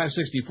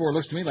 2564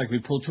 looks to me like we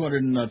pulled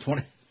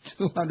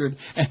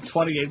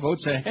 228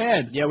 votes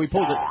ahead. Yeah, we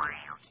pulled it.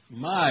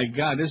 My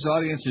God, this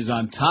audience is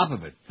on top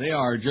of it. They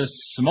are just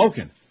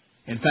smoking.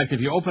 In fact, if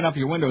you open up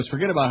your windows,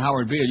 forget about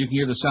Howard Beale. You can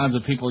hear the sounds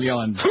of people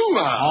yelling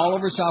all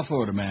over South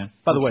Florida, man.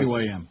 By the way,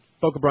 QAM.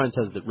 Boca Brian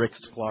says that Rick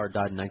Sklar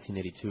died in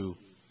 1982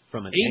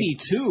 from an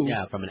 82?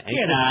 Yeah, from an ankle.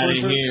 Get out of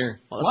splinter.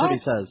 here. Well, that's what he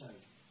says.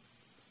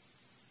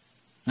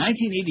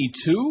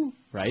 1982?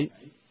 Right?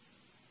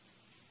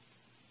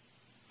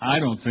 I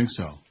don't think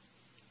so.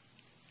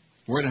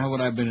 Where the hell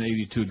would I have been in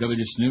 82?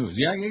 WS News.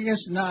 Yeah, I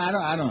guess, no, I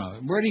don't know.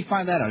 Where did he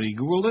find that out? He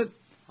Googled it?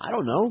 I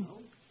don't know.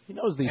 He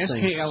knows these things.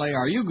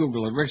 SKLAR. You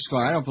Google it. Rick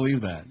Sklar. I don't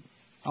believe that.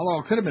 Although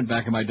it could have been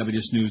back in my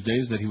WS News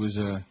days that he was,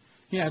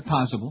 yeah,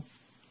 possible.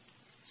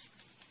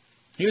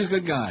 He was a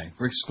good guy,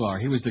 Rick Sklar.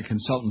 He was the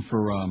consultant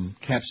for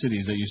Cap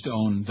Cities that used to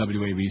own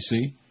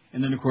WABC.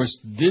 And then, of course,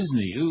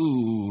 Disney.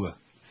 Ooh,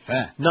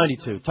 fat.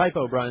 92.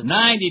 Typo, Brian.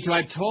 92.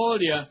 I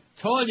told you,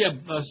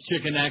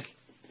 chicken neck.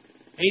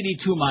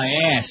 82 my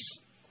ass.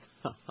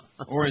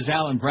 Or as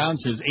Alan Brown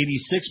says,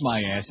 86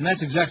 my ass. And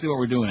that's exactly what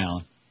we're doing,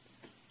 Alan.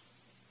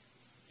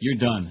 You're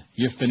done.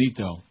 You're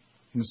finito.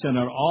 You can send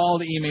out all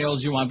the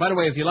emails you want. By the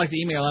way, if you like to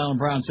email Alan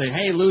Brown, say,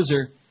 hey,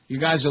 loser, you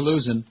guys are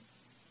losing.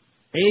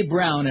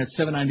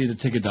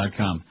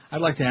 abrown@790theticket.com.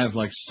 I'd like to have,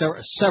 like,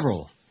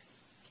 several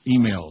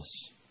emails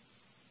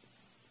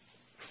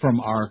from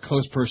our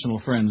close personal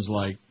friends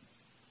like...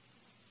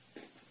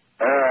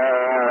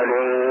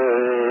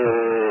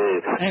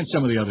 and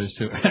some of the others,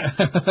 too.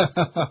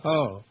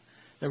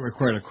 That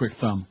required a quick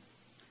thumb.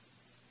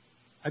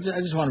 I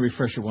just want to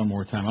refresh it one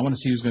more time. I want to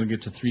see who's going to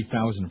get to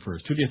 3,000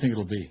 first. Who do you think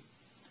it'll be?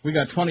 We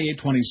got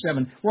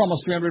 2827. We're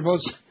almost 300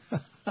 votes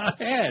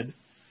ahead.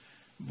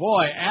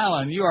 Boy,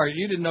 Alan,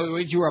 you didn't know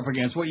what you were up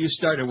against. What you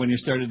started when you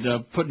started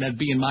putting that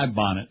bee in my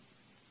bonnet.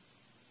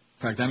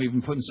 In fact, I'm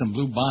even putting some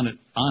blue bonnet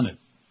on it.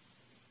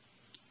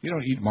 You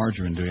don't eat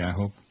margarine, do you, I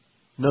hope?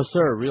 No,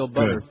 sir. Real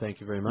butter. Good. Thank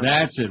you very much.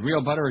 That's it.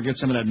 Real butter, or get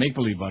some of that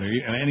maple-y butter.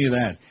 Any of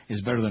that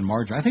is better than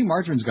margarine. I think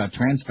margarine's got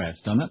trans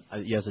fats, doesn't it?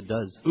 Yes, it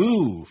does.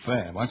 Ooh,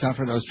 fat. Watch out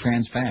for those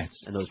trans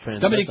fats. And those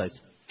trans websites.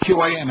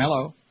 WQAM,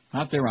 hello.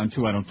 Not there on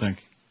 2, I don't think.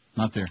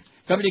 Not there.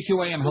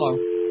 WQAM, hello.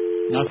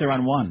 Not there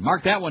on 1.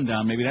 Mark that one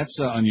down. Maybe that's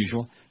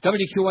unusual.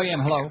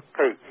 WQAM, hello.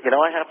 Hey,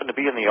 I happened to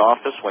be in the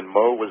office when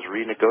Mo was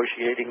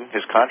renegotiating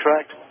his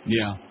contract.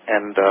 Yeah.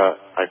 And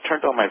I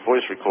turned on my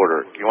voice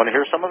recorder. You want to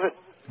hear some of it?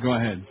 Go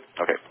ahead.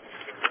 Okay.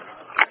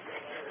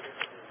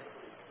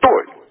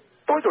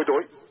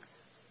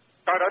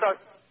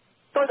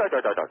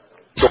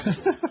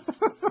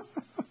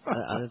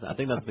 I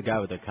think that's the guy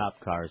with the cop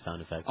car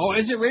sound effects. Oh,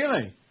 is it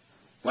really?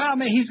 Well, I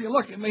mean, he's got a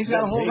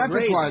whole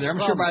repertoire there. I'm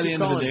sure by the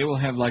end of the day we'll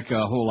have like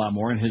a whole lot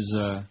more in his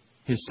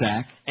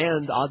sack.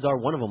 And odds are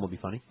one of them will be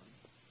funny.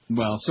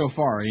 Well, so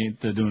far he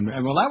ain't doing.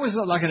 Well, that was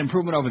like an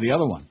improvement over the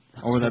other one,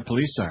 over that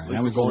police siren.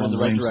 That was going in the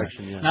right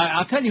direction. Yeah. Now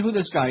I'll tell you who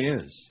this guy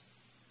is.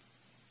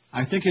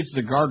 I think it's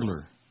the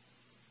Gargler.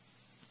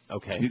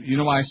 Okay. You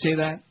know why I say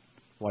that?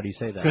 Why do you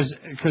say that?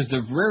 Because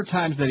the rare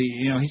times that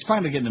he's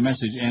finally getting the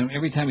message, and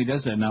every time he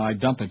does that now I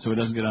dump it so it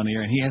doesn't get on the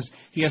air. And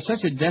he has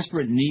such a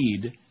desperate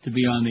need to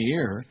be on the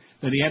air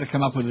that he had to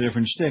come up with a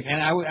different shtick.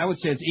 And I would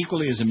say it's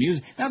equally as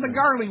amusing. Now the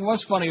gargling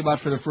was funny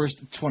about for the first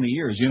 20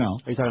 years, you know.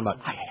 Are you talking about?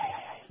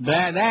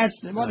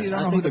 That's what, you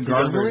don't know who the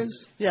gargler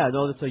is? Yeah,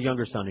 no, that's a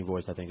younger sounding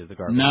voice. I think is the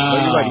gargler. No, but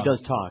you're right. He does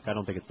talk. I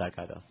don't think it's that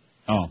guy though.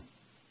 Oh.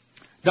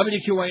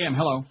 WQAM,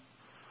 hello.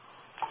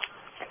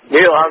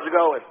 Neil, how's it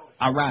going?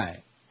 All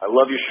right. I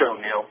love your show,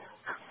 Neil.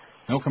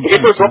 No Did you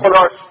complaints.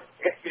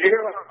 hear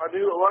about our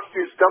new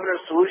illustrious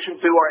governor's solution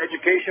to our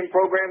education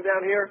program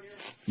down here?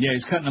 Yeah,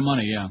 he's cutting the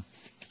money, yeah.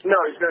 No,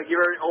 he's going to give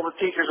all the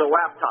teachers a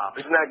laptop.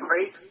 Isn't that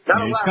great?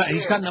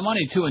 He's cutting the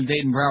money, too, in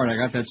Dayton Broward. I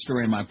got that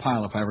story in my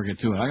pile if I ever get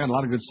to it. I got a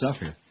lot of good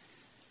stuff here.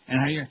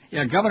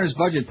 And governor's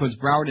budget puts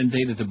Broward and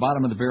Dayton at the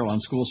bottom of the barrel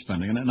on school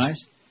spending. Isn't that nice?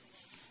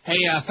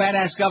 Hey,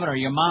 fat-ass governor,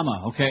 your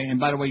mama, okay?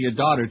 And by the way, your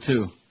daughter,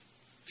 too.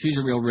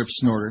 She's a real rip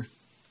snorter.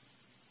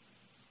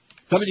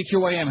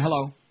 WQAM,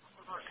 hello.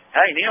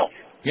 Hi, Neil.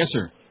 Yes,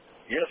 sir.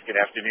 Yes, good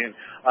afternoon.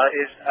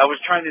 I was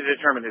trying to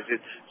determine, is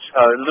it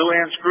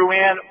Luann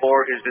Screwan,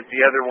 or is it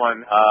the other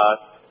one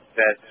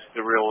that's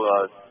the real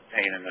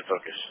pain in the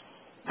focus?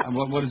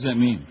 What does that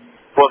mean?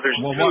 Well, there's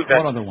two.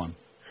 What other one?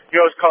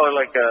 You always call her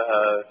like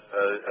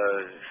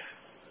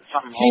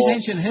something. She's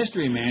ancient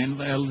history, man.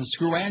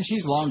 Screwan,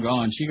 she's long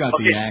gone. She got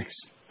the axe.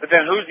 But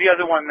then who's the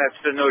other one that's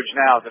the Nuge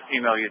now, the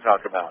female you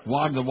talk about?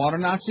 The water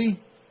Nazi?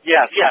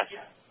 Yes.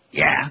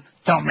 Yeah.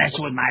 Don't mess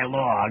with my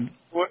log.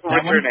 What's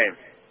her name?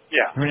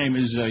 Yeah. Her name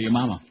is your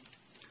mama.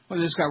 What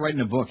is this guy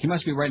writing a book? He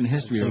must be writing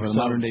history over the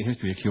modern day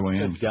history of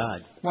QAM. Good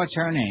God. What's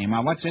her name?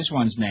 What's this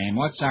one's name?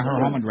 What's her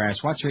home address?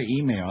 What's her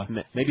email?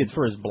 Maybe it's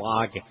for his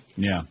blog.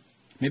 Yeah.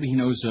 Maybe he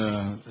knows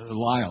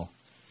Lyle.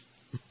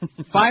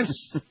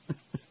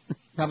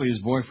 Probably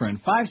his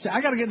boyfriend.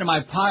 I got to get into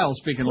my pile,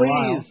 speaking of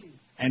Lyle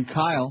and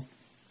Kyle.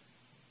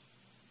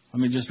 Let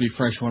me just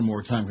refresh one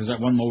more time,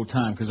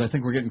 because I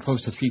think we're getting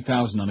close to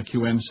 3,000 on the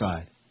QM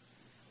side.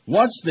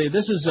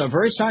 This is a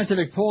very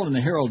scientific poll in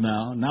the Herald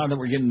now that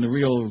we're getting the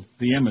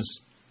Emmis.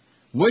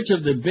 Which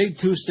of the big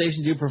two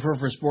stations do you prefer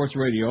for sports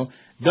radio?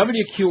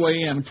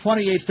 WQAM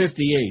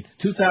 2858,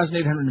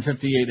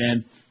 2,858,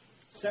 and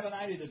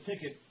 790 the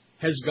ticket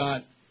has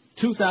got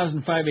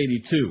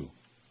 2,582.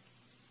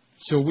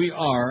 So we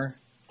are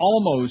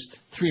almost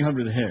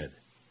 300 ahead.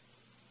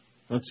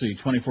 Let's see,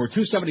 24,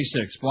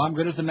 276. Well, I'm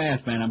good at the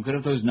math, man. I'm good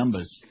at those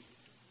numbers.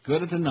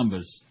 Good at the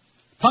numbers.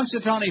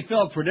 Punxsutawney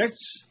Phil predicts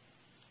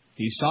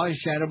he saw his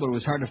shadow, but it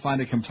was hard to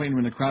find a complainer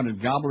in the crowd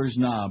at Gobbler's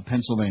Knob,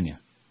 Pennsylvania.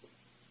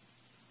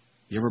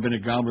 You ever been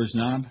at Gobbler's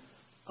Knob?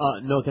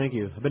 No, thank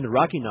you. I've been to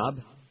Rocky Knob.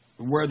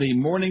 Where the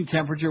morning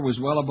temperature was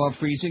well above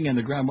freezing and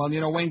the ground... Well,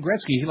 Wayne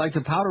Gretzky, he liked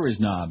to powder his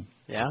knob.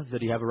 Yeah?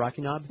 Did he have a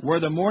Rocky Knob? Where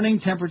the morning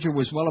temperature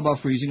was well above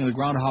freezing and the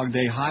Groundhog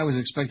Day high was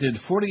expected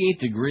 48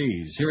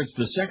 degrees. Here it's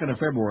the 2nd of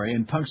February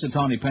in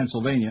Punxsutawney,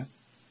 Pennsylvania.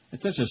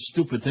 It's such a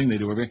stupid thing they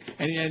do.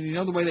 And you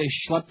know the way they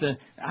schlep the...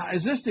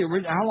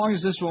 How long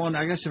is this one?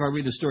 I guess if I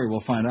read the story,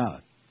 we'll find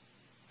out.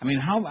 I mean,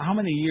 how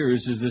many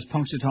years is this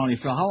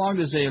Punxsutawney Phil? How long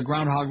does a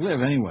groundhog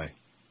live anyway?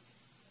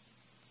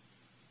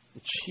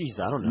 Jeez,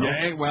 I don't know.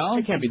 Yeah, well,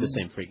 it can't be the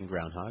same freaking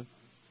groundhog.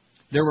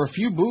 There were a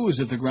few boos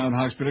at the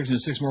Groundhog's prediction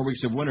of 6 more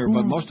weeks of winter,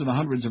 but most of the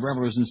hundreds of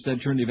revelers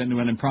instead turned the event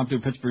into an impromptu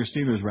Pittsburgh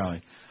Steelers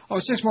rally.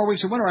 6 more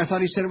weeks of winter. I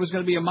thought he said it was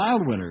going to be a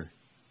mild winter.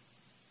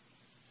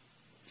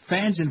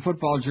 Fans in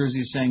football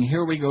jerseys saying,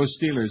 "Here we go,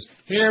 Steelers.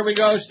 Here we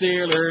go,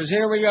 Steelers.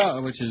 Here we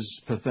go," which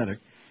is pathetic.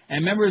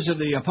 And members of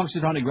the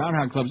Punxsutawney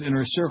Groundhog Club's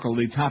inner circle,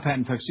 the top hat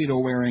and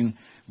tuxedo-wearing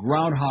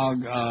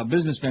groundhog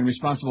businessmen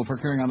responsible for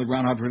carrying on the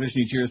groundhog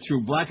tradition each year, threw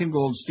black and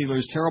gold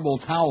Steelers terrible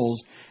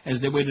towels as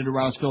they waited to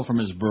rouse Phil from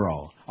his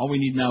burrow. All we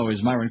need now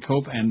is Myron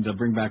Cope and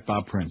bring back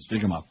Bob Prince.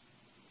 Dig him up.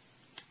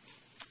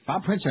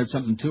 Bob Prince had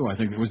something, too. I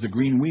think it was the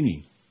green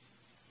weenie,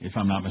 if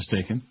I'm not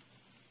mistaken.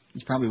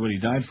 It's probably what he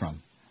died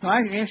from. No,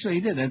 actually,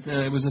 he did.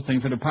 It was a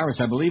thing for the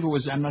Pirates. I believe it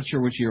was, I'm not sure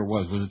which year it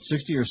was. Was it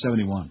 60 or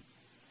 71?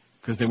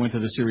 Because they went to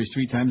the series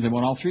 3 times. They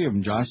won all 3 of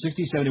them, Josh.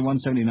 60, 71,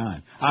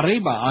 79.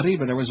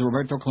 Arriba, there was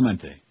Roberto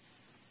Clemente.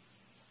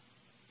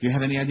 Do you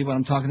have any idea what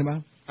I'm talking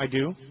about? I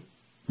do.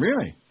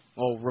 Really?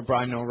 Oh,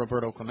 I know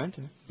Roberto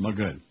Clemente. Well,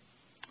 good.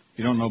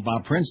 You don't know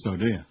Bob Prince, though,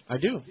 do you? I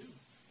do.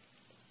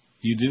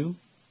 You do?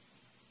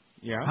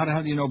 Yeah. How the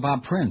hell do you know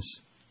Bob Prince?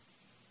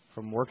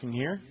 From working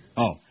here.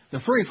 Oh. The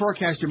furry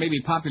forecaster may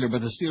be popular,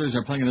 but the Steelers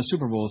are playing in the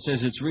Super Bowl. It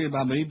says it's real.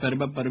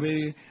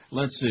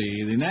 Let's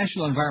see. The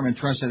National Environment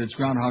Trust said its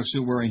groundhog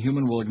suit-wearing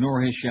human will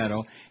ignore his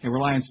shadow and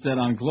rely instead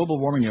on global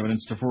warming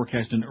evidence to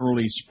forecast an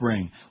early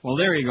spring. Well,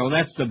 there you go.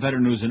 That's the better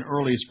news, an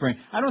early spring.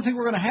 I don't think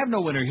we're going to have no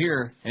winter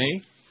here,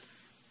 eh?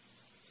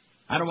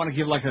 I don't want to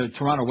give like a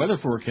Toronto weather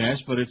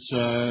forecast, but it's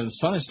the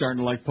sun is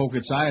starting to poke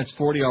its eye. It's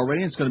 40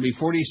 already. It's going to be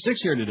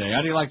 46 here today.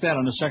 How do you like that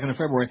on the 2nd of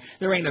February?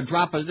 There ain't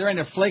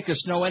a flake of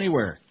snow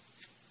anywhere.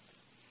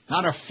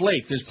 Not a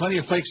flake. There's plenty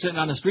of flakes sitting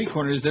on the street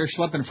corners. They're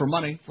schlepping for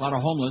money. A lot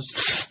of homeless.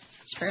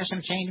 Spare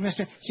some change,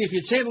 mister. See, if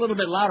you'd say it a little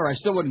bit louder, I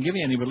still wouldn't give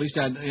you any, but at least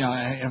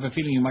I have a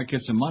feeling you might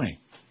get some money.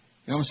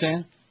 You know what I'm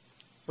saying?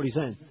 What are you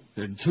saying?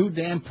 They're too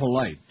damn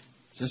polite.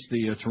 Just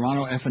the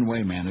Toronto effing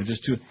way, man. They're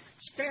just too...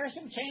 Spare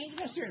some change,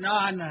 mister. No,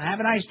 have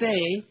a nice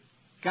day.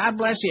 God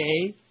bless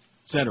you, eh?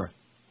 Etc.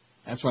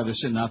 That's why they're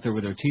sitting out there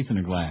with their teeth in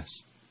a glass.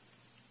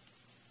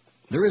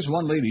 There is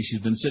one lady, she's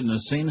been sitting in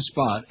the same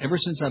spot ever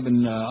since I've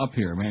been up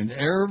here, man,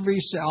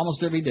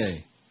 almost every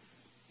day.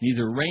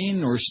 Neither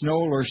rain or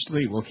snow or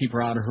sleet will keep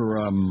her out of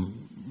her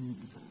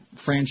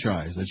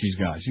franchise that she's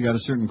got. She's got a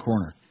certain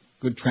corner,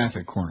 good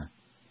traffic corner.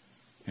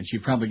 And she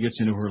probably gets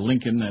into her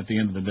Lincoln at the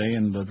end of the day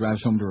and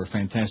drives home to her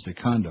fantastic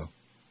condo.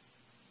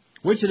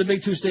 Which of the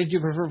big 2 stations do you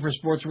prefer for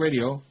sports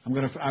radio?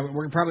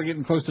 We're probably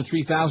getting close to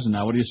 3,000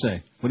 now. What do you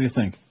say? What do you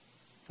think?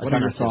 What are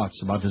your thoughts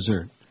about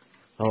dessert?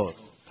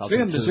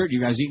 Speaking of dessert,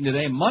 you guys eating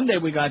today? Monday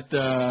we got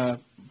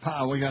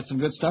some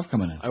good stuff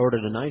coming in. I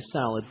ordered a nice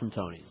salad from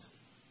Tony's.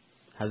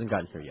 Hasn't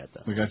gotten here yet,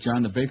 though. We got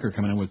John the Baker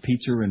coming in with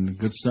pizza and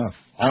good stuff.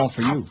 All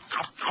for you.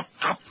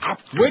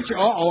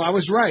 I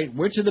was right.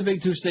 Which of the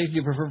big 2 stations do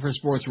you prefer for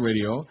sports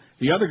radio?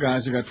 The other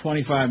guys have got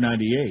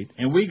 25.98,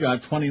 and we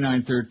got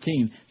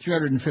 29.13,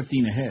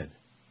 315 ahead.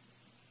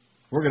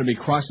 We're going to be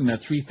crossing that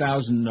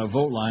 3,000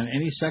 vote line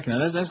any second.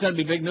 Now, that's going to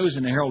be big news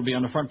in the Herald. It'll be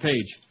on the front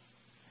page.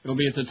 It'll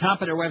be at the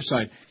top of their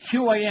website.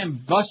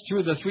 QAM busts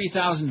through the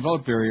 3,000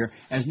 vote barrier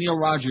as Neil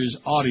Rogers'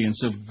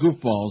 audience of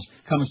goofballs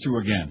comes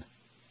through again.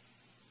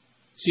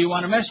 So you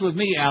want to mess with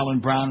me, Alan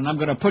Brown, and I'm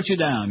going to put you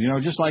down,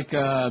 just like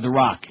The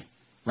Rock,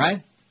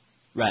 right?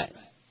 Right.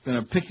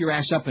 Going to pick your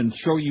ass up and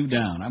throw you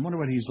down. I wonder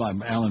what he's like,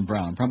 Alan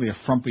Brown. Probably a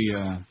frumpy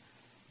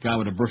guy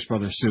with a Brooks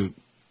Brothers suit.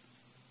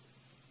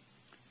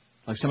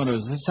 Like some of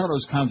those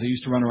clowns that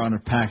used to run around in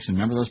packs. And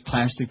remember those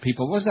plastic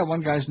people? What was that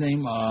one guy's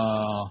name?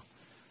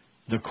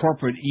 The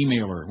corporate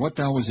emailer. What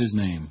the hell was his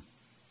name?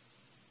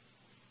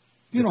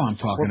 You know what I'm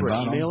talking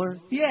about. Emailer?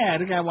 Yeah,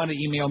 the guy wanted to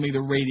email me the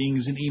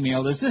ratings and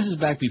email this. This is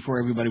back before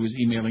everybody was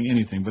emailing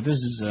anything, but this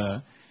is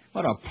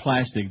What a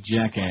plastic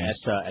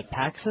jackass. At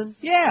Paxson?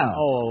 Yeah.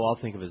 Oh, I'll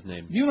think of his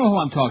name. You know who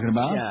I'm talking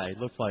about? Yeah, he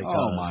looked like...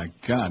 Oh, my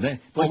God.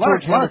 Like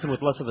George Harrison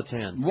with less of a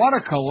tan. What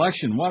a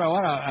collection.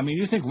 I mean,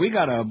 you think we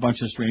got a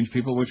bunch of strange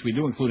people, which we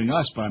do, including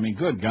us, but I mean,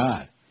 good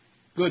God.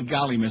 Good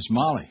golly, Miss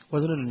Molly.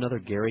 Wasn't it another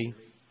Gary?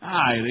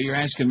 You're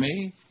asking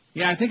me?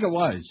 Yeah, I think it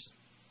was.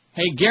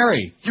 Hey,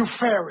 Gary. You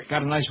fairy.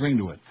 Got a nice ring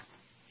to it.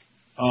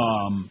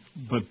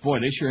 But boy,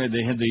 they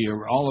had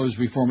all those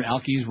reformed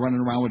alkies running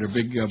around with their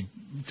big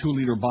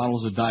 2-liter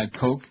bottles of Diet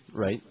Coke.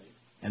 Right.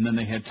 And then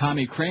they had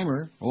Tommy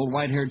Kramer, old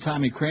white-haired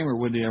Tommy Kramer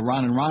with the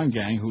Ron and Ron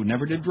gang, who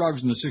never did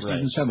drugs in the 60s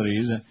and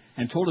 70s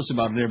and told us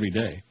about it every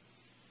day.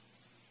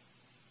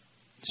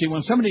 See,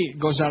 when somebody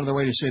goes out of their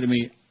way to say to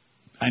me,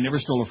 I never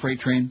stole a freight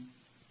train,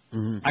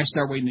 I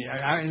start waiting.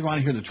 I want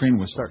to hear the train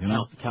whistle. Start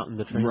counting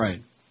the train.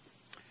 Right.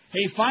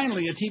 Hey,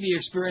 finally, a TV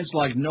experience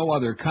like no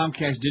other.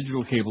 Comcast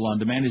Digital Cable on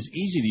Demand is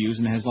easy to use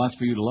and has lots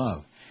for you to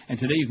love. And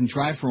today you can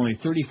try it for only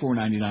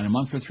 $34.99 a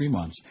month for 3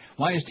 months.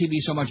 Why is TV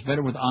so much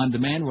better with On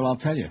Demand? Well, I'll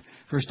tell you.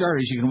 For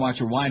starters, you can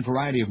watch a wide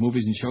variety of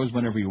movies and shows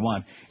whenever you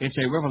want. It's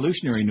a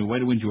revolutionary new way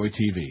to enjoy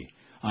TV.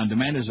 On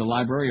Demand is a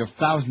library of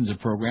thousands of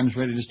programs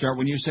ready to start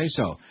when you say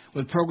so,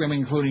 with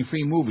programming including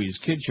free movies,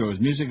 kid shows,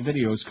 music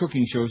videos,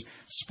 cooking shows,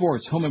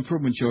 sports, home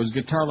improvement shows,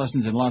 guitar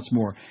lessons, and lots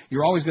more.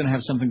 You're always going to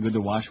have something good to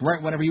watch right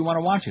whenever you want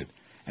to watch it.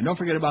 And don't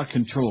forget about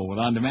control. With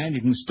On Demand,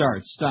 you can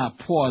start, stop,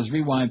 pause,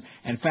 rewind,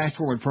 and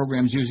fast-forward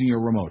programs using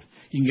your remote.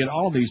 You can get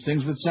all these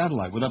things with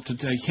satellite. You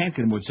can't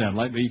get them with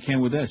satellite, but you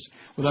can with this.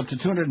 With up to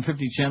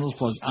 250 channels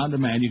plus On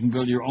Demand, you can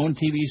build your own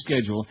TV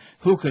schedule.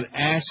 Who could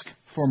ask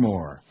for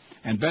more?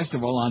 And best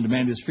of all, On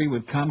Demand is free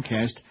with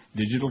Comcast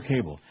Digital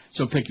Cable.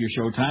 So pick your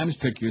show times,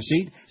 pick your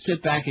seat,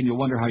 sit back, and you'll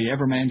wonder how you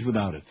ever manage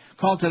without it.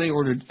 Call today,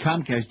 order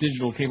Comcast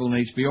Digital Cable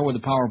and HBO with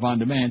the power of On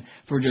Demand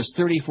for just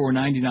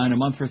 $34.99 a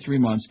month for 3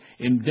 months.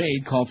 In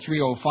Dade, call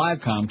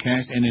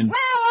 305-COMCAST and in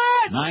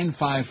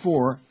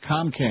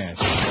 954-COMCAST.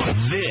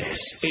 This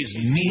is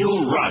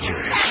Neil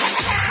Rogers.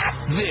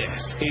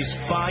 This is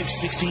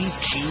 560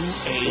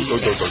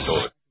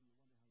 QA.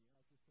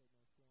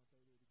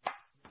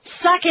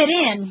 Suck it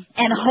in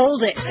and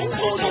hold it.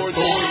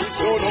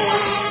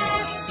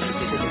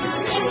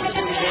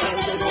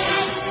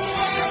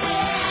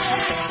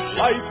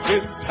 Life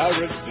in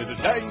Paris is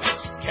nice,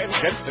 can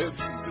get this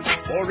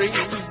boring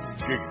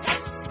gig.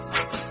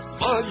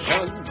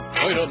 Mahjong,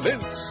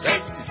 tournaments,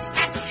 and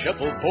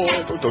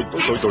shuffleboard.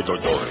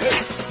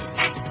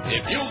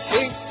 If you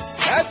think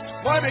that's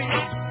funny,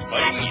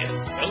 buddy,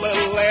 a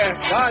little less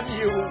on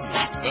you,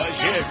 'cause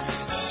you're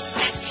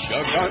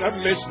sure gonna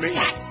miss me.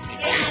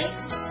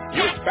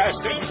 You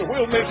bastards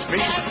will miss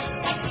me.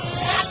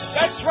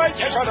 That's right,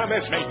 you're gonna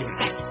miss me.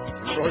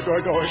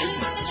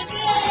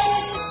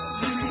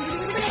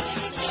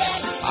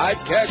 I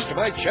cashed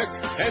my check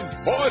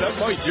and bought a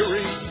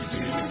Mercury.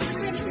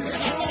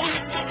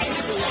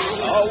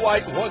 A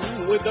white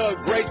one with a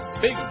great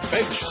big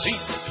bench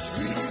seat.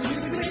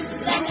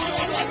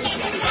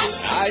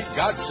 I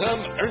got some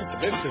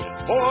ointment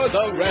for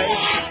the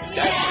rash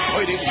that's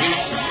hurting me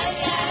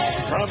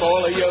from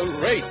all of your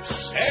rapes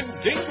and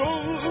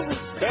dingleberries.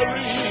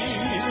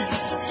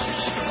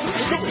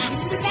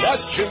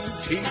 Watching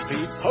TV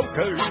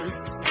poker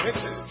and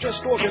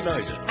just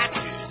organizing.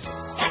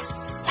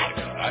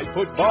 I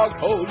put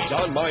barcodes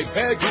on my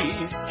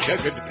baggy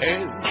checkered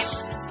pants.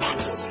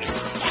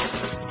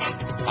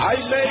 I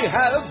may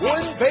have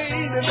one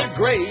vein in the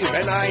grave,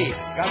 and I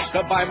got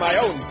to buy my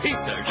own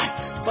pizza.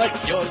 But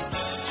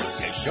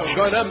you're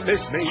gonna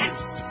miss me.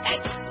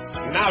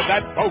 Now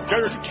that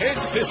poker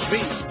can't miss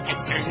me.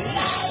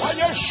 Well,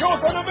 you're sure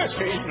gonna miss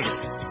me.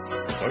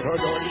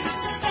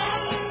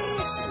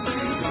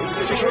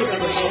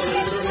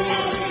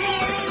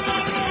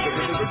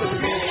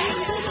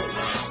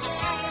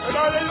 And I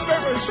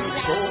never said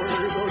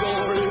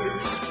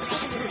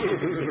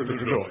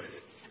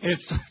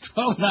It's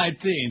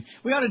 12:19.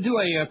 We ought to do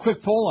a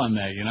quick poll on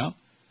that, you know.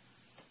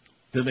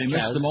 Did they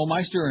miss the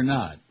Molemeister or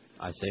not?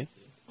 I see.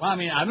 Well, I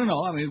mean, I don't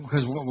know. I mean,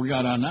 because what we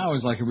got on now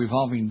is like a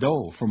revolving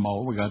door for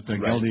Mo. We got the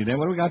Geldy today.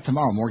 What do we got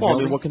tomorrow? More Well, Geldy?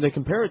 I mean, what can they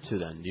compare it to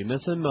then? Do you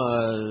miss him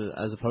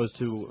as opposed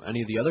to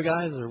any of the other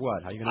guys, or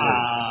what? How are you going to?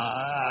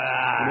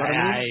 You know what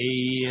I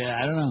mean?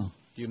 I don't know.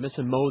 Do you miss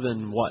him more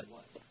than what?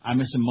 I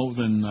miss him more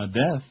than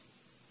death.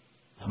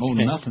 More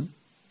than nothing.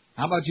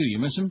 How about you? You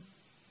miss him?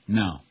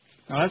 No.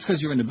 Oh, that's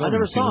because you're in the building. I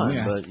never saw him,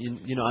 yeah. but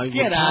you know, I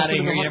Get out of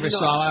here! You never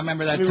saw him. I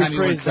remember that time you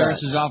were in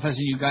Clarence's office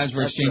and you guys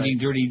were exchanging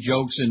dirty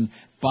jokes and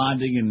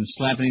bonding and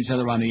slapping each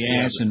other on the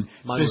ass and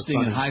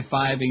fisting and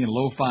high-fiving and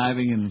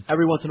low-fiving and.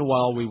 Every once in a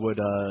while we would,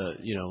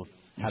 you know,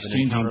 have an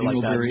exchanging encounter like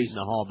that dingleberries. in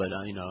the hall, but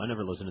you know, I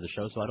never listen to the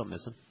show, so I don't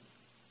miss him.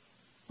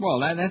 Well,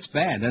 that's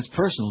bad. That's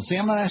personal. See,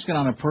 I'm not asking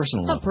on a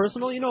personal It's not level.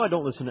 personal. You know, I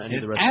don't listen to any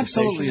of the rest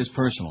Absolutely of is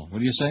personal. What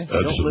do you say? I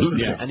don't listen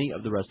to any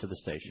of the rest of the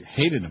station.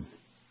 Hated him.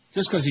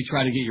 Just because he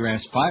tried to get your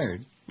ass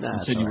fired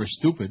and said you were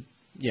stupid.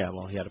 Yeah,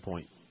 well, he had a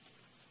point.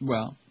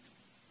 Well,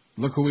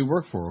 look who we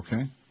work for,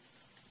 okay?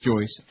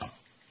 Joyce.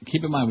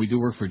 Keep in mind, we do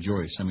work for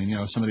Joyce. I mean, you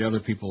know, some of the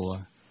other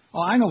people...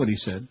 I know what he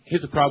said.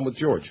 Here's the problem with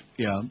George.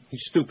 Yeah.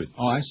 He's stupid.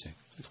 Oh, I see.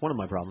 It's one of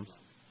my problems.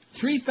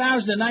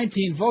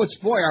 3,019 votes.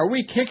 Boy, are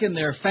we kicking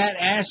their fat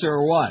ass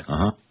or what?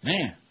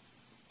 Man.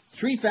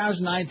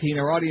 3,019.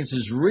 Our audience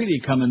is really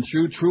coming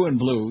through, true and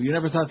blue. You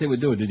never thought they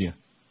would do it, did you?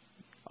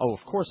 Oh,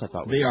 of course I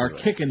thought they are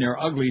kicking their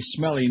ugly,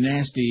 smelly,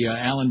 nasty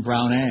Alan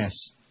Brown ass.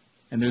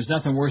 And there's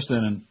nothing worse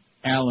than an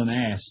Alan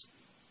ass.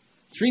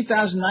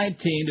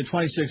 3,019 to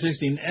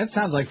 2616. That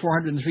sounds like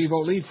 403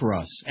 vote lead for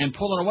us. And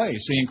pulling away,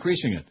 see,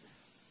 increasing it.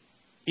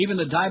 Even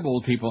the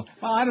Diebold people,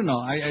 well, I don't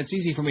know. It's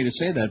easy for me to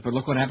say that, but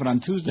look what happened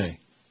on Tuesday.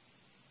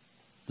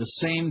 The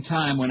same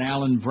time when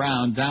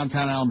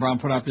downtown Alan Brown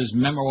put out this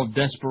memo of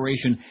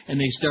desperation, and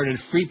they started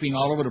freeping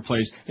all over the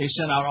place. They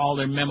sent out all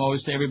their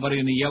memos to everybody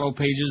in the yellow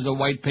pages, the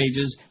white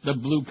pages, the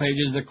blue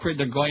pages,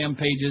 the Goyim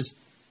pages.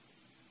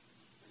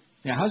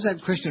 Yeah, how's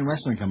that Christian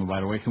wrestling coming, by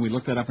the way? Can we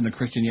look that up in the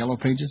Christian yellow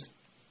pages?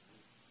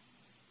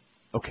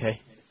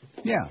 Okay.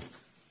 Yeah.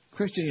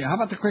 Christian. How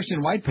about the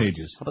Christian white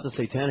pages? How about the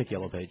satanic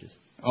yellow pages?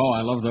 Oh,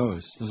 I love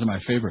those. Those are my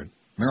favorite.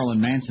 Marilyn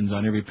Manson's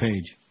on every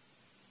page.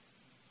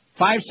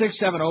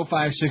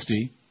 5670560.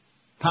 See,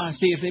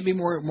 if they'd be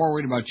more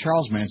worried about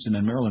Charles Manson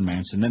than Marilyn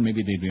Manson, then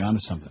maybe they'd be onto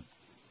something.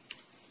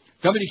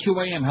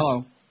 WQAM,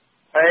 hello.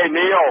 Hey,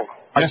 Neil.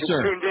 Yes, I just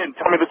sir. tuned in.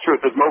 Tell me the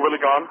truth. Is Mo really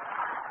gone?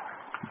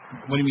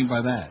 What do you mean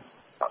by that?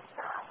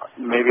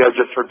 Maybe I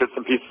just heard bits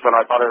and pieces and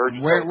I thought I heard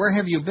you. Where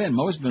have you been?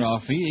 Mo's been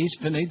off. He's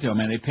finito,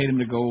 man. They paid him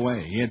to go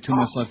away. He had 2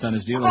 months left on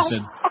his deal. I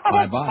said,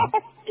 bye-bye.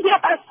 Yes.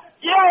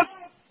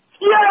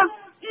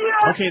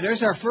 Okay,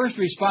 there's our first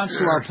response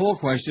to our poll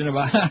question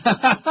about...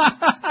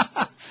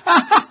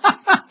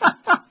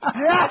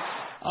 Yes!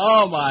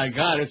 Oh, my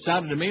God. It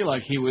sounded to me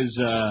like he was...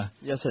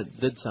 Yes, it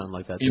did sound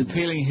like that.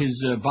 Impaling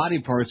his body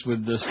parts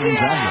with the strange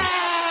object.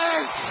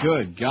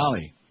 Good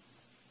golly.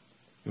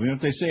 You know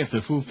what they say, if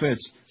the foo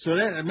fits. So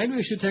maybe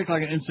we should take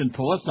like an instant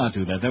poll. Let's not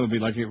do that. That would be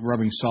like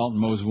rubbing salt in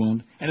Mo's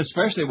wound. And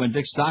especially when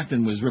Dick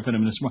Stockton was ripping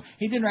him this morning.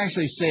 He didn't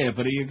actually say it,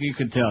 but you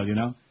could tell, you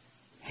know.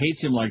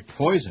 Hates him like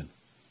poison.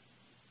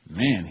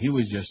 Man, he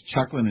was just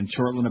chuckling and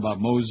chortling about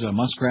Mo's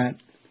muskrat.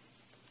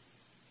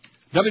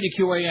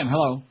 WQAM,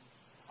 hello.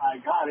 I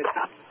got it.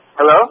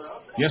 Hello?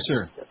 Yes,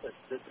 sir.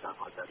 This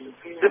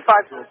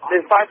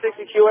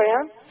 560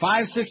 QAM?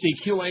 560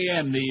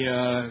 QAM,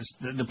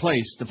 the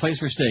place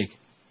for steak.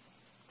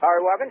 All right,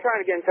 well, I've been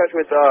trying to get in touch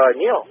with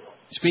Neil.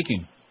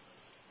 Speaking.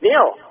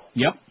 Neil?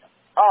 Yep.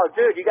 Oh,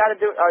 dude, you got to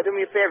do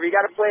me a favor. You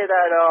got to play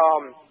that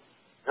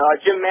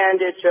Jim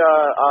Mandich,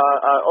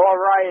 All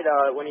Right,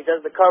 when he does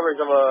the covers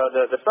of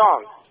the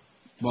songs.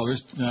 Well,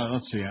 let's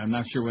see. I'm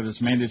not sure whether it's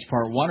Mandich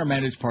Part 1 or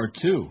Mandich Part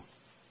 2.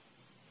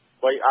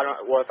 Well,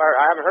 if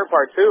I haven't heard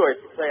Part 2, I'd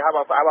say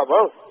how about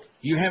both?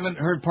 You haven't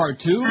heard Part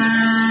 2? You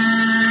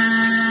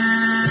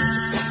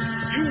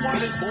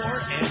wanted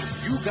more, and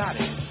you got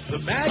it. The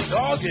Mad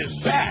Dog is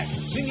back,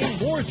 singing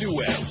more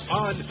duets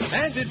on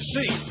Mandich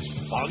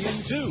Sings,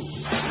 Volume 2.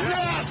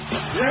 Yes!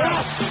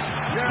 Yes!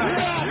 Yes!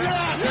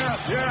 Yes!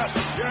 Yes!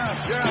 Yes!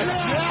 Yes!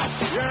 Yes!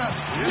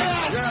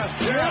 Yes!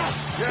 Yes!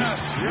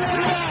 Yes!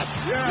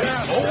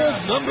 Yes!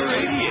 Old number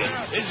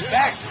 88 is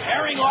back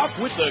pairing off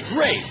with the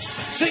greats,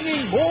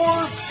 singing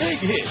more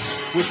big hits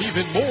with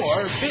even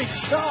more big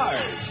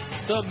stars.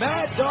 The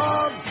Mad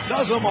Dog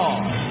does them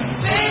all.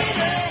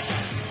 Baby,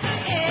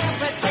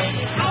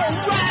 everything is all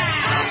right.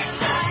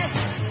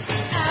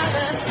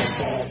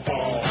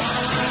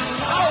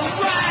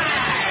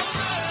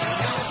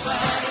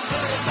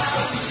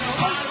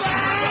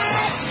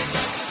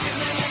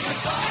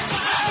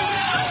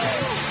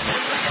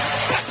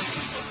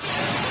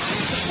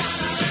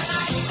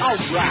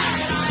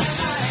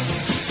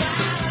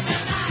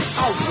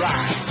 All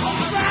right.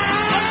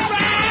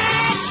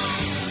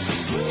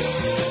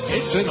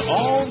 It's an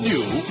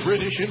all-new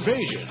British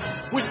invasion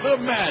with the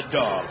Mad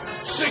Dog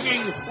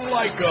singing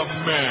like a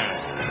man.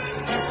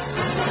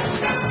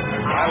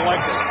 I like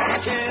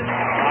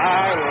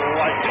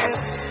it.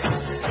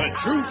 The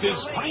truth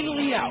is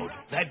finally out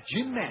that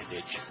Jim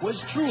Mandich was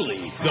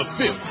truly the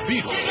fifth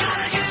Beatle.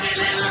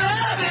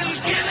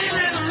 Give me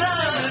little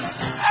lovin'.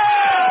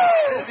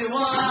 If you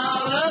want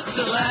our love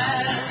to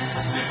last.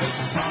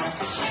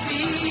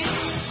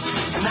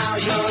 Now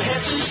your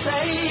head's to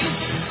stay.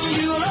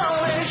 You will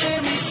always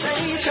hear me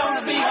say it's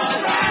gonna be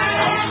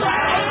alright.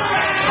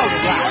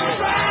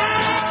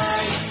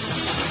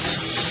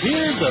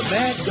 Here's the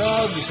Mad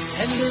Dog's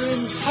tender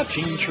and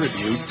touching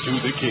tribute to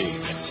the king,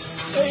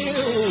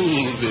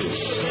 Elvis.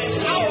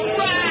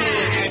 Alright!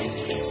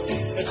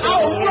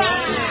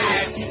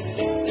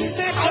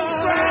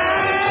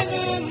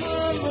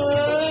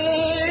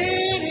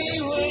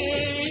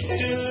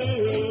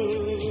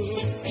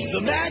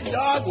 The Mad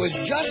Dog was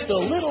just a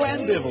little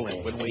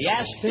ambivalent when we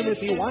asked him if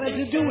he wanted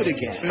to do it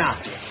again. Nah,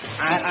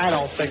 I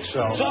don't think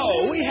so.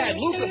 So we had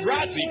Luca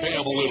Brasi pay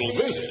him a little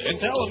visit and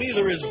tell him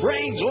either his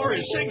brains or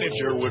his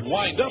signature would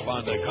wind up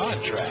on the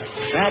contract.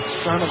 That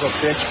son of a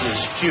bitch was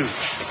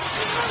huge.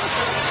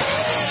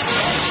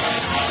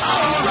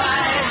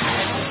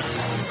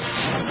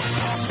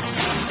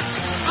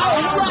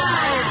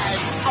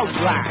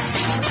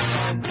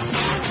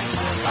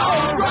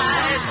 All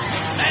right.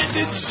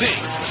 And it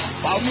sings.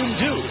 Volume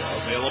 2,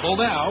 available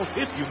now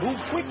if you move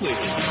quickly.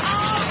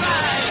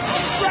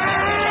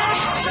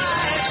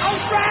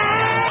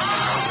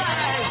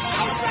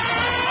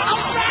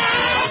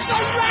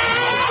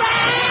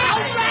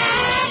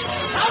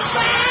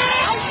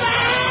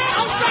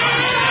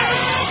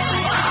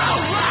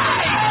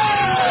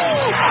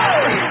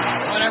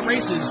 Well, that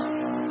race is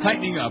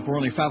tightening up. We're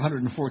only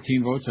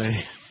 514 votes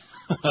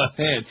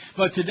ahead.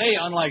 But today,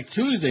 unlike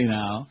Tuesday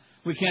now,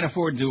 we can't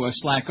afford to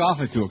slack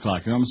off at 2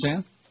 o'clock. You know what I'm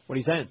saying? What are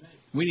you saying?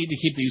 We need to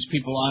keep these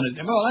people on it.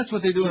 Well, that's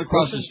what they're doing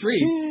across the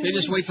street. They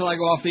just wait till I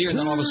go off the air, and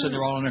then all of a sudden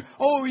they're all in there.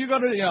 Oh, you got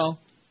to,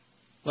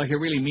 like it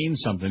really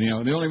means something.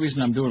 The only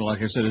reason I'm doing it, like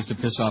I said, is to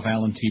piss off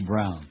Alan T.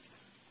 Brown,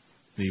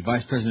 the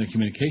Vice President of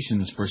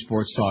Communications for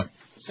Sports Talk.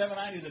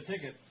 $7.90 the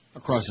ticket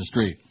across the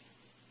street.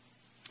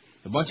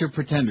 A bunch of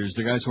pretenders,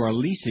 the guys who are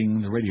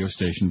leasing the radio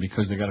station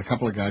because they got a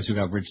couple of guys who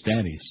got rich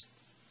daddies.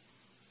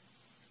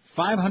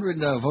 500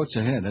 votes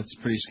ahead. That's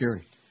pretty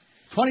scary.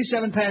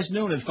 27 past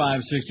noon at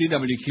 560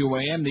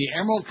 WQAM. The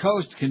Emerald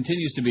Coast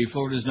continues to be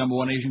Florida's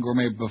 #1 Asian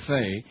gourmet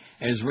buffet,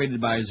 as rated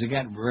by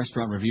Zagat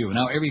Restaurant Review.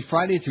 Now, every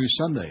Friday through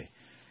Sunday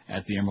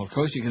at the Emerald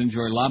Coast, you can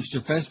enjoy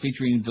Lobster Fest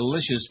featuring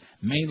delicious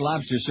Maine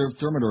lobster served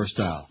Thermidor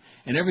style.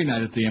 And every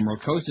night at the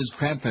Emerald Coast is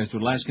Crab Fest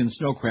with Alaskan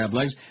snow crab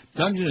legs,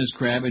 Dungeness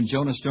crab, and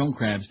Jonah stone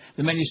crabs.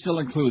 The menu still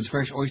includes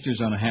fresh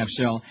oysters on a half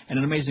shell and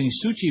an amazing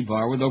sushi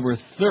bar with over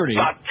 30.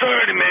 About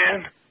 30,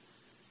 man.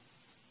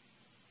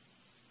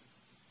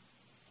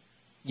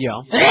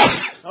 Yeah.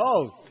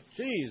 Oh,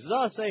 geez,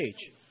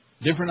 H.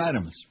 Different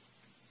items.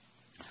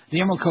 The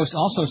Emerald Coast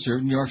also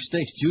served New York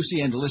steaks, juicy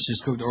and delicious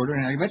cooked order.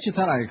 And I bet you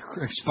thought I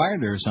expired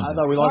there or something. I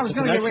thought we lost I was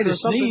going to get ready to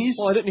sneeze.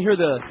 Well, I didn't hear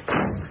the...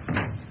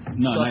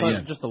 No, so not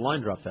yet. Just the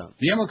line dropped out.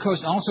 The Emerald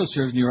Coast also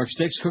serves New York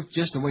steaks cooked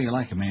just the way you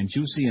like them, man.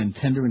 Juicy and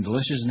tender and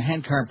delicious, and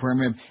hand-carved prime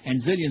rib,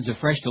 and zillions of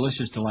fresh,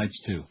 delicious delights,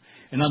 too.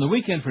 And on the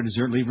weekend for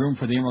dessert, leave room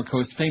for the Emerald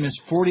Coast famous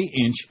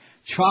 40-inch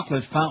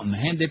chocolate fountain.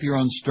 Hand-dip your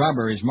own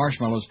strawberries,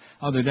 marshmallows,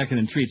 other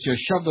decadent treats.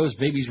 Just shove those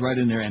babies right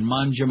in there and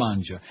manja.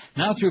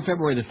 Now through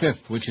February the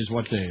 5th, which is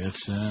what day?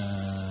 It's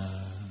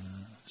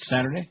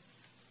Saturday?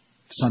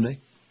 Sunday?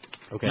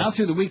 Okay. Now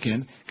through the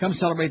weekend, come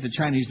celebrate the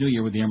Chinese New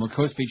Year with the Emerald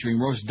Coast featuring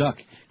roast duck,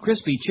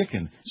 crispy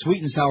chicken,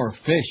 sweet and sour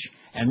fish,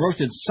 and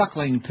roasted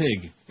suckling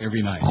pig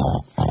every night.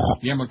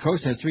 The Emerald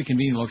Coast has 3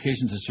 convenient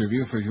locations to serve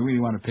you. If you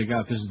really want to pig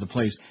out, this is the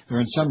place. They're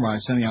in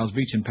Sunrise, Sunny Isles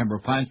Beach, and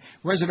Pembroke Pines.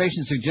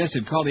 Reservations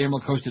suggested. Call the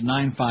Emerald Coast at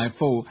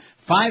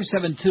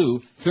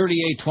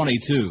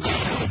 954-572-3822.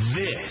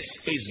 This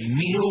is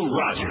Neil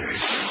Rogers.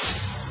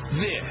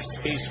 This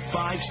is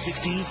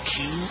 560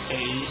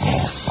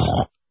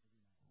 QAM.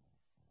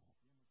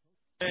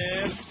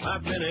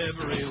 I've been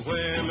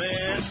everywhere,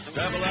 man.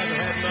 Travel, I've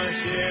had my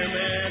share,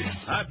 man.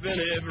 I've been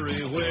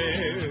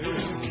everywhere.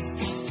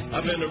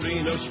 I've been to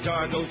Reno,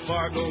 Chicago,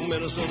 Fargo,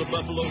 Minnesota,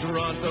 Buffalo,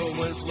 Toronto,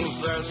 Winslow,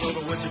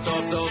 Sarasota, Wichita,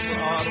 Tulsa,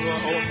 Ottawa,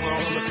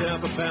 Oklahoma,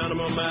 Tampa,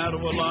 Panama,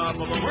 Mattawa,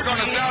 Lava. We're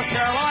going to South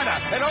Carolina,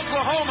 and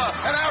Oklahoma,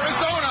 and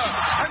Arizona,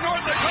 and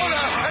North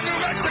Dakota, and New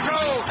Mexico,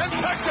 and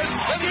Texas,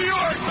 and New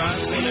York.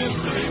 I've been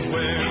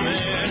everywhere,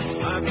 man.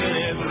 I've been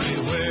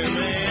everywhere,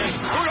 man.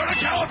 We're going to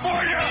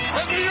California,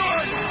 and New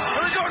York.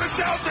 We're going to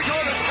South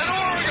Dakota, and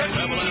Oregon.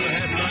 Travel, I've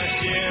had my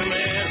share,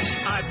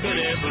 man. I've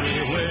been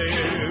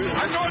everywhere.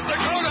 And North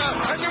Dakota,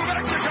 and New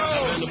Mexico.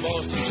 I've been to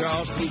Boston,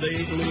 Charleston,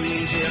 Dayton,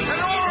 Louisiana. And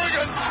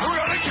Oregon. We're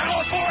going to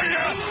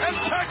California and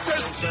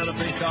Texas. Santa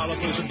Fe,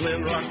 Tallapoosa,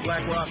 Glen Rock,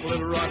 Black Rock,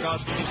 Little Rock,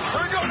 Austin.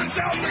 We're going to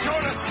South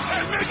Dakota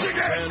and Michigan.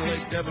 Grand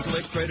Lake, Devils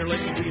Lake, Crater Lake,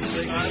 and Beach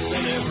Lake. I've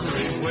been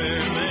everywhere,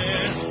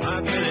 man.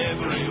 I've been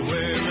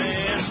everywhere,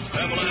 man.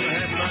 Travel, I've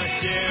had my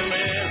share,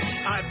 man.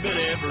 I've been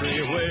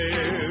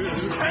everywhere.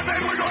 And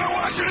then we're going to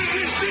Washington,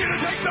 D.C. to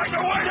take back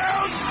the White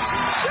House.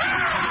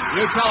 Yeah!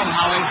 You tell him,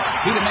 Howie.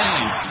 Be the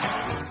man.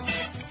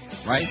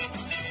 Right?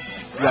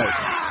 Right.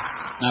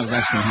 I was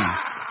asking him.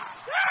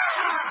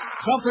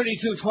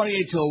 12:32,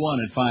 28 till 1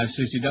 at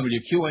 560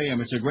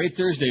 WQAM. It's a great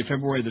Thursday,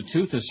 February the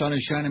 2nd. The sun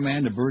is shining,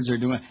 man. The birds are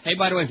doing... Hey,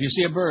 by the way, if you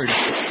see a bird...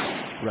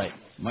 Right.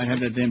 Might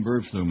have that damn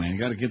bird flu, man. You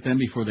got to get them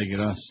before they get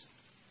us.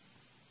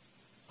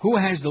 Who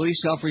has the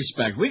least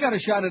self-respect? We got a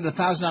shot at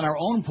 1,000 on our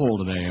own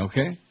poll today,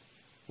 okay?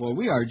 Well,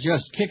 we are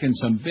just kicking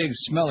some big,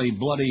 smelly,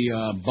 bloody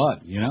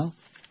butt, you know?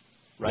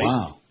 Right.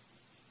 Wow.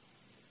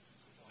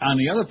 On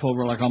the other poll,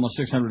 we're like almost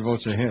 600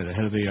 votes ahead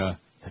of the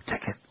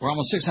ticket. We're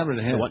almost 600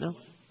 ahead. The what now?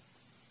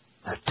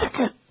 The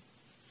ticket.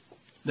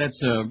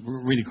 That's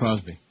Reedy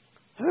Crosby.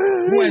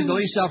 Who has the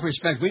least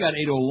self-respect? We got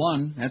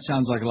 801. That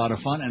sounds like a lot of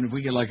fun. And if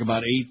we get like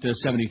about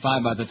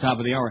 875 by the top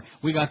of the hour,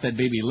 we got that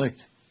baby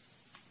licked.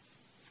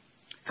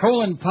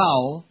 Colin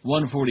Powell,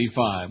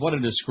 145. What a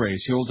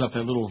disgrace. He holds up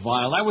that little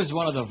vial. That was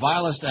one of the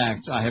vilest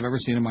acts I have ever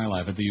seen in my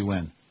life at the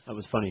UN. That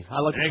was funny. I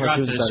like the They got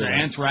cartoons this better.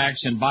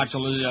 anthrax and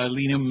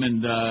botulinum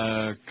and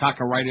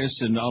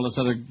cockeritis and all this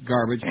other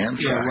garbage.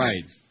 Anthrax. Yeah,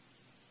 right.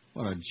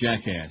 What a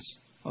jackass.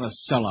 What a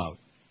sellout.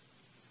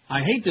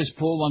 I hate this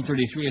poll.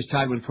 133 is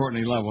tied with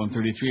Courtney Love.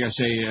 133, I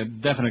say a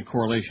definite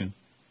correlation.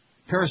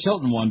 Paris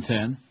Hilton,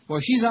 110.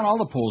 Well, she's on all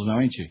the polls now,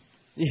 ain't she?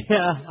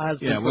 Yeah, has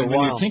been for when a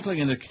while. you're tinkling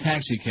in the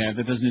taxi cab,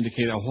 that doesn't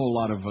indicate a whole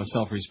lot of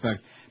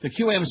self-respect. The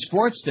QAM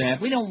sports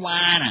staff, we don't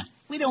wanna.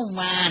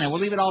 We'll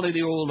leave it all to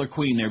the older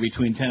queen there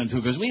between 10 and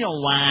 2 because we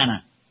don't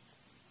wanna.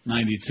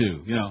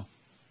 92,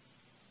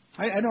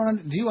 I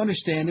don't. Do you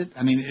understand it?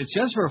 I mean, it's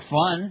just for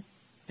fun.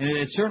 And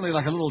it's certainly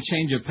like a little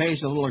change of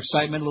pace, a little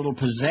excitement, a little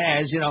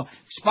pizzazz.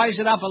 Spice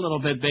it up a little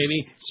bit,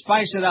 baby.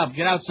 Spice it up.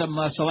 Get out some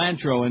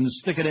cilantro and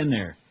stick it in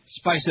there.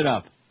 Spice it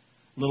up.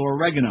 A little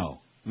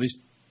oregano. At least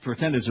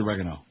pretend it's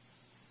oregano.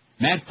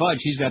 Matt Fudge,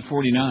 he's got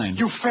 49.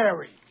 You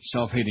fairy.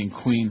 Self-hating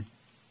queen.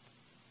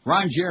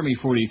 Ron Jeremy,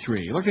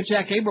 43. Look at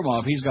Jack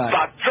Abramoff. He's got...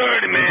 About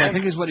 30, man. I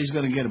think is what he's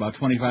going to get, about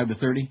 25 to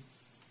 30.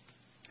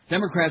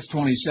 Democrats,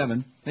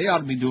 27. They ought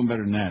to be doing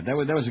better than that. That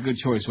was a good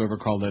choice, whoever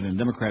called that in.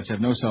 Democrats have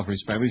no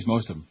self-respect, at least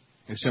most of them,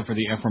 except for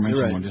the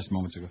aforementioned one just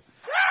moments ago.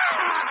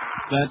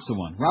 That's the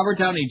one. Robert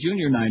Downey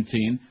Jr.,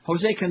 19.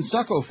 Jose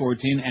Canseco,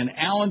 14. And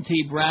Alan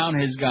T. Brown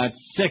has got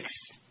 6.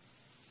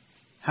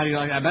 How do you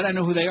like? I bet I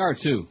know who they are,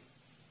 too.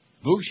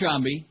 Boog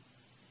Shambi,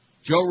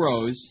 Joe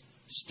Rose,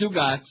 Stu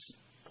Gatz,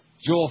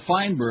 Joel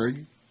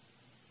Feinberg,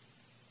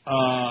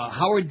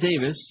 Howard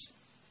Davis,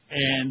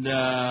 and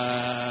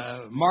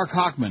Mark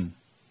Hochman.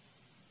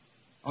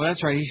 Oh,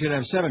 that's right. He should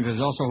have 7 because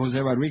also Jose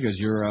Rodriguez,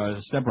 your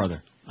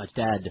stepbrother. My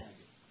dad.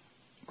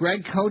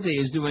 Greg Cote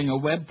is doing a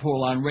web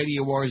poll on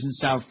Radio Wars in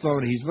South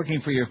Florida. He's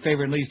looking for your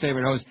favorite and least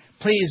favorite host.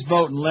 Please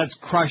vote and let's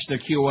crush the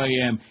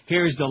QAM.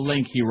 Here's the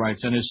link, he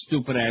writes on his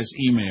stupid-ass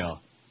email.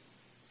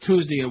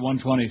 Tuesday at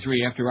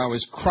 1:23, after I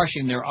was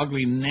crushing their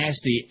ugly,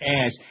 nasty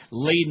ass,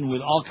 laden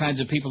with all kinds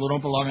of people who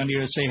don't belong on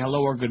here to say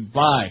hello or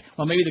goodbye.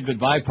 Well, maybe the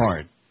goodbye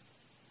part.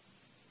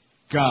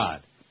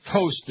 God.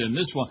 Toastin',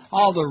 this one,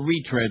 all the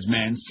retreads,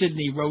 man.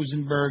 Sidney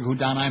Rosenberg, who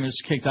Don Imus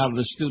kicked out of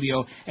the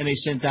studio, and they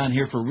sent down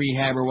here for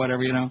rehab or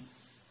whatever,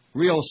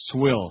 Real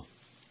swill.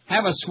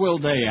 Have a swill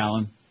day,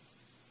 Alan.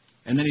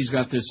 And then he's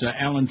got this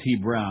Alan T.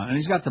 Brown, and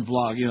he's got the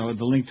blog,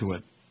 the link to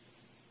it.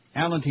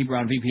 Alan T.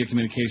 Brown, VP of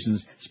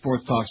Communications,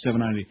 Sports Talk,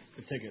 790.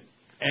 The ticket.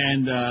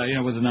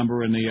 And, with the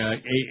number and the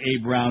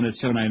A. Brown at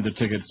 790, the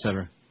ticket,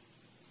 etc.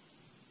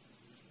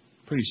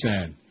 Pretty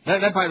sad.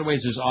 That, by the way,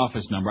 is his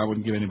office number. I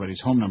wouldn't give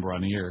anybody's home number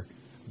on the air.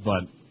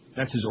 But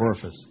that's his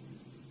orifice.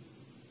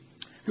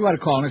 If you want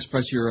to call and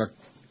express your,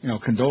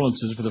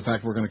 condolences for the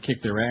fact we're going to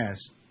kick their ass,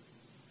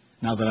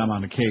 now that I'm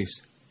on the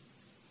case.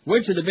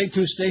 Which of the big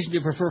 2 stations do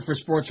you prefer for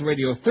sports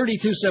radio?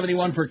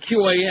 3271 for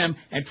QAM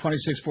and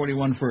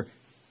 2641 for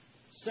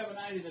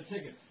 790 the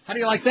ticket. How do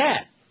you like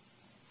that?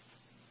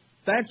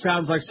 That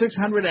sounds like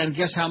 600 and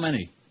guess how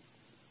many?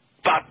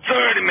 About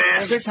 30,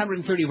 man.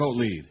 630 vote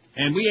lead.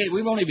 And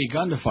we've only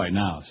begun to fight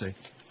now, see?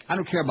 I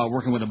don't care about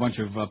working with a bunch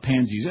of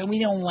pansies. We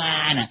don't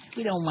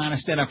wanna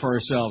stand up for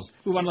ourselves.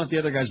 We want to let the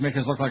other guys make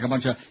us look like a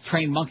bunch of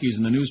trained monkeys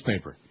in the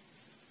newspaper.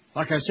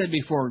 Like I said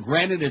before,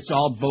 granted it's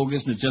all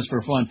bogus and it's just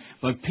for fun,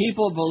 but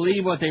people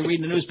believe what they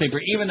read in the newspaper.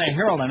 Even the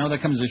Herald, I know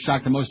that comes as a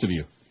shock to most of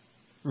you.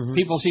 Mm-hmm.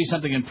 People see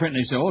something in print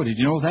and they say, oh, did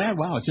you know that?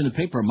 Wow, it's in the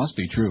paper. It must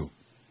be true.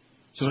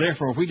 So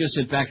therefore, if we just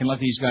sit back and let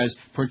these guys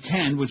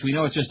pretend, which we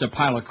know it's just a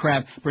pile of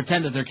crap,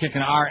 pretend that they're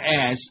kicking our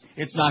ass,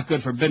 it's not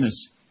good for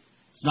business.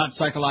 It's not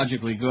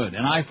psychologically good.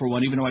 And I, for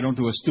one, even though I don't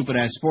do a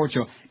stupid-ass sports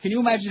show, can you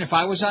imagine if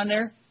I was on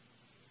there?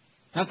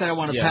 Not that I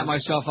want to pat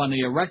myself on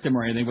the rectum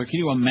or anything, but can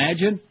you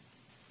imagine?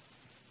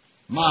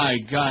 My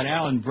God,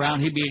 Alan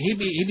Brown, he'd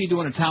be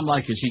doing a Tom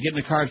Leykis. He'd get in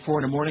the car at 4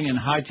 in the morning and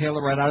hightail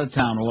it right out of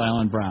town, old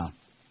Alan Brown,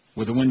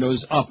 with the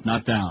windows up,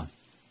 not down.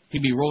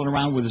 He'd be rolling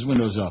around with his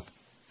windows up.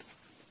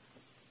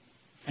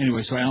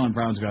 Anyway, so Alan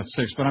Brown's got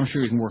 6, but I'm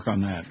sure he can work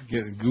on that.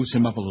 Goose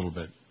him up a little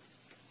bit.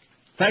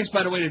 Thanks,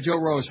 by the way, to Joe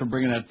Rose for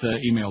bringing that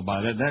email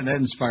by. That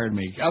inspired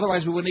me.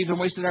 Otherwise, we wouldn't even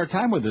wasted our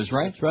time with this,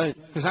 right? That's right.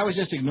 Because I was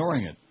just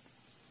ignoring it.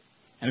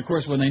 And, of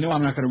course, when they know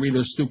I'm not going to read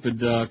those stupid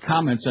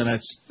comments, and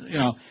that's,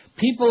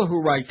 people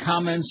who write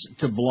comments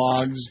to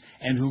blogs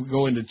and who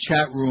go into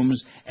chat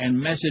rooms and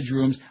message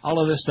rooms,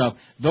 all of this stuff,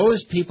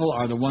 those people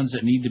are the ones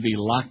that need to be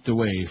locked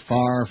away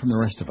far from the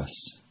rest of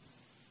us.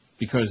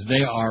 Because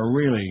they are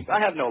really...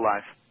 I have no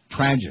life.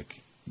 Tragic.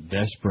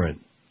 Desperate.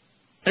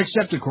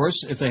 Except, of course,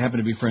 if they happen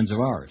to be friends of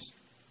ours.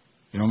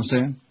 You know what I'm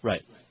saying?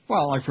 Right.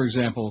 Well, like, for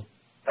example...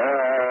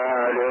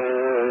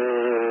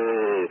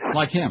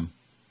 like him.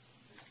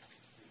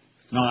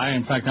 No,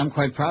 in fact, I'm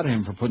quite proud of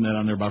him for putting that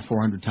on there about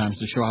 400 times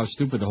to show how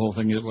stupid the whole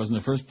thing was in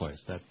the first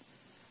place. That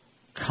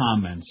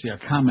comments. Yeah,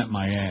 comment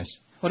my ass.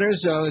 Well,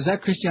 there's, is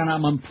that Christiana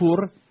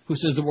Amanpour, who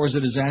says the war's a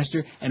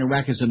disaster and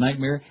Iraq is a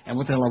nightmare, and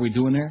what the hell are we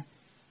doing there?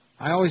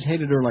 I always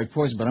hated her like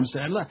poison, but I'm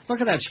saying,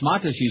 look at that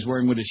schmata she's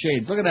wearing with the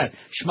shades. Look at that.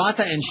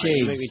 Schmata and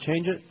shades. Make me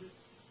change it?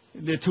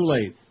 They're too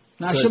late.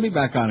 Now, she'll be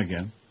back on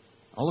again.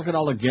 Oh, look at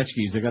all the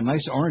Getchkis. They got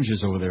nice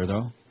oranges over there,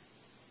 though.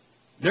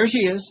 There she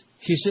is.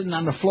 She's sitting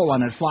on the floor on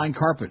that flying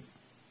carpet.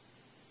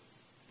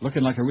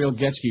 Looking like a real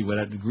Getchki with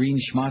that green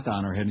schmata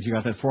on her head. And she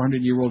got that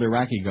 400-year-old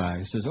Iraqi guy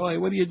who says, oh,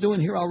 what are you doing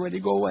here already?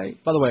 Go away.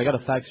 By the way, I got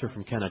a fax here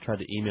from Ken. I tried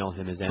to email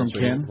him his answer.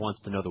 From Ken? He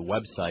wants to know the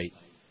website.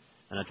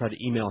 And I tried to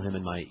email him,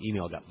 and my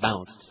email got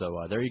bounced.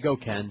 So there you go,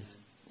 Ken.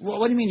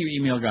 What do you mean your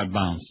email got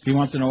bounced? Do you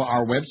want to know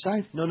our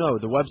website? No,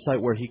 the website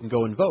where he can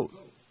go and vote.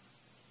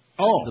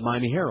 Oh. The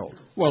Miami Herald.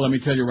 Well, let me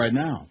tell you right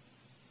now.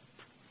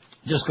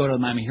 Just go to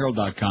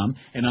MiamiHerald.com,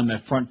 and on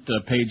that front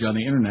page on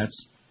the Internet,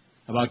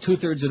 about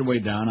 2/3 of the way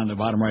down on the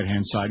bottom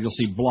right-hand side, you'll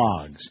see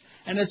blogs.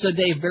 And it's a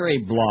Dave Berry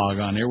blog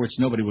on there, which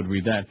nobody would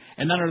read that.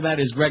 And under that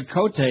is Greg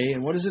Cote,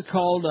 and what is it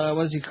called?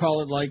 What does he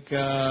call it? Like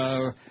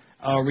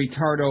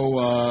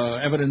retardo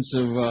evidence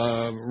of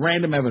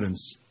random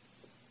evidence.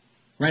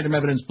 Random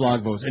evidence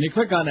blog post. And you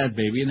click on that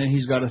baby, and then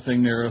he's got a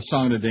thing there, a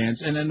song to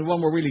dance, and then the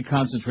one we're really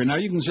concentrating. Now,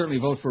 you can certainly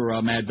vote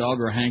for Mad Dog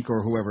or Hank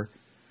or whoever.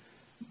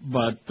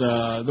 But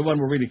the one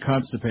we're really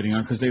constipating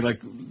on, because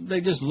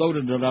they just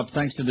loaded it up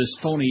thanks to this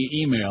phony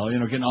email,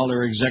 getting all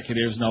their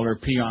executives and all their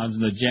peons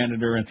and the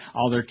janitor and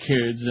all their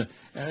kids.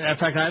 In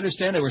fact, I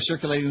understand they were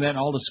circulating that in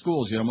all the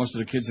schools. Most of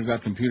the kids have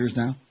got computers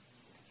now.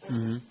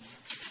 Mm-hmm.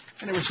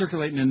 And they were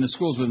circulating in the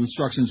schools with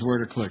instructions where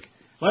to click.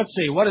 Let's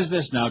see, what is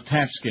this now?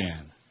 Tap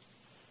scan.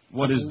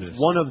 What is this?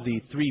 One of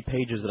the 3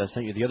 pages that I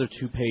sent you. The other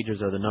 2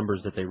 pages are the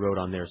numbers that they wrote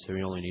on there, so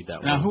you only need that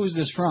one. Now, who is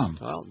this from?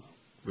 Well,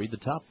 read the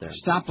top there.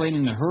 Stop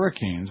blaming the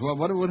hurricanes.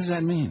 What does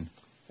that mean?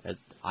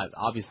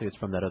 Obviously, it's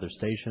from that other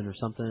station or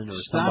something. Or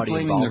Stop somebody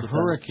blaming involved the with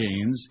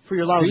hurricanes. For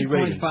your lousy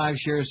rating. 3.5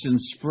 shares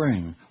since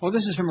spring. Oh,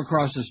 this is from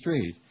across the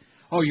street.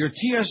 Oh, your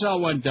TSL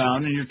went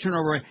down and your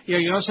turnover. Yeah,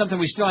 you know something?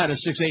 We still had a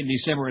 6.8 in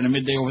December, and a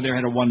midday over there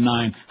had a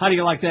 1.9. How do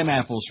you like them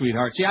apples,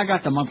 sweetheart? See, I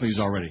got the monthlies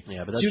already.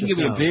 Yeah, but so you can give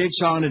me a big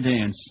song to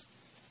dance.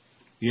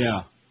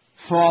 Yeah.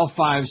 For all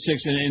 5,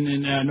 6, and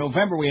in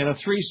November we had a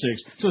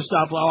 3-6. So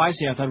stop. Oh, I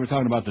see. I thought we were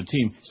talking about the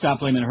team.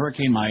 Stop blaming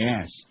hurricane my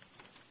ass.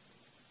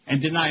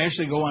 And didn't I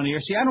actually go on the air?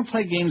 See, I don't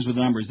play games with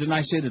numbers. Didn't I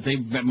say that they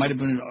might have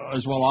been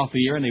as well off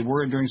the air, and they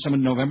were during some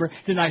of November?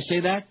 Didn't I say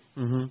that?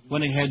 Mm-hmm.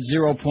 When they had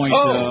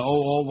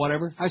 0.00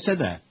 whatever? I said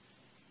that.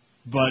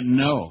 But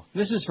no.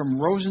 This is from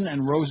Rosen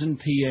and Rosen,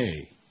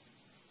 PA,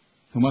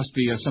 who must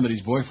be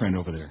somebody's boyfriend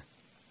over there.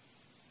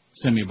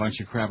 Send me a bunch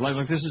of crap.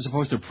 Like this is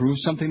supposed to prove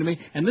something to me?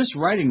 And this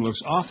writing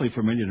looks awfully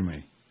familiar to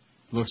me.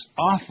 Looks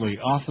awfully,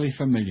 awfully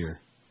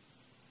familiar.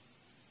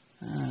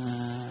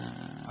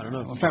 I don't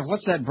know. In fact,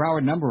 what's that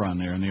Broward number on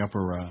there in the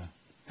upper...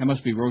 that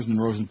must be Rosen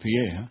and Rosen, PA,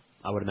 huh?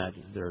 I would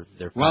imagine they're.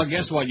 Well,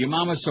 guess what? Your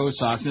mama sewed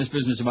socks in this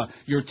business about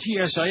your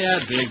TSL. Yeah,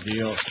 big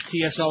deal.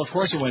 TSL, of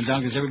course, it went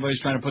down because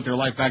everybody's trying to put their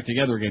life back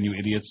together again. You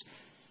idiots.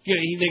 Yeah,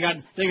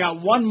 they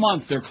got 1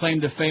 month their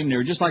claim to fame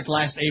there, just like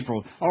last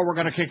April. Oh, we're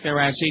going to kick their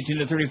ass 18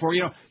 to 34.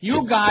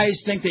 You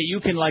guys think that you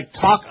can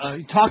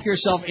talk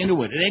yourself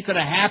into it. It ain't going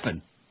to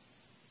happen.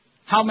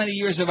 How many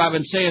years have I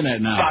been saying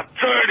that now? About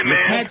 30, man.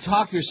 You can't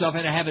talk yourself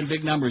into having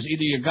big numbers.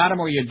 Either you got them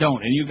or you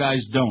don't, and you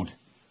guys don't.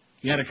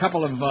 You had a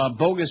couple of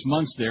bogus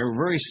months there,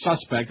 very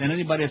suspect, and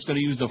anybody that's going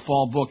to use the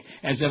fall book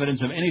as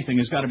evidence of anything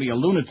has got to be a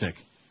lunatic.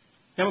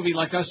 That would be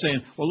like us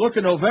saying, well, look,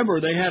 in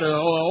November they had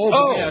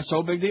yeah,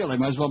 so big deal. They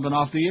might as well have been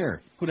off the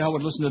air. Who the hell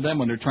would listen to them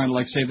when they're trying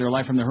to, save their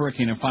life from the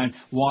hurricane and find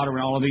water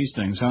and all of these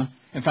things, huh?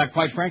 In fact,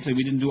 quite frankly,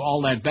 we didn't do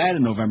all that bad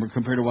in November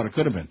compared to what it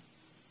could have been.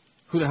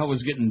 Who the hell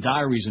was getting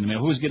diaries in the mail?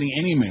 Who was getting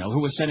any mail?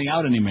 Who was sending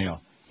out any mail?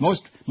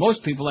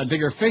 Most people had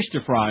bigger fish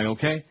to fry,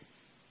 okay?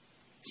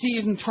 See,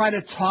 you can try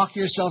to talk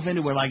yourself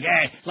into it,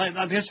 hey, like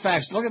this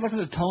facts. Look at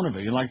the tone of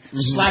it. You're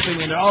slapping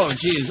me into, oh,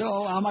 geez,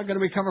 how am I going to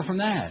recover from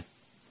that?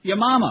 Your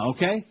mama,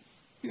 okay?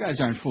 You guys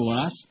aren't fooling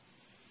us.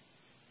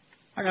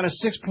 I got a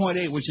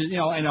 6.8, which is,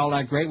 and all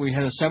that great. We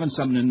had a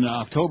 7-something in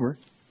October,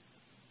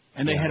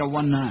 and they had a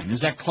 1.9.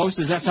 Is that close?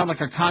 Does that sound like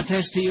a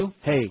contest to you?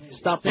 Hey,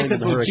 stop They blaming could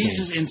the put hurricane.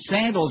 Jesus in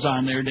sandals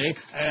on their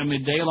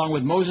midday, along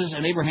with Moses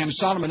and Abraham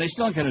Sodom, and they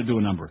still ain't going to do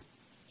a number.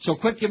 So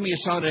quit giving me a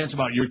song to dance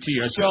about your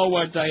TSL.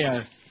 What?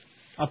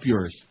 Up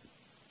yours.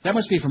 That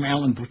must be from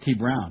Alan T.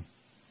 Brown.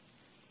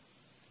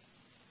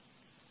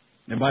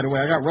 And by the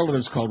way, I got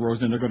relatives called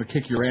Rosen, and they're going to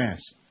kick your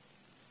ass.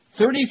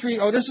 33.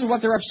 Oh, this is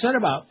what they're upset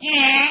about.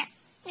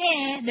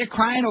 They're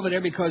crying over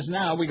there because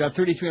now we got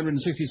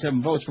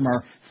 3,367 votes from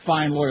our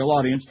fine, loyal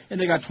audience, and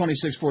they got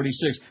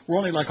 2646. We're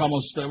only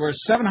we're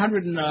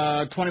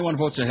 721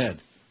 votes ahead.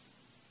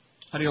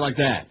 How do you like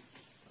that?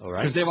 All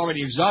right. Because they've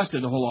already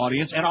exhausted the whole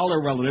audience and all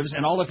their relatives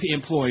and all the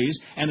employees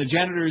and the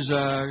janitor's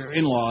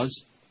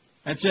in-laws.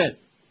 That's it.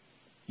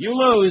 You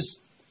lose.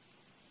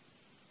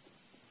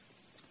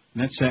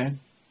 Isn't that sad?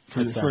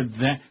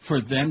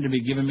 For them to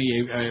be giving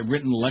me a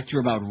written lecture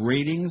about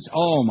ratings?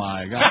 Oh,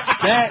 my God.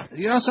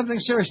 Something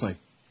seriously.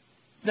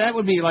 That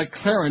would be like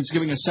Clarence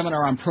giving a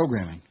seminar on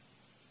programming.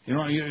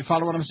 You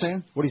follow what I'm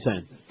saying? What are you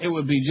saying? It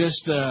would be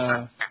just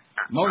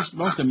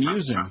most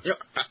amusing.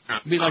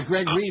 It'd be like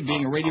Greg Reed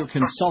being a radio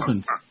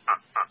consultant.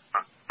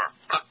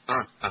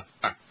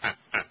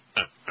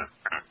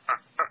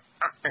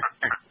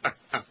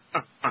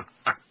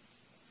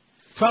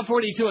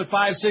 1242 at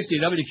 560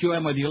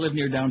 WQM, whether you live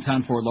near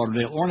downtown Fort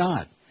Lauderdale or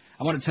not.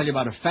 I want to tell you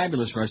about a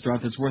fabulous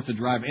restaurant that's worth the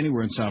drive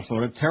anywhere in South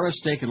Florida. Terra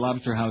Steak and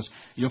Lobster House.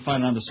 You'll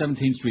find it on the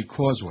 17th Street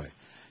Causeway.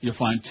 you'll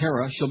find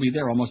Tara. She'll be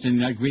there almost any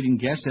night greeting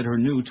guests at her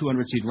new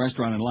 200-seat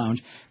restaurant and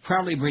lounge,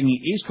 proudly bringing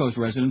East Coast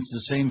residents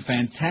the same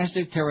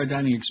fantastic Tara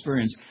dining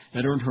experience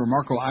that earned her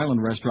Marco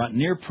Island restaurant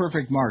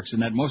near-perfect marks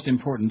in that most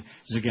important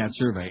Zagat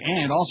survey.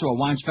 And also a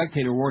Wine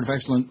Spectator Award of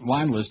Excellent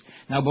Wine list,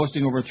 now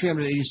boasting over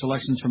 380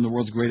 selections from the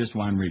world's greatest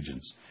wine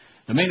regions.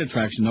 The main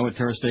attraction, though, at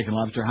Terra Steak and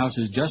Lobster House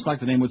is just like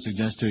the name would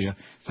suggest to you,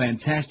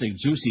 fantastic,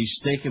 juicy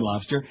steak and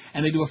lobster,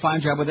 and they do a fine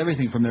job with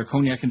everything from their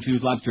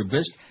cognac-infused lobster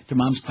bisque to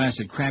Mom's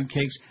classic crab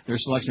cakes, their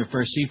selection of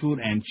fresh seafood,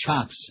 and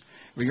chops.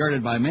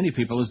 Regarded by many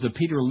people as the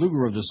Peter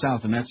Luger of the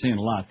South, and that's saying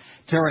a lot,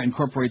 Terra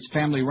incorporates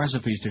family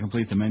recipes to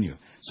complete the menu.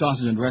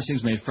 Sauces and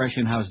dressings made fresh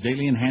in-house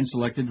daily and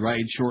hand-selected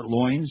dried short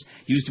loins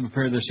used to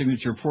prepare their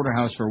signature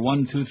porterhouse for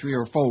 1, 2, 3,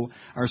 or 4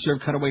 are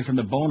served cut away from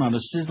the bone on a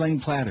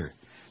sizzling platter.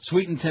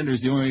 Sweet and tender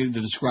is the only way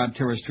to describe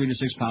Terra's 3 to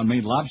 6 pound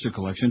made lobster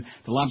collection.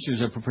 The lobsters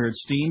are prepared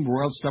steamed,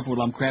 broiled, stuffed with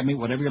lump crab meat,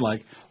 whatever you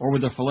like, or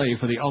with a fillet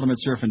for the ultimate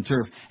surf and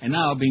turf. And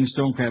now, being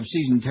stone crab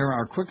season, Terra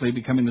are quickly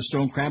becoming the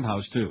stone crab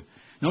house, too.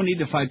 No need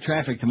to fight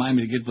traffic to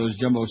Miami to get those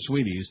jumbo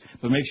sweeties,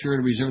 but make sure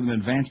to reserve them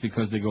in advance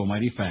because they go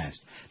mighty fast.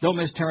 Don't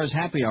miss Terra's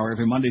happy hour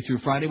every Monday through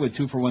Friday with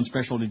 2-for-1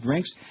 specialty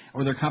drinks,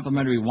 or their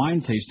complimentary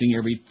wine tasting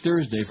every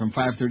Thursday from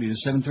 5:30 to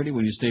 7:30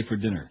 when you stay for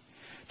dinner.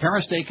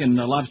 Terra Steak and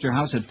Lobster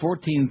House at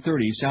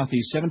 1430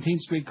 Southeast 17th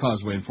Street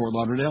Causeway in Fort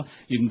Lauderdale.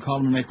 You can call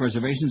them and make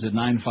reservations at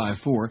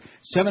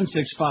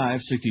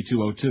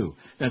 954-765-6202.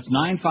 That's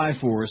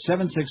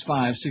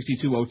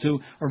 954-765-6202,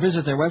 or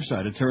visit their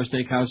website at Terra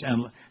Steakhouse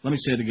and, let me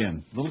say it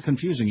again, a little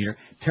confusing here,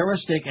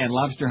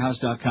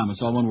 TerraSteakandLobsterHouse.com.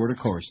 It's all one word, of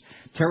course.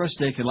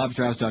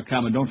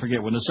 TerraSteakandLobsterHouse.com. And don't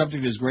forget, when the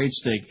subject is great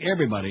steak,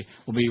 everybody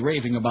will be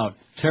raving about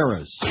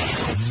Terra's.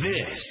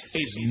 This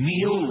is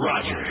Neil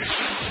Rogers.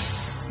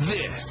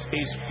 This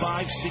is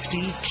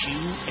 560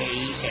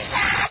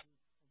 QAM.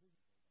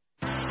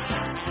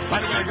 By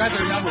the way, I got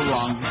their number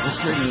wrong.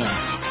 Let's straighten it out.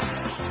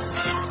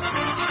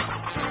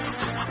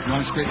 You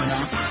want to straighten it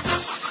out?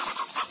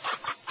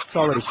 It's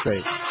already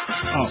straight.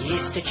 Oh.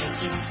 Kiss the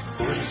chicken,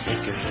 put a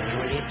finger in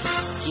your lips.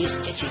 Kiss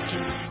the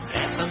chicken,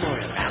 wrap them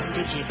all around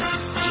the tip.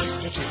 Kiss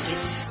the chicken,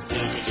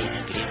 get it in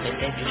a grip and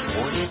then just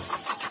hold it.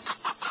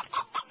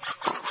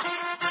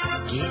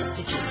 Kiss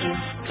the chicken,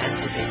 and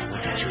the best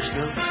will touch your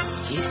throat.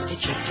 Kiss the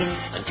chicken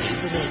until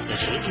you make the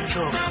chicken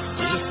choke.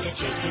 Kiss the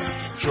chicken,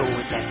 show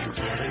it that you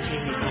care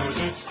until it knows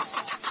it.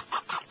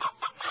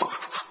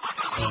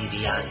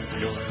 Baby on the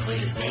floor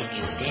will make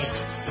you dead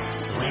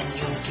when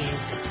you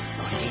give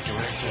money to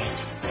her head.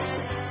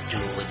 Do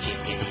a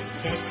chicken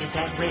infected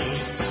that way.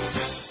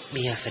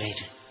 Be afraid,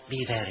 be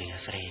very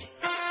afraid.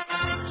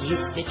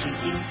 Kiss the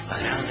chicken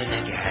around the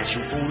neck as you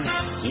pull.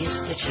 Kiss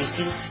the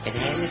chicken and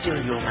hand it till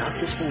your mouth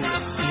is full.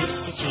 Kiss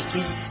the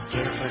chicken,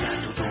 careful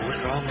not to do it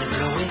wrong and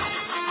blow it.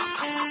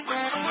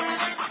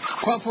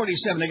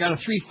 1247, they got a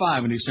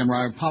 3-5 in December.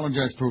 I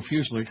apologize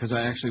profusely because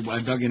I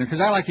dug in it, because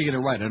I like to get it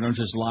right. I don't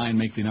just lie and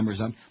make the numbers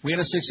up. We had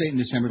a 6-8 in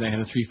December. They had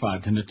a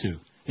 3-5, 10-2.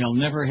 They'll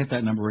never hit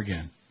that number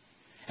again.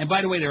 And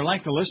by the way, their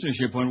like the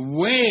listenership went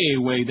way,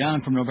 way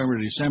down from November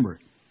to December.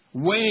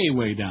 Way,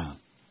 way down.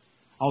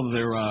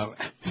 Although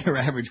their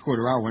average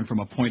quarter hour went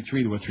from a 0.3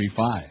 to a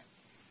 3.5.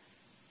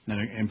 Isn't that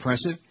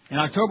impressive? In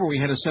October, we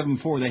had a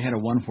 7.4. They had a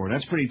 1.4.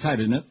 That's pretty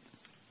tight, isn't it?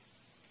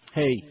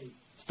 Hey,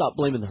 stop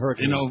blaming the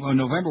hurricane. In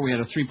November, we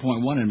had a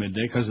 3.1 in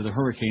midday because of the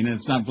hurricane, and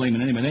it's not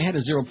blaming anybody. They had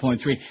a 0.3.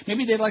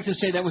 Maybe they'd like to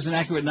say that was an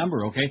accurate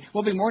number, okay?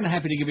 We'll be more than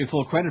happy to give you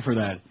full credit for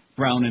that.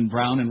 Brown and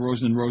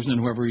Rosen and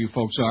whoever you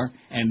folks are,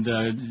 and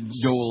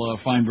Joel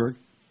Feinberg.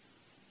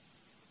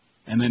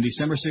 And then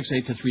December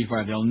 6-8 to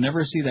 3.5. They'll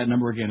never see that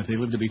number again if they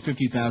live to be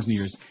 50,000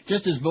 years.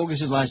 Just as bogus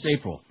as last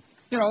April.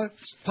 You know,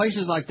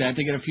 places like that,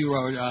 they get a few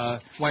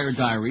wire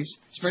diaries,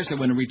 especially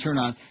when they return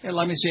on. Hey,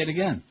 let me say it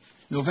again.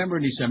 November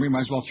and December, you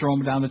might as well throw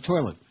them down the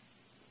toilet.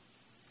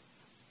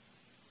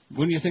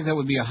 Wouldn't you think that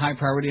would be a high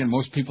priority on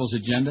most people's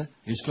agenda,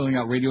 is filling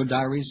out radio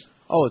diaries?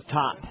 Oh,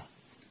 top.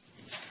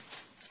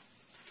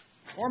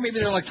 Or maybe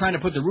they're like trying to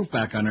put the roof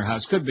back on their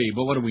house. Could be,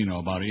 but what do we know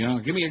about it? You know,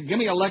 give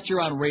me a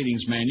lecture on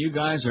ratings, man. You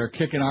guys are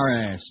kicking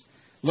our ass.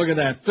 Look at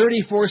that,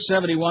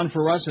 3471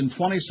 for us and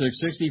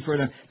 2660 for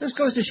them. This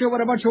goes to show what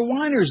a bunch of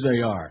whiners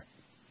they are.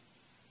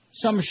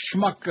 Some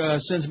schmuck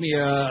sends me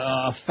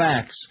a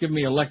fax, giving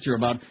me a lecture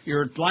about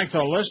like the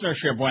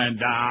listenership went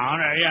down.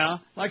 Yeah,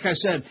 like I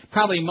said,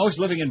 probably most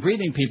living and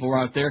breathing people are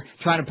out there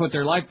trying to put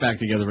their life back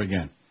together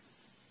again.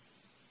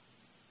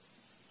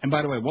 And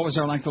by the way, what was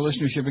our like the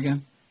listenership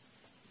again?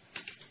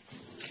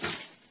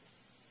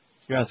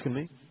 You're asking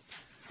me?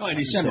 Oh, in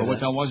December. What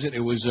time was it? It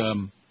was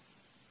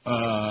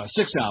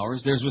 6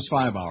 hours. Theirs was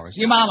 5 hours.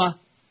 Your mama.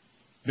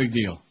 Big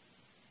deal.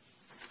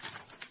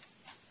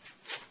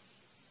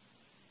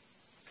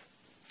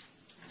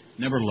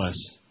 Nevertheless.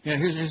 Yeah,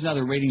 here's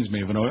another ratings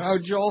maven. Oh,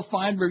 Joel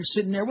Feinberg's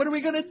sitting there. What are we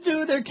going to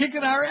do? They're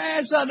kicking our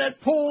ass on that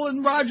poll,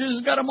 and Rogers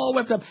has got them all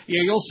whipped up.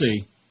 Yeah, you'll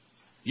see.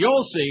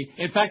 You'll see.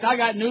 In fact, I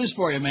got news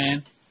for you,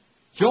 man.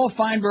 Joel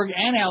Feinberg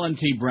and Alan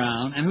T.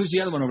 Brown, and who's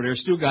the other one over there?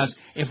 Stu Goss.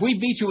 If we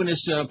beat you in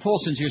this poll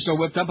since you're so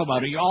whipped up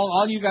about it,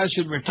 all you guys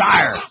should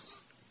retire.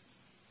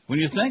 What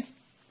do you think?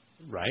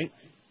 Right.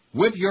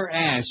 Whip your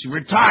ass.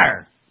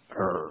 Retire.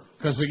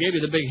 Because we gave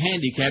you the big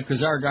handicap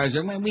because our guys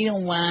are, we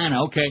don't want.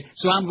 Okay,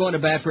 so I'm going to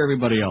bat for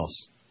everybody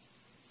else.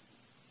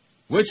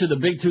 Which of the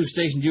big two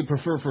stations do you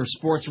prefer for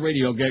sports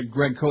radio?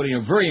 Greg Cody,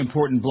 a very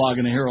important blog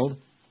in the Herald.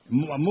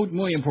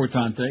 Muy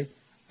importante.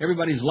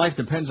 Everybody's life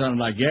depends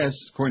on it, I guess,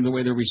 according to the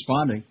way they're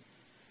responding.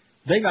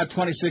 They got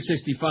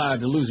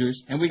 26-65, the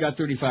losers, and we got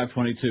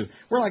 35-22.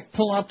 We're like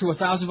pulling up to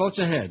 1,000 votes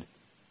ahead.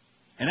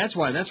 And that's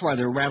why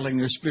they're rattling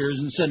their spears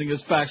and sending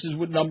us faxes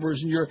with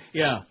numbers and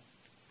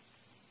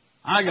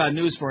I got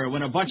news for you.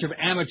 When a bunch of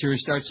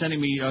amateurs start sending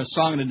me a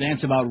song and a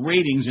dance about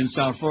ratings in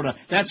South Florida,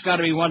 that's got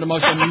to be one of the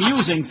most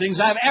amusing things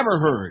I've ever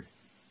heard.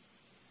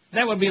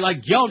 That would be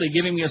like Geldy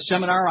giving me a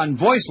seminar on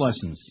voice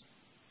lessons.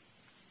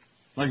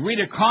 Like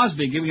Rita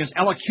Cosby giving us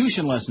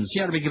elocution lessons.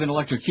 She ought to be giving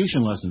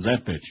electrocution lessons,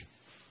 that bitch.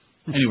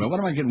 Anyway, what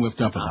am I getting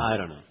whipped up about? I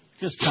don't know.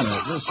 Just kind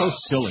of so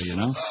silly,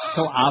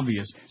 so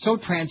obvious, so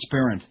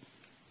transparent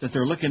that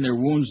they're licking their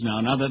wounds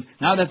now.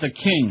 Now that the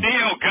king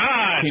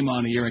came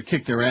on the air and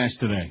kicked their ass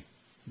today.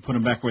 Put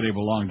them back where they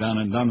belong, down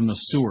in the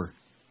sewer.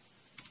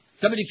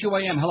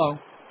 WQAM, hello.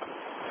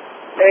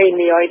 Hey,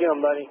 Neil, how you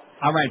doing, buddy?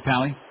 All right,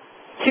 Pally.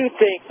 Two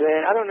things,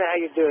 man. I don't know how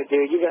you do it,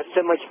 dude. You got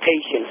so much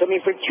patience. I mean,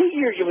 for 2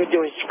 years you've been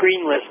doing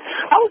screenless.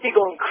 I would be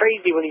going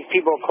crazy when these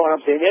people are calling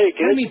up saying, hey,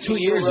 What do you mean 2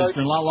 years? It's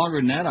been a lot longer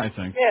than that, I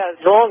think. Yeah,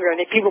 it's longer.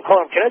 And then people call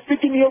up, can I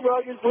speak to Neil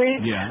Rogers,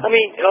 please? Yeah. I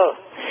mean,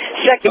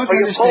 second, Don't for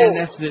you your poll.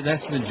 understand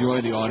that's the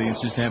joy of the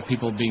audience, is to have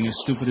people being as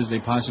stupid as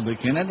they possibly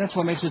can. That's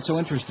what makes it so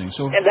interesting,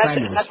 so And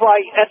fabulous. that's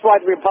why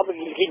the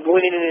Republicans keep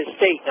winning in his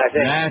state, I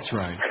think. That's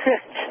right.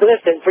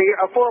 Listen, for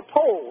a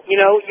poll,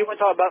 you want to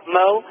talk about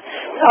Mo,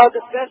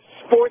 the best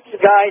sports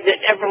guy that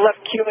ever left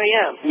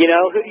QAM. Who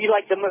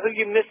who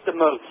you missed the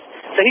most.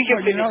 So he's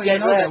your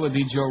that would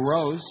be Joe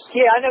Rose.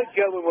 Yeah, I know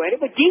Joe would win it,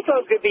 but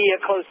Defoe could be a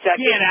close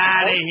second. Get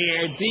out of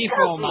here,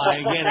 Defoe,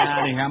 get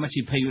out of here. How much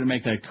he pay you to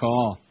make that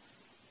call?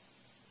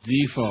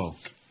 Defoe.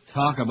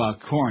 Talk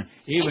about corn.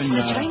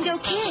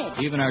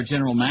 Even our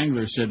General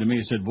Mangler said to me,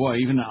 he said, boy,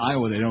 even in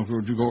Iowa they don't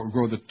grow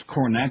the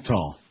corn that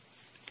tall.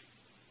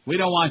 We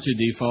don't want you,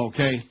 Defoe,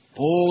 okay?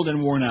 Old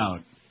and worn out.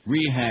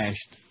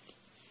 Rehashed.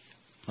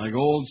 Like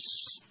old,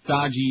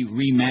 stodgy,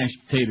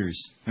 remashed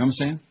taters. You know what I'm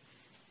saying?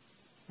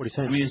 What are you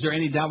saying? I mean, is there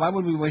any doubt? Why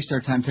would we waste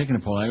our time taking a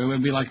poll? It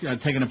would be like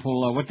taking a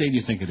poll, what day do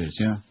you think it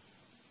is,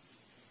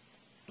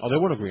 Oh, they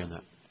won't agree on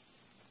that.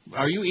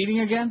 Are you eating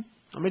again?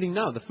 I'm eating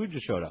now. The food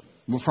just showed up.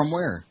 Well, from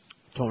where?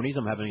 Tony's.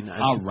 I'm having that.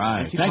 All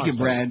right. Thank you,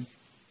 Brad.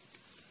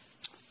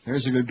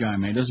 There's a good guy,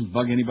 man. Doesn't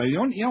bug anybody.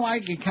 I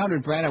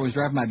encountered Brad. I was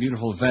driving my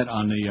beautiful vet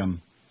on the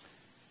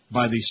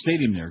by the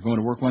stadium there, going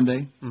to work one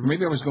day. Mm-hmm.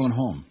 Maybe I was going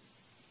home.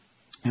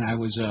 And I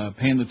was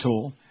paying the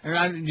toll. Do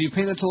you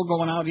pay the toll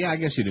going out? Yeah, I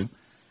guess you do.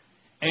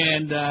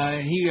 And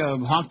he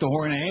honked the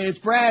horn. Hey, it's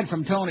Brad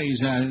from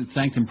Tony's.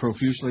 Thanked him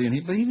profusely.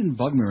 But he didn't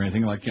bug me or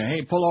anything. Like,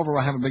 hey, pull over.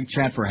 We'll have a big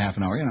chat for half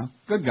an hour.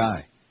 Good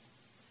guy.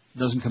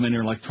 Doesn't come in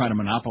here like trying to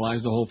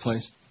monopolize the whole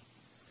place.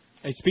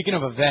 Hey, speaking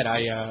of a vet,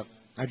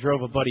 I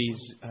drove a buddy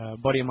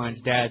of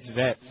mine's dad's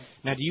vet.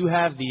 Now, do you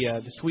have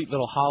the sweet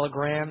little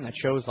hologram that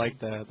shows like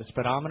the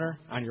speedometer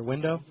on your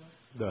window?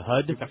 The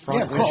HUD? The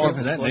front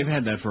windshield? They've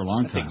had that for a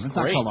long time. It's not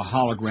called a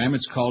hologram.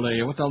 It's called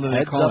a, what the hell do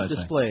they call it? Heads-up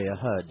display, a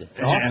HUD.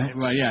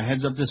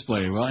 Heads-up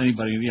display. Well,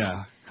 anybody,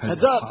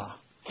 Heads up!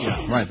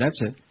 Yeah, right, that's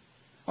it.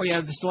 Oh,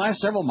 yeah, this is the last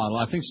several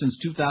models. I think since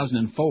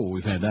 2004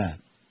 we've had that.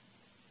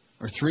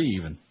 Or 3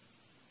 even.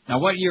 Now,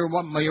 what year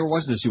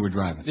was this you were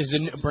driving? This is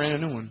a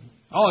brand new one.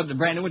 Oh, the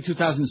brand new one,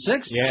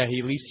 2006? Yeah,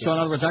 he leased it. So, in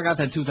other words, I got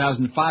that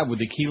 2005 with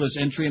the keyless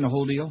entry and the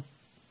whole deal?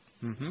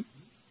 Mm-hmm.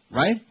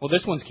 Right? Well,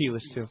 this one's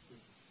keyless, too.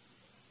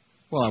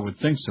 Well, I would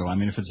think so. I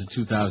mean, if it's a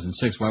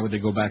 2006, why would they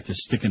go back to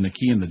sticking the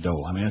key in the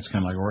door? I mean, that's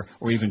kind of like,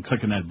 or even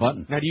clicking that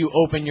button. Now, do you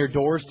open your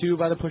doors, too,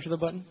 by the push of the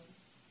button?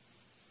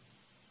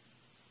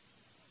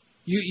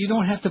 You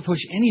don't have to push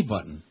any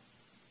button.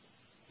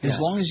 As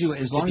long as you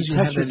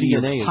have that in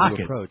your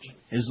pocket.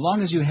 As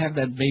long as you have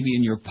that baby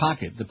in your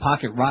pocket, the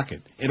pocket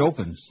rocket, it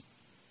opens.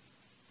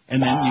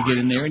 And then you get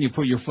in there and you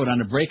put your foot on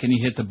the brake and you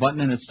hit the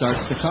button and it starts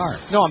the car.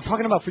 No, I'm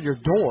talking about for your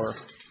door.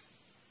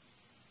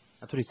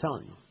 That's what he's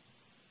telling you.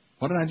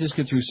 What did I just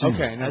get through saying?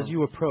 Okay, and as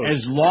you approach.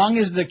 As long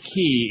as the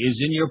key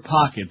is in your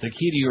pocket, the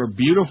key to your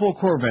beautiful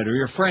Corvette, or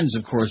your friend's,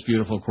 of course,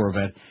 beautiful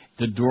Corvette,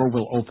 the door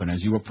will open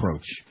as you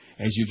approach.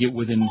 As you get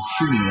within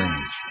shooting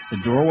range, the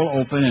door will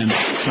open and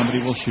somebody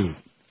will shoot.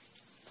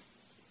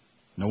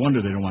 No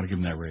wonder they don't want to give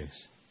him that raise.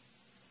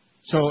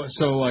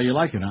 So you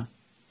like it, huh?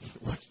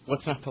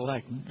 What's not to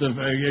like?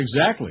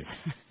 Exactly.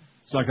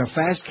 It's like a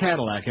fast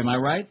Cadillac, am I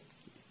right?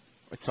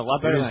 It's a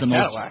lot better than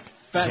a Cadillac.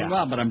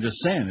 Well, but I'm just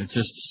saying, it's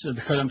just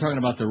because I'm talking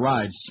about the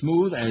ride,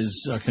 smooth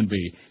as can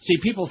be. See,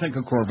 people think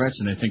of Corvettes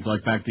and they think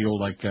like back the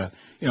old,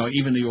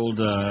 even the old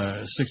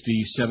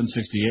 67,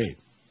 68,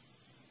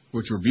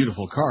 which were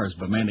beautiful cars,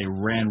 but man, they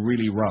ran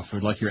really rough. It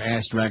was like your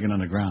ass dragging on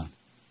the ground.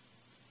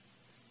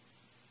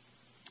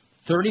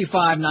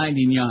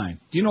 $35.99.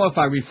 Do you know if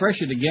I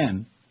refresh it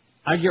again,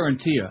 I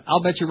guarantee you,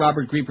 I'll bet you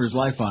Robert Grieper's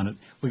life on it.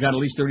 We got at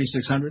least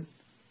 3,600.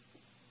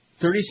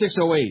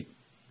 3608.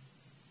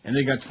 And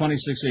they got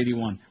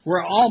 2681.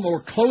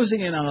 We're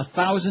closing in on a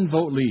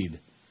 1,000-vote lead.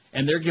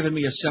 And they're giving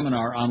me a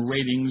seminar on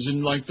ratings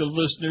and like the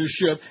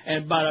listenership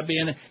and bada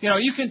bing.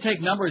 You can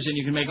take numbers and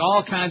you can make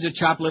all kinds of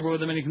chopped liver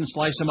with them and you can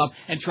slice them up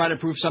and try to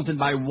prove something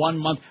by 1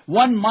 month.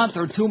 1 month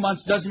or 2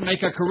 months doesn't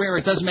make a career.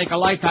 It doesn't make a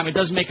lifetime. It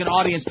doesn't make an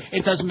audience.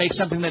 It doesn't make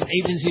something that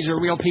agencies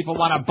or real people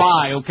want to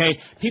buy, okay?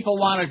 People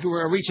want to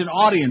reach an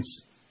audience.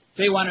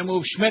 They want to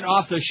move Schmidt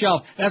off the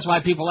shelf. That's why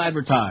people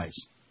advertise.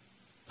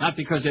 Not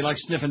because they like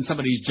sniffing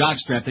somebody's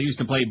jockstrap. They used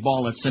to play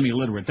ball that's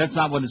semi-literate. That's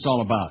not what it's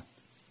all about.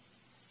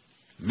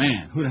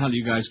 Man, who the hell are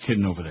you guys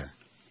kidding over there?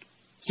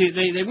 See,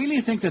 they really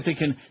think that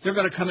they're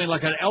going to come in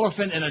like an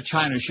elephant in a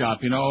china shop,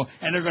 and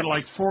they're going to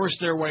like force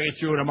their way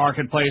through the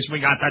marketplace. We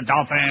got the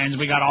Dolphins,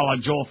 we got all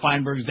of Joel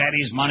Feinberg's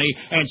daddy's money,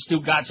 and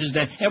Stu Gotz's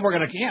dad, and we're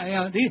going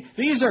to,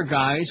 these are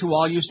guys who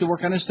all used to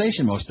work on a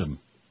station, most of them.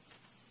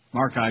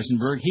 Mark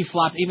Eisenberg, he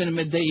flopped even in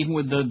midday, even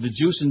with the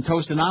juice and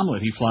toast and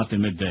omelet, he flopped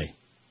in midday.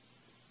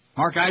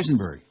 Mark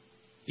Eisenberg,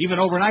 even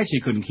overnights he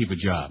couldn't keep a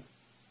job.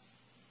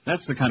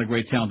 That's the kind of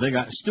great talent they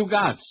got. Stu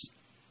Gotz,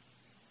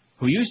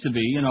 who used to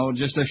be,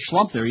 just a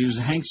schlump there. He was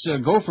Hank's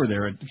gopher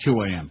there at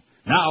QAM.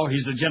 Now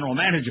he's the general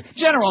manager.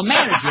 General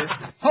manager?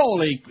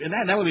 Holy,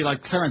 that would be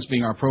like Clarence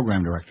being our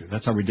program director.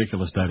 That's how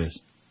ridiculous that is.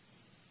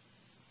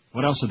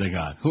 What else have they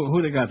got?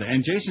 Who they got there?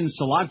 And Jason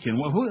Solodkin.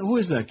 Who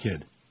is that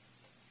kid?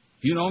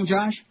 Do you know him,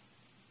 Josh?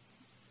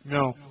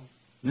 No.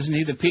 Isn't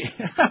he the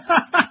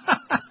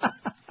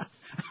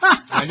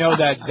I know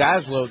that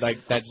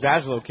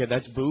Zaslow kid.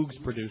 That's Boog's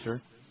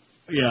producer.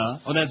 Yeah.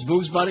 Oh, that's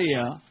Boog's buddy.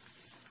 Yeah.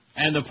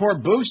 And the poor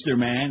booster,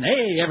 man.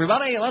 Hey,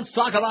 everybody, let's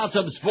talk about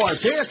some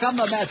sports. Here come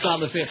the Mets on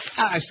the field.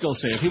 I still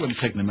say if he wouldn't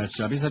take the Mets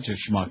job, he's such a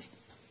schmuck.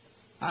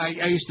 I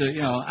used to,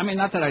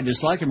 not that I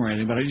dislike him or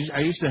anything, but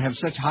I used to have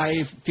such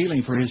high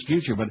feeling for his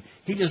future, but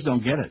he just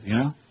don't get it,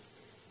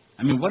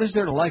 what is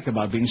there to like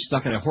about being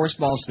stuck at a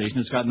horseball station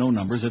that's got no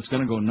numbers, that's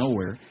going to go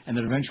nowhere, and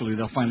then eventually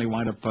they'll finally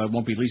wind up,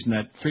 won't be leasing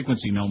that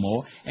frequency no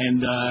more,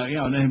 and,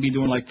 and then he'll be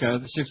doing like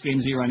 6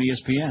 games a year on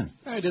ESPN.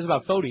 It is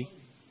about Fody.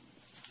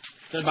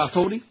 Is that about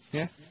Fody?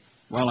 Yeah.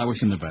 Well, I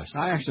wish him the best.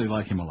 I actually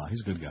like him a lot.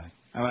 He's a good guy.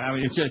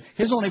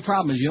 His only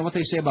problem is, you know what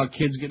they say about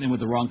kids getting in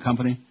with the wrong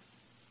company?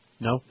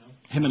 No.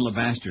 Him and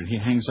LeBastard. He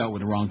hangs out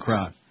with the wrong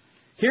crowd.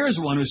 Here's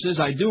one who says,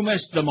 I do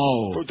miss the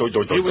Mo.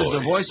 He was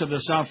the voice of the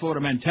South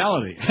Florida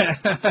mentality.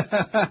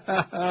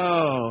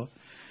 Oh,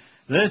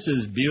 this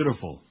is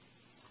beautiful.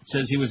 It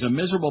says he was a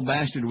miserable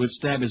bastard who would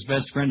stab his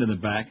best friend in the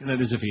back,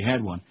 that is if he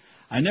had one.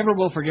 I never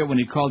will forget when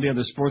he called the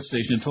other sports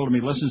station and told him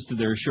he listens to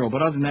their show,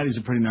 but other than that, he's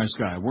a pretty nice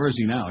guy. Where is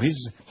he now? He's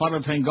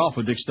probably playing golf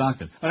with Dick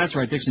Stockton. Oh, that's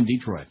right, Dick's in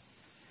Detroit.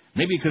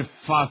 Maybe he could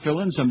fill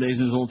in some days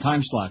in his old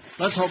time slot.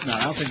 Let's hope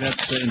not. I don't think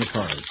that's in the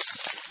cards.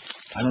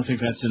 I don't think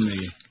that's in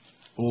the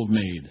old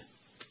maid.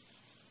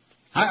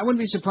 I wouldn't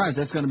be surprised.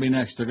 That's going to be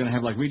next. They're going to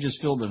have like Regis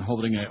Philbin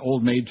holding an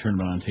old maid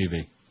tournament on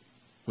TV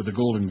with the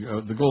Golden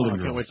Girl. I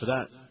can't wait for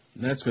that.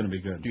 That's going to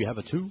be good. Do you have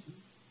a 2?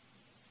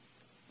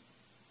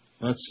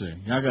 Let's see.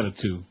 Yeah, I got a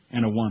 2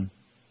 and a 1.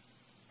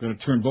 Going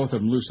to turn both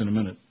of them loose in a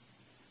minute.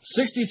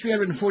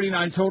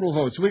 6,349 total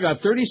votes. We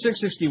got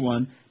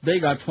 3661. They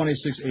got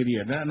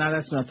 2688. Now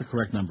that's not the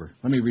correct number.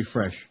 Let me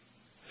refresh.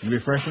 You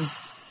refreshing?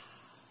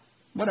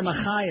 What am I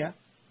higher?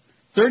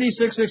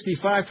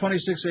 3665,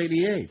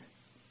 2688.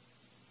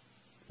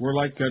 We're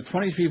like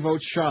 23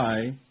 votes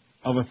shy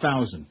of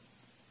 1,000.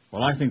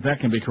 Well, I think that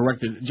can be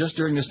corrected just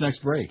during this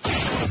next break.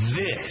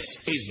 This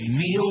is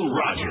Neil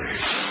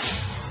Rogers.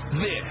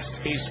 This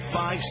is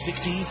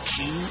 560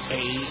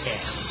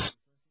 QAM.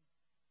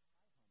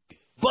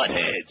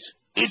 Buttheads,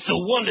 it's the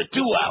 1 to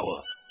 2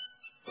 hour.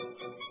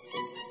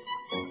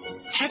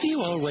 Have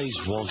you always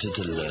wanted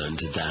to learn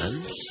to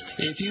dance?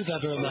 If you've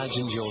ever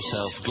imagined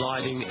yourself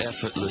gliding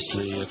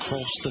effortlessly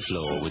across the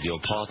floor with your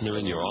partner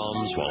in your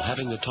arms while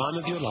having the time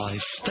of your life,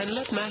 then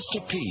let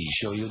Master P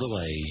show you the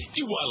way.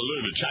 You want to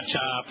learn to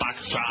cha-cha,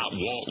 foxtrot,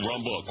 walk,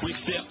 rumble, or quick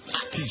step?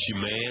 I'll teach you,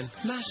 man.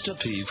 Master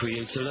P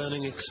creates a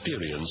learning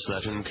experience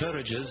that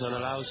encourages and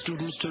allows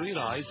students to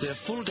realize their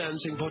full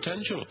dancing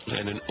potential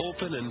in an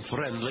open and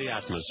friendly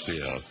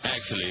atmosphere.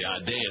 Actually,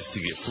 I dance to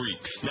get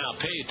freaks. Now,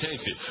 pay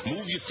attention.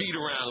 Move your feet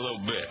around a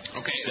little bit.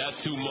 Okay. That's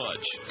too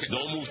much. Okay.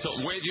 Don't move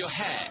something. Where's your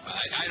hat?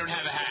 I don't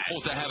have a hat.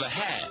 Supposed to have a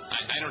hat.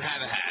 I don't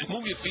have a hat.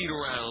 Move your feet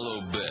around a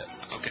little bit.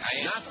 Okay.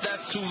 Not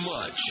that's too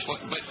much.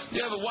 But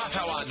you ever watch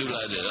how I do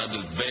like this? I'm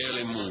just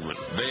barely moving.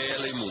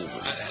 Barely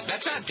moving.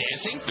 That's not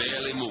dancing.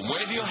 Barely moving.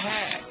 Where's your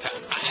hat?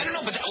 I don't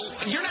know, but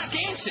you're not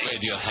dancing.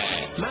 Where's your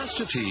hat?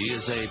 Master P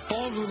is a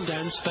ballroom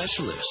dance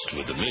specialist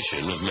with the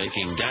mission of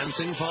making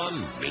dancing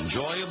fun,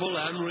 enjoyable,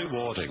 and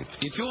rewarding.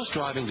 If you're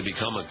striving to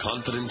become a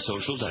confident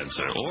social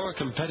dancer or a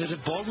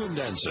competitive ballroom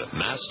dancer,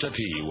 Master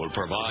P will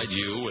provide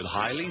you with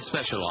highly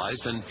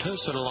specialized and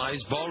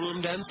personalized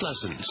ballroom dance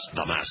lessons.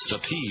 The Master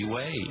P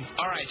way.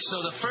 All right,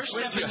 so the first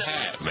step in the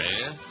hat,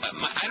 man.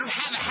 I don't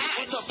have a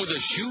hat. What's up with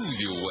the shoes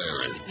you're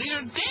wearing? These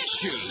are dance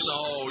shoes.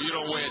 No, you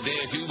don't wear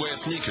dance. You wear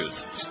sneakers.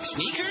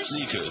 Sneakers?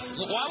 Sneakers.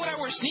 Why would I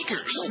wear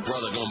sneakers? No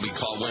brother gonna be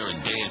caught wearing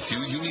dance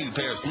shoes. You need a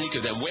pair of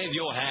sneakers. Then where's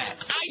your hat?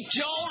 I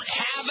don't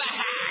have a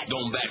hat. hat.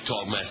 Don't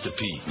backtalk Master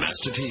P.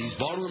 Master P's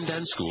Ballroom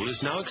Dance School is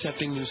now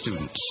accepting new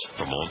students.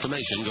 For more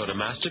information, go to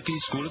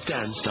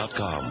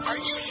masterpschoolofdance.com. Are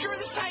you sure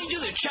this is how you do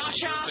the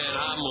cha-cha? Man,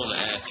 I'm going to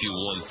ask you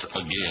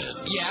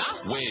again.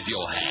 Yeah? Where's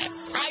your hat?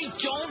 I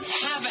don't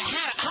have a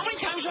hat. How many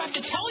times do I have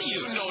to tell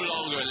you? You're no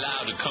longer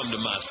allowed to come to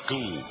my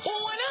school.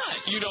 Well, why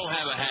not? You don't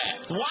have a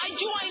hat. Why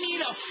do I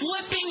need a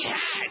flipping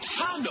hat?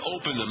 Time to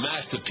open the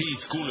Master P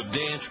School of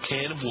Dance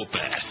can of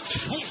whoop-ass.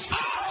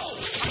 Ow!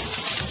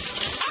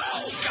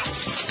 Ow!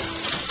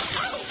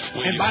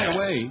 And by the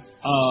way,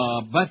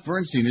 Beth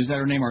Bernstein, is that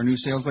her name, our new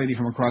sales lady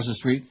from across the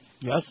street?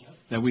 Yes.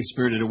 That we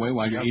spirited away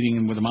while you're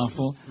eating with a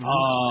mouthful?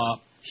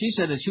 She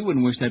said that she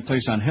wouldn't wish that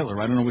place on Hitler.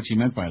 I don't know what she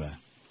meant by that.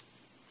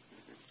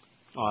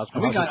 Oh, that's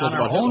we got on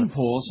our own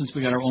poll, since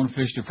we got our own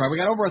fish to fry. We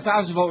got over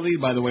 1,000 vote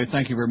lead, by the way.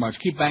 Thank you very much.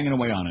 Keep banging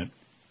away on it,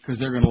 because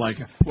they're going to like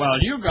it. Well,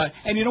 you got,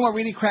 and you know what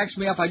really cracks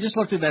me up? I just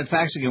looked at that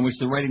fax again, which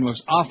the rating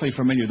looks awfully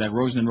familiar. That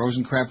Rosen and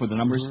Rosen crap with the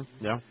numbers.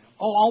 Yeah.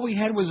 Oh, all we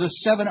had was a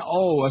 7-0,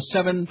 a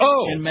 7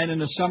 in men in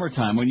the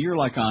summertime. When you're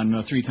like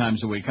on 3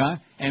 times a week, huh?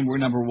 And we're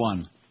number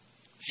 1.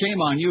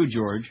 Shame on you,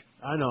 George.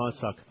 I know it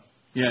sucks.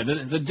 Yeah,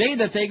 the day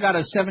that they got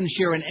a 7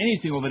 share in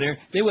anything over there,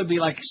 they would be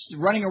like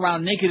running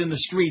around naked in the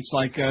streets,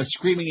 like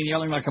screaming and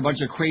yelling like a bunch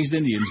of crazed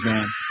Indians,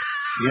 man.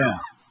 Yeah.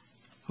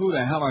 Who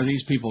the hell are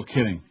these people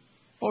kidding?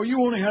 Oh,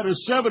 you only had a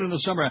 7 in the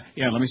summer.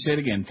 Yeah, let me say it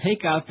again.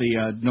 Take out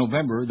the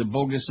November, the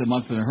bogus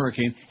month for the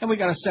hurricane, and we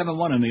got a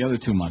 7-1 in the other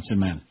 2 months in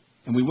men.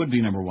 And we would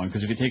be number 1,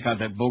 because if you take out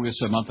that bogus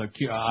month that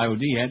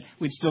IOD had,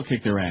 we'd still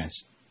kick their ass.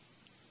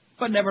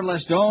 But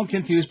nevertheless, don't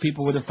confuse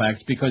people with the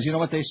facts, because you know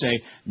what they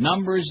say.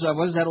 Numbers,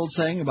 what is that old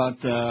saying about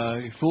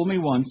fool me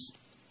once?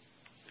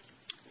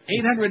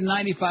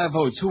 895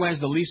 votes. Who has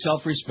the least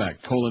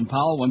self-respect? Colin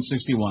Powell,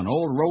 161.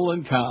 Old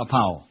Roland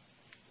Powell.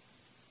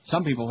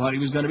 Some people thought he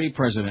was going to be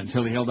president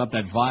until he held up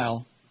that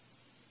vial.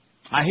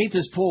 I hate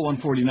this poll,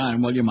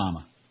 149. Well, your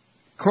mama.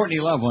 Courtney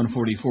Love,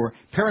 144.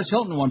 Paris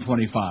Hilton,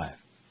 125.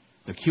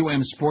 The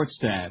QM Sports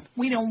Staff.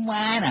 We don't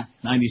wanna.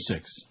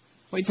 96.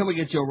 Wait till we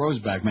get Joe Rose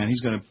back, man.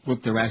 He's going to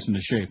whip their ass into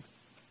shape.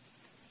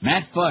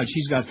 Matt Fudge,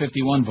 he's got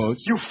 51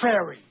 votes. You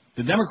fairy.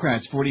 The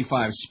Democrats,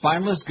 45.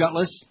 Spineless,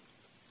 gutless,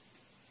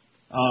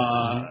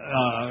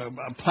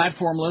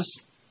 platformless.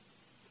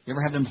 You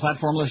ever have them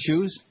platformless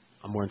shoes?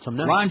 I'm wearing some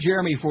now. Ron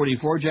Jeremy,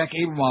 44. Jack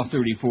Abramoff,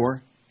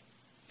 34.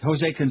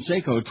 Jose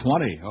Canseco,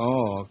 20.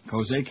 Oh,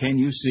 Jose, can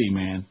you see,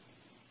 man?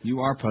 You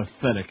are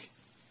pathetic.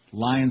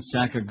 Lion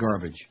sack of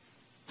garbage.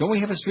 Don't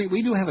we have a street?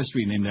 We do have a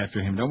street named after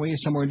him, don't we?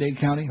 Somewhere in Dade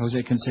County?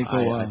 Jose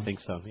Canseco? I think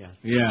so, yeah.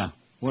 Yeah.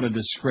 What a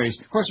disgrace.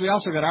 Of course, we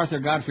also got Arthur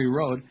Godfrey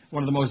Road,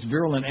 one of the most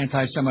virulent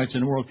anti-Semites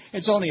in the world.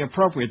 It's only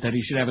appropriate that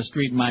he should have a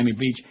street in Miami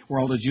Beach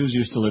where all the Jews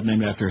used to live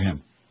named after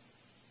him.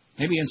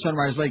 Maybe in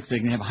Sunrise Lakes they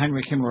can have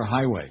Heinrich Himmler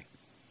Highway.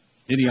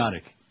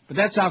 Idiotic. But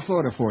that's South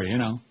Florida for you, you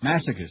know.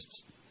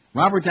 Masochists.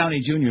 Robert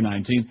Downey Jr.,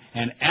 19.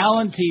 And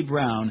Alan T.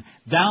 Brown,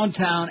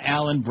 downtown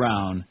Alan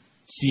Brown,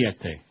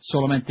 7.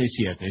 Solamente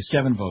 7.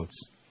 7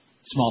 votes.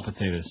 Small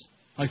potatoes.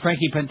 Like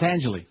Frankie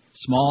Pentangeli.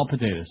 Small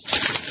potatoes.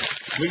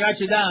 We got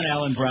you down,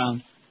 Alan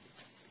Brown.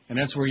 And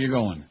that's where you're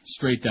going.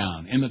 Straight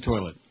down. In the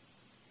toilet.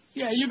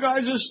 Yeah, you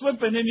guys are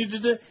slipping and you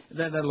did it.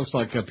 That looks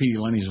like Petey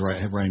Lenny's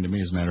writing to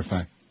me, as a matter of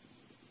fact.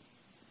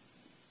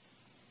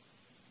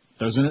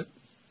 Doesn't it?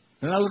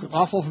 Doesn't that look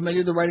awful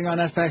familiar, the writing on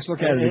that fax?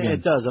 Look at it again.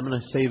 It does. I'm going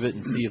to save it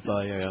and see if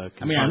I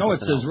can I know it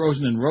says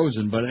Rosen and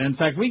Rosen, but in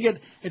fact,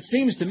 it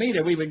seems to me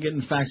that we've been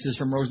getting faxes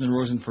from Rosen and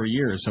Rosen for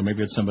years, so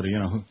maybe it's somebody, you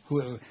know,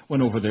 who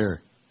went over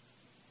there.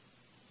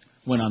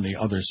 Went on the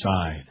other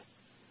side.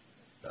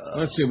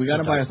 Let's see, we got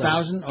him by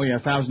 1,000? Oh, yeah,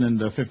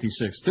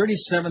 1,056.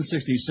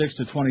 3766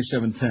 to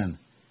 2710.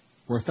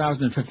 We're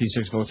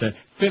 1,056 votes at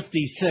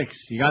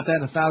 56. You got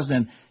that?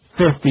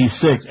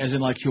 1,056, as in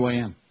like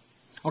QAM.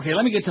 Okay,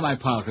 let me get to my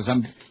pile, because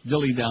I'm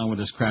dilly down with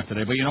this crap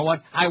today. But you know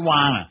what? I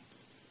wanna.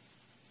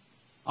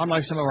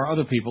 Unlike some of our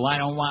other people,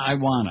 I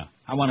wanna.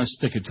 I wanna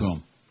stick it to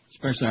them.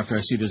 Especially after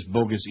I see this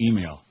bogus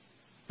email.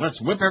 Let's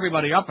whip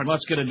everybody up and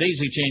let's get a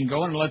daisy chain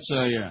going.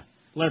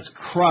 Let's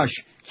crush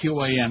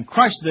QAM.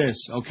 Crush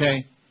this,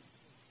 okay?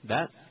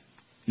 That?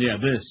 Yeah,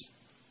 this.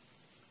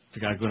 If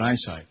you got good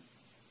eyesight.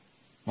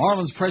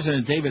 Marlins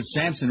president David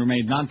Sampson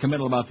remained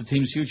non-committal about the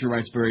team's future,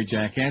 writes Barry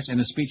Jackass,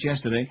 in a speech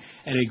yesterday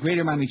at a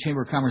Greater Miami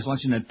Chamber of Commerce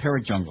luncheon at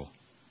Parrot Jungle.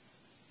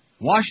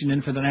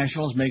 Washington for the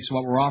Nationals makes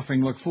what we're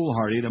offering look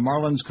foolhardy. The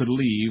Marlins could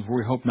leave.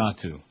 We hope not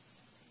to.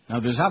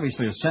 Now, there's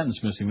obviously a sentence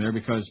missing there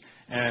because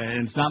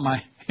it's not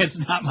my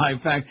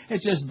fact.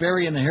 It's just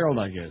Barry in the Herald,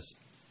 I guess.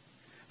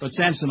 But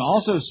Sampson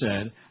also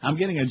said, I'm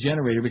getting a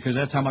generator because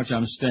that's how much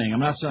I'm staying. I'm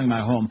not selling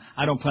my home.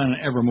 I don't plan on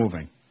ever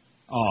moving.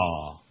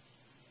 Aw.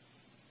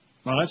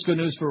 Well, that's good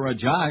news for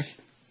Josh.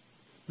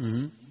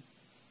 Mm-hmm.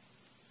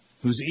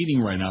 Who's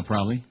eating right now,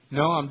 probably.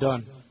 No, I'm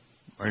done.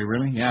 Are you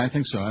really? Yeah, I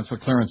think so. That's what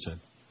Clarence said.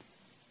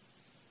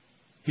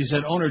 He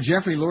said, owner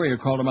Jeffrey Luria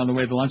called him on the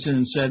way to luncheon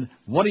and said,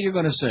 what are you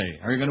going to say?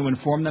 Are you going to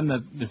inform them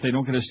that if they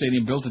don't get a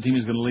stadium built, the team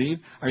is going to leave?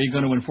 Are you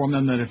going to inform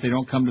them that if they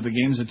don't come to the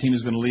games, the team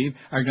is going to leave?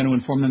 Are you going to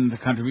inform them that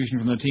the contribution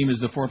from the team is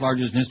the fourth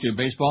largest in history of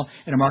baseball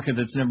in a market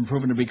that's never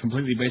proven to be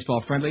completely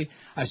baseball friendly?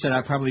 I said,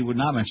 I probably would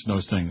not mention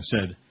those things,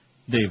 said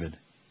David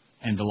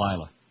and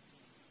Delilah.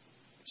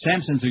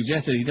 Sampson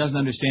suggested he doesn't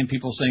understand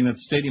people saying that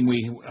the stadium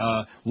we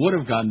would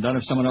have gotten done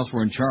if someone else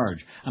were in charge.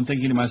 I'm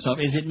thinking to myself,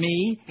 is it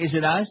me? Is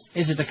it us?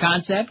 Is it the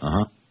concept?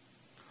 Uh-huh.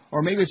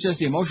 Or maybe it's just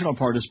the emotional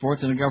part of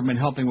sports and the government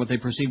helping what they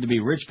perceive to be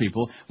rich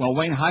people, while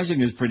Wayne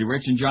Huizinga is pretty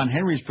rich and John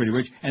Henry's pretty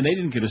rich, and they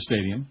didn't get a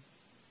stadium.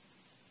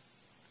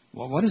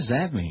 Well, what does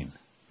that mean?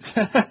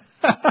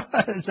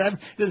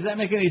 Does that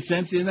make any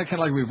sense? Isn't that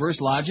kind of like reverse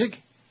logic?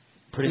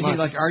 Pretty Is much. he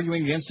like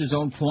arguing against his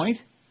own point?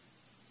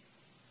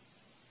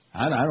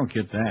 I don't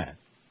get that.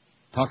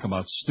 Talk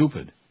about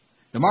stupid.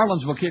 The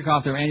Marlins will kick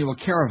off their annual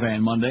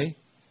caravan Monday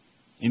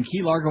in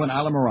Key Largo and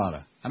Isla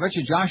Morada. I bet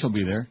you Josh will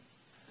be there.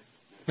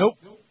 Nope.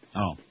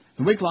 Oh.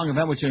 The week-long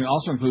event, which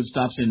also includes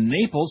stops in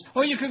Naples.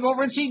 Oh, you could go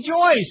over and see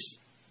Joyce!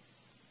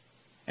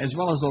 As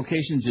well as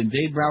locations in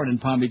Dade, Broward,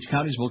 and Palm Beach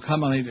counties will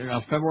come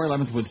on February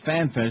 11th with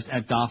Fan Fest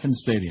at Dolphin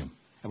Stadium,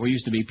 at what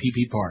used to be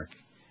PP Park,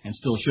 and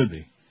still should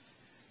be.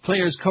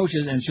 Players,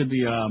 coaches, and should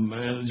be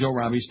Joe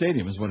Robbie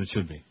Stadium is what it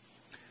should be.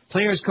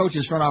 Players,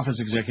 coaches, front office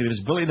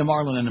executives, Billy the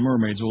Marlin and the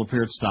Mermaids will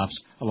appear at stops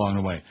along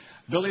the way.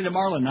 Billy the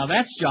Marlin, now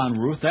that's John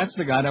Ruth. That's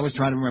the guy that I was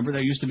trying to remember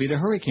that used to be the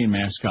Hurricane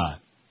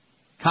mascot.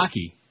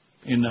 Cocky,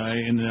 in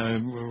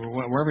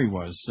wherever he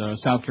was,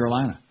 South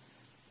Carolina.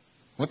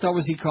 What the hell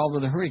was he called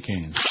with the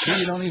Hurricanes?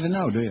 You don't even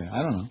know, do you?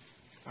 I don't know.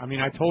 I mean,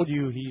 I told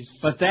you he's...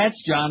 But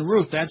that's John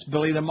Ruth. That's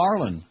Billy the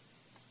Marlin.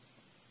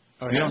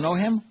 Oh, You don't know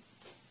him?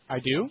 I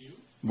do?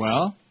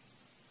 Well,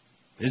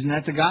 isn't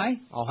that the guy?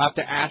 I'll have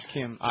to ask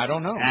him. I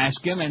don't know.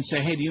 Ask him and say,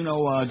 hey, do you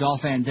know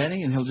Dolph Van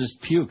Denny? And he'll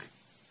just puke.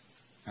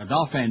 Now,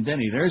 Dolph Van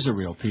Denny, there's a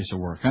real piece of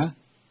work, huh?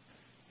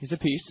 He's a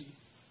piece.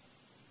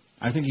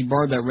 I think he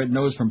borrowed that red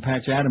nose from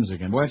Patch Adams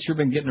again. Boy, it's sure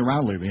been getting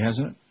around lately,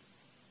 hasn't it?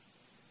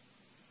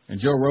 And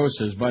Joe Rose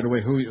says, by the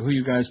way, who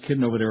you guys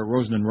kidding over there at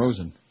Rosen and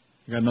Rosen?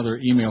 I got another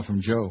email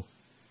from Joe.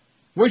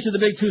 Which of the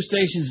big two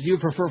stations do you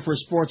prefer for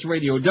sports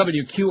radio?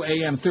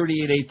 WQAM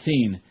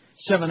 3818.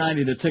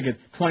 $7.90 the ticket,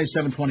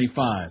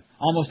 $27.25.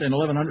 Almost an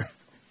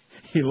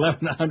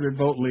 1,100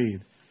 vote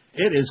lead.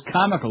 It is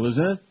comical,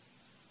 isn't it?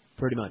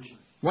 Pretty much.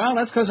 Well,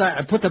 that's because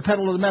I put the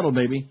pedal to the metal,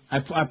 baby.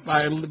 I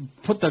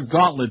put the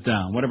gauntlet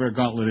down, whatever a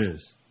gauntlet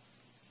is.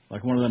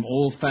 Like one of them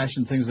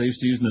old-fashioned things they used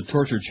to use in the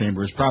torture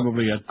chamber. Is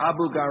probably a...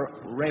 Abu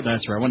Ghraib.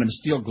 That's right. One of them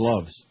steel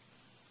gloves.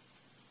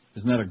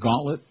 Isn't that a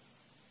gauntlet?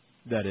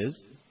 That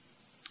is.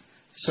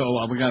 So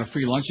we got a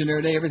free lunch in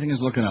there today. Everything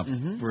is looking up.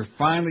 Mm-hmm. We're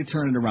finally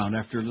turning around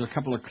after a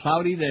couple of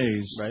cloudy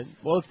days. Right.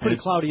 Well, it's pretty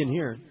cloudy in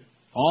here.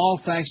 All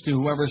thanks to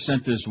whoever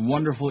sent this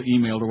wonderful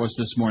email to us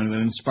this morning that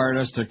inspired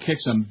us to kick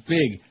some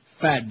big,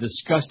 fat,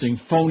 disgusting,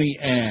 phony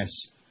ass.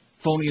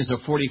 Phony is a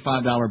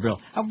 $45 bill.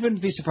 I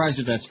wouldn't be surprised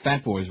if that's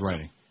Fat Boy's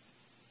writing.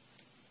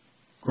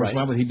 Of course,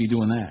 why would he be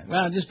doing that?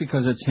 Well, just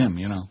because it's him,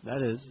 you know.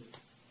 That is.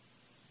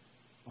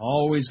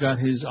 Always got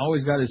his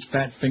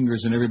fat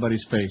fingers in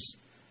everybody's face.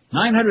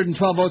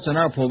 912 votes on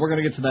our poll. We're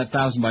going to get to that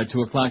 1,000 by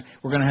 2 o'clock.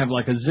 We're going to have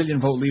like a zillion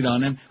vote lead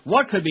on them.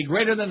 What could be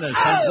greater than this?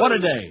 Oh! What a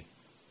day.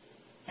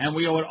 And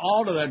we owe it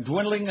all to that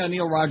dwindling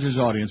Neil Rogers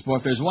audience. Boy,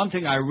 if there's one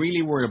thing I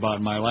really worry about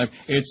in my life,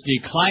 it's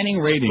declining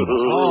ratings.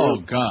 Oh,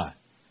 God.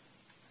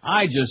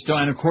 I just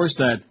don't. And, of course,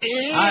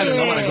 I don't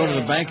know, when I go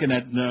to the bank and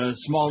that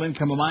small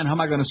income of mine, how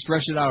am I going to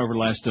stretch it out over the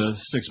last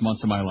 6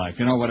 months of my life?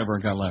 You know, whatever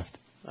I got left.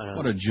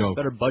 What a joke.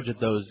 Better budget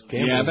those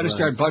gambles. Yeah, I better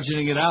start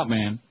budgeting it out,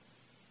 man.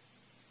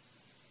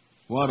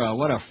 What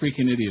a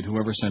freaking idiot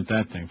whoever sent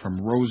that thing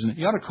from Rosen.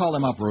 You ought to call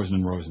them up, Rosen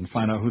and Rosen,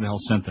 find out who the hell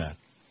sent that.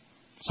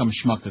 Some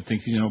schmuck that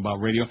thinks you know about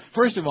radio.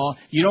 First of all,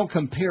 you don't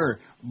compare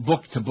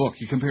book to book.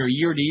 You compare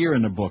year to year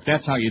in the book.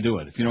 That's how you do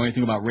it. If you know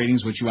anything about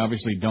ratings, which you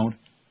obviously don't.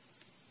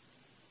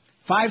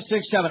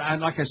 567.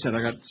 Like I said,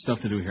 I got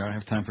stuff to do here. I don't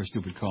have time for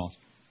stupid calls.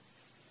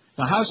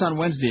 The House on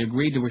Wednesday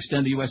agreed to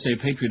extend the USA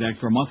Patriot Act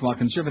for a month while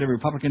conservative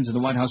Republicans in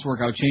the White House work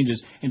out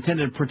changes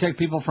intended to protect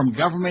people from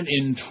government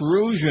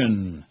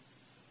intrusion.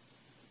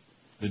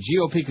 The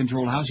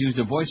GOP-controlled House used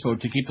a voice vote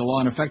to keep the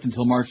law in effect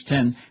until March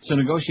 10, so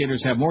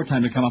negotiators have more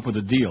time to come up with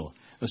a deal.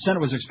 The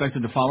Senate was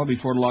expected to follow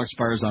before the law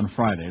expires on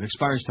Friday. It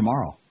expires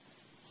tomorrow.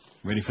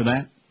 Ready for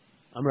that?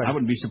 I'm ready. I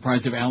wouldn't be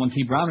surprised if Alan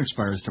T. Brown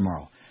expires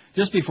tomorrow.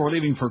 Just before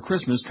leaving for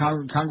Christmas,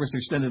 Congress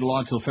extended the law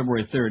until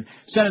February 3rd.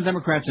 Senate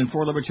Democrats and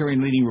 4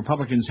 Libertarian-leaning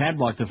Republicans had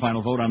blocked the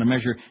final vote on a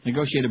measure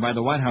negotiated by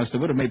the White House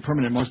that would have made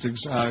permanent most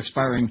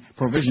expiring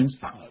provisions.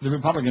 The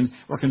Republicans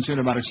were concerned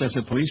about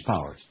excessive police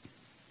powers.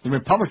 The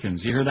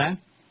Republicans, you hear that?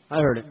 I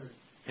heard it.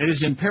 It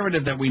is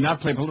imperative that we not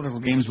play political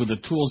games with the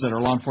tools that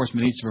our law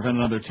enforcement needs to prevent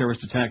another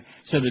terrorist attack,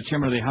 said the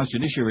chairman of the House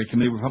Judiciary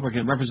Committee,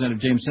 Republican Representative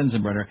James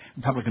Sensenbrenner,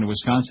 Republican of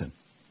Wisconsin.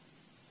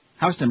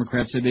 House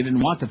Democrats said they didn't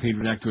want the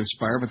Patriot Act to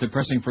expire, but they're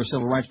pressing for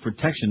civil rights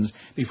protections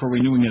before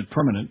renewing it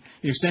permanent.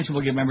 The extension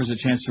will give members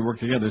a chance to work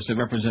together, said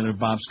Representative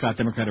Bob Scott,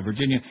 Democrat of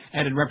Virginia,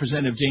 added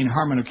Representative Jane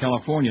Harman of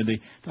California, the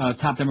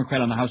top Democrat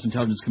on the House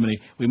Intelligence Committee.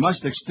 We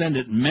must extend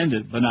it, mend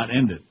it, but not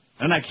end it.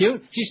 Isn't that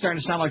cute? She's starting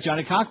to sound like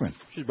Johnny Cochran.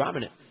 She's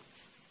robbing it.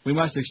 We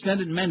must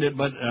extend it, mend it,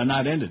 but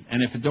not end it.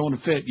 And if it don't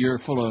fit, you're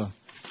full of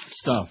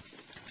stuff.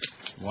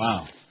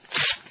 Wow.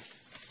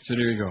 So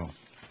there you go.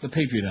 The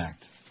Patriot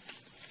Act.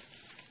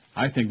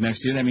 I think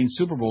next year that means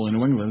Super Bowl in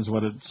New England is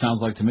what it sounds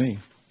like to me.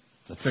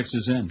 The fix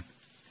is in.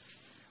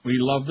 We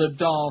love the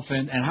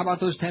Dolphins. And how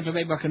about those Tampa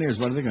Bay Buccaneers?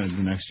 What are they going to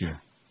do next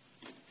year?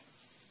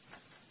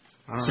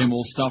 Same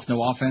old stuff,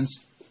 no offense?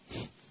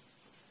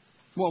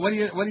 Well, what are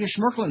you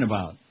schmirkling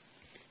about?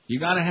 You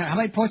got to have... How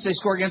many points did they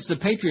score against the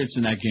Patriots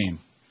in that game?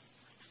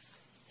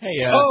 Hey,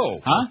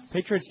 huh?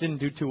 Patriots didn't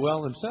do too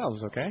well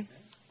themselves, okay?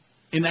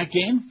 In that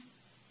game?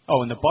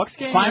 Oh, in the Bucs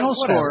game? Final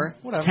Yeah, score,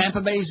 whatever.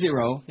 Tampa Bay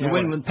 0, New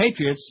England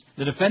Patriots,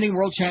 the defending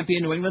world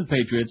champion New England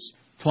Patriots,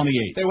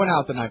 28. They went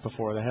out the night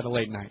before. They had a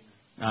late night.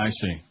 I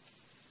see.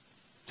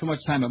 Too much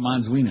time at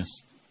Mons Venus.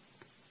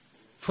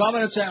 12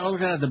 minutes out,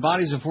 look at it, the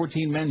bodies of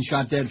 14 men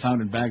shot dead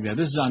found in Baghdad.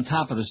 This is on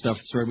top of the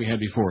story we had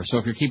before, so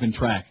if you're keeping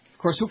track. Of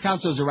course, who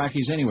counts those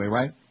Iraqis anyway,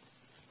 right?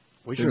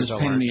 They're just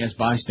pain in the ass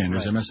bystanders.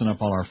 Right. They're messing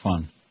up all our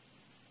fun.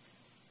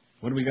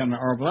 What do we got in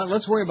our poll?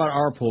 Let's worry about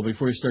our poll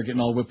before you start getting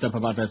all whipped up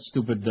about that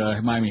stupid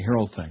Miami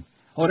Herald thing.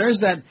 Oh,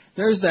 there's that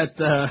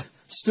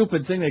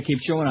stupid thing they keep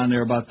showing on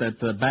there about that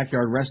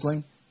backyard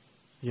wrestling.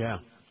 Yeah.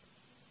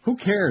 Who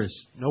cares?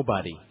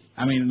 Nobody.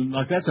 I mean,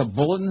 like that's a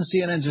bulletin.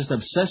 CNN's just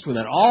obsessed with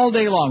that. All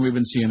day long we've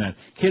been seeing that.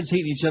 Kids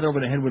hitting each other over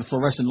the head with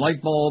fluorescent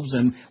light bulbs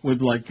and with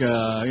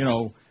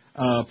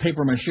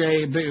paper mache.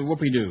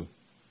 Whoopie-doo.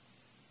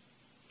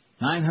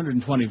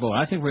 920 votes.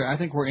 I think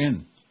we're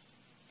in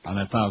on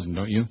that 1,000,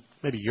 don't you?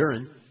 Maybe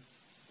urine.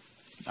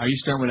 Are you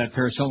starting with that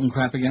Paris Hilton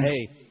crap again?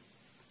 Hey.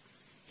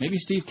 Maybe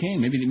Steve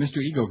Kane. Maybe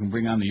Mr. Ego can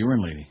bring on the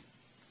urine lady.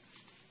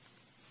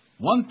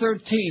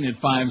 113 at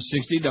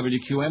 560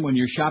 WQM. When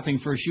you're shopping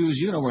for shoes,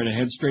 you know where to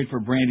head. Straight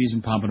for Brandy's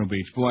in Pompano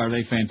Beach. Boy, are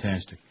they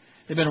fantastic.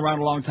 They've been around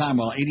a long time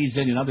while ADZ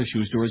and other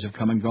shoe stores have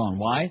come and gone.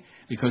 Why?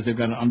 Because they've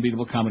got an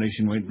unbeatable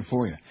combination waiting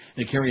for you.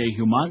 They carry a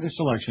humongous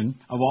selection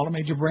of all the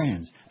major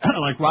brands,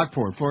 like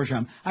Rockport,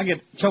 Florsheim. I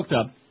get choked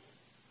up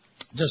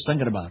just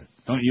thinking about it.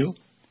 Don't you?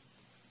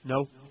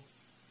 No.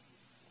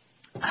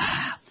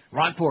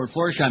 Rockport,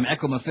 Florsheim,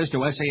 Echo, Mephisto,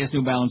 SAS,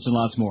 New Balance, and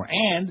lots more.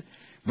 And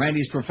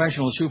Brandy's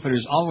professional shoe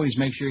fitters always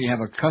make sure you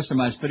have a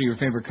customized fit of your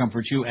favorite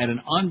comfort shoe at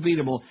an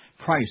unbeatable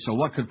price. So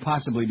what could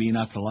possibly be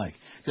not to like?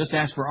 Just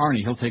ask for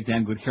Arnie. He'll take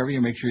damn good care of you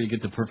and make sure you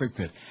get the perfect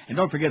fit. And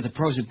don't forget the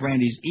pros at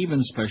Brandy's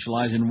even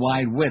specialize in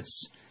wide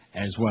widths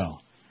as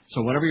well.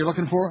 So whatever you're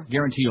looking for,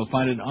 guarantee you'll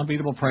find it at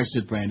unbeatable prices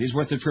at Brandy's.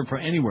 Worth the trip for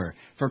anywhere.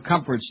 For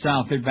comfort,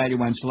 style, fit,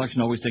 value, and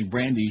selection, always think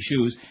Brandy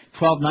shoes.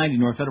 1290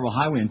 North Federal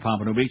Highway in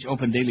Pompano Beach.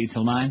 Open daily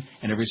till 9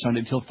 and every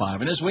Sunday till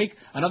 5. And this week,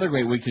 another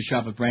great week to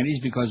shop at Brandy's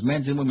because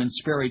men's and women's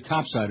Sperry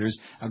topsiders,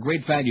 a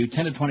great value,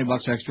 10 to 20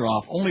 bucks extra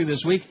off. Only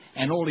this week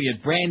and only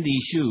at Brandy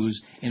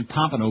Shoes in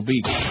Pompano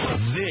Beach.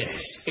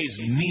 This is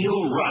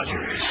Neil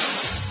Rogers.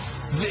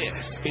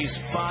 This is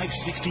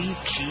 560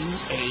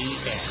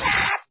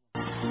 QAM.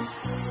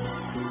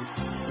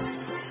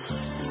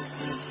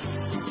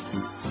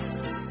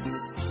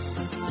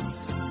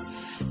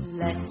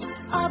 Let's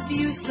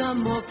abuse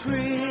some more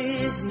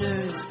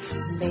prisoners,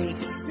 make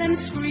them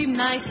scream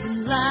nice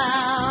and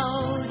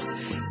loud.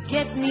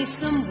 Get me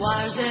some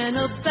wires and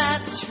a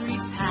battery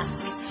pack.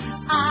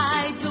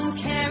 I don't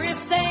care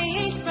if they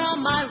ain't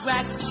from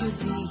Iraq. Should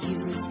be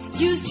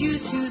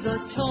used to the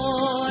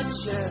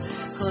torture,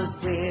 'cause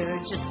we're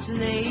just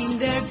playing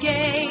their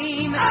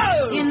game.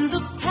 Oh! In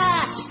the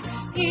past,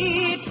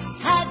 it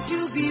had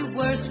to be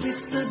worse with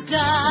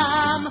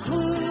Saddam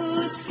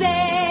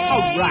Hussein.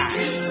 All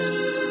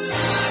right.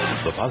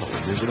 The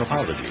following is an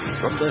apology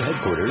from the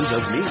headquarters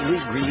of Measly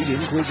Greed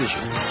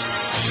Inquisition.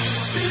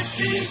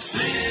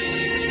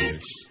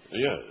 56!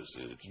 Yes,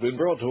 it's been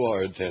brought to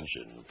our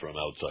attention from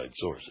outside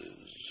sources,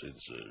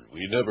 since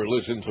we never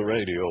listen to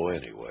radio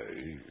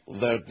anyway,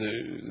 that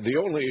the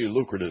only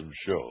lucrative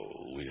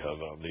show we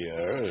have on the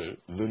air,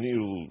 the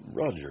Neil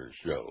Rogers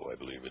Show, I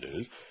believe it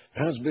is,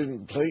 has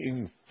been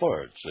playing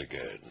farts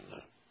again.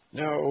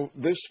 Now,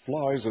 this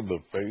flies in the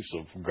face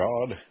of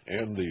God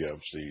and the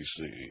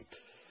FCC.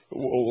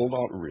 Well,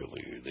 not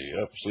really, the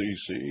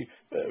FCC,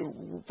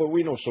 but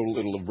we know so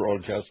little of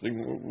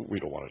broadcasting, we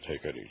don't want to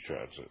take any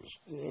chances.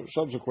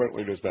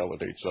 Subsequently, this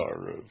validates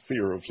our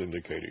fear of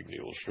syndicating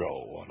Neil's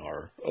show on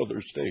our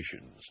other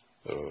stations.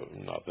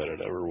 Not that it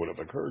ever would have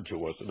occurred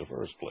to us in the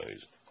first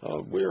place.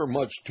 We're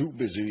much too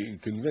busy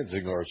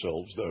convincing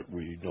ourselves that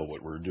we know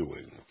what we're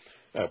doing.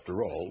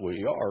 After all,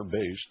 we are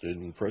based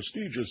in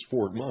prestigious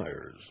Fort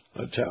Myers,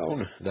 a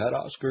town that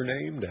Oscar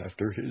named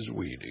after his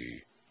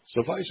weenie.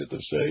 Suffice it to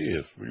say,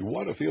 if you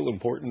want to feel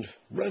important,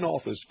 rent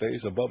office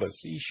space above a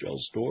seashell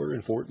store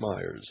in Fort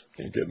Myers.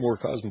 Can't get more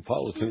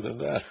cosmopolitan than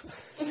that.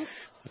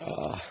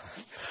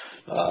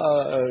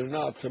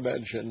 Not to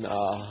mention,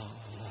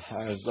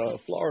 as a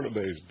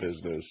Florida-based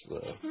business,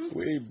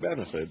 we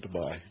benefit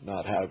by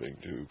not having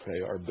to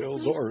pay our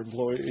bills or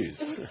employees.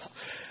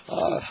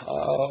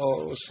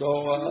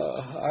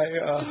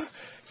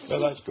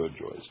 That's good,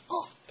 Joyce.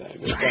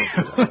 Thank you.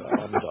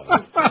 I'm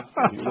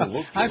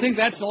done. I think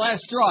that's the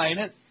last straw, ain't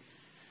it?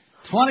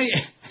 20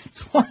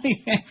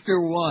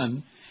 after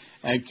 1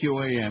 at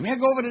QAM. Yeah,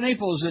 go over to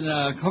Naples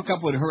and hook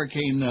up with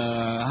Hurricane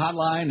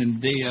Hotline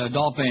and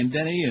Dolph Van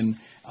Denny and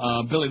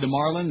Billy the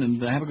Marlin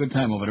and have a good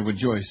time over there with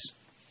Joyce.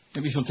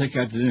 Maybe she'll take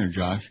you out to dinner,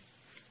 Josh.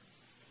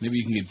 Maybe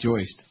you can get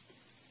joiced.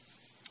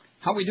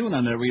 How are we doing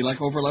on that? Are we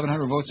like over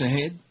 1,100 votes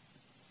ahead?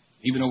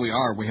 Even though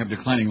we have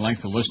declining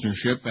length of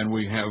listenership, and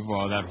we have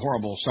that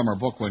horrible summer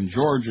book when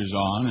George is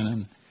on, and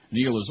then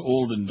Neil is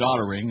old and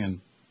doddering,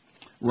 and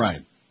right.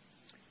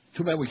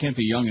 Too bad we can't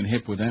be young and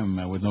hip with them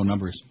with no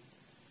numbers.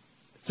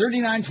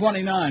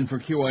 39.29 for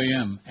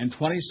QAM and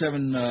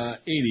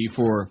 27.80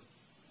 for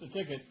the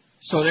ticket.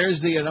 So there's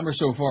the number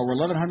so far. We're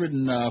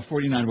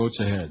 1,149 votes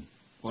ahead.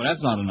 Well,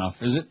 that's not enough,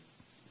 is it?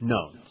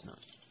 No, it's not.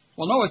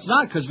 Well, no, it's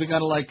not, because we got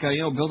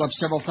to build up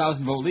several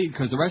thousand vote lead,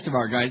 because the rest of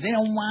our guys they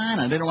don't want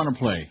to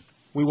play.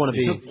 We want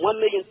to be 1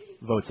 million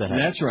votes ahead.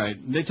 That's right.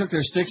 They took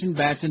their sticks and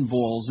bats and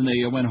balls and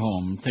they went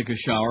home, take a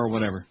shower or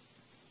whatever.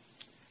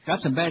 Got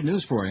some bad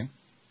news for you.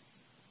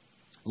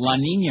 La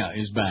Nina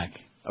is back.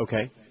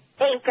 Okay.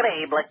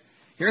 Incredible.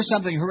 Here's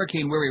something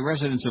hurricane-weary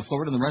residents of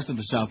Florida and the rest of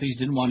the Southeast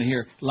didn't want to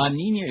hear. La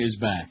Nina is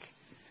back.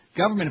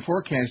 Government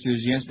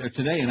forecasters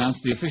today announced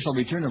the official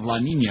return of La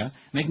Nina,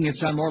 making it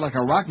sound more like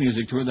a rock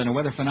music tour than a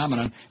weather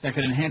phenomenon that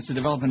could enhance the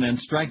development and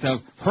strength of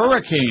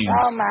hurricanes.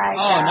 Oh, my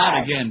God. Oh,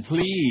 not again,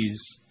 please.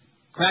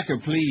 Cracker,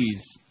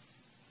 please.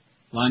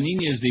 La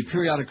Nina is the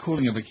periodic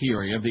cooling of a key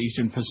area of the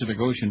eastern Pacific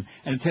Ocean,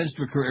 and it tends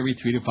to occur every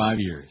 3 to 5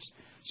 years.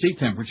 Sea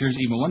temperatures,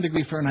 even 1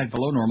 degree Fahrenheit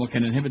below normal,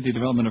 can inhibit the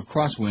development of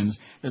crosswinds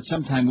that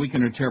sometimes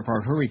weaken or tear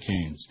apart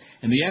hurricanes.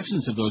 In the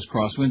absence of those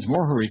crosswinds,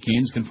 more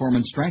hurricanes can form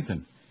and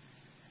strengthen.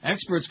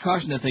 Experts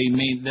caution that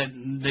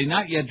they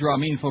not yet draw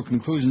meaningful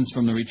conclusions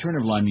from the return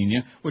of La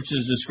Nina, which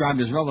is described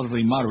as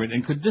relatively moderate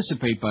and could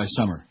dissipate by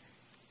summer.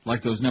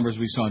 Like those numbers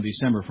we saw in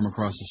December from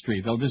across the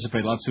street. They'll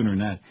dissipate a lot sooner than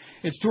that.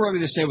 It's too early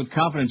to say with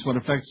confidence what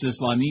effects this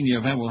La Nina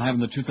event will have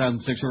in the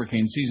 2006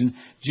 hurricane season.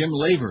 Jim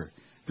Laver,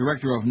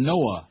 director of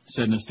NOAA,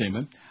 said in a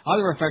statement.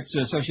 Other effects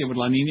associated with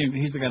La Nina,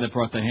 he's the guy that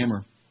brought the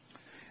hammer.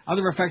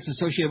 Other effects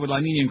associated with La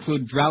Nina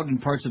include drought in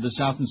parts of the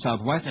south and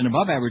southwest and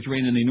above-average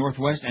rain in the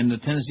northwest and the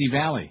Tennessee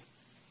Valley.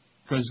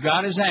 Because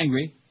God is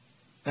angry.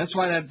 That's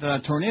why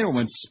that tornado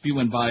went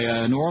spewing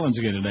by New Orleans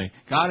again today.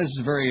 God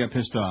is very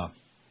pissed off.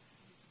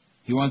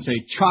 He wants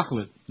a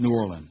chocolate New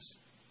Orleans.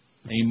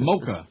 A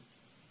mocha.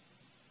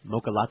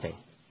 Mocha latte.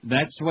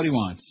 That's what he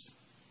wants.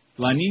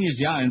 La Nina's,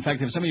 yeah. In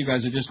fact, if some of you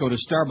guys would just go to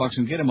Starbucks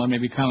and get him one,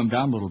 maybe calm him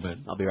down a little bit.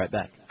 I'll be right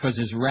back. Because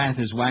his wrath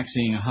is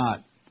waxing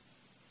hot.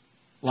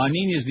 La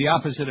Nina is the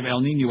opposite of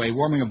El Nino, a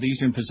warming of the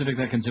eastern Pacific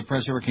that can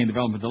suppress hurricane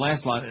development. The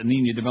last La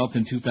Nina developed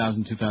in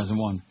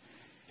 2000-2001.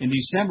 In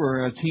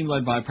December, a team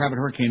led by private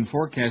hurricane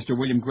forecaster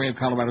William Gray of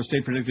Colorado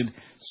State predicted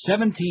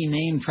 17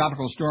 named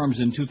tropical storms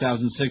in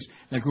 2006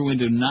 that grew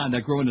into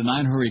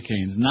 9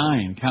 hurricanes.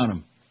 9, count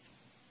them.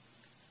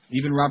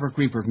 Even Robert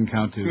Creeper can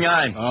count 2.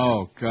 9.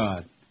 Oh,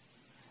 God.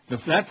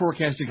 That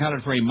forecast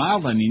accounted for a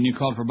mild La Nina,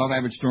 called for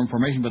above-average storm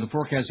formation, but the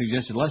forecast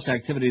suggested less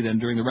activity than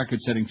during the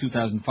record-setting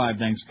 2005,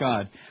 thanks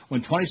God,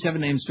 when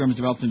 27 named storms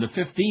developed into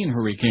 15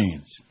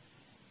 hurricanes.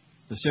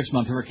 The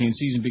 6-month hurricane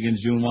season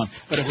begins June 1.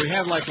 But if we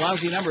have,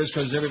 lousy numbers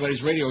because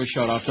everybody's radio is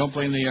shut off, don't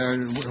blame the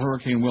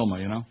Hurricane Wilma,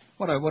 you know?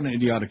 What an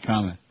idiotic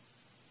comment.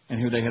 And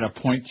here they had a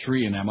 0.3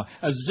 in Emma.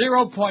 A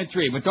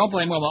 0.3, but don't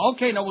blame Wilma.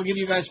 Okay, no, we'll give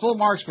you guys full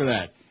marks for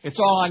that. It's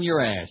all on your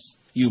ass,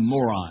 you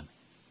moron.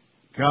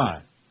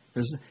 God.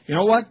 You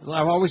know what?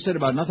 I've always said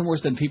about nothing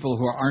worse than people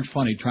who aren't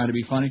funny trying to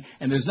be funny,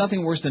 and there's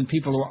nothing worse than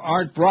people who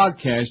aren't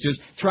broadcasters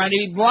trying to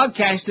be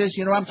broadcasters.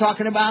 You know what I'm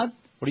talking about?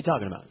 What are you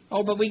talking about?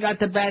 Oh, but we got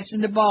the bats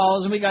and the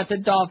balls, and we got the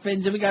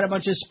dolphins, and we got a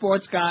bunch of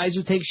sports guys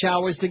who take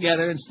showers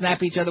together and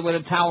snap each other with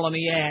a towel on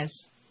the ass.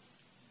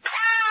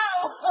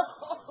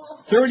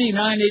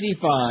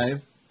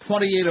 39.85,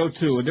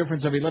 28.02, a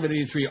difference of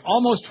 11.83,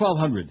 almost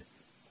 1,200.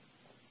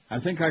 I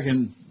think I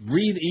can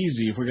breathe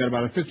easy if we got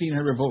about a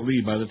 1,500 vote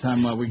lead by the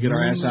time we get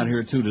our ass out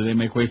here, too. Do they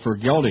make way for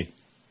Geldy?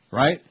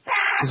 Right?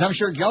 Because I'm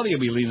sure Geldy will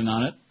be leaning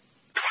on it.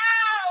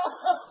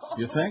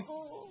 You think?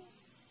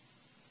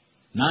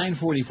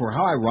 9:44.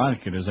 How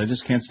ironic it is. I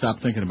just can't stop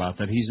thinking about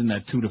that. He's in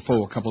that 2 to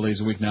 4 a couple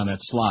days a week now in that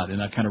slot, in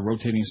that kind of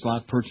rotating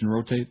slot, perch and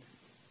rotate.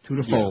 2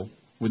 to 4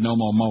 with no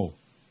more mo.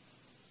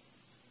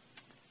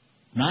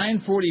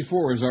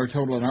 944 is our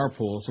total in our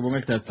pool, so we'll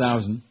make that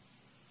 1,000.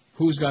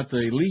 Who's got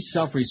the least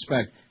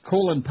self-respect?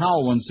 Colin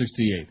Powell,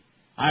 168.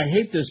 I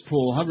hate this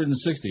pool,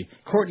 160.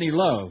 Courtney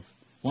Love,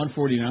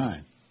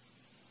 149.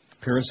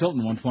 Paris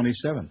Hilton,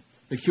 127.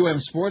 The QM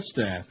sports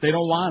staff, they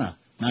don't wanna,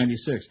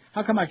 96.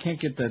 How come I can't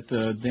get that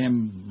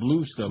damn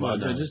blue stuff? Well,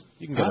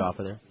 you can get it off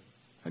of there.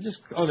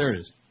 There it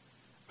is.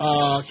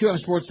 QM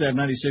sports staff,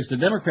 96. The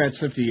Democrats,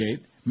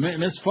 58.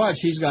 Miss Fudge,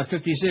 she's got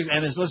 56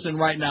 and is listening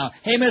right now.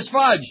 Hey, Miss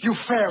Fudge! You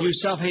fairy! You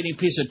self-hating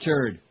piece of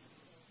turd.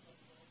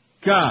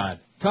 God,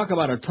 talk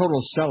about a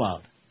total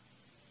sellout.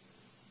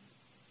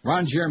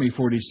 Ron Jeremy,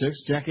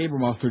 46. Jack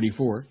Abramoff,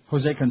 34.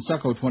 Jose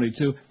Canseco,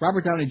 22.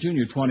 Robert Downey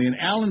Jr., 20. And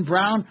Alan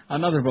Brown,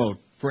 another vote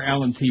for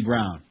Alan T.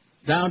 Brown.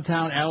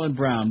 Downtown Alan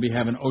Brown, we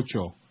have an 8.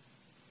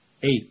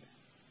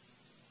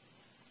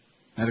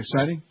 That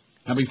exciting?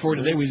 Now, before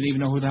today, we didn't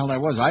even know who the hell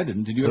that was. I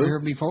didn't. Did you ever hear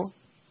him before?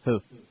 Who?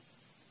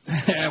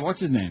 What's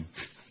his name?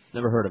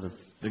 Never heard of him.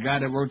 The guy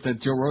that wrote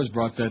that Joe Rose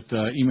brought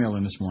that email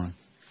in this morning.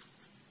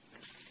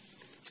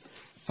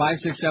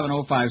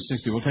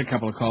 5670560. We'll take a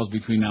couple of calls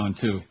between now and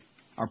 2.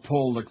 The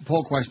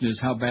poll question is,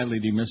 how badly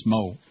do you miss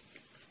Mo?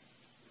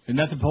 Isn't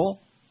that the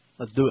poll?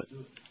 Let's do it.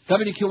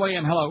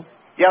 WQAM, hello.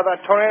 Yeah,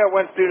 that tornado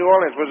went through New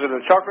Orleans. Was it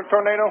a chocolate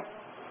tornado?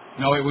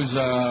 No, it was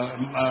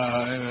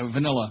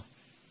vanilla.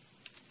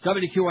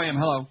 WQAM,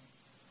 hello.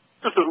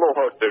 This is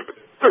Mohawk David.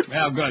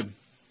 Yeah, good.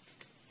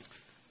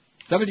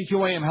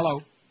 WQAM,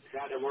 hello.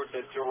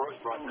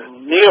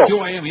 Neil.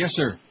 QAM, yes,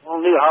 sir. Oh,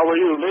 Neil, how are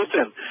you?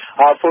 Listen,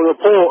 for the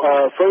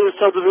poll, further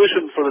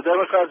subdivision for the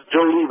Democrats,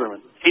 Joe Lieberman.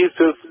 He's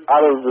just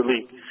out of the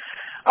league.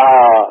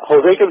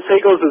 Jose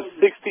Canseco's is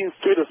 16th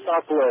Street of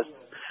Southwest.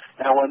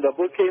 And when the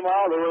book came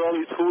out, there were all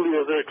these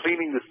Julios there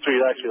cleaning the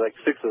street, actually, like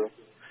 6 of them,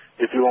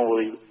 if you won't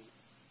believe it.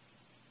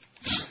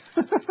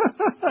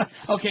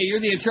 Okay, you're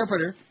the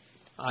interpreter.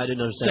 I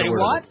didn't understand. Say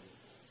what?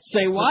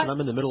 Say what? Listen,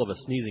 I'm in the middle of a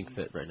sneezing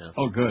fit right now.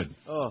 Oh, good.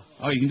 Oh,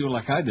 you can do it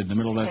like I did in the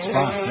middle of that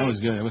spot. That was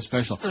good. That was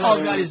special.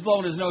 Oh, God, he's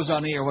blowing his nose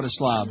on the air. What a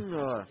slob.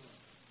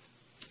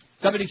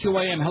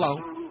 WQAM,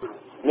 hello.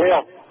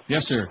 Neil.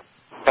 Yes, sir.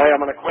 Hey,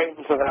 I'm an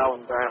acquaintance of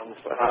Alan Brown's.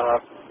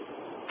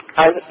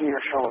 I listen to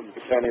your show, I'm a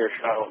fan of your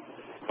show.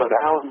 But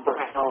Alan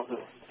Brown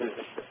is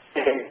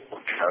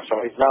so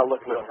he's not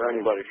looking over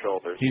anybody's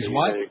shoulders. He's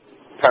what? A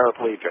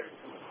paraplegic.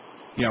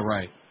 Yeah,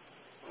 right.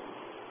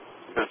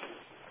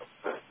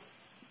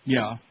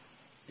 Yeah.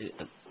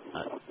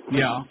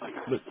 Yeah.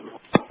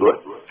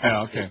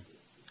 Yeah, okay.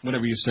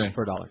 Whatever you say.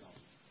 For $1.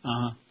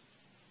 Uh-huh.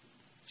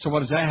 So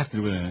what does that have to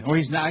do with it? Oh,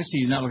 he's not, I see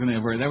he's not looking at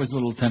it. That was a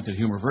little attempted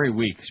humor. Very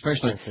weak.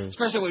 Especially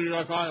when you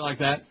look on it like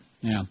that.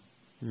 Yeah.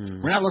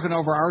 We're not looking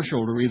over our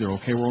shoulder either,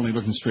 okay? We're only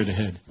looking straight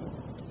ahead.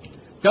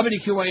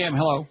 WQAM,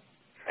 hello.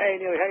 Hey,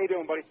 Neil, how you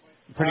doing, buddy?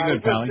 Pretty good,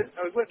 Pally.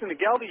 I was listening to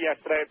Geldy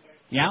yesterday.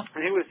 Yeah?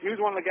 And he was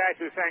one of the guys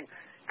who was saying,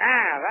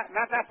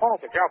 that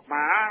politics joke, man.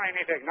 I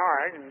need to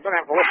ignore it. You don't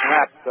have to listen to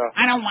that stuff.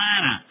 I don't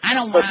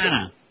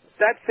wanna.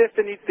 That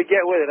sister needs to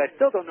get with it. I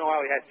still don't know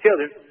how he has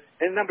children.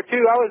 And number 2,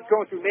 I was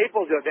going through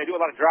Naples the other day. I do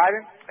a lot of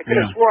driving. I could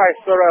have swore I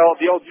saw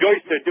the old Joyce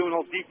there doing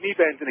old deep knee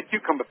bends in a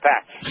cucumber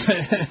patch.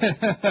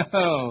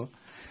 Oh,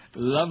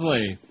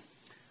 lovely.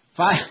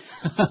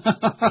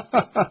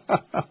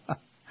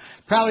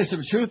 Probably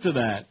some truth to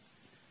that.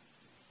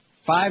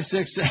 5,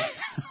 6, 7.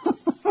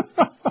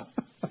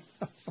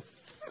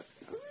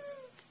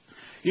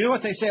 You know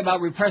what they say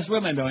about repressed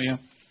women, don't you?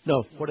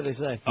 No. What do they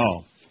say?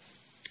 Oh.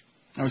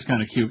 That was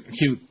kind of cute.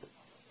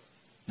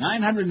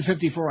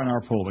 954 on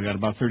our poll. We got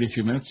about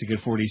 33 minutes to get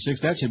 46.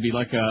 That should be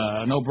like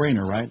a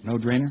no-brainer, right?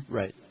 No-drainer?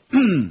 Right.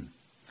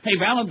 Hey,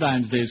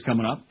 Valentine's Day is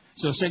coming up.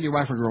 So send your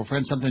wife or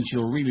girlfriend something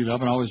she'll really love,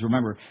 and always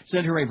remember,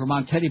 send her a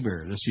Vermont teddy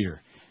bear this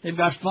year. They've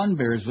got fun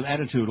bears with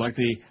attitude like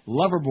the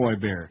Lover Boy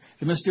bear,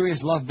 the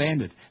Mysterious Love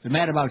Bandit, the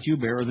Mad About You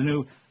bear, or the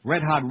new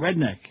Red Hot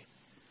Redneck.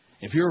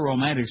 If you're a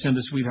romantic, send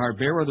the Sweetheart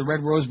Bear or the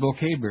Red Rose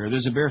Bouquet Bear.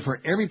 There's a bear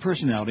for every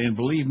personality, and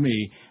believe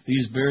me,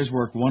 these bears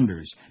work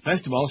wonders.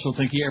 Best of all, she'll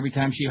thank you every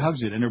time she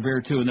hugs it, and her bear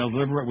too, and they'll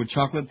deliver it with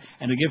chocolate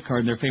and a gift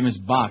card in their famous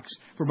box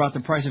for about the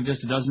price of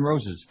just a dozen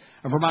roses.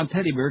 A Vermont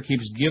teddy bear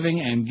keeps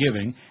giving and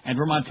giving, and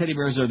Vermont teddy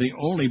bears are the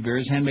only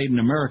bears handmade in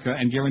America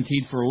and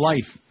guaranteed for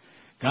life.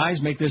 Guys,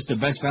 make this the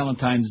best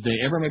Valentine's Day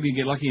ever. Maybe you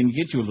get lucky and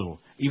get you a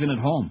little, even at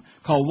home.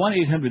 Call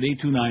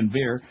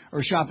 1-800-829-BEAR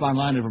or shop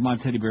online at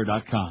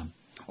VermontTeddyBear.com.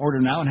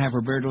 Order now and have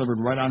her bear delivered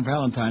right on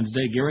Valentine's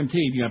Day,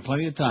 guaranteed. You got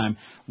plenty of time.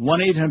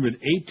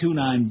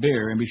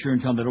 1-800-829-BEAR, and be sure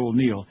and tell that old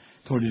Neil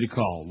told you to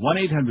call.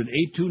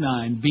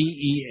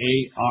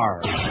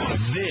 1-800-829-BEAR.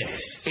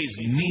 This is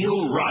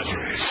Neil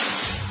Rogers.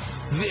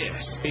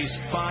 This is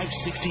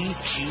 560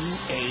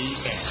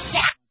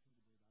 QAM.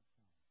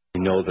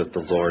 We know that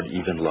the Lord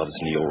even loves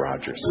Neil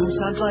Rogers.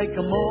 Sounds like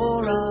a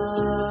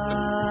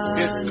moron.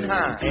 It's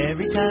time.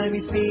 Every time he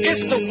speaks,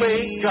 it's the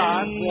way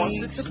God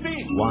wants it to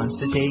be. Wants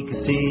to take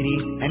a city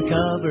and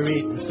cover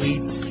it in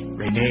sweets.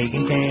 Ray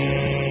Nagin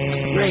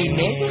can. Ray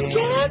Nagin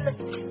can?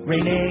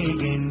 Ray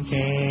Nagin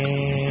can.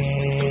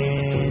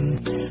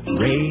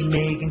 Ray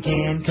Nagin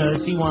can,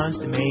 'cause he wants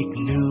to make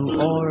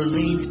New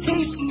Orleans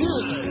taste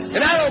good.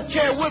 And I don't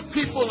care what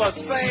people are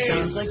saying.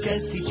 Sounds like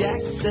Jesse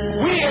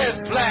Jackson. We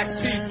as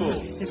black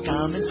people. His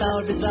comments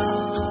are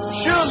bizarre.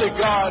 Surely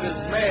God is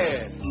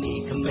mad.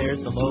 He compares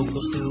the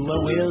locals to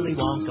a Willy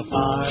Wonka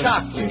bar.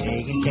 Chocolate.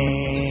 Ray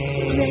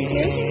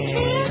Nagin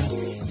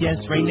can.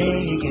 Yes, Ray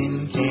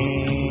Nagin can.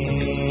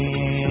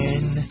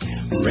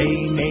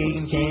 Ray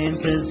Nagin can,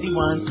 'cause he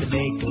wants to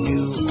make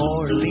New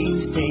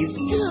Orleans taste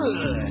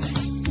good.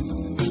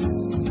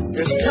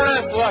 It's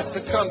time for us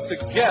to come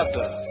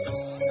together.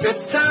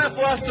 It's time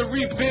for us to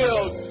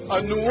rebuild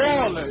a New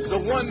Orleans, the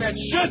one that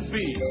should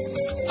be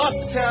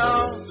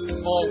uptown,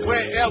 or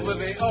wherever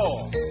they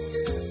are.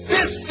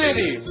 This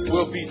city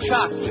will be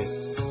chocolate,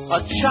 a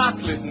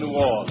chocolate New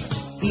Orleans.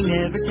 He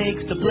never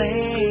takes the blame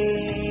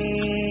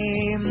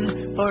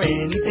for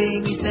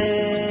anything he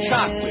says.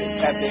 Chocolate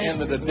at the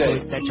end of the day.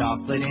 Put that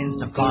chocolate in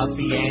some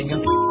coffee and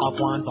you're off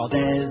Juan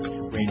Valdez.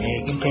 Ray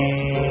Nagin can.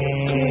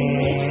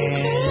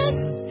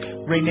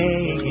 Ray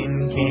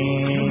Nagin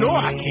can. You know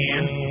I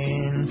can.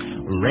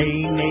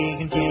 Ray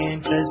Nagin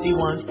can, 'cause he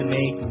wants to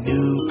make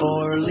New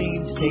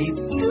Orleans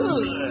taste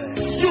good.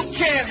 You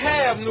can't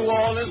have New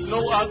Orleans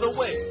no other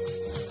way.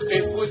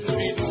 It wouldn't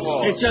be New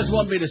Orleans. It just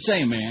won't be the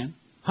same, man.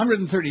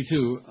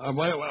 132.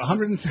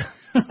 130.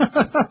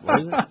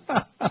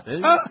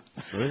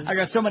 I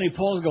got so many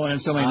polls going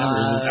and so many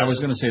numbers. I was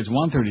going to say it's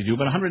 132,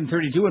 but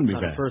 132 wouldn't be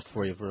bad. First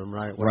for you from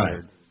right.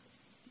 Right.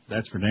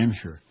 That's for damn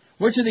sure.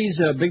 Which of these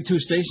big two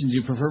stations do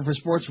you prefer for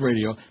sports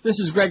radio? This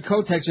is Greg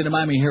Kotex of the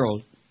Miami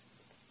Herald.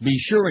 Be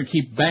sure and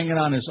keep banging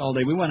on us all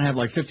day. We want to have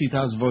like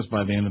 50,000 votes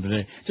by the end of the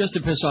day, just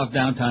to piss off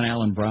downtown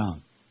Alan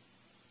Brown.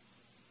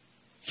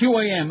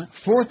 QAM,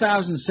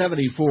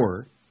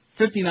 4,074,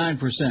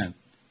 59%.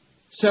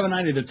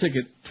 790 the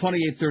ticket,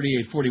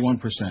 2838,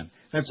 41%.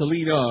 That's a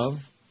lead of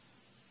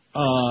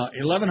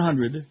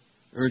 1,100,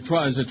 or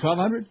is it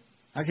 1,200?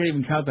 I can't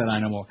even count that I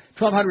no more.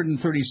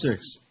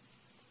 1,236.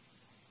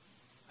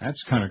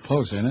 That's kind of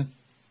close, isn't it?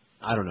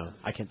 I don't know.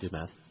 I can't do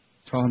math.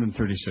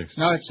 1,236.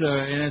 No,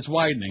 and it's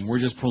widening. We're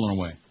just pulling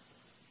away.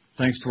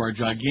 Thanks to our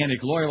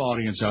gigantic loyal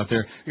audience out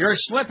there. You're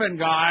slipping,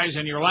 guys,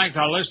 and your length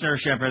of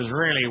listenership is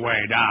really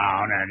way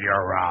down, and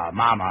your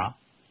mama.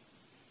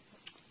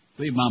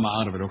 Leave Mama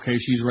out of it, okay?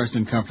 She's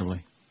resting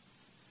comfortably.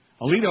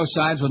 Alito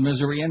sides with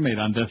Missouri inmate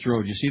on death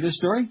row. Did you see this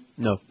story?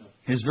 No.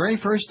 His very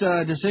first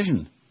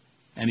decision,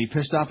 and he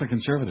pissed off the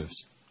conservatives.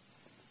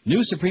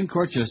 New Supreme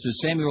Court Justice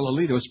Samuel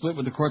Alito split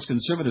with the court's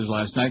conservatives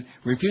last night,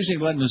 refusing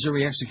to let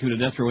Missouri execute a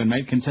death row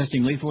inmate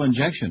contesting lethal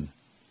injection.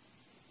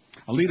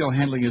 Alito,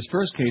 handling his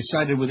first case,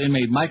 sided with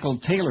inmate Michael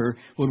Taylor,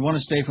 who would want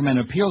to stay from an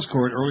appeals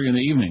court earlier in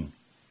the evening.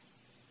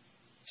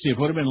 See, if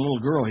it would have been a little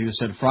girl, he would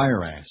have said fry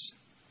her ass.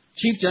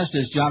 Chief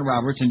Justice John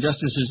Roberts and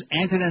Justices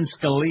Antonin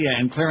Scalia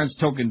and Clarence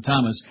Token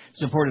Thomas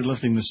supported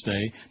lifting the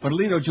stay, but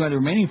Alito joined the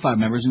remaining 5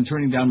 members in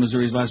turning down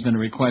Missouri's last-minute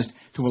request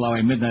to allow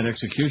a midnight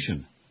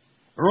execution.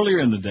 Earlier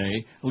in the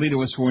day, Alito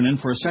was sworn in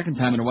for a second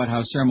time in a White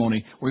House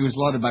ceremony where he was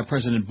lauded by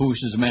President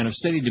Bush as a man of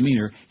steady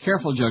demeanor,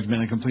 careful judgment,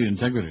 and complete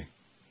integrity.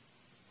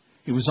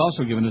 He was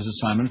also given his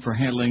assignment for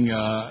handling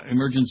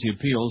emergency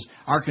appeals,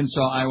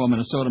 Arkansas, Iowa,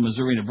 Minnesota,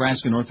 Missouri,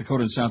 Nebraska, North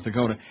Dakota, and South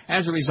Dakota.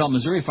 As a result,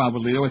 Missouri filed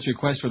with Alito its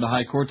request for the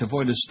High Court to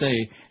void a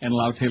stay and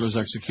allow Taylor's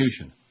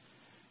execution.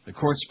 The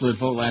court's split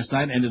vote last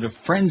night ended a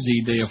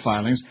frenzied day of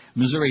filings.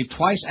 Missouri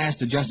twice asked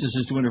the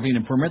justices to intervene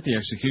and permit the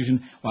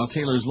execution, while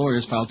Taylor's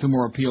lawyers filed 2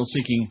 more appeals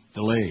seeking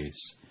delays.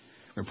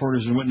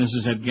 Reporters and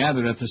witnesses had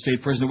gathered at the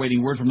state prison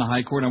awaiting word from the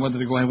High Court on whether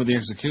to go ahead with the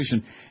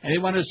execution, and they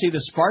wanted to see the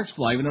sparks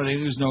fly, even though they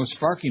use no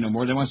sparking no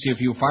more. They want to see a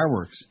few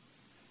fireworks.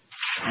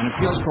 An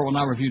appeals court will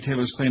now review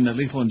Taylor's claim that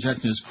lethal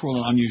injection is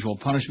cruel and unusual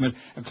punishment,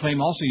 a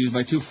claim also used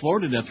by 2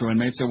 Florida death row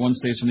inmates that won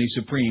stays from the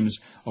Supremes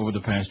over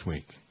the past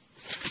week.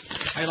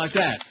 How you like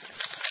that?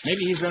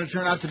 Maybe he's going to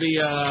turn out to be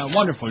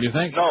wonderful, you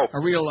think? No. A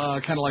real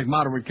kind of like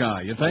moderate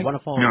guy, you think?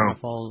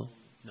 Wonderful.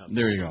 No.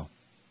 There you go.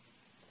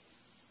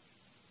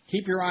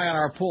 Keep your eye on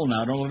our poll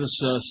now. Don't let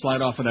us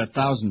slide off of that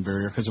 1,000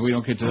 barrier, because if we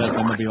don't get to that,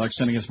 then they'll be like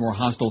sending us more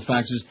hostile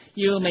faxes.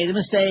 You made a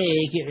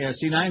mistake. Yeah,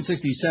 see,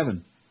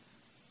 967.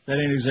 That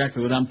ain't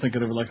exactly what I'm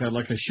thinking of,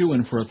 like a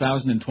shoo-in for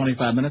 1,000 in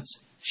 25 minutes.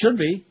 Should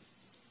be,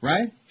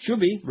 right?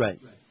 Should be. Right.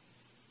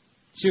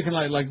 So you can,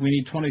 like we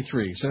need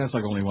 23, so that's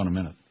like only 1 a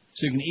minute.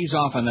 So you can ease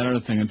off on that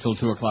other thing until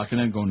 2 o'clock and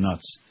then go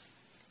nuts.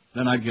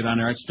 Then I'd get on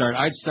there. I'd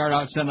start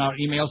out sending out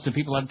emails to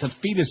people, to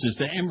fetuses,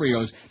 to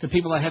embryos, to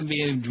people that haven't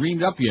been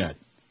dreamed up yet.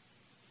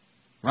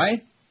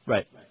 Right?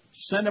 Right.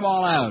 Send them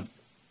all out.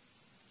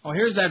 Oh,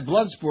 here's that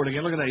blood sport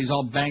again. Look at that. He's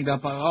all banged up.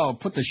 Oh,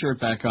 put the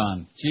shirt back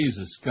on.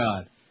 Jesus,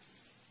 God.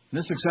 Isn't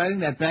this exciting?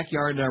 That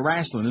backyard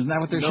wrestling. Isn't that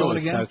what they're showing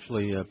again? No, it's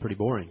actually pretty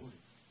boring.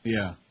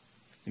 Yeah.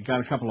 He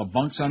got a couple of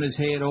bunks on his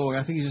head. Oh,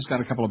 I think he just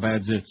got a couple of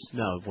bad zits.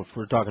 No, if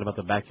we're talking about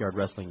the backyard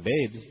wrestling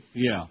babes.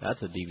 Yeah.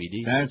 That's a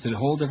DVD. That's a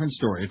whole different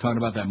story. You're talking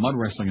about that mud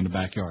wrestling in the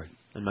backyard.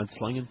 And mud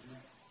slinging.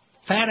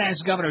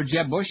 Fat-ass Governor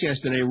Jeb Bush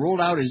yesterday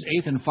ruled out his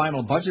 8th and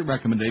final budget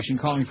recommendation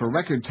calling for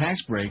record tax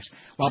breaks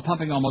while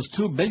pumping almost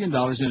 $2 billion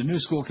into new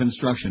school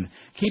construction.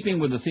 Keeping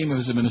with the theme of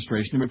his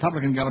administration, the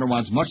Republican governor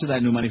wants much of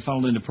that new money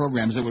funneled into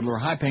programs that would lure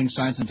high-paying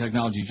science and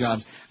technology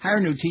jobs, hire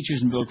new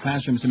teachers and build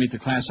classrooms to meet the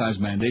class size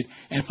mandate,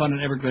 and fund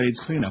an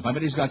Everglades cleanup. I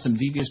bet he's got some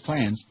devious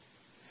plans.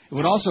 It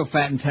would also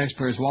fatten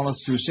taxpayers'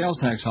 wallets through sales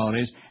tax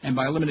holidays and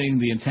by eliminating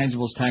the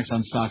intangibles tax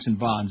on stocks and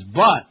bonds.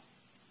 But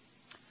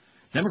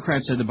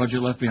Democrats said the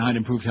budget left behind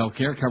improved health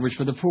care coverage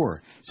for the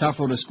poor. South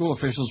Florida school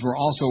officials were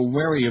also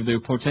wary of their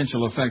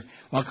potential effect.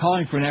 While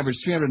calling for an average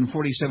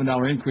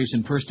 $347 increase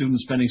in per-student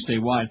spending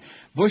statewide,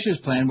 Bush's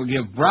plan would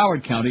give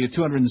Broward County a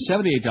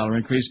 $278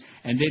 increase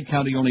and Dade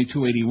County only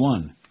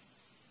 $281.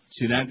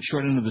 See that?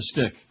 Short end of the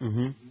stick.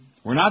 Mm-hmm.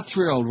 We're not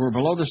thrilled. We're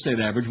below the state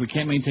average. We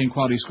can't maintain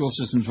quality school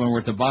systems when we're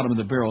at the bottom of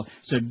the barrel,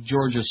 said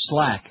Georgia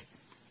Slack,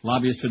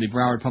 lobbyist for the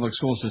Broward Public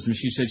School System.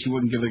 She said she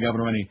wouldn't give the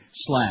governor any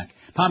slack.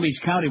 Palm Beach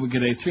County would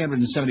get a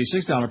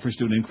 $376 per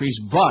student increase,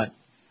 but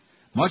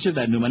much of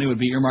that new money would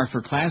be earmarked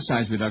for class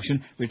size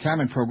reduction,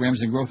 retirement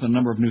programs, and growth in the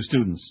number of new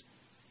students.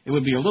 It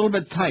would be a little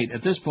bit tight.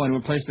 At this point, it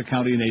would place the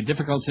county in a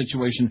difficult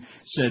situation,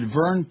 said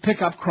Vern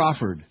Pickup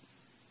Crawford,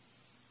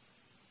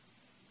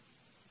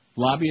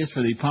 lobbyist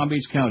for the Palm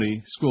Beach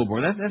County School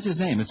Board. That's his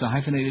name. It's a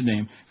hyphenated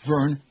name.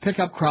 Vern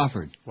Pickup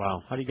Crawford.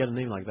 Wow. How do you get a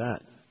name like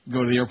that?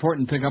 Go to the airport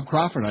and pick up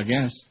Crawford, I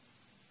guess.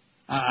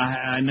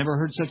 I never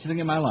heard such a thing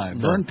in my life.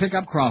 No. Vern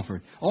Pickup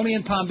Crawford. Only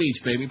in Palm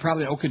Beach, baby.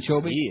 Probably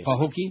Okeechobee,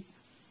 Pahokee.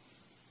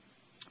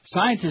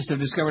 Scientists have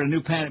discovered a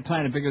new planet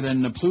bigger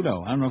than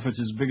Pluto. I don't know if it's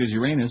as big as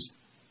Uranus.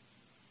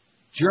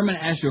 German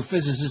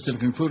astrophysicists have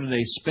concluded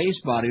a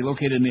space body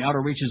located in the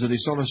outer reaches of the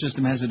solar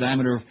system has a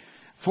diameter of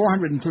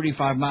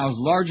 435 miles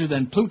larger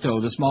than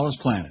Pluto, the smallest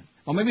planet.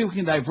 Well, maybe we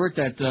can divert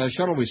that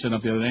shuttle we sent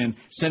up the other day and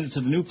send it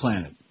to the new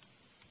planet.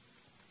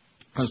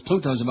 Because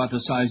Pluto's about the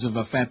size of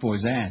a fat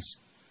boy's ass.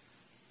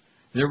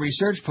 Their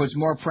research puts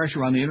more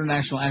pressure on the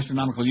International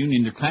Astronomical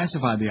Union to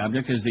classify the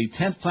object as the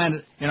 10th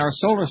planet in our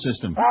solar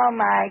system. Oh,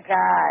 my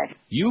God.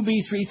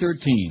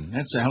 UB313.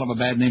 That's a hell of a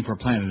bad name for a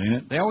planet, ain't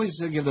it? They always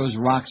give those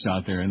rocks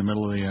out there in the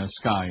middle of the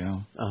sky, you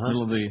know,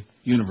 middle of the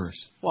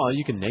universe. Well,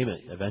 you can name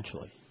it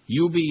eventually.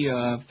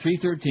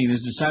 UB313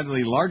 is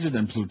decidedly larger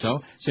than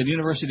Pluto, said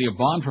University of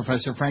Bonn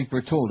professor Frank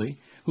Bertoldi,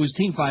 whose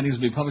team findings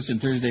will be published in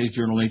Thursday's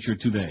journal Nature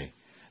Today.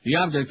 The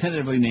object,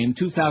 tentatively named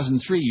 2003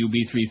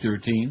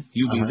 UB313,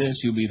 UB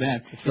this, UB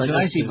that, is an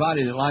icy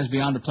body that lies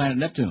beyond the planet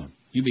Neptune.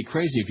 You'd be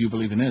crazy if you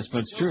believe in this,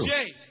 but it's true.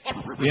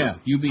 Yeah,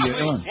 UB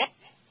Ellen.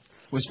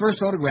 Was first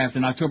photographed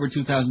in October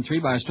 2003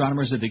 by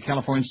astronomers at the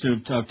California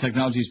Institute of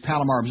Technology's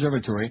Palomar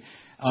Observatory.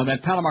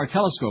 That Palomar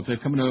telescope, they've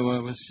come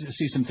to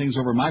see some things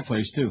over my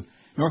place, too,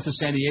 north of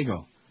San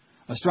Diego.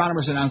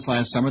 Astronomers announced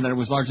last summer that it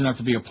was large enough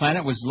to be a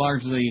planet, was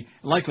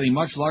likely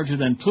much larger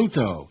than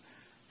Pluto.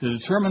 To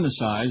determine the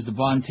size, the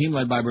Bonn team,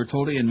 led by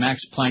Bertoldi and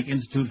Max Planck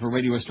Institute for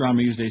Radio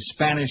Astronomy, used a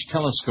Spanish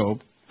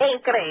telescope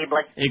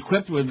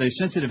equipped with a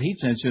sensitive heat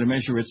sensor to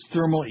measure its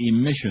thermal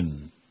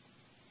emission.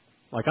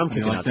 Like I'm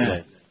kicking out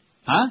today.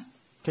 Huh?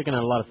 Kicking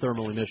out a lot of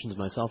thermal emissions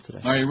myself today.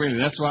 Are you really?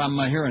 That's what I'm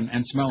hearing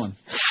and smelling.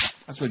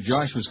 That's what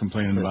Josh was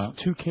complaining about.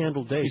 2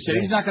 candle days. He said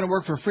he's not going to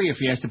work for free if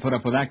he has to put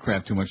up with that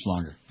crap too much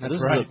longer.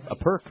 That's right. A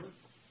perk.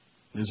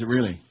 Is it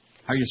really?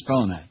 How are you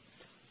spelling that?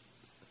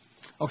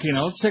 Okay,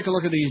 now let's take a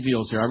look at these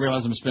deals here. I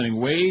realize I'm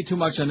spending way too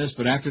much on this,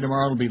 but after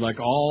tomorrow it'll be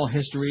like all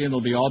history and it'll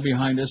be all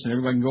behind us and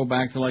everybody can go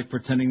back to like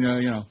pretending,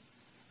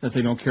 that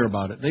they don't care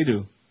about it. They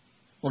do.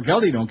 Well,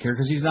 Geldy don't care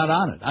because he's not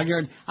on it. I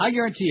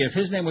guarantee you, if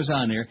his name was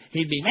on there,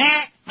 he'd be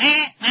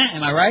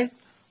Am I right?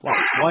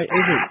 Why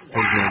isn't his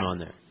name on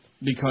there?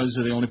 Because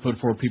they only put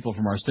 4 people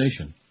from our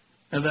station.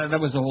 And that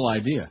was the whole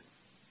idea.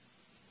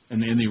 In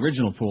the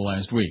original pool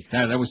last week.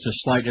 That was to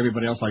slight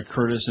everybody else like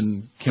Curtis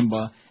and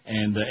Kimba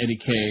and Eddie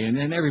Kay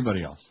and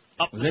everybody else.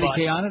 Was Eddie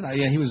Kay on it?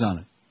 Yeah, he was on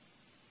it.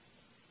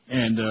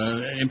 And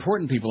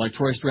important people like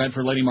Troy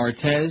Stratford, Lady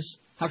Martez.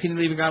 How can you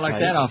leave a guy like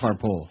that off our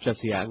poll?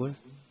 Jesse Agler.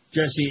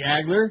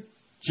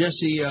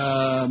 Jesse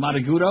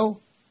Matagudo.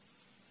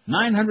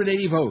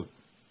 980 vote.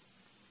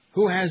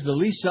 Who has the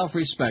least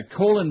self-respect?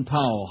 Colin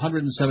Powell,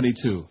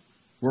 172.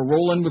 We're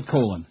rolling with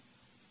Colin.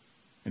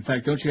 In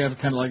fact, don't you have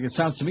kind of like, it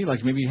sounds to me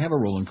like maybe you have a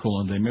rolling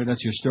Colin day. Maybe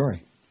that's your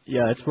story.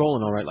 Yeah, it's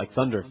rolling all right, like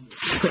thunder.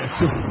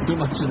 Too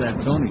much of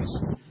that, Tony's.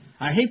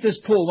 I hate this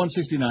pool,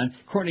 169.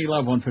 Courtney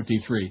Love,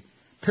 153.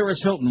 Paris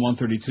Hilton,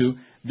 132.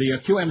 The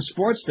QM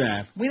sports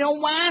staff, we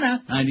don't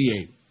wanna,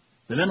 98.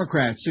 The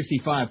Democrats,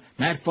 65.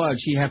 Matt Fudge,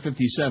 he had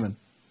 57.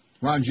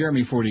 Ron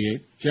Jeremy,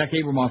 48. Jack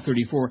Abramoff,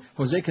 34.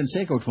 Jose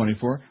Canseco,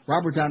 24.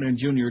 Robert Downey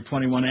Jr.,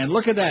 21. And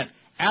look at that,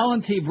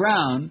 Alan T.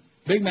 Brown,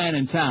 big man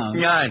in town.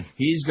 9.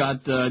 He's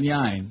got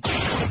 9.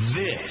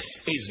 This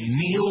is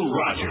Neil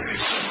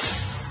Rogers.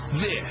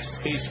 This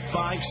is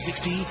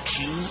 560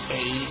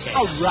 QAM.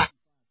 All right.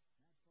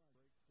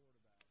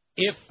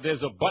 If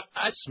there's a butt,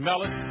 I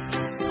smell it.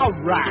 All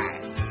right.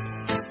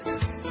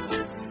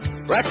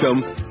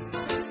 Rectum.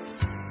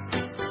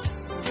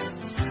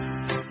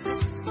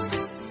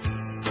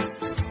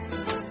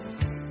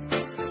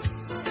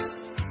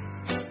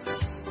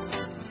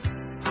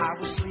 I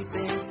was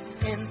sleeping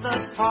in the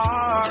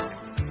park,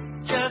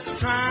 just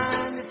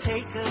trying to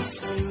take a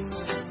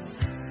snooze.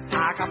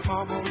 I got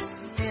pummeled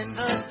in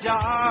the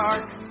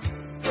dark,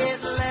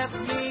 it left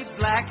me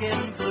black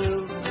and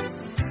blue.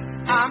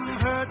 I'm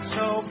hurt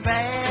so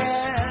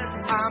bad,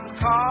 I'm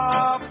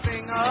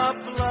coughing up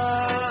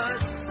blood.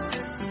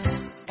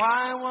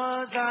 Why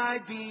was I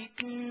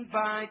beaten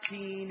by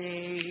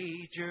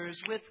teenagers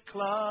with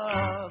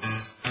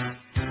clubs?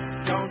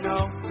 Don't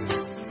know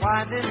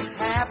why this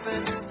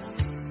happened.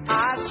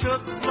 I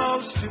took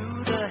blows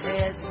to the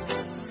head.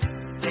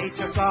 They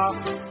took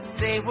off,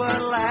 they were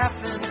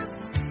laughing.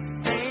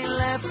 They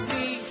left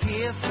me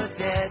here for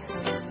dead.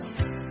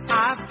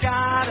 I've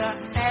gotta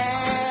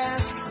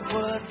ask,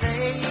 were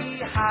they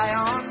high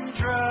on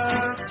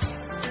drugs?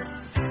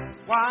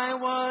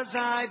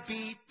 I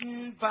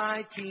beaten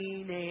by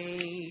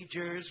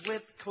teenagers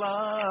with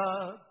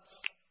clubs?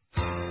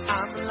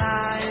 I'm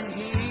lying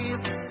here,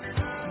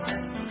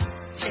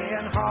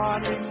 can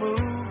hardly move.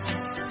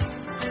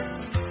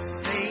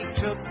 They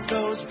took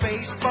those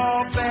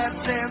baseball bats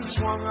and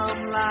swung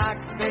them like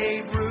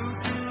Babe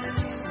Ruth.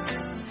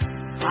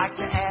 Like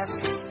to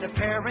ask the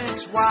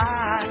parents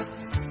why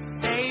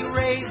they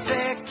raise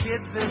their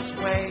kids this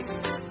way.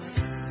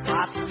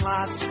 Lots and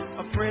lots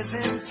of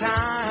prison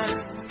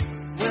time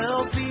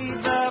will be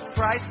the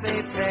price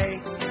they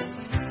pay.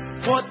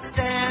 Put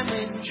them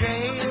in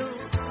jail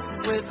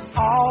with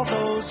all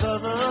those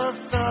other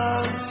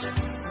thugs.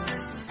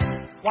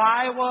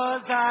 Why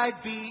was I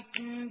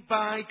beaten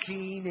by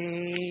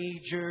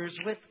teenagers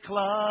with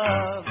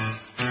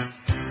clubs?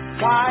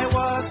 Why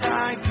was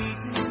I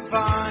beaten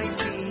by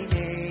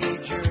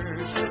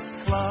teenagers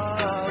with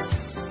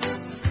clubs?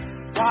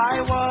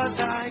 Why was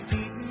I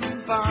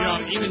beaten by... You know,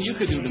 even you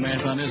could do the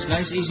math on this.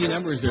 Nice, easy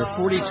numbers there.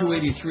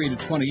 4283 to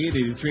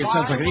 2883. It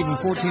sounds like an even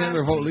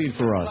 1,400 vote lead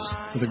for us,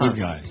 for the good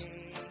guys.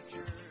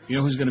 You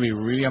know who's going to be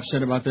really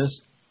upset about this?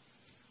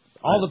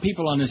 All the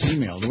people on this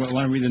email. Do you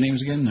want to read the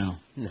names again? No.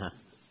 Nah.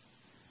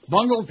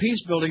 Bungled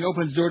peace building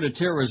opens door to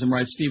terrorism,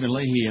 writes Stephen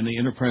Leahy in the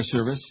Interpress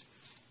Service.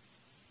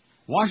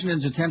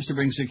 Washington's attempts to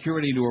bring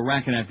security to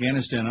Iraq and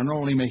Afghanistan are not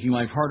only making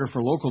life harder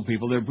for local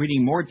people, they're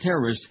breeding more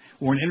terrorists,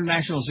 warn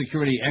international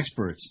security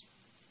experts.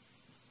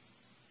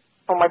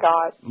 Oh, my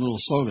God. A little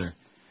slow there.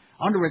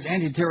 Under its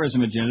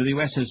anti-terrorism agenda, the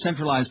U.S. has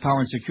centralized power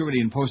and security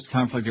in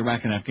post-conflict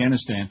Iraq and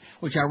Afghanistan,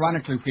 which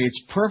ironically creates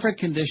perfect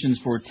conditions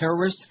for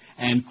terrorists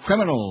and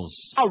criminals.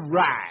 All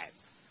right.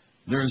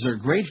 There is a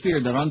great fear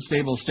that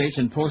unstable states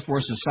and post-war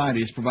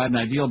societies provide an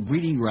ideal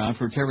breeding ground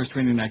for terrorist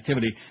training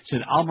activity,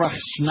 said Albrecht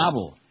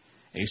Schnabel,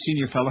 a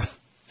senior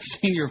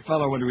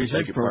fellow with the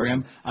research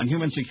program on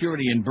human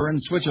security in Bern,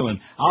 Switzerland.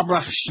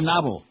 Albrecht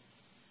Schnabel.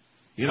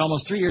 Yet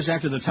almost 3 years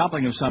after the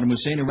toppling of Saddam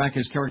Hussein, Iraq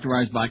is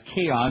characterized by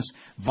chaos,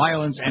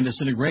 violence, and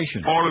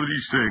disintegration. All of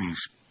these things.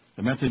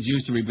 The methods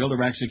used to rebuild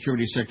Iraq's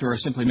security sector are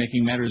simply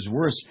making matters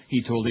worse,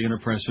 he told the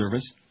Interpress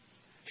Service.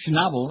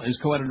 Schnabel is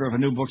co-editor of a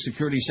new book,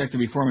 Security Sector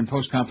Reform and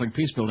Post-Conflict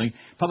Peacebuilding,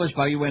 published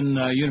by UN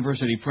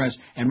University Press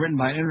and written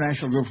by an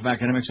international group of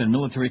academics and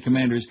military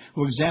commanders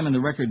who examine the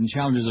record and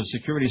challenges of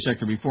security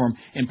sector reform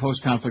in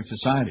post-conflict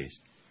societies.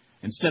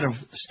 Instead of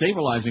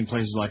stabilizing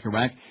places like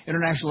Iraq,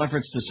 international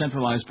efforts to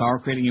centralize power,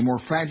 creating a more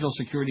fragile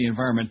security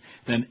environment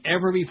than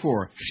ever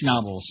before,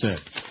 Schnabel said.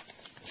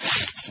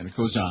 And it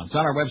goes on. It's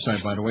on our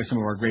website, by the way, some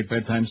of our great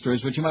bedtime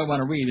stories, which you might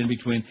want to read in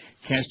between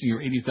casting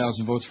your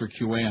 80,000 votes for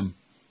QAM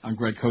on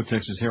Greg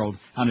Kotex's Herald,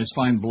 on his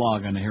fine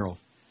blog on the Herald.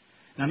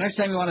 Now, next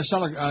time you want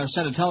to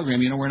send a telegram,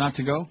 you know where not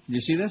to go? Do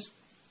you see this?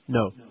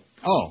 No.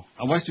 Oh,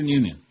 a Western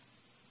Union.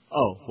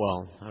 Oh,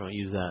 well, I don't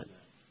use that.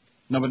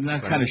 No, but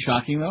that's kind of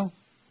shocking, though.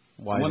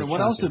 Why? What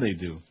else do they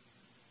do?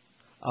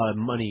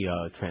 Money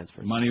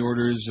transfers. Money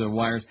orders,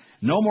 wires.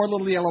 No more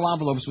little yellow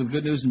envelopes with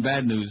good news and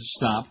bad news.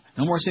 Stop.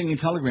 No more singing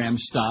telegrams.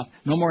 Stop.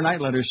 No more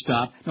night letters.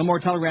 Stop. No more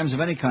telegrams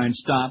of any kind.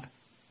 Stop.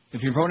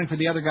 If you're voting for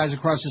the other guys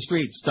across the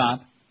street,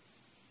 stop.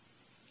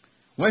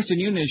 Western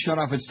Union shut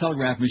off its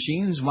telegraph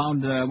machines,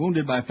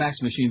 wounded by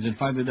fax machines, and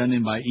finally done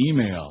in by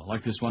email,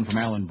 like this one from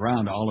Alan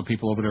Brown to all the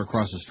people over there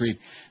across the street.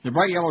 The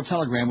bright yellow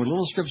telegram with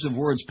little strips of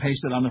words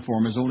pasted on the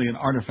form is only an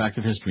artifact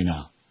of history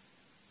now.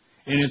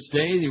 In its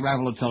day, the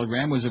arrival of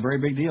telegram was a very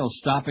big deal,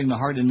 stopping the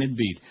heart in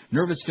mid-beat.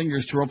 Nervous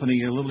fingers to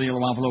opening a little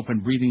yellow envelope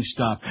and breathing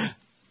stop.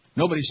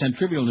 Nobody sent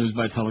trivial news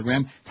by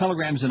telegram.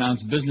 Telegrams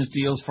announced business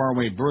deals,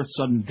 faraway births,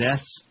 sudden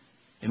deaths.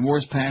 In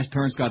wars past,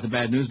 parents got the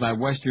bad news by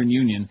Western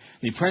Union.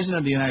 The President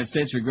of the United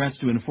States regrets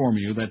to inform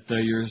you that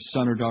your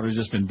son or daughter has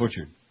just been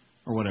butchered,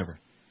 or whatever.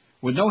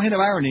 With no hint of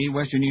irony,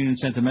 Western Union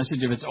sent a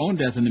message of its own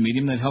death in the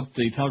medium that helped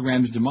the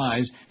telegram's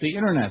demise, the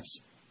Internets.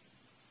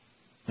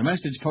 The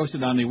message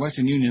posted on the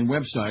Western Union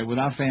website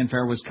without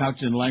fanfare was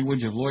couched in the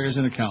language of lawyers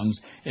and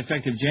accountants.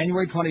 Effective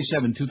January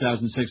 27,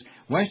 2006,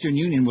 Western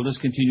Union will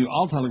discontinue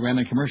all telegram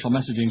and commercial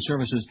messaging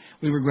services.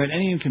 We regret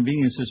any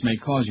inconvenience this may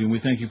cause you, and we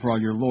thank you for all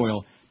your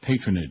loyal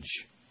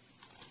patronage.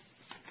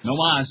 No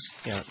mas.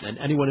 Yeah, and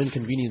anyone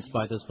inconvenienced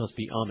by this must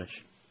be Amish.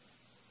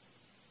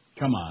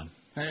 Come on.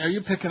 Are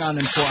you picking on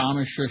them poor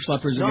Amish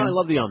schleppers again? No, I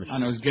love the Amish.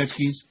 On those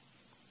Getskis.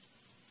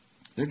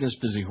 They're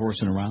just busy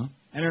horsing around.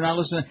 And they're not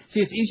listening. See,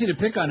 it's easy to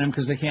pick on them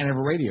because they can't have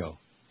a radio.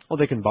 Oh,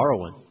 they can borrow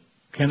one.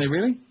 Can they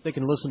really? They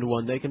can listen to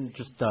one. They can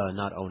just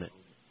not own it.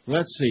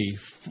 Let's see.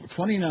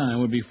 29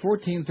 would be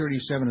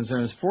 1437, and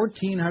there's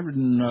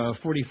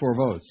 1,444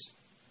 votes.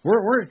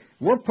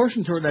 We're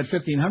pushing toward that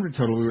 1,500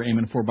 total we were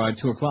aiming for by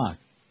 2 o'clock.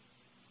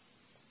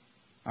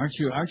 Aren't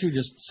you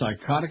just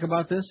psychotic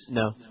about this?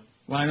 No.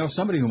 Well, I know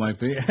somebody who might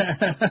be. In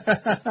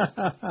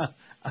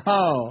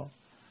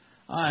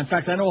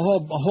fact, I know a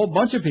whole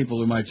bunch of people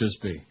who might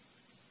just be.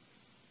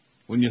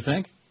 Wouldn't you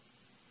think?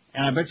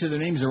 And I bet you their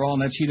names are all on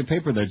that sheet of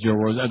paper that Joe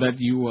wrote, that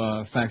you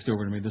faxed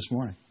over to me this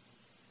morning.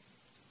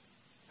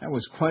 That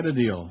was quite a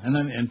deal. And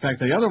then, in fact,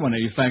 the other one that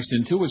you faxed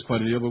in too was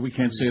quite a deal, but we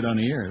can't say it on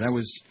the air. That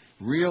was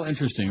real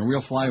interesting, a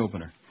real fly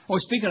opener. Oh,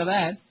 speaking of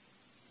that.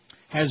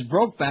 Has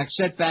Brokeback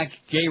set back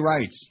gay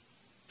rights?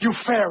 You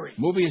fairy.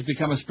 Movie has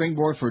become a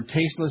springboard for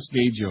tasteless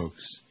gay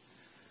jokes.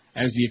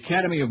 As the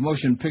Academy of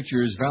Motion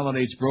Pictures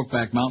validates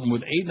Brokeback Mountain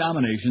with 8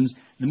 nominations,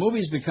 the movie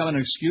has become an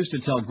excuse to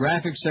tell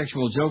graphic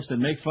sexual jokes that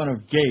make fun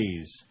of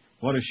gays.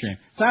 What a shame.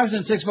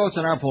 1,006 votes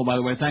on our poll, by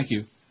the way. Thank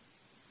you.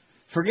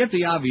 Forget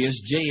the obvious,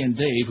 Jay and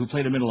Dave, who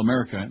played in Middle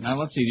America. Now,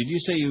 let's see. Did you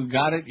say you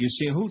got it? You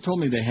see, who told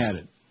me they had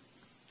it?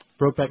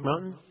 Brokeback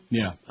Mountain?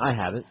 Yeah. I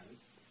have it.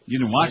 You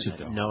didn't watch it,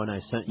 though? No, and I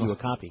sent you a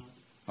copy.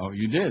 Oh,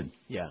 you did?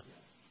 Yeah.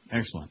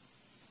 Excellent.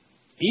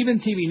 Even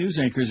TV news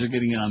anchors are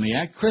getting in on the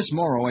act. Chris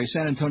Morrow, a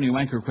San Antonio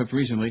anchor, quipped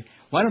recently,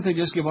 why don't they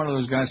just give one of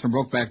those guys from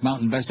Brokeback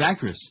Mountain Best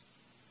Actress?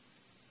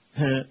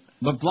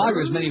 But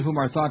bloggers, many of whom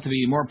are thought to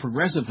be more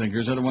progressive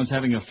thinkers, are the ones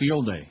having a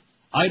field day.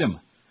 Item.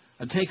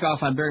 A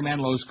takeoff on Barry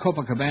Manilow's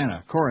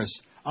Copacabana. Chorus.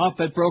 Up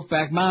at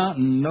Brokeback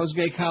Mountain, those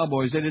gay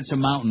cowboys, they did some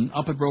mountain.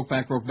 Up at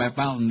Brokeback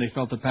Mountain, they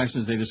felt the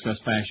passion as they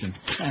discussed fashion.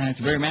 It's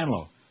Barry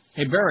Manilow.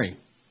 Hey, Barry.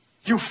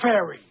 You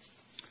fairy.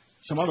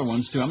 Some other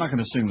ones, too. I'm not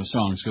going to sing the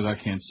songs because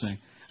I can't sing.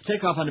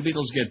 Takeoff on the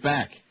Beatles Get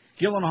Back.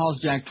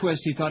 Gyllenhaal's Jack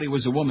Twist, he thought he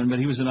was a woman, but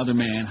he was another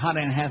man. Hot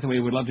Anne Hathaway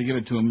would love to give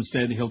it to him.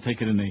 Instead, he'll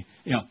take it in the,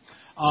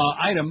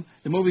 item.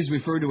 The movie's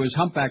referred to as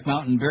Humpback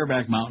Mountain,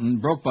 Bareback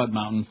Mountain, Brokebutt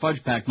Mountain,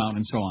 Fudgepack Mountain,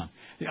 and so on.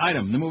 The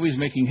item. The movie's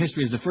making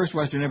history as the first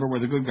Western ever where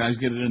the good guys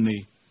get it in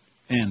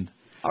the end.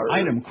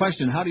 Item.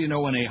 Question. How do you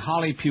know when a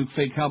Holly Puke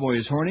fake cowboy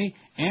is horny?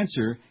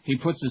 Answer. He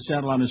puts the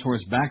saddle on his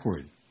horse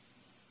backward.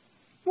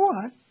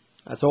 What?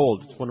 That's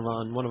old. It's one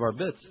of our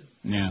bits.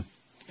 Yeah.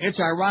 It's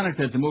ironic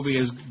that the movie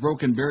has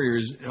broken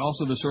barriers,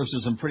 also the source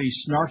of some pretty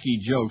snarky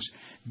jokes.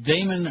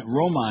 Damon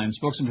Romine,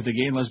 spokesman for the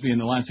Gay and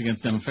Lesbian Alliance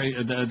Against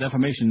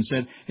Defamation,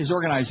 said his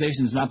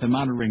organization has not been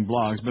monitoring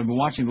blogs, but been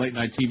watching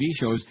late-night TV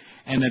shows,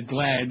 and that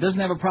GLAAD doesn't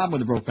have a problem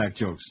with the Brokeback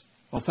jokes.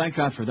 Well, thank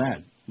God for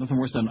that. Nothing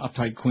worse than an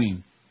uptight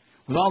queen.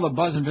 With all the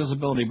buzz and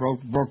visibility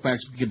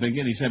Brokeback's been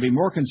getting, he said I'd be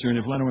more concerned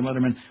if Leonard and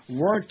Letterman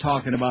weren't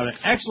talking about it.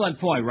 Excellent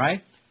point,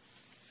 right?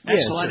 Yeah,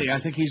 Excellent. sure.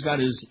 I think he's got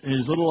his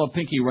little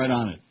pinky right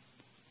on it.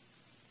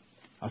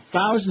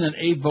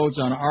 1,008 votes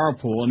on our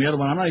poll, and the other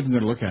one I'm not even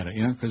going to look at it,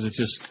 because it's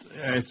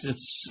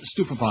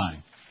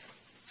stupefying.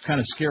 It's kind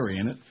of scary,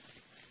 isn't it?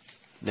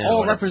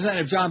 No,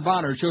 Representative John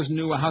Bonner chose a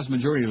new House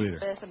Majority Leader.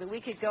 I mean,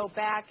 we could go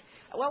back.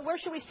 Well, where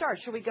should we start?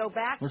 Should we go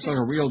back? Looks like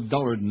a real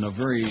dullard in a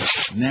very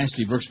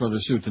nasty Brooks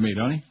Brothers suit to me,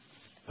 don't he?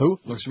 Who?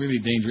 Looks really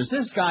dangerous.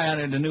 This guy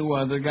on it,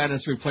 the guy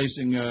that's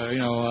replacing,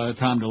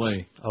 Tom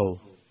DeLay. Oh.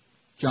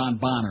 John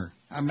Bonner.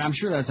 I'm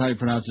sure that's how you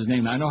pronounce his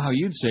name. I know how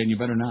you'd say it, and you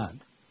better not.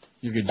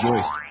 You get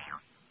joiced.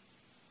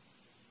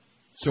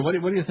 So what do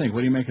you think? What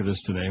do you make of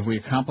this today? Have we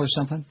accomplished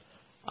something?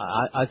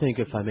 I think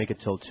if I make it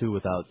till 2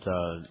 without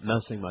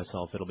messing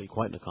myself, it'll be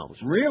quite an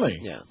accomplishment. Really?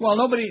 Yeah. Well,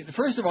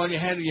 first of all, you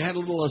had a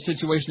little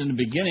situation in the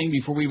beginning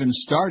before we even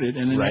started,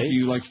 and then right. after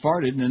you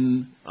farted, and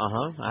then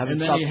I haven't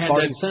and then stopped you had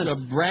farting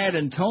since. Brad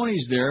and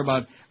Tony's there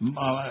about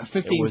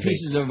 15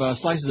 pieces of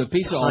slices of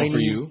pizza all for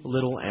you.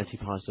 Little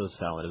antipasto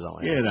salad is all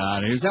I ate. Get out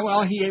of here! Is that what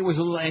all he ate was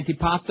a little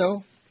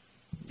antipasto?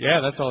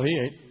 Yeah, that's all he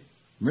ate.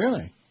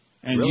 Really?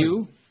 And really?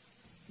 you?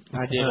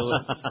 I did a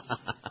little.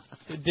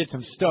 Did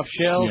some stuffed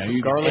shells,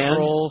 some garlic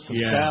rolls, some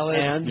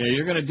salad. Yeah,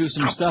 you're going to do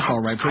some stuff, all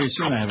right, pretty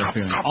soon, I have a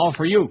feeling. All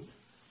for you.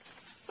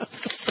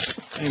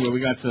 Anyway, we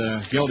got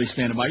Geldy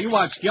standing by. You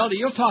watch Geldy.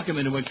 You'll talk him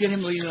into it. Get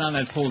him leading on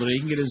that poll today. He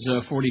can get his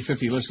 40,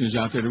 50 listeners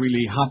out there to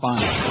really hop on.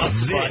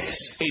 This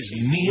is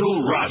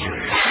Neil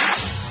Rogers.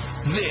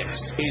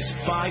 This is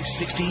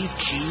 560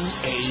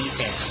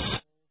 QAM.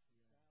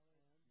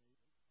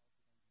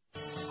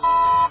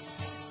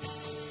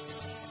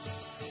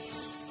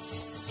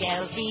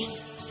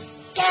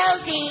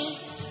 Geldy,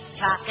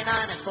 talking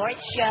on a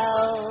sports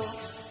show,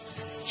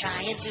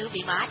 trying to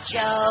be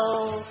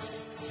macho.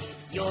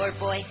 Your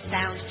voice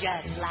sounds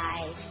just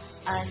like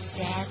a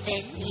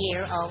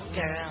 7-year-old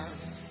girl,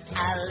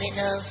 a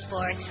little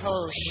sports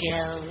hole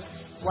shill.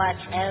 What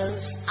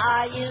else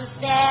are you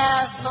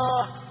there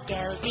for,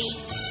 Geldy?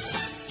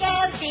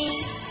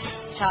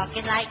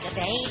 Talking like a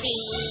baby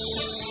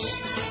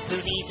who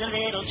needs a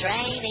little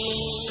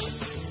training.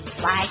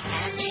 Why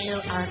can't you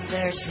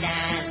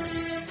understand?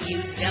 You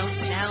don't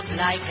sound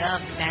like a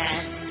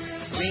man.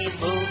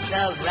 Remove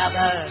the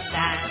rubber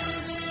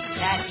bands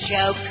that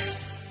choke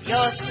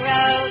your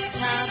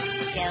scrotum,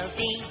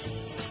 Geldy.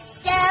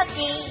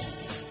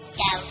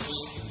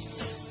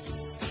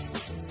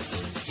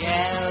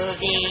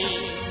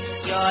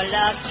 Your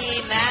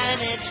lucky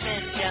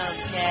management don't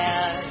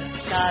care.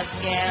 'Cause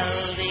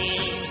Geldy,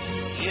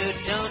 you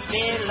don't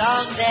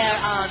belong there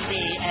on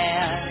the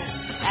air.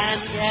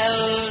 And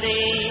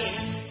Geldy,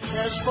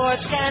 the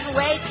sports can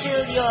wait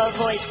till your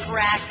voice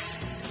cracks.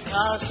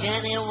 'Cause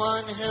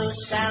anyone who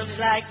sounds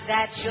like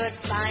that should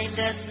find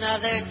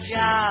another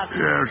job.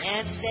 Yes.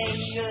 And they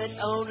should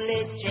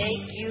only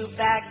take you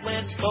back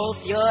when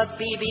both your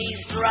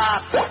BBs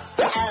drop.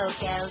 Oh,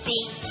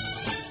 Geldy,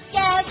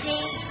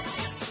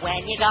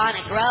 when you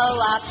gonna grow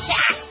up?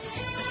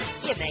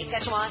 You make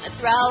us want to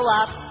throw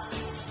up.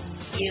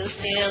 You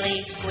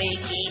silly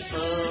squeaky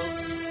fool.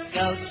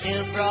 Go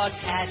to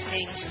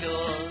broadcasting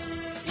school.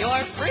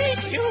 Your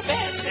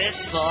prepubescent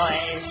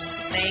voice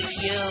makes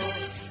you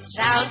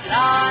sound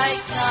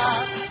like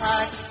a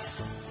putz.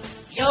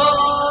 You're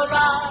a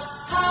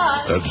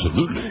putz.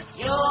 Absolutely.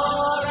 You're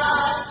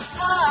a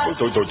putz.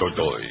 Doi, doi, doi,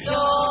 doi. You're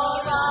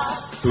a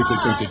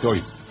Doi.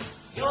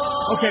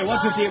 Okay,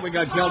 158, we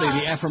got Geldy,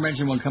 the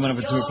aforementioned one coming up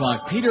at 2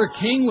 o'clock. Peter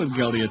King with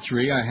Geldy at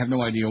 3. I have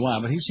no idea why,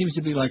 but he seems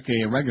to be like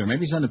a regular.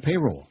 Maybe he's on the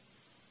payroll.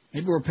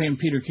 Maybe we're paying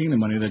Peter King the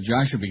money that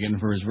Josh should be getting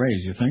for his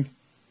raise, you think?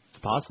 It's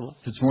possible.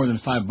 If it's more than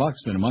 $5,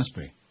 then it must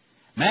be.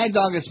 Mad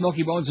Dog at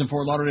Smoky Bones in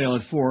Fort Lauderdale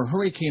at 4.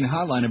 Hurricane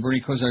Hotline at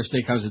Bernie Kosar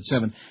Steakhouse at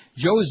 7.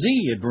 Joe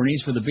Z at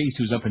Bernie's for the Beast,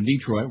 who's up in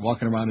Detroit,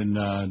 walking around in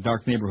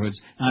dark neighborhoods,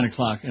 9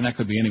 o'clock, and that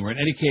could be anywhere. And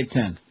Eddie K at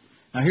 10.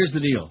 Now, here's the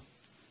deal.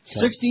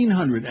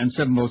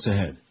 1,607 votes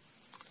ahead.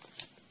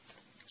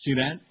 See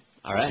that?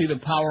 All right. See the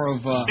power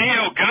of...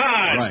 Neil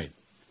God! Right.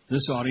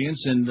 This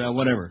audience and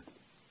whatever.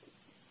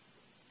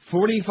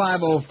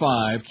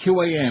 4505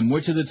 QAM.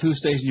 Which of the two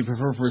stations you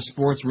prefer for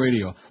sports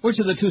radio? Which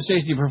of the two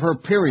stations you prefer,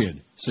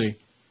 period? See?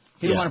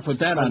 He didn't want to put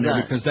that on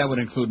there because that would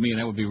include me, and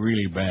that would be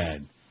really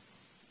bad.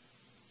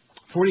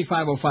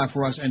 4505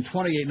 for us and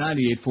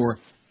 2898 for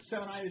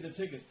 $7.90 the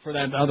ticket for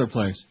that other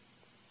place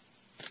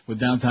with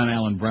downtown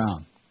Allen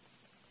Brown.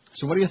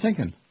 So what are you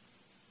thinking?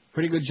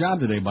 Pretty good job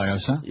today by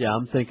us, huh? Yeah,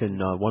 I'm thinking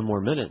one more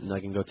minute and I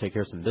can go take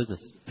care of some business.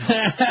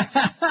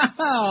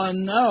 Oh,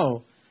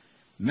 no.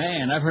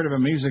 Man, I've heard of a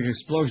music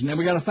explosion. And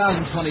we got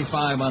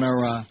 1,025 on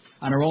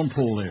our own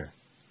poll there.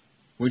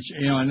 Which,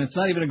 and it's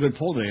not even a good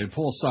poll today. The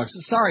poll sucks.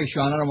 Sorry,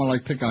 Sean, I don't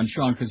want to pick on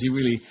Sean because he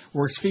really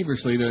works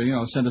feverishly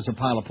to, send us a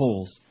pile of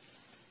polls.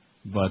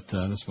 But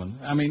this one,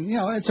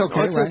 it's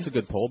okay, right? It's a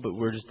good poll, but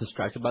we're just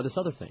distracted by this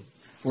other thing.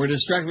 We're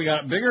distracted. We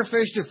got bigger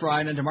fish to fry,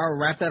 and then tomorrow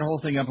we'll wrap that whole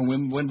thing up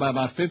and win by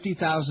about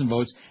 50,000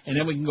 votes, and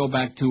then we can go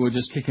back to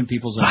just kicking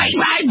people's ass.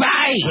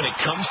 Bye. When it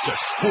comes to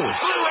sports,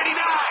 Blue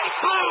 89!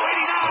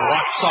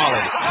 rock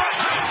solid.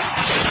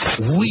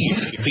 We're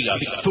the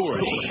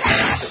authority.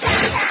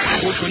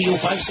 Sports Radio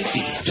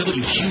 560,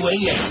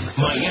 WQAM,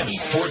 Miami,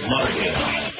 Fort Lauderdale.